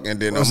fuck, and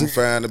then I'm gonna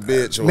find a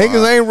bitch. Or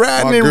Niggas ain't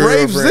riding my in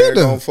rapes girlfriend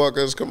either. Gonna fuck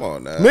us. Come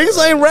on now.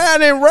 Niggas ain't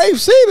riding in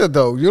rapes either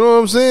though. You know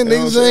what I'm saying? You know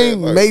what I'm Niggas saying?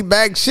 ain't Like- made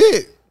back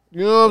shit.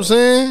 You know what I'm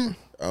saying?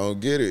 I don't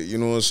get it. You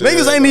know what I'm saying?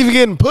 Niggas ain't even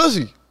getting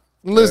pussy.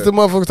 Listen to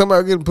motherfuckers talking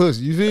about getting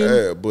pussy. You feel me?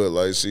 Yeah, but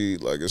like, see,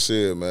 like I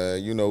said,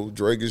 man, you know,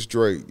 Drake is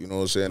Drake. You know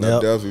what I'm saying? I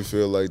Yep. definitely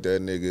feel like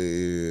that nigga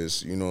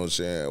is, you know what I'm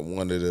saying,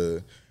 one of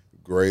the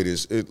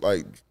greatest. It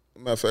like,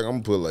 matter of fact, I'm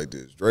gonna put it like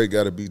this: Drake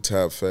got to be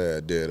top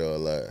 5, dead or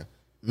alive.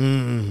 You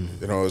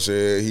know what I'm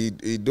saying?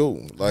 He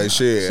do like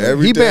shit.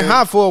 Everything. He been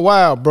hot for a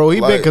while, bro. He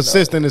been Like,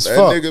 consistent as that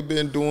fuck. nigga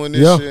been doing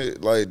this Yeah.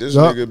 shit. Like this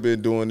Yeah. nigga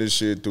been doing this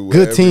shit through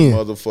Good every 10.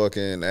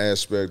 motherfucking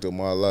aspect of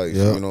my life.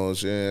 Yeah. You know what I'm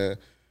saying?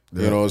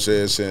 You know what I'm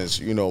saying? Since,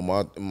 you know,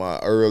 my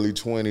early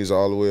 20s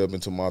all the way up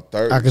into my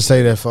 30s. I can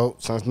say that,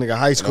 folks. Since nigga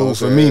high school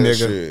for me, nigga.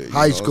 Shit,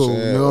 high school,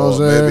 you know what I'm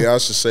saying? Maybe I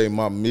should say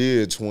my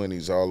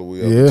mid-20s all the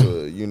way up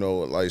to, you know,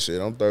 like shit,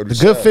 I'm 30.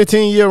 The good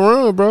 15-year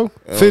run, bro.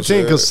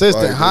 15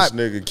 consistent, like, hot.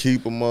 This nigga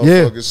keep a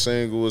motherfucking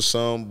single or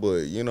something,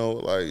 but, you know,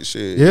 like,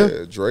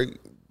 shit, Drake,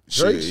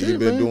 shit, he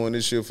been doing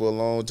this shit for a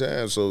long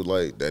time, so,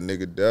 like, that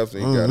nigga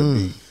definitely gotta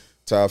be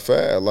top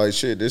 5. Like,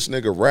 shit, this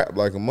nigga rap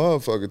like a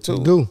motherfucker, too.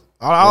 He do.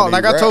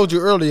 Like I told you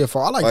earlier,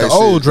 I like the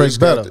old Drake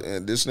better.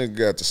 And this nigga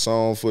got the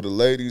song for the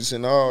ladies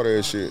and all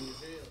that shit.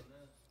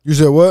 You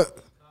said what?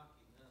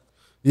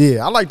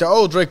 Yeah, I like the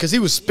old Drake because he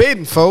was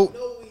spitting, folk.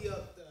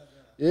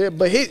 Yeah,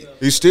 but he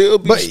still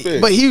be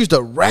spitting. But he used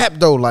to rap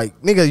though, like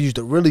nigga used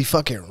to really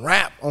fucking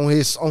rap on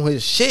his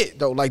shit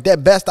though. Like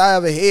that Best I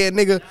Ever Had,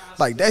 nigga.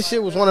 Like that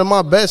shit was one of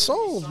my best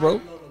songs, bro.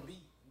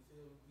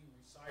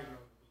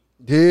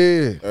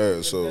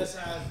 Yeah. So.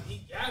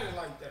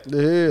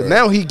 Yeah,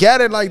 now he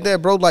got it like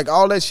that, bro. Like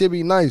all that shit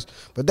be nice,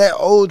 but that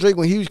old Drake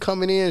when he was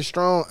coming in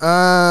strong,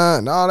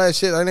 and all that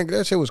shit, I think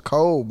that shit was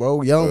cold,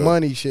 bro. Young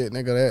Money shit,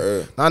 nigga.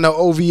 That I know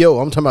OVO.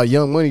 I'm talking about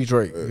Young Money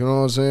Drake. You know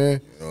what I'm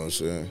saying? You know what I'm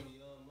saying?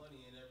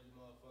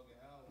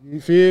 You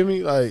feel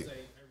me? Like,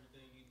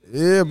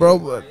 yeah, bro.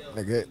 But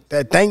nigga,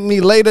 that Thank Me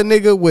Later,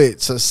 nigga,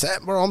 with success,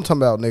 bro. I'm talking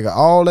about nigga,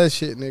 all that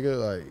shit,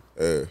 nigga. Like,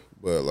 yeah,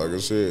 but like I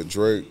said,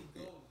 Drake,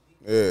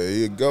 yeah,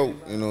 he a GOAT.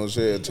 You know what I'm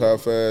saying? Top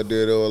 5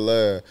 dead or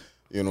alive.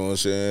 You know what I'm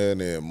saying?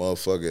 And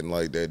motherfucking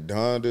like that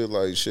Donda,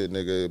 like shit,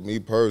 nigga, me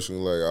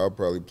personally, like I'll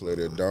probably play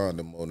that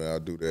Donda more than I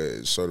do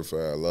that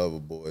Certified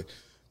Lover Boy.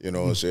 You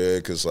know what I'm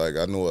saying? Because like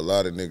I know a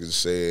lot of niggas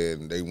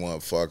saying they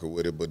want fucking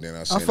with it, but then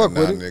I seen a lot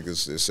of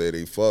niggas that say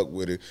they fuck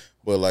with it.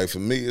 But like for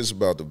me, it's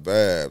about the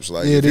vibes.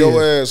 Like if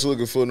your ass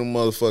looking for the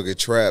motherfucking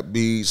trap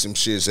beats, some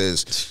shit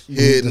that's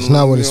hidden. That's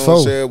not what it's for. What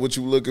I'm saying? What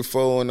you looking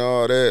for and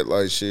all that,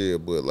 like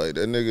shit. But like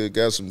that nigga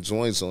got some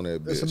joints on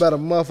that bitch. It's about a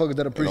motherfucker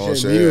that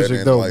appreciate music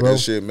and though, like, bro. That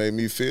shit made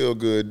me feel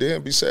good.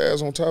 Then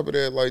besides, on top of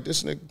that, like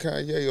this nigga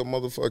Kanye, a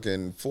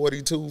motherfucking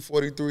 42,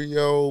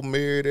 43-year-old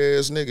married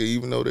ass nigga,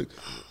 even though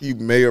he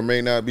may or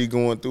may not be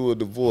going through a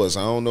divorce.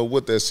 I don't know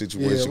what that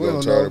situation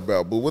gonna talk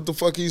about. But what the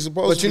fuck he's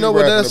supposed to be rapping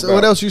about? But you know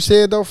what else you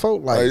said though,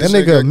 folk? Like that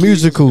nigga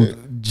musical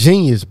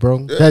genius, bro.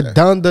 Yeah. That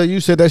Donda,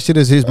 you said that shit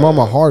is his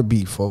mama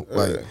heartbeat, folk.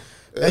 Like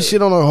that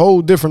shit on a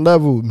whole different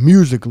level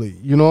musically.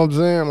 You know what I'm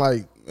saying?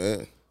 Like,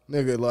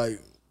 nigga, like,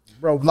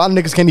 bro, a lot of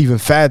niggas can't even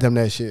fathom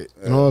that shit.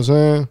 You know what I'm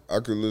saying? I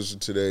could listen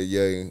to that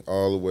Ye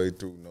all the way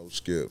through, no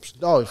skips.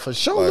 Oh, for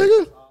sure, like,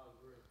 nigga.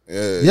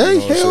 Yeah, you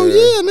know hell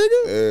yeah,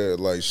 nigga. Yeah,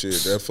 like shit,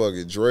 that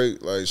fucking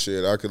Drake, like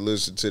shit, I could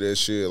listen to that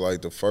shit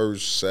like the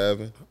first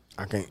 7.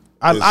 I can't.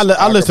 I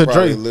listen to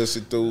Drake.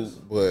 Listen through,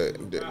 but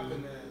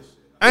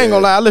I ain't gonna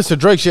lie, I listen to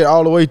Drake shit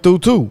all the way through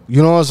too.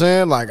 You know what I'm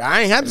saying? Like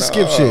I ain't had to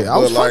skip shit. I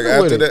was like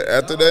after with it.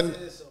 After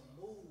that,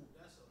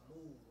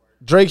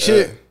 Drake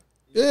shit.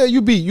 Yeah,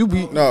 you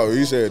beat. No,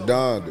 he said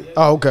Donda.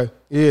 Oh, okay.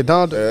 Yeah,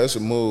 Donda. Yeah, that's a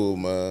move,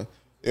 man.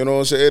 You know what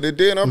I'm saying? And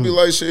then I'll be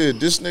like, shit,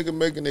 this nigga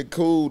making it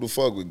cool to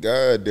fuck with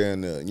God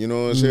down there. You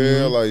know what I'm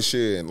saying? Like,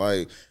 shit. And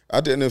like,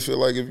 I didn't feel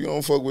like if you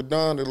don't fuck with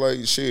Donda,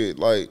 like, shit,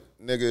 like,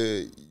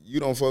 nigga, you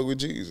don't fuck with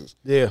Jesus.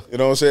 Yeah. You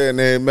know what I'm saying?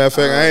 And matter of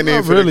fact, I ain't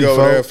even finna go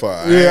that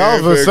far. Yeah, I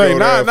was gonna say,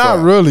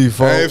 not really,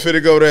 folks. I ain't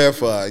finna go that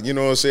far. You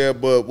know what I'm saying?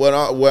 But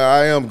where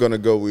I am gonna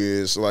go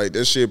is, like,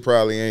 this shit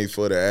probably ain't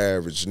for the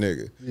average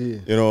nigga. Yeah.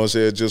 You know what I'm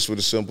saying? Just for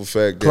the simple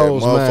fact that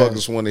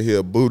motherfuckers want to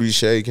hear booty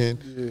shaking.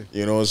 Yeah.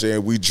 You know what I'm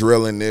saying? We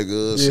drilling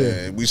niggas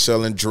and we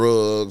selling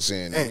drugs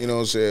and you know what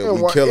I'm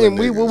saying? We killing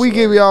niggas. When we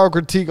give y'all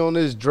critique on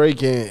this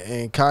Drake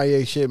and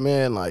Kanye shit,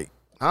 man, like,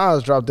 I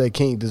was dropped that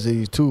King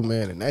Disease too,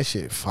 man, and that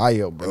shit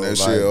fire, bro. And that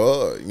shit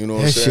hard, you know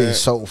what I'm saying? That shit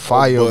so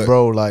fire,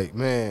 bro, like,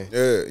 man.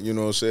 Yeah, you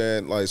know what I'm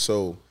saying? Like,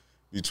 so,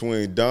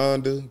 between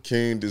Donda,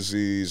 King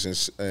Disease,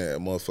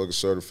 and motherfucking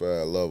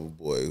Certified Lover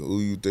Boy, who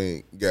you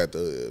think got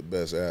the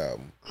best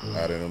album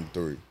out of them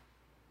 3?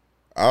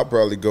 I'll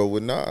probably go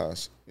with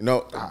Nas. You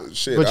know,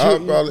 shit,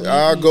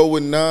 I'll go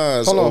with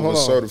Nas over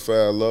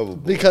Certified Lover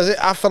Boy. Because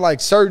I feel like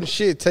certain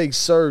shit takes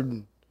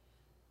certain...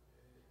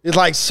 It's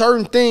like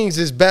certain things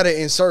is better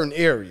in certain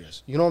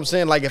areas. You know what I'm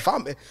saying? Like if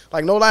I'm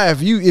like no lie,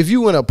 if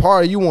you in a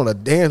party, you want to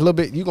dance a little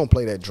bit, you gonna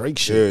play that Drake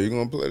shit. Yeah, you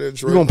gonna play that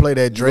Drake. You gonna play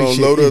that Drake shit.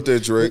 You gonna load up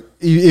that Drake.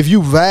 If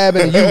you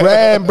vibing and you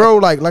riding, bro,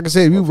 like I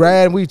said, if you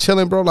riding, we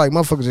chilling, bro, like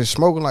motherfuckers is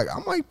smoking, like I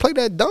might play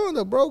that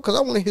Donda, bro, cause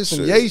I want to hear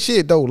some Ye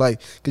shit though,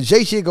 like cause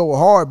Ye shit go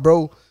hard,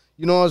 bro.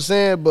 You know what I'm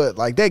saying? But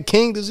like that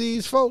King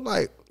Disease, folk,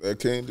 like. That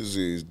King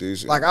Disease,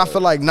 decent. Like I feel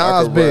like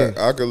Nas been.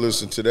 I could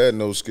listen to that,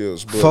 no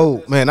skills.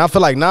 Folk, man, I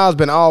feel like Nas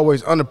been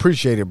always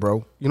unappreciated,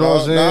 bro. You know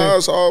what I'm saying?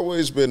 Nas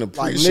always been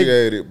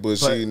appreciated, but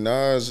see,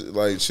 Nas,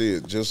 like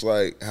shit, just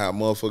like how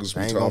motherfuckers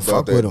be talking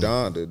about that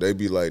Donda, they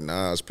be like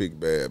Nas pick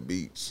bad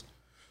beats.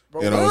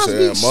 Bro, you know what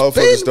I'm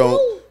saying?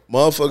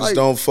 Motherfuckers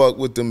don't fuck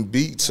with them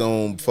beats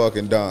on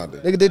fucking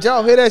Donda. Nigga, did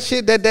y'all hear that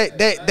shit? That's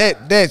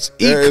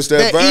it's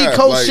that vibe.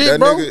 Eco like, shit,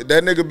 bro.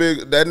 That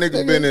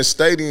nigga been in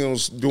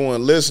stadiums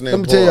doing listening.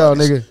 Let me tell y'all,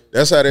 nigga.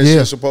 That's how that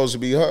shit's supposed to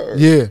be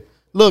heard. Yeah.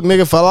 Look,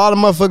 nigga, for a lot of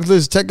motherfuckers,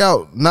 listen, check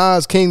out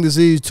Nas King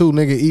Disease 2,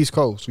 nigga, East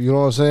Coast. You know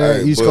what I'm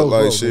saying? Hey, East but Coast.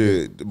 like bro,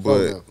 shit, nigga.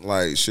 but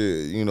like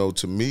shit, you know,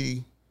 to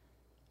me,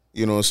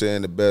 you know what I'm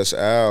saying, the best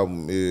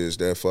album is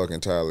that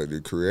fucking Tyler,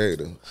 the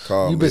Creator.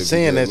 You been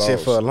saying that shit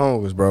for the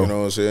longest, bro. You know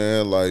what I'm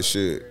saying? Like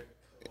shit.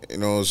 You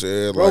know what I'm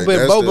saying? Bro,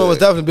 Like, Bobo has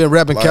definitely been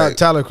rapping like,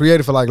 Tyler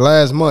Creator for like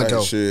last month, like,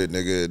 though. shit,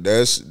 nigga,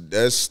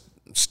 that's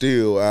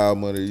still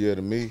album of the year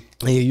to me.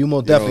 Yeah, you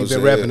most definitely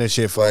been rapping that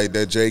shit for. Like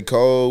that J.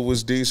 Cole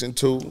was decent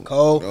too.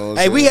 Cole. You know what I'm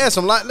Hey, we saying? had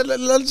some,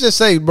 let's just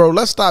say, bro,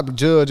 let's stop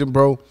judging,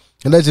 bro.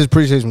 And let's just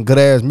appreciate some good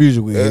ass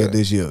music we had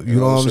this year. You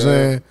know what I'm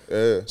saying?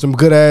 Yeah. Some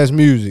good ass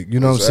music. You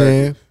know what I'm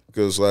saying?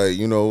 Because, like,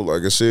 you know,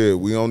 like I said,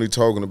 we only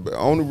talking about,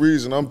 only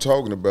reason I'm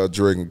talking about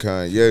Drake and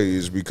Kanye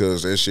is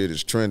because that shit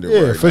is trending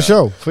right now. For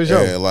sure.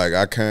 And, like,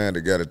 I kind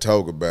of got to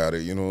talk about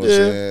it, you know what I'm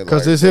saying?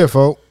 Because like, it's here,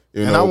 folks.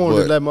 You and know, I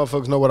wanted to let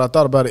motherfuckers know what I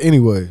thought about it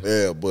anyway.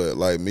 Yeah, but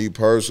like me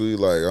personally,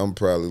 like I'm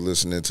probably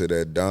listening to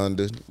that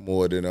Donda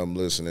more than I'm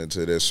listening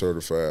to that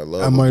Certified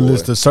Lover Boy. I might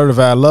listen to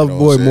Certified Lover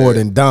Boy more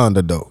than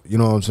Donda, though. You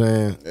know what I'm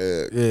saying?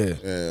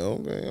 Yeah.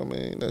 Okay. I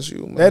mean, that's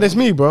you, man. That is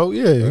me, bro.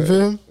 Yeah, you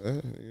feel me?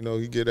 You know,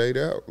 he get 8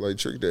 out like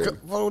Trick Daddy.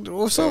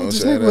 What's up with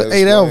this nigga with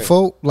 8 out,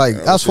 folks?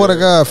 Like, I swear to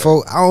God,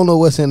 folks, I don't know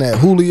what's in that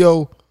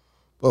Julio,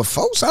 but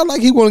folks sound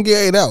like he want to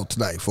get 8 out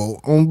tonight,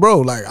 folks.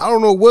 Bro, like, I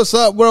don't know what's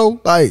up, bro.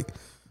 Like,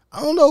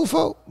 I don't know,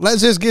 folks.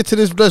 Let's just get to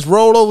this. Let's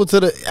roll over to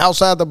the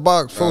outside the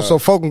box, folks, so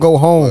folk can go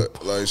home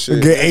like shit,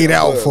 and get 8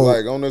 out, folks.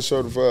 Like on that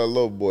Certified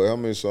Lover Boy, how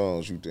many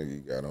songs you think he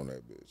got on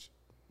that bitch?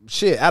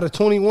 Shit, out of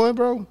 21,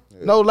 bro.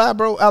 Yeah. No lie,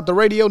 bro. Out the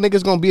radio,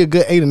 niggas gonna be a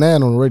good 8 or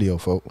 9 on the radio,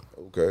 folks.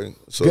 Okay,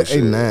 so good shit,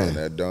 8 or 9. And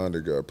that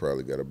Donda guy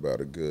probably got about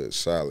a good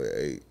solid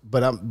 8.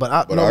 But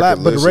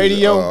the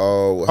radio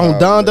on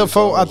Donda,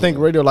 folk, I think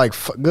radio like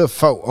good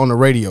folk on the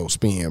radio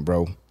spin,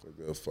 bro.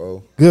 Good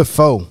folk. Good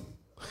folk.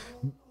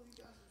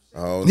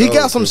 He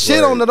got some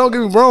shit on there. Don't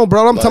get me wrong,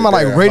 bro. I'm talking about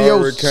like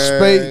radio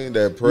space.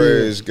 That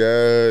Praise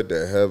God,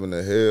 that Heaven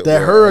to Hell.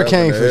 That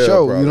Hurricane for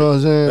sure. You know what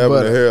I'm saying?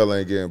 Heaven to Hell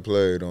ain't getting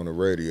played on the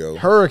radio.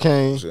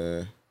 Hurricane.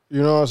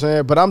 You know what I'm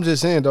saying? But I'm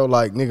just saying though,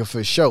 like nigga,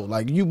 for sure.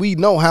 Like we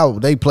know how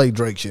they play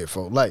Drake shit,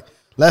 folks. Like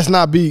let's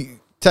not be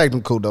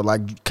technical though.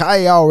 Like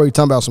Kanye already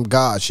talking about some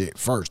God shit.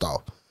 First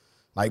off,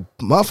 like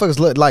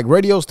motherfuckers like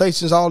radio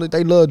stations, all that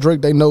they love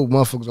Drake. They know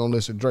motherfuckers gonna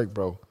listen to Drake,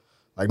 bro.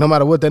 Like no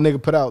matter what that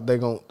nigga put out, they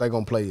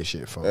gonna play your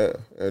shit for. Yeah.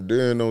 And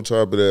then on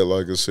top of that,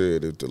 like I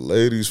said, if the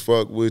ladies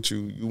fuck with you,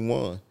 you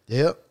won.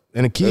 Yep.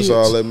 And the kids.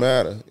 That's all that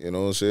matter. You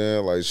know what I'm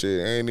saying? Like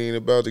shit, ain't even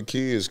about the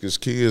kids, because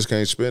kids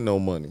can't spend no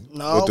money.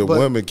 No, but the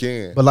women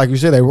can. But like you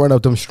said, they run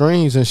up them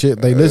strings and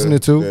shit they listening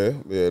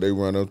to. Yeah, they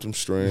run up them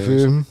strings. You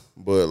feel me?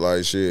 But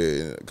like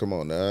shit, come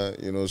on now.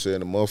 You know what I'm saying?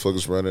 The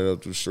motherfuckers running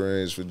up them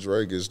strings for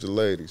Drake is the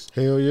ladies.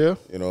 Hell yeah.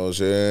 You know what I'm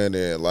saying?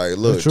 And like,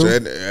 look,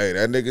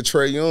 that nigga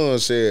Trey Young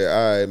said,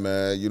 all right,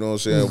 man, you know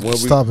what I'm saying?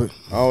 Stop it.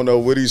 I don't know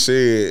what he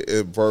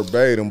said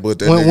verbatim, but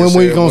that when nigga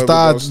we said,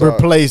 gonna start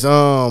replace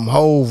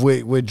Hove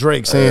with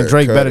Drake, saying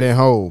Drake better than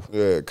Hove.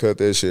 Yeah, cut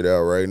that shit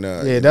out right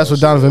now. Yeah, that's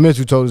what Donovan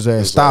Mitchell told his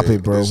ass. Stop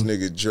it, bro. This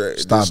nigga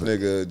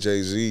nigga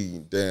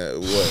Jay-Z,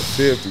 damn,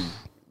 50?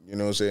 You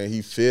know what I'm saying?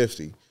 He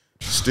 50.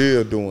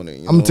 Still doing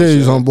it. I'm gonna tell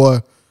you something, boy.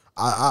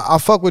 I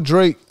fuck with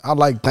Drake. I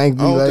like Thank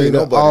Me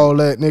Later, all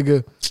that,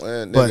 nigga.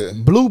 Man,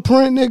 but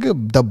Blueprint,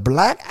 nigga, the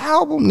Black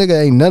Album,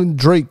 nigga, ain't nothing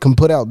Drake can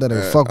put out that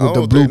ain't fuck with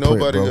the Blueprint, bro.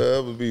 Nobody will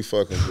ever be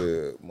fucking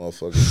with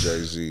motherfucking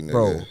Jay-Z, nigga,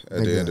 bro,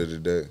 at the end of the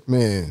day.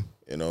 Man.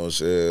 You know what I'm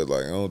saying?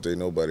 Like, I don't think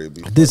nobody would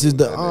be. This is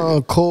the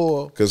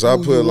encore. Because I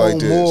put it like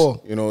this.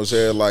 You know what I'm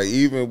saying? Like,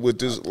 even with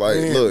this, like,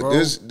 look, bro.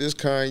 this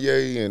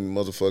Kanye and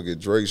motherfucking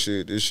Drake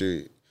shit, this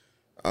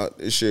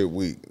shit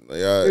weak. Like,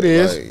 it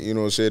is. Like, you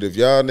know what I'm saying? If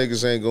y'all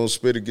niggas ain't gonna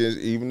spit against,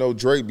 even though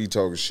Drake be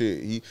talking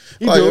shit, he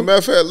like, as a matter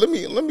of fact,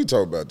 let me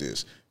talk about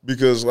this.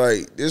 Because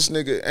like this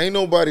nigga, ain't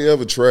nobody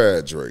ever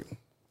tried Drake.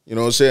 You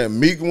know what I'm saying?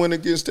 Meek went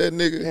against that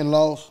nigga and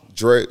lost.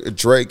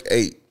 Drake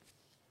 8.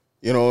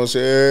 You know what I'm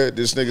saying?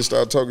 This nigga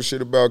started talking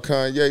shit about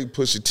Kanye.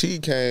 Pusha T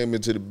came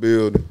into the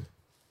building.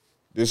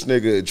 This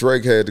nigga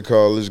Drake had to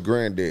call his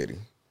granddaddy.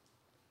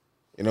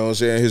 You know what I'm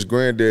saying? His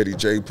granddaddy,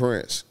 Jay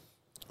Prince.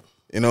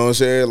 You know what I'm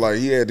saying? Like,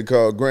 he had to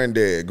call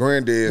Granddad.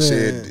 Granddad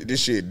said,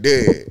 this shit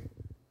dead.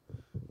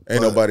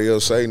 Ain't nobody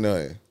else say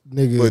nothing.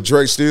 Nigga. But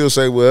Drake still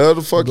say whatever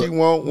the fuck he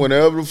want,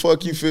 whenever the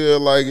fuck you feel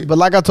like it. But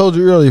like I told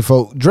you earlier,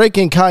 folks, Drake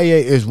and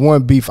Kanye is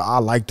one beef I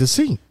like to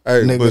see.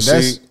 Hey,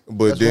 nigga,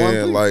 but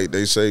then, like,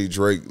 they say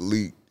Drake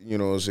leaked, you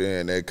know what I'm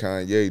saying, that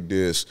Kanye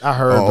diss I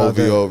heard on about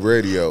OVO that.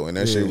 radio, and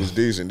that shit was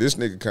decent. This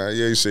nigga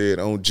Kanye said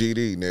on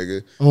GD,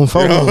 nigga. On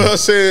phone. You know what I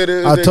said?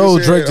 I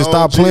told Drake to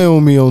stop playing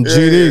with me on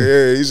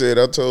GD. Yeah, he said,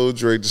 I told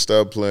Drake to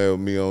stop playing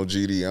with me on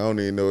GD. I don't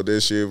even know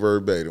that shit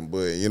verbatim,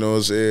 but you know what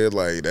I'm saying?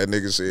 Like, that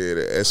nigga said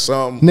that's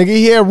something. Nigga,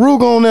 he had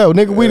Rug on there.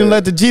 Nigga, we didn't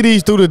let the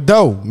GDs through the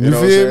door. You know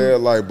what I'm feel me?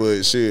 saying? Like,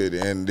 but shit,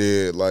 and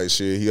then, like,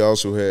 shit, he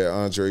also had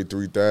Andre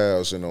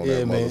 3000 on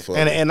that motherfucker.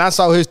 And I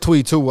saw his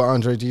tweet, too, what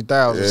Andre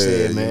 3000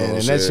 said, man.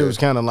 And that shit was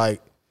kind of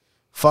like,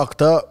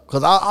 fucked up,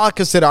 because I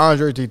consider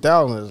Andre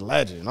 3000 as a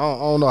legend. I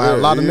don't know how a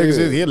lot of niggas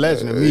is. He a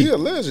legend to me. He a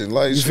legend.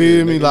 Like, you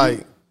feel me? Nigga,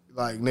 like,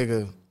 Like,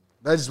 nigga,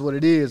 that's just what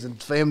it is.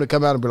 And for him to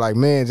come out and be like,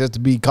 man, just to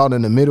be caught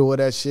in the middle of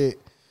that shit,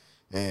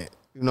 and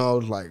you know,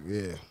 it's like,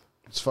 yeah,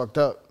 it's fucked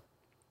up.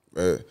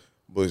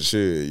 But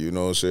shit, you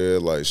know what I'm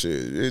saying? Like,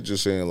 shit, it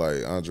just saying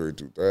like Andre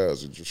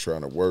 2000 just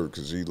trying to work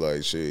because he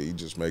like, shit, he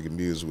just making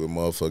music with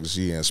motherfuckers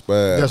he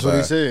inspired. That's what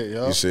he said,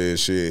 yo. He said,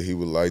 shit, he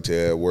would like to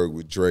have work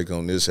with Drake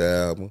on this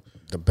album.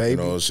 The Baby. You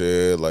know what I'm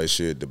saying? Like,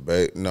 shit,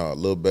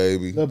 Lil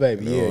Baby. Lil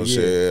Baby, you know what I'm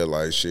saying?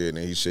 Like, shit,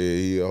 and he said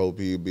he hope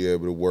he'll be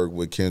able to work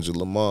with Kendrick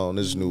Lamar on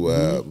this new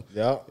album.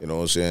 Yeah. You know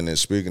what I'm saying? And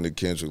speaking of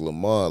Kendrick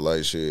Lamar,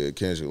 like, shit,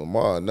 Kendrick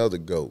Lamar, another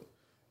GOAT.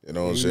 You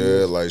know what I'm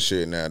saying? Like,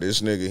 shit, now,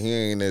 this nigga, he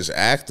ain't as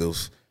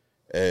active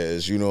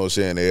as, you know what I'm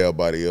saying,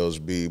 everybody else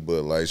be,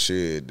 but like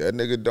shit, that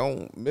nigga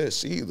don't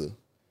miss either.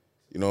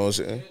 You know what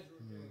I'm saying?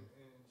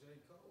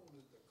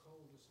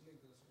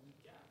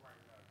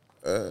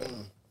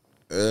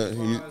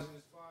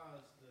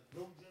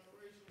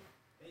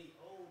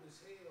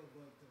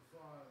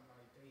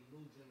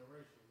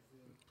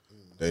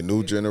 They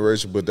new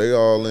generation, but they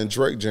all in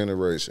Drake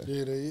generation.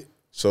 Yeah, they.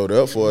 So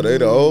therefore, they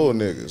the old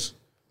niggas.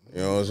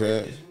 You know what I'm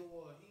saying?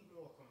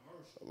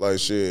 Like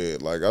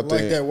shit, like I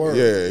think that word.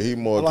 Yeah, he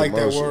more I like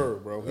commercial. that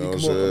word, bro. He You know more what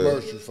I'm saying?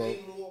 commercial, folks.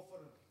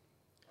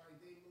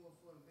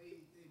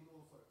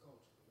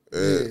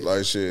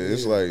 Like shit,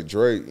 it's like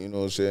Drake, you know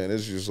what I'm saying?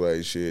 It's just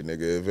like shit,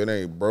 nigga. If it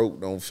ain't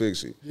broke, don't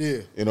fix it.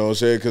 Yeah. You know what I'm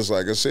saying? Because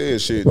like I said,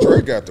 shit,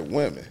 Drake got the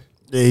women.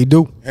 Yeah, he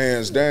do.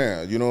 Hands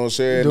down. You know what I'm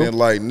saying? And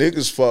like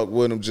niggas fuck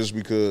with him just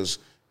because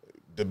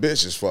the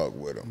bitches fuck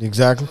with him.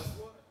 Exactly.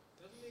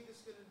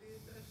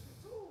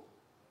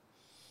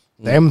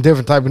 Them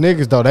different type of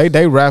niggas though.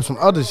 They rap some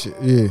other shit.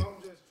 Yeah.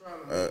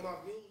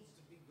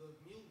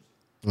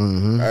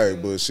 Hey,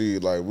 but see,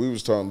 like we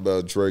was talking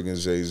about Drake and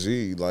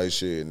Jay-Z, like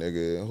shit,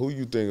 nigga. Who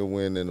you think will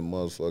win in the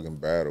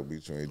motherfucking battle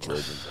between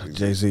Drake and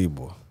Jay-Z? Jay-Z,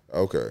 boy.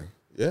 Okay.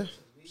 Yeah.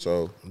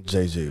 So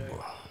Jay-Z,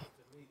 boy.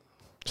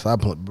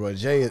 Stop playing, bro.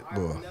 Jay,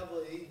 boy.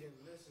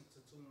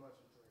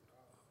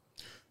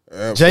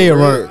 Jay for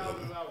run. real.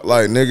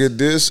 Like nigga,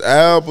 this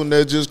album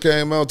that just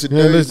came out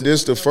today,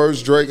 this the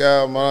first Drake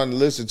album I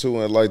listened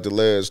to in like the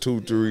last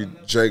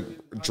 2-3 Drake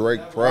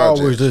projects. I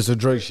always listen to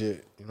Drake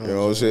shit. You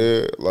know what I'm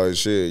saying? Like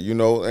shit, you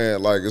know,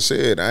 and like I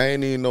said, I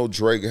ain't even no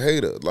Drake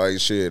hater. Like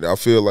shit, I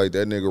feel like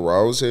that nigga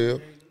raw as hell.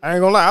 I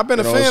ain't gonna lie, I've been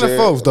a fan of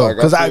folks though,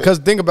 cause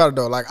think about it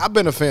though, like I've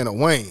been a fan of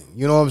Wayne.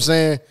 You know what I'm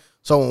saying?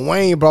 So when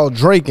Wayne brought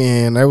Drake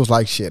in, it was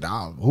like shit.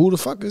 Who the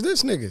fuck is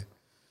this nigga?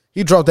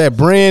 He dropped that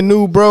brand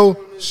new, bro.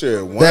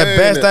 Shit, Wayne, that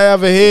best I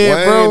ever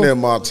had, bro. Wayne in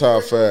my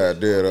top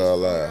 5, dead or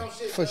alive.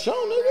 For sure,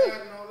 nigga.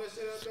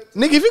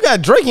 Nigga, if you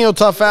got Drake in your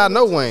top 5,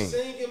 no Wayne.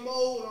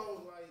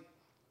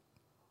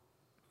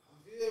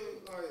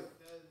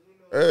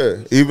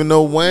 Yeah, even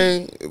though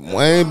Wayne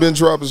been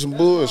dropping some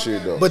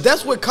bullshit though. But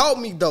that's what caught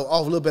me though,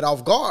 a little bit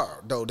off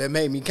guard though. That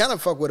made me kind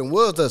of fuck with him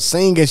was the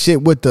singing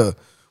shit with the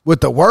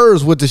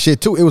words with the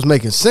shit too. It was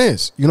making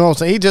sense. You know what I'm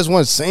saying? He just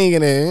wasn't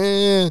singing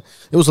it.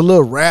 It was a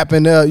little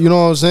rapping there. You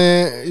know what I'm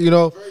saying? You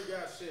know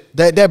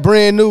that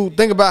brand new.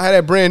 Think about how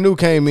that brand new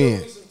came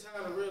in.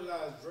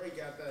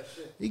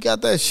 He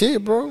got that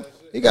shit, bro.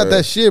 He got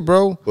that shit,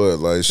 bro. But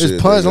like his shit,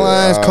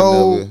 punchlines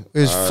cold.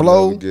 His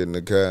flow. Getting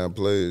the kind of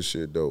play his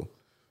shit though.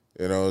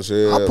 You know what I'm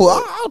saying? I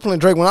was playing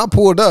Drake when I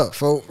pulled up,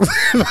 folks.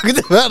 I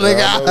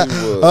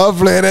was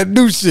playing that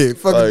new shit.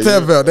 Fucking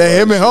tap out. That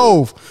him and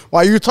Hove.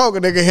 While you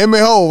talking, nigga, him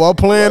and Hove. I'm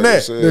playing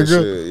that. Nigga.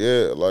 Shit,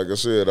 yeah, like I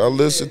said, I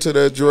listened to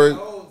that Drake.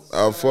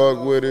 I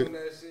fuck with it.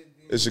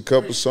 It's a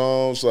couple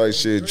songs. Like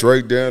shit,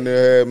 Drake down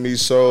there had me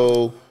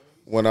sold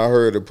when I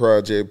heard the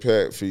Project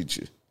Pat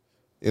feature.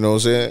 You know what I'm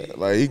saying?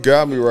 Like he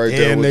got me right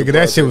there. Yeah, with nigga,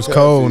 that shit was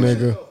cold, feature.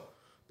 nigga.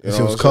 You That know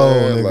shit was what I'm cold,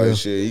 saying? nigga. Like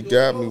shit, he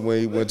got me when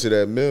he went to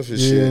that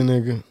Memphis Yeah, shit.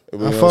 nigga. You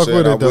know I what fuck I'm saying?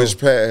 with it I though. wish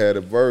Pat had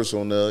a verse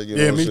on there. You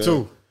know Yeah, what me I'm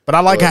saying? too. But I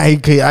like how he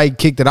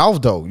kicked it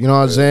off though. You know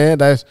what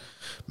I'm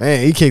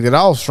saying? He kicked it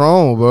off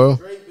strong, bro.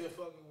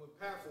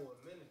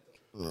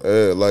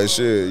 Yeah, like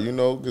shit, you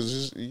know,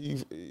 because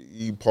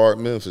he part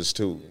Memphis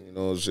too. You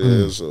know what I'm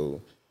saying?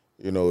 So,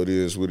 you know, it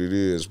is what it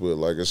is. But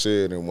like I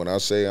said, and when I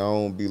say I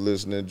don't be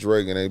listening to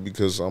Drake, it ain't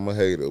because I'm a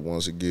hater.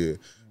 Once again,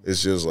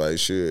 it's just like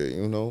shit.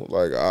 You know,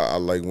 like I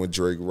like when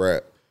Drake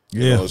rap.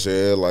 You know what I'm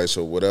saying? Like,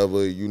 so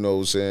whatever, you know what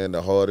I'm saying,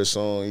 the hardest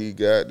song he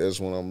got, that's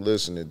what I'm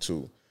listening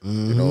to.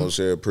 You know what I'm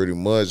saying? Pretty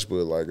much.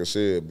 But like I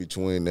said,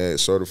 between that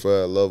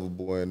Certified Lover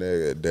Boy and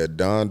that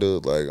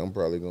Donda, like I'm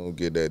probably gonna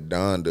get that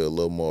Donda a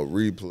little more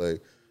replay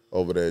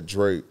over that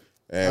Drake.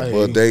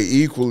 But they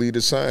equally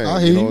the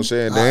same. You know what I'm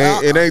saying?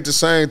 It ain't the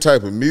same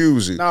type of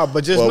music. Nah,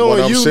 but just but knowing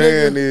what I'm you,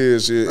 saying nigga,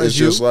 is it's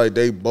just you. like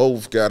they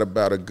both got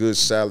about a good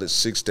solid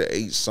 6 to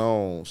 8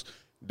 songs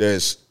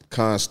that's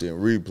constant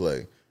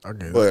replay.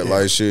 But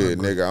like shit,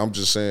 nigga, I'm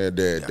just saying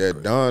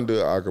that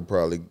Donda, I could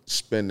probably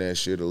spin that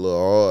shit a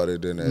little harder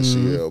than that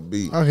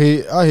CLB.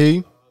 I hear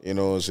you. You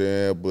know what I'm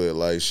saying? But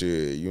like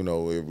shit, you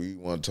know, if we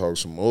want to talk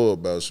some more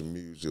about some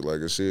music,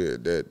 like I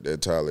said, that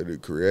Tyler the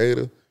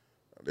Creator,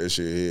 that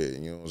shit hit.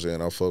 You know what I'm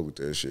saying? I fuck with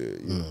that shit.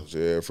 You know what I'm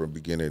saying? From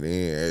beginning to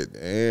end.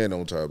 And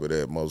on top of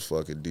that,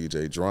 motherfucking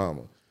DJ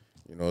Drama.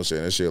 You know what I'm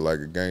saying? That shit like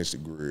a gangster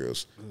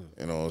grills.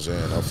 You know what I'm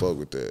saying? I fuck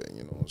with that.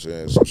 You know what I'm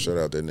saying? So shout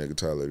out that nigga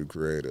Tyler the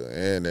Creator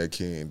and that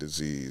King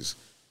Disease.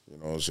 You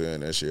know what I'm saying?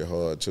 That shit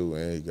hard too.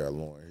 And he got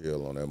Lauryn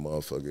Hill on that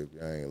motherfucker. If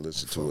y'all ain't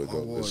listen to it, go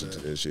listen to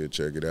that shit.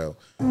 Check it out.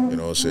 You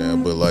know what I'm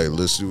saying? But like,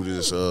 let's do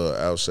this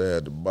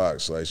outside the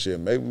box. Like shit,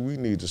 maybe we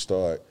need to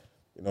start,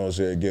 you know what I'm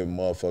saying, giving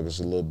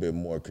motherfuckers a little bit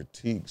more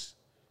critiques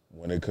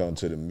when it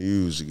comes to the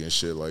music and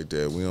shit like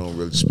that. We don't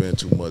really spend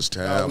too much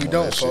time on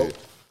that shit.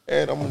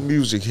 And I'm a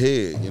music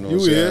head, you know what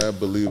I'm saying? I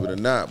believe it or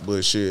not,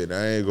 but shit,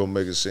 I ain't gonna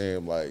make it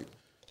seem like,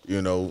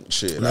 you know,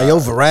 shit. Like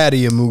your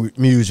variety of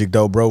music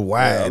though, bro,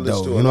 wide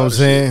though. You know what I'm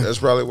saying? Shit. That's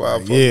probably why I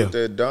fuck with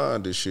that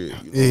Donda shit. You know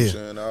what I'm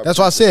saying? That's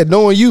why I said,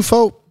 knowing you,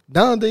 folk,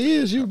 Donda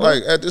is you, bro.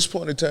 Like at this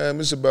point in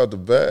time, it's about the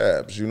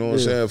vibes. You know what I'm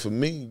saying? For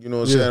me, you know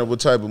what I'm saying? What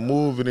type of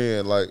move it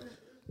in? Like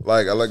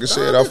I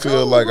said, I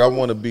feel like I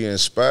want to be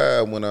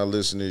inspired when I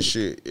listen to this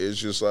shit. It's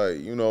just like,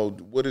 you know,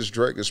 what is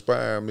Drake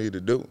inspiring me to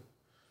do?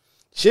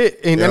 Shit,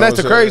 and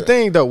that's the crazy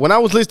thing though. When I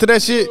was listening to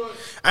that shit,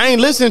 I ain't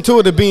listening to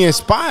it to be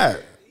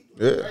inspired.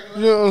 Yeah,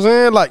 you know what I'm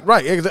saying? Like,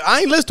 right?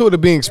 I ain't listening to it to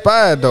be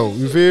inspired though.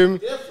 You feel me?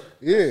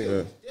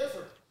 Yeah.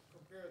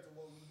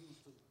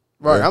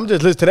 Right, I'm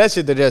just listening to that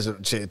shit to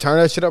just shit, turn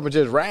that shit up and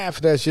just rap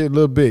for that shit a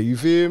little bit. You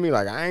feel me?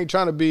 Like I ain't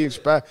trying to be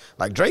inspired.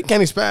 Like Drake can't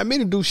inspire me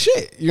to do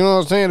shit. You know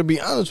what I'm saying? To be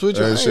honest with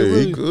you, that shit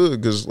really, he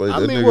good because like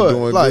that nigga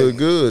doing like,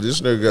 good.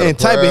 This nigga got and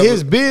type of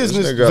his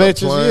business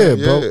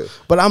ventures, bro.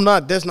 But I'm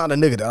not. That's not a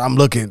nigga that I'm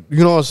looking.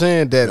 You know what I'm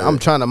saying? That I'm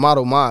trying to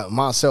model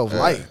myself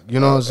like. You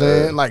know what I'm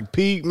saying? Like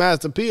P,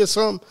 Master P, or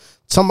something.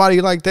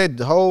 Somebody like that.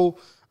 The whole.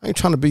 I ain't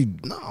trying to be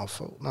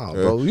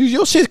bro.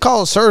 Your shit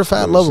called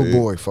Certified Lover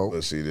Boy, folks.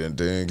 But see, the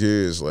thing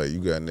is, like, you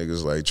got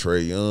niggas like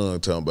Trey Young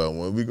talking about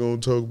when we gonna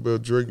talk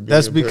about Drake.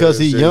 That's because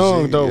he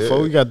young though,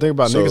 folks. You gotta think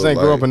about niggas ain't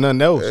grow up in nothing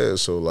else. Yeah,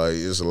 so like,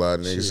 it's a lot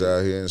of niggas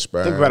out here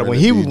inspiring. Think about it when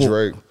he was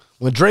Drake.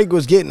 When Drake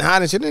was getting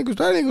hot and shit, niggas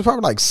was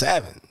probably like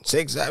 7,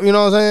 6. You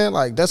know what I'm saying?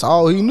 Like that's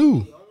all he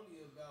knew.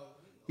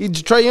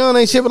 Trey Young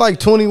ain't shit but like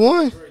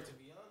 21.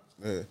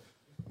 Yeah,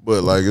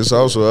 but like it's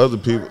also other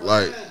people.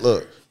 Like,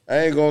 look.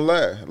 I ain't gonna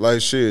lie,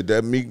 like shit,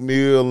 that Meek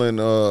Mill and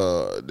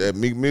that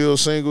Meek Mill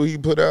single he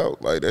put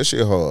out, like that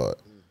shit hard.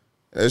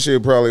 That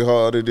shit probably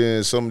harder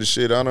than some of the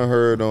shit I done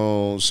heard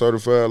on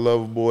Certified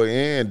Lover Boy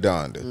and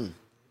Donda.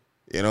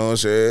 You know what I'm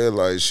saying?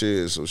 Like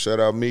shit. So shout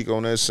out Meek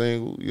on that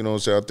single. You know what I'm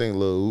saying? I think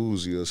Lil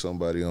Uzi or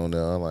somebody on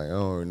there. I'm like, I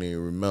don't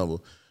even remember.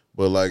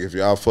 But like if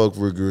y'all fuck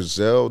with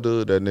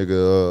Griselda, that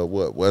nigga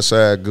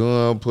Westside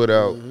Gun put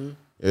out.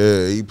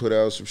 Yeah, he put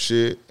out some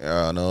shit.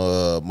 And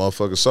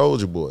motherfucker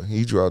Soulja Boy,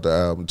 he dropped the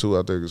album too.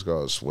 I think it's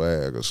called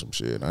Swag or some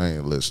shit. I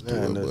ain't listened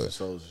to it,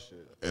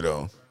 but you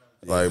know,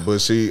 like, but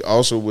see,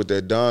 also with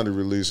that Donda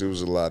release, it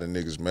was a lot of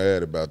niggas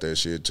mad about that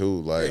shit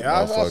too. Like,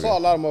 I saw a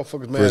lot of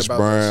motherfuckers mad Chris about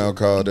Brown that shit.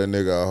 called that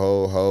nigga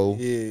a hoe.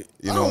 Yeah,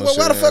 you know what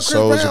why I'm the fuck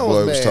saying? Chris Soulja Brown Boy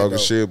was was mad, talking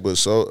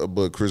shit,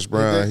 but Chris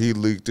Brown he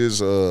leaked his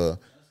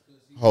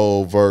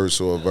whole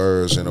verse or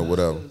version or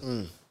whatever.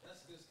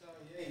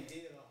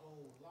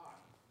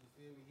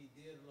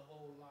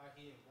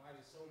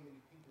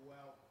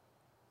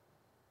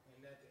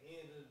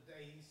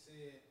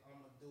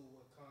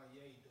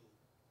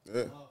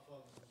 Yeah.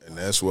 And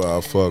that's why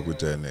I fuck with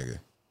that nigga.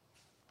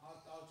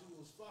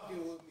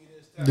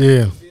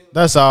 Yeah,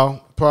 that's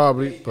all,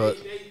 probably. But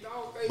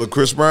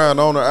Chris Brown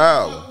on the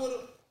album.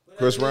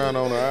 Chris Brown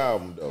on the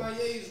album though.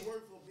 Kanye's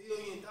worth $1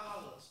 billion.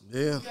 Yeah.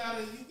 You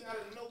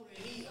gotta know that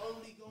he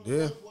only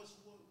gonna know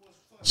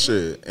what's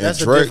shit. And that's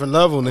Drake, a different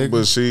level, nigga.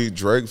 But see,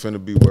 Drake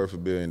finna be worth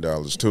 $1 billion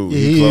too. Yeah,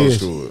 he close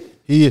to it.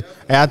 He is.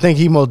 And I think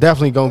he most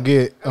definitely gonna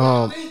get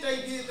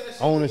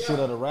ownership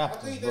of the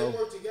Raptors, bro.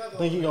 I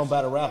think he gonna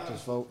buy the Raptors,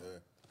 folks.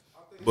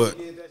 But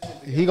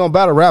he gonna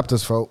buy the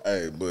Raptors, folks.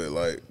 Hey, but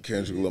like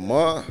Kendrick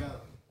Lamar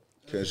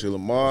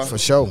for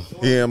sure.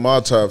 He in my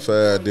top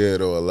 5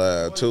 dead or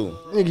alive too.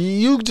 Nigga,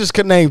 you just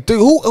could name 3.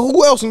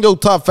 Who else in your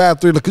top 5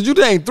 3? Because you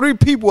named 3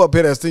 people up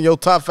here that's in your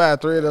top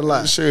 5 3 that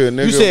alive. Shit,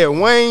 nigga. You said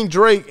Wayne,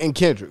 Drake, and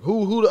Kendrick.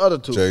 Who the other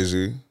 2?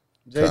 Jay-Z,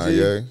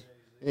 Kanye.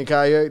 And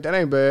Kanye. That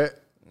ain't bad.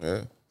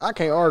 Yeah. I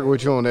can't argue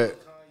with you on that.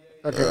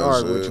 I can't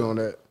argue with you on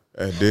that.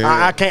 And then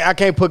I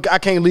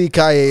can't leave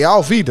Kanye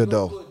off either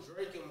though.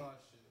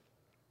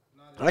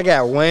 I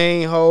got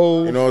Wayne,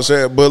 Ho. You know what I'm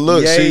saying? But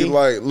look, Ye. see,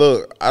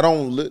 look, I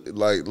don't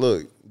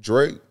look,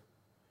 Drake,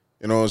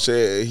 you know what I'm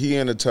saying? He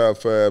in the top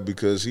 5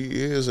 because he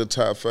is a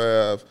top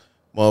 5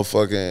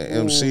 motherfucking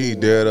MC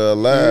dead or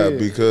alive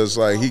because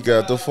like he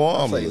got the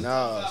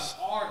formula.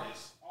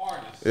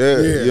 Yeah,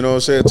 you know what I'm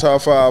saying?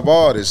 Top 5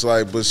 artists.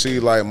 Like, but see,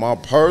 like my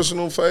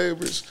personal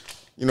favorites,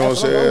 you know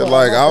what I'm saying?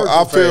 Like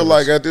I feel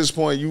like at this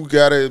point you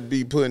gotta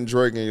be putting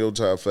Drake in your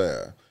top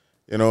 5.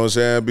 You know what I'm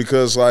saying?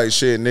 Because like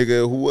shit,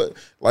 nigga, who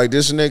like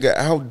this nigga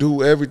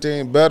outdo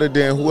everything better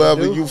than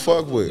whoever you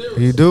fuck with.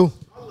 He do.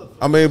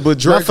 I mean, but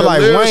Drake I feel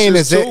like Wayne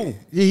is too.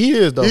 He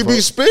is though. He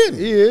be spitting.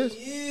 He is.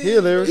 He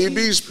is. He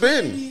be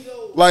spitting.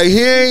 Like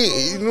he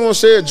ain't, you know what I'm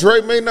saying?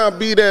 Drake may not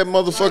be that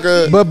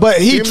motherfucker,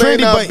 but he trendy. may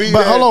not be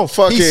But hold on,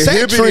 fucking he set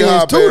hippity trends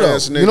hop too,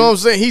 ass though. nigga. You know what I'm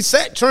saying? He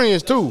set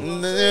trends too.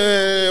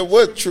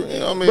 What?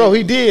 I mean, bro,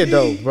 he did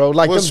though, bro.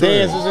 Like them What's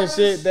trends? dances and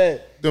shit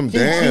that Them Kiki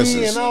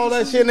dances and all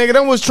that shit, nigga.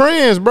 Them was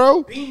trends,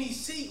 bro. Beanie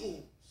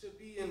Siegel should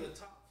be in the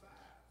top 5.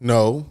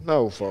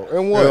 No, folks.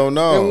 And what? Hell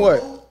no. And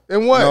what?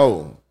 And what?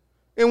 No.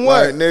 And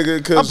what? Like,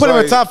 nigga, I put him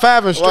in top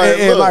 5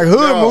 in like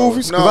hood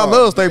movies because I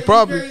love Stay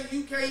Property.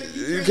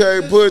 You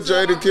can't put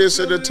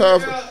Jadakiss in the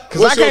top.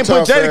 Because I can't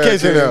put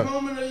Jadakiss in there.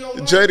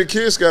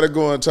 Jadakiss got to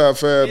go in top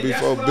 5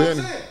 before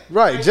Benny.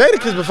 Right,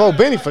 Jadakiss before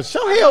Benny for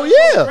sure. Hell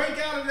yeah.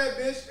 Break out of that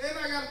bitch, and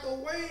I got to throw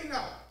Wayne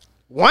out.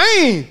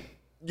 Wayne.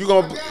 You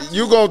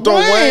gonna throw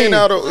Wayne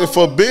out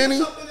for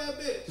Benny?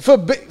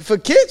 For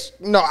Kiss?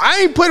 No, I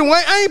ain't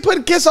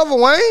putting Kiss over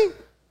Wayne.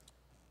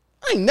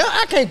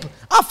 I can't.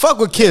 I fuck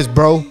with Kiss,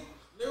 bro.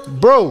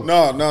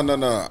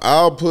 No.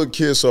 I'll put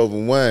Kiss over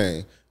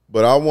Wayne,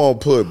 but I won't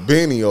put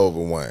Benny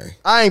over Wayne.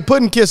 I ain't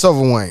putting Kiss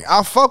over Wayne.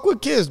 I fuck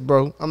with Kiss,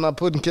 bro. I'm not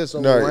putting Kiss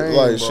over Wayne,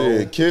 like bro.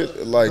 shit,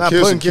 Kiss, like not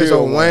Kiss putting will Kiss kill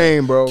over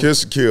Wayne, bro.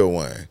 Kiss will kill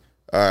Wayne.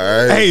 All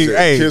right,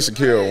 hey, Kiss will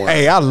kill Wayne.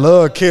 Hey, I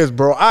love Kiss,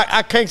 bro.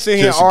 I can't sit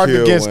here and Kiss will argue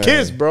kill against Wayne.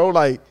 Kiss, bro.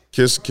 Like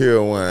Kiss will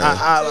kill Wayne.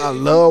 I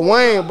love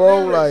Wayne,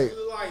 bro. Like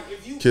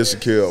Kiss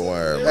will kill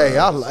Wayne.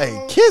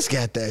 hey, Kiss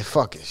got that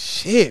fucking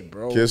shit,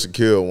 bro. Kiss will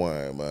kill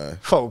Wayne, man.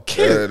 For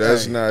Kiss,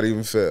 that's not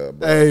even fair,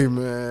 bro. Hey,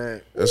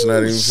 man, that's not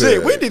even shit.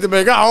 fair. We need to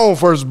make our own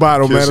first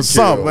battle, Kiss man, or will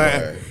something, kill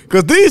man. Wayne.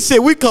 Cause these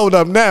shit we cold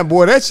up now,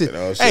 boy. That shit. You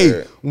know what I'm hey,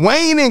 saying?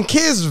 Wayne and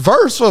Kiss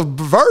verse for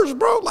verse,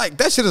 bro. Like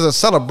that shit is a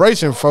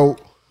celebration, folk.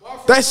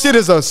 That shit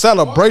is a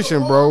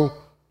celebration, bro.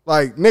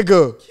 Like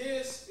nigga.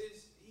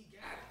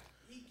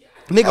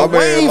 Nigga,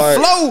 Wayne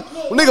flow.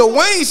 Nigga,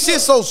 Wayne shit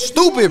so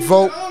stupid,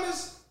 folk.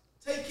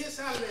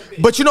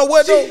 But you know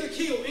what though?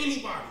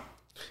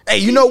 Hey,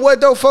 you know what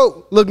though,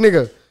 folk? Look,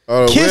 nigga.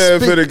 Kiss we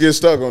ain't finna get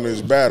stuck on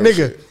this battle,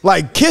 nigga. Shit.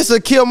 Like Kiss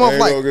will kill motherfucker.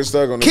 Like get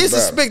stuck on this Kiss will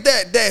battle.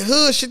 spit that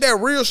hood shit, that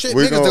real shit.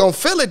 We Niggas gonna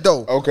feel it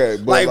though. Okay,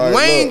 but like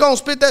Wayne look, gonna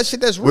spit that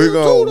shit that's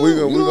real too. We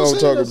gonna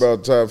talk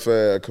about top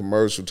 5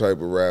 commercial type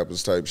of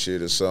rappers type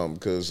shit or something,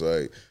 cause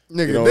like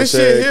nigga, you know this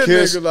what I'm shit here,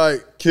 Kiss, nigga,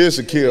 like Kiss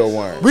will kill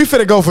Wayne. we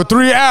finna go for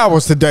 3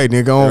 hours today,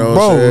 nigga. On You know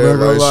bro, what I'm saying?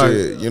 nigga, like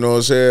shit, you know what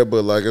I'm saying?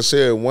 But like I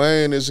said,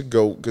 Wayne is a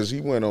GOAT because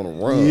he went on a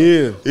run.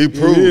 Yeah, he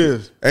proved. He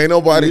is. Ain't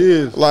nobody He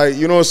is. like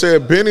you know what I'm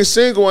saying. Benny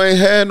Single ain't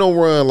had no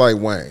run like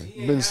Wayne.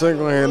 Benny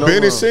Single ain't no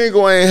Benny run.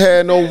 Single ain't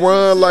had no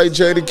run like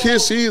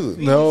Jadakiss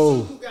either.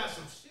 No.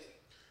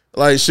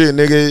 Like shit,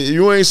 nigga,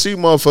 you ain't see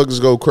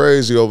motherfuckers go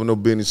crazy over no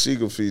Benny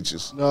Siegel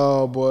features.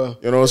 No, boy.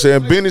 You know what I'm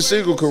saying? Benny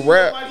Siegel could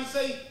rap.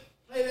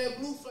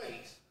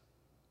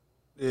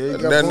 Yeah,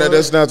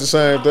 That's not the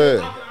same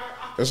thing.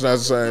 That's not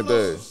the same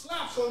thing.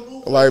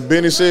 Like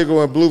Benny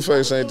Siegel and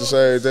Blueface ain't the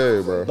same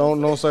thing, bro.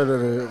 Don't say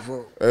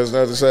that. That's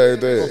not the same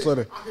Don't say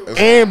thing. that.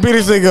 And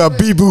Benny Single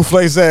beat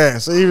Blueface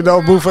ass, even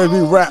though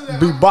Blueface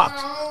be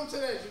box.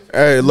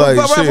 Hey, like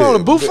But shit. rap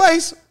on the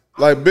Blueface.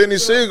 Like Benny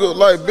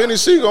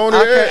Siegel only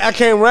had. I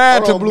can't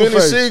ride to Benny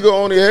Blueface. Siegel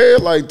only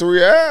had like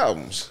 3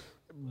 albums.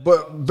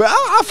 But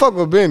I fuck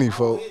with Benny,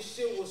 folks.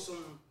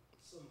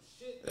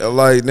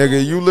 Like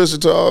nigga, you listen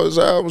to all his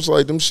albums,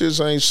 like them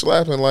shits ain't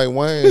slapping like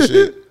Wayne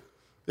shit.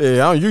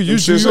 Yeah, you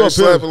shits up ain't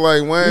slapping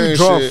like Wayne you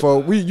drunk, shit.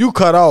 folks. You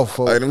cut off,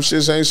 folks. Like them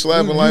shits ain't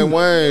slapping like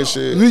Wayne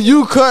shit.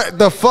 You cut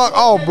the fuck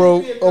off,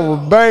 bro.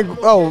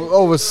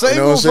 Over Single,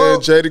 You know what I'm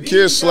folks. saying?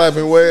 Jadakiss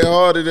slapping way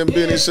harder than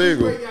Benny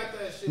Siegel.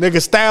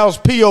 Nigga Styles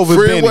P over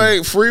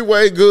Benny.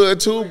 Freeway good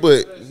too,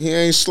 but he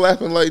ain't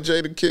slapping like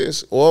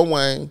Jadakiss or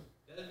Wayne.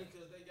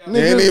 He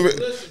ain't even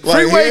like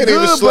Freeway he ain't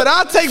good, even but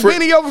I'll take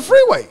Benny over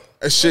Freeway.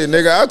 Shit,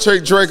 nigga, I'll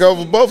take Drake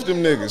over both them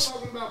niggas.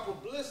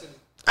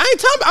 I'm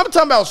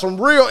talking about some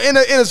real in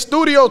a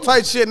studio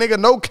type shit, nigga.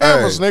 No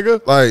cameras, Hey,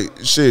 nigga. Like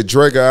shit,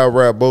 Drake out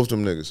rap both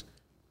them niggas.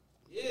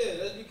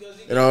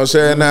 You know what I'm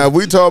saying? Now if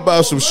we talk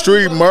about some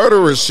street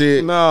murderer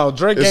shit. No,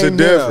 Drake it's ain't a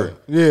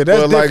different. There. Yeah,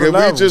 that's but like different if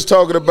level. we just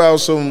talking about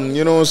some,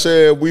 you know what I'm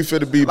saying? We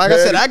finna be Like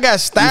petty, I said, I got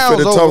Styles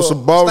we finna talk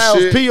some boss Styles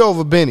shit. P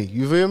over Benny.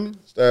 You feel me?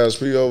 Styles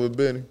P over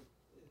Benny.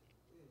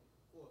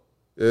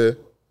 Yeah.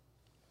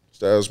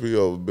 Styles P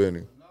over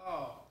Benny.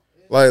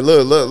 Like,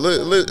 look,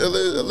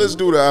 let's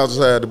do the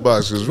outside the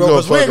box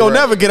because we ain't gonna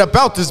never get up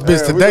out this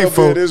bitch today, we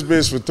folks. this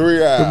bitch for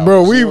 3 hours.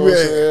 Bro, You know what I'm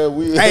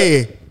saying?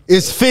 hey,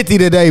 it's 50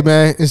 today,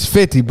 man. It's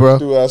 50, bro.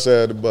 do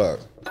outside the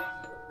box.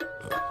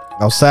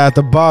 Outside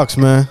the box,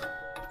 man.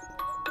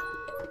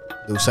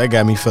 Dude, that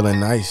got me feeling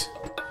nice.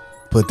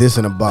 Put this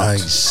in a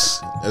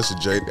box. That's a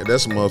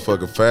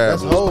motherfucking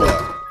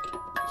fabulous.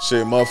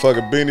 Shit,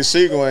 motherfucker Benny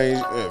Siegel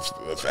ain't.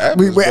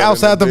 We're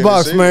outside the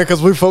box, man, because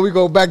before we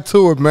go back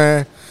to it,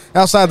 man.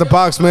 Outside the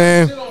box,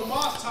 man.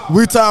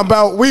 We talking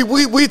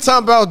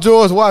about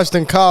George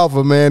Washington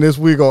Carver, man. This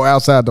week on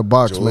Outside the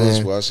Box, man.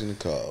 George Washington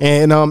Carver.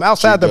 And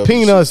outside the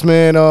peanuts,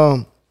 man.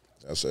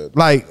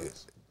 Like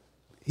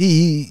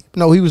he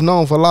was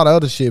known for a lot of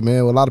other shit,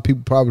 man. A lot of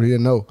people probably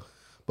didn't know.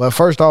 But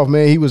first off,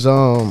 man, he was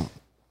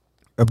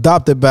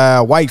adopted by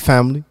a white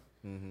family,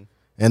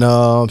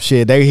 and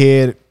shit, they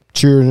had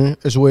children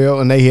as well,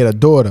 and they had a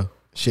daughter.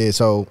 Shit,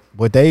 so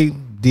what they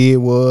did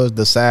was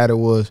decided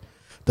was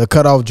to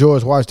cut off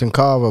George Washington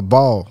Carver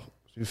ball.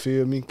 You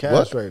feel me?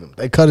 Castrate him.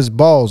 They cut his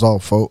balls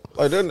off, folk.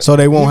 Like so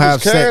they won't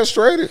have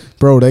castrated? Sex.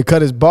 Bro, they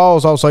cut his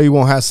balls off so he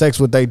won't have sex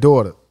with their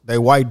daughter,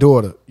 their white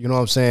daughter. You know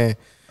what I'm saying?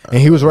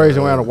 And he was raised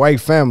around a white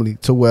family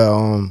to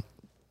where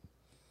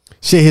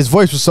shit, his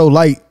voice was so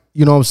light,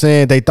 you know what I'm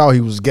saying? They thought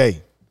he was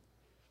gay.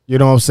 You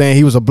know what I'm saying?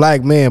 He was a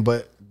black man,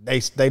 but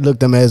they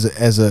looked him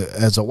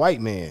as a white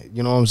man.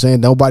 You know what I'm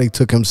saying? Nobody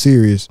took him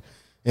serious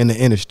in the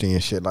industry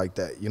and shit like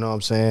that. You know what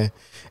I'm saying?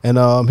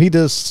 And he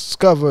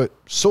discovered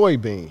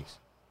soybeans.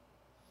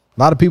 A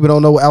lot of people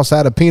don't know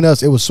outside of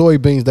peanuts, it was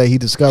soybeans that he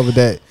discovered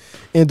that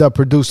end up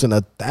producing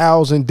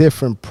 1,000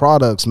 different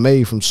products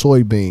made from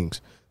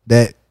soybeans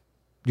that,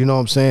 you know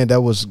what I'm saying,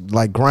 that was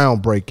like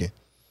groundbreaking.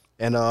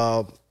 And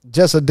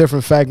just a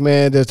different fact,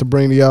 man, just to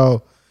bring to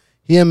y'all,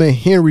 him and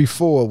Henry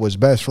Ford was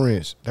best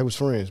friends. They was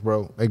friends,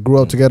 bro. They grew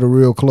up together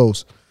real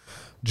close.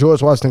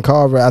 George Washington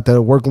Carver,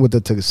 after working with the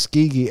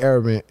Tuskegee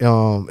Airmen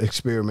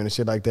experiment and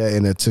shit like that,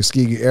 and the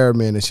Tuskegee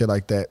Airmen and shit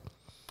like that,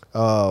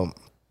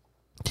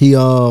 he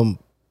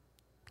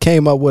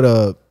came up with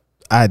a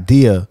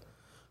idea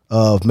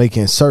of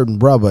making certain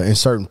rubber and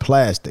certain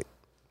plastic,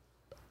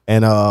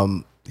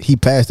 and he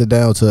passed it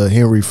down to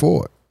Henry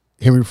Ford.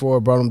 Henry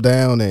Ford brought him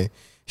down and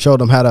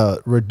showed him how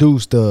to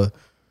reduce the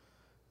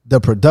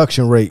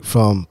production rate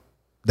from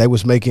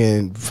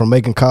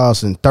making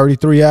cars in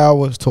 33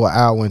 hours to an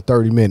hour and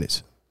 30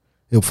 minutes.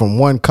 It was from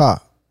one car.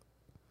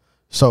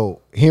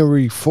 So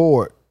Henry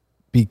Ford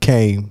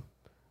became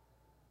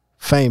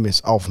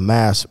famous off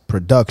mass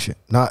production,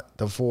 not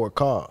the Ford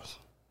cars.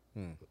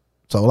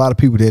 So a lot of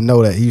people didn't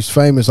know that. He's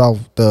famous off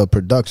the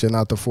production,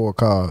 not the Ford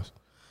cars.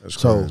 That's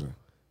crazy.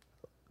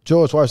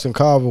 George Washington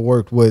Carver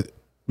worked with,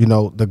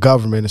 the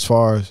government as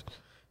far as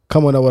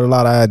coming up with a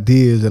lot of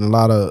ideas and a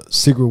lot of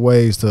secret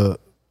ways to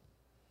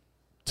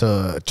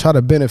try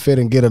to benefit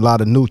and get a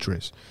lot of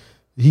nutrients.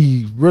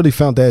 He really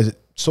found that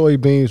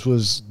soybeans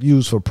was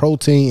used for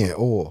protein and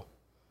oil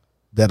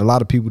that a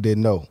lot of people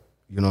didn't know.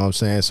 You know what I'm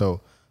saying?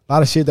 So a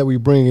lot of shit that we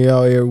bring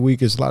y'all every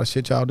week is a lot of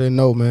shit y'all didn't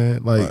know,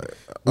 man. Like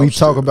we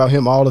talk about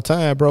him all the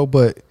time, bro.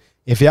 But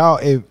if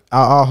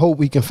I hope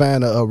we can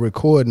find a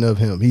recording of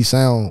him. He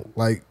sound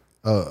like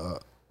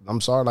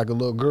like a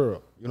little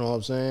girl. You know what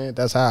I'm saying?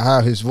 That's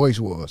how his voice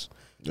was.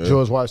 Yeah.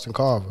 George Washington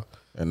Carver.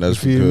 And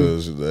that's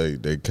because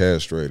they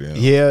castrated him.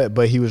 Yeah,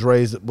 but he was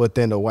raised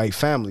within a white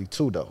family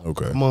too, though.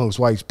 Okay. Amongst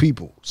white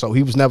people. So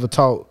he was never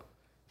taught.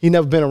 He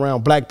never been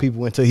around black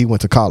people until he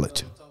went to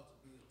college.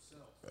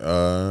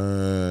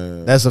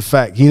 That's a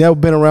fact. He never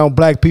been around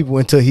black people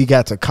until he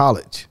got to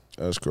college.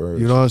 That's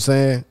crazy. You know what I'm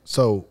saying?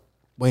 So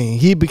when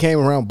he became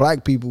around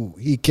black people,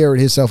 he carried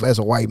himself as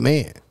a white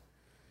man.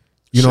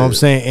 You know what I'm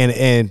saying?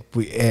 And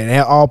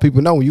all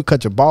people know, when you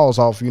cut your balls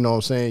off, you know what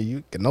I'm saying,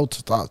 you get no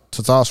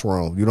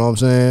testosterone. You know what I'm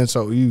saying?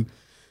 So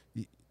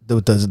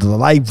the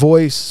light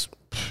voice,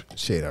 you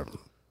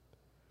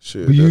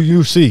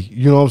see,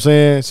 you know what I'm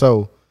saying?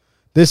 So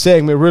this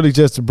segment really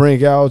just to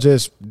bring y'all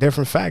just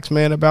different facts,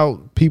 man,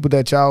 about people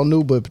that y'all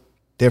knew, but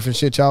different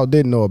shit y'all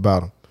didn't know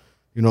about them.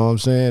 You know what I'm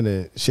saying?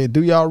 And shit,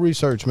 do y'all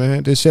research,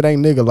 man. This shit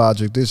ain't nigga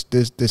logic.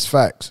 This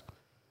facts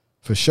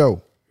for sure.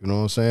 You know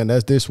what I'm saying?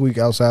 That's this week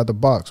outside the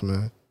box,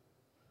 man.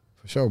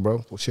 For sure,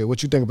 bro. Well, shit,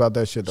 what you think about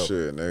that shit, though?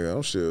 Shit, nigga,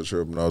 I'm still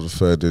tripping off the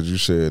fact that you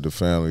said the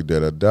family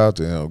that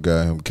adopted him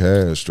got him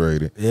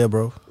castrated. Yeah,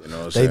 bro. You know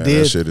what I'm saying?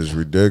 That shit is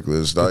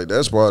ridiculous. Like,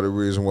 that's part of the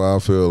reason why I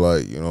feel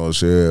like, you know what I'm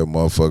saying,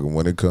 motherfucker,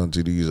 when it comes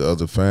to these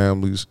other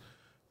families,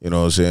 you know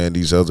what I'm saying,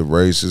 these other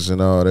races and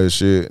all that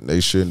shit,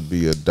 they shouldn't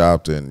be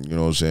adopting, you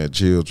know what I'm saying,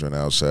 children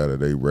outside of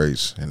their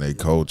race and their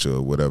culture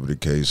or whatever the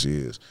case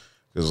is.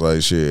 Because,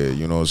 like, shit,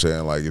 you know what I'm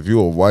saying? Like, if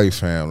you're a white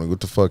family, what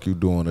the fuck you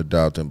doing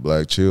adopting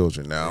black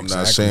children? Now, I'm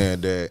not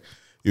saying that,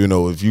 you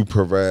know, if you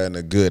providing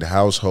a good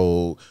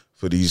household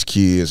for these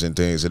kids and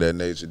things of that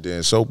nature,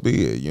 then so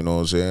be it. You know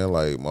what I'm saying?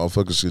 Like,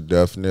 motherfuckers could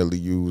definitely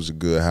use a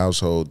good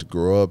household to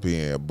grow up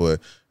in. But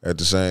at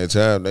the same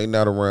time, they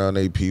not around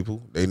their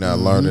people. They not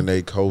learning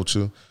their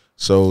culture.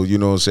 So, you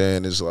know what I'm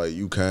saying? It's like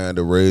you kind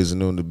of raising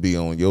them to be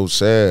on your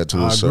side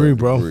to a certain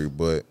degree.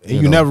 But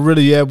you never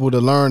really able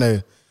to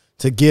learn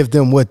to give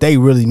them what they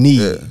really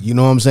need. Yeah. You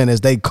know what I'm saying? As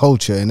they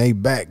culture and they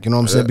back. You know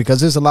what I'm saying? Because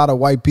there's a lot of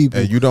white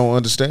people. And you don't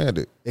understand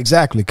it.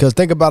 Exactly. Because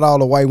think about all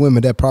the white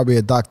women that probably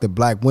adopted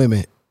black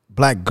women,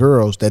 black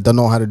girls that don't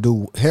know how to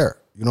do hair.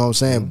 You know what I'm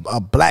saying?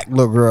 A black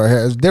little girl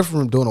hair is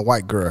different from doing a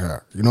white girl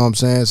hair. You know what I'm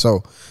saying?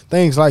 So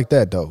things like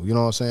that, though. You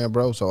know what I'm saying,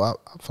 bro? So I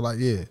feel like,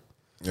 yeah.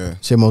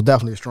 Shit, most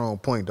definitely a strong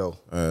point, though.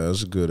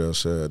 That's a good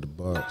outside the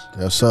box.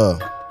 Yes, sir.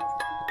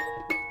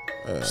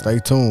 Stay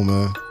tuned,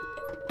 man.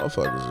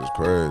 Motherfuckers is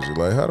crazy.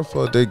 Like, how the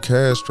fuck they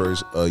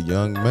castrate a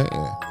young man?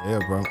 Yeah,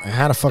 bro. And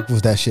how the fuck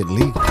was that shit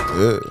legal?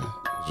 Yeah,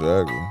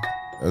 exactly.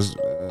 That's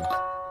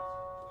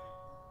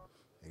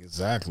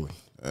exactly.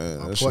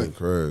 Man, that shit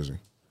crazy.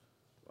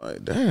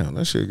 Like, damn,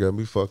 that shit got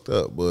me fucked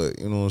up. But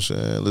you know what I'm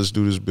saying? Let's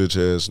do this bitch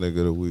ass nigga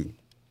of the week.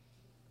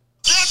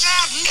 Bitch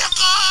ass nigga!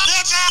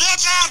 Bitch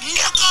ass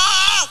nigga!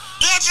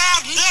 Bitch still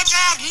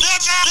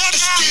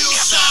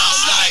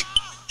sounds like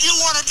you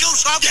want to do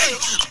something,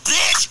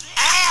 bitch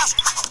ass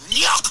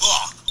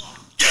yucker.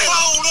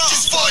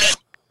 Just for that.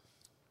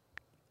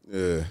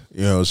 Yeah,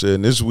 you know what I'm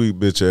saying? This week,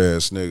 bitch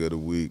ass nigga of the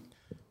week.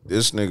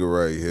 This nigga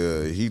right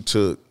here, he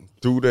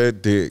threw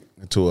that dick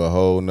into a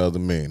whole nother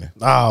meaning.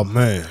 Oh,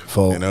 man.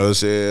 You know what I'm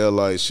saying?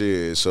 Like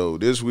shit. So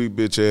this week,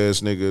 bitch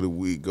ass nigga of the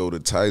week go to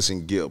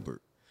Tyson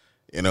Gilbert.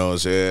 You know what I'm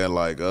saying?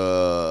 Like,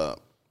 what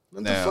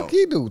the fuck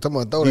he do?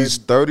 He's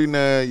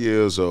 39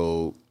 years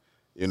old.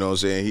 You know what I'm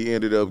saying? He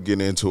ended up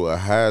getting into a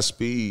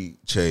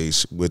high-speed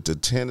chase with the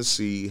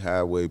Tennessee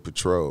Highway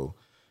Patrol.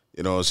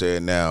 You know what I'm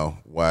saying? Now,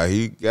 while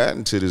he got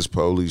into this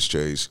police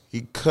chase,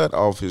 he cut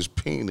off his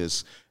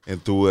penis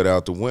and threw it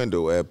out the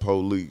window at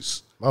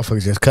police.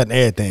 Motherfuckers just cutting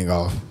everything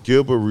off.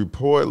 Gilbert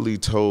reportedly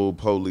told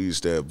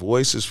police that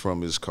voices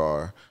from his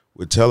car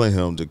were telling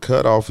him to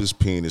cut off his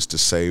penis to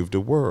save the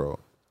world.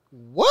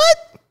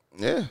 What?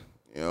 Yeah.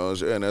 You know what I'm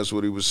saying? That's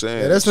what he was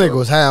saying. Yeah, this nigga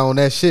was high on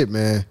that shit,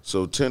 man.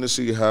 So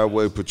Tennessee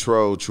Highway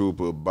Patrol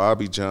Trooper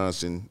Bobby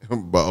Johnson,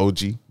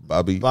 Bobby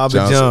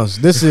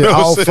Johnson. This is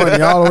all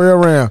funny all the way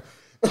around.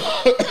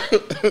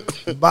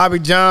 Bobby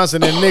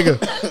Johnson and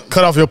nigga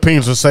cut off your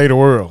penis and save the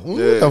world. What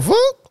the fuck?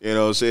 You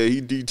know what I'm saying?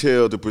 He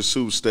detailed the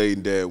pursuit,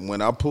 stating that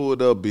when I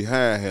pulled up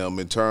behind him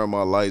and turned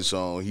my lights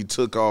on, he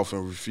took off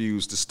and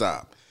refused to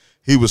stop.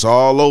 He was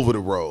all over the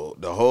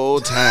road the whole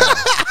time.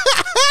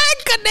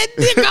 Cut that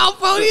dick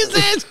off on his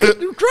ass.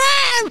 Couldn't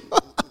drive.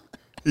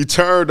 He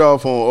turned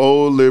off on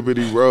Old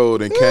Liberty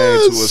Road and came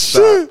to a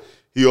stop.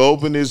 He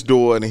opened his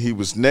door and he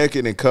was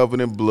naked and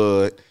covered in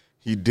blood.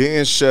 He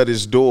then shut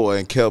his door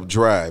and kept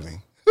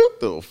driving. What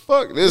the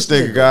fuck? This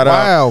nigga got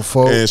out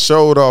and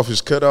showed off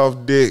his cut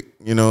off dick.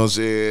 You know what I'm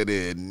saying?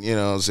 And you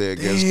know what I'm saying?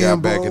 Guess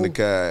got back in the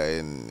car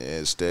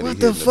and steady. What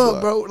the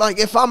fuck, bro? Like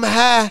if I'm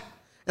high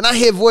and I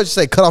hear voices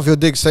say cut off your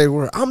dick, say the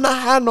word, I'm not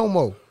high no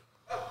more.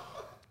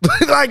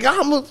 Like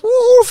who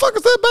the fuck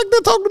is that back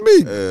there talking to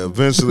me?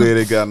 Eventually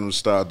they got him to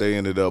stop. They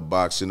ended up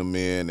boxing him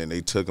in and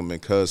they took him in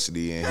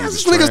custody. And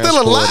this nigga still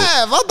alive.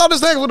 I thought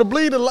this nigga would have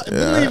bleeded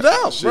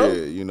out, bro.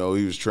 You know,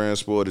 he was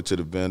transported to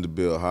the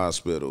Vanderbilt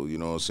Hospital. You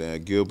know what I'm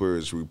saying? Gilbert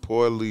is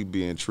reportedly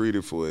being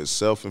treated for his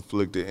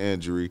self-inflicted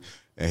injury,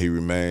 and he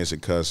remains in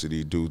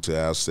custody due to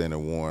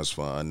outstanding warrants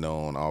for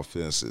unknown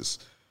offenses.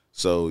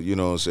 So, you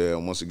know what I'm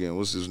saying? Once again,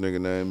 what's this nigga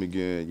name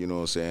again? You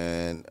know what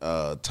I'm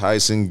saying?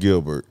 Tyson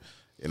Gilbert.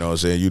 You know what I'm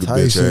saying? You the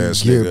bitch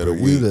ass nigga of the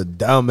week. You the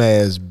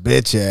dumbass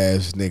bitch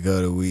ass nigga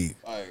of the week.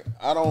 Like,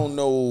 I don't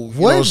know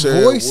what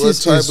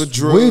voices what type of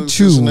drugs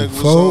this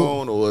nigga was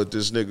on or if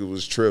this nigga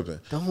was tripping.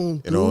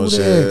 Don't you know what I'm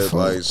saying?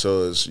 Like,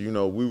 so it's, you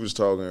know, we was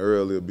talking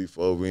earlier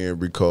before we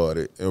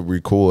recorded, you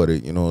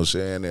know what I'm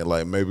saying? And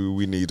like maybe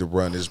we need to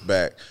run this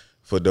back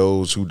for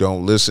those who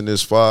don't listen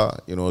this far.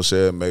 You know what I'm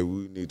saying? Maybe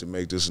we need to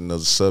make this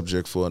another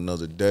subject for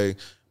another day.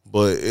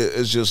 But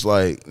it's just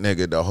like,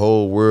 nigga, the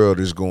whole world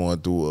is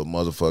going through a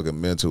motherfucking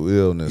mental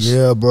illness.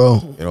 Yeah, bro.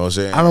 You know what I'm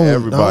saying?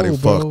 Everybody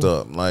fucked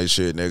up. Like,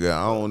 shit, nigga,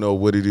 I don't know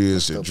what it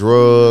is, the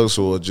drugs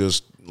or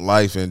just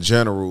life in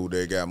general.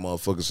 They got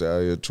motherfuckers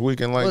out here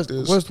tweaking like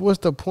this. What's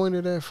the point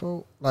of that,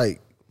 folks?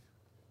 Like,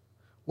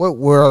 what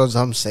world is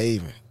I'm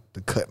saving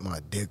to cut my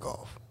dick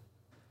off?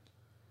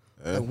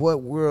 Yeah. Like,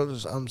 what world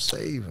is I'm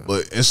saving?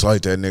 But it's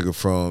like that nigga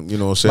from, you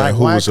know what I'm saying,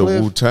 who was a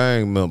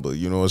Wu-Tang member.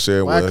 You know what I'm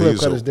saying?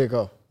 Wycliffe cut his dick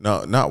off.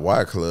 No, not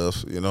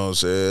Wycliffe, you know what I'm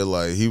saying?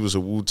 Like, he was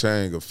a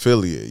Wu-Tang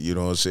affiliate, you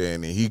know what I'm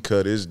saying? And he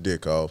cut his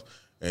dick off,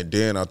 and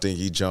then I think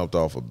he jumped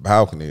off a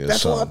balcony or something.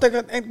 That's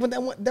what I think.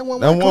 That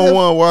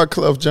one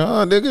Wycliffe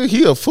John, nigga,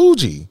 he a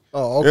Fuji.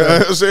 Oh, okay. You know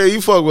what I'm saying?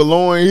 He fuck with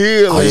Lauryn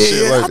Hill and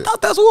shit like that. I thought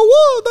that's what it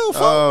was, though.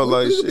 Oh,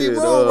 like shit,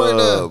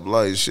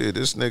 like shit,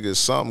 this nigga is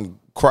something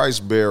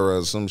Christ bearer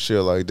or some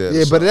shit like that.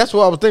 Yeah, but that's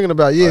what I was thinking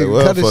about. Yeah,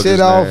 like, cut his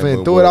shit off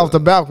and throw it off the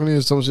balcony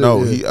or some shit.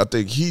 No, I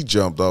think he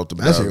jumped off the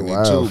balcony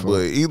too.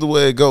 But either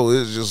way it go,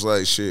 it's just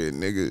like shit,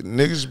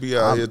 niggas be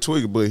out here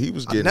tweaking. But he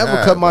was getting. I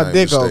never cut my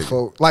dick off,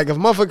 folks. Like if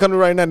motherfucker come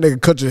right now, nigga,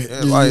 cut your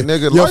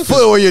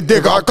foot or your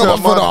dick off.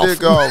 Cut my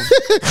dick off.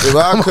 If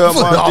I cut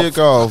my dick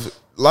off,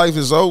 life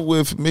is over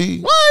with for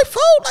me. Right,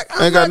 folks. Like,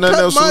 I ain't got nothing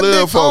else to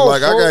live for.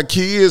 Like I got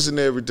kids and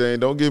everything.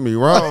 Don't get me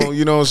wrong.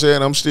 You know what I'm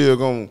saying? I'm still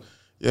gonna.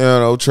 You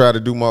know, try to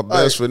do my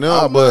best for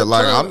them, but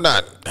like I'm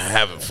not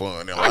having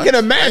fun. I can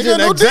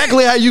imagine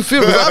exactly how you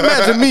feel. I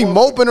imagine me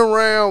moping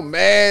around,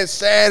 mad,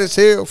 sad as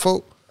hell,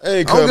 folk. I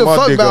ain't cutting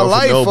my dick off for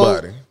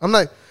nobody. Folk. I'm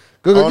like,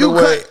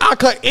 I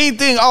cut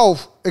anything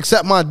off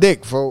except my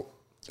dick, folk.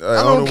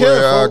 I don't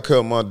care. I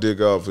cut my dick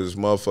off is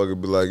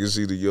motherfucker be like, it's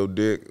either your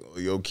dick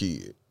or your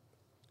kid.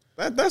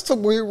 That's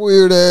some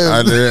weird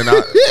ass.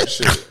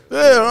 Shit.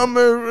 Yeah, I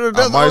mean,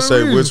 I might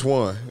say which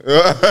one.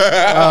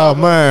 Oh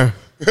man.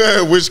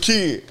 Which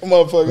kid?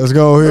 Motherfucker. Let's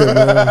go here,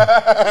 man.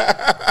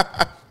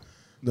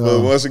 No.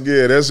 But once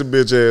again, that's a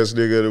bitch ass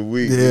nigga of the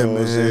week. Yeah, you know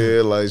what I'm man.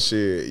 saying? Like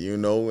shit, you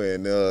know,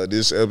 and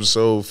this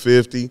episode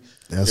 50. Yes,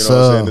 you know what I'm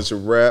saying? sir. It's a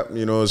wrap,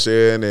 you know what I'm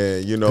saying?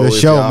 And you know, Good if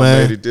show, y'all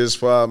man. made it this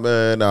far,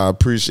 man, I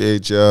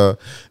appreciate y'all.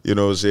 You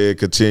know what I'm saying?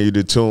 Continue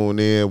to tune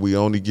in. We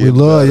only get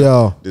love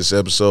y'all. This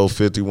episode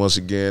 50 once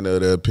again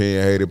of the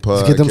Opinion Hated Podcast.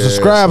 Let's get them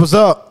subscribers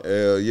up.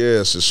 Hell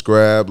yeah,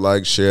 subscribe,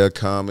 like, share,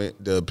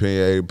 comment. The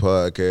Opinion Hated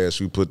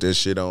Podcast. We put that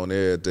shit on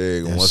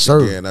everything. Yes, Once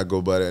sir. again, I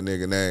go by that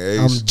nigga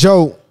name Ace. I'm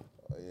Joe.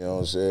 You know what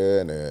I'm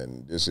saying?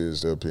 And this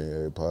is the Opinion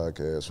Hated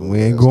Podcast.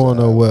 We ain't going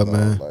nowhere,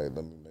 man. Like,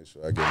 let me make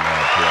sure I get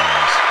my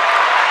applause.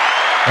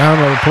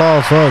 Round of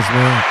applause for us,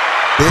 man.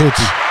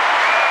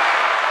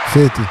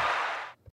 50.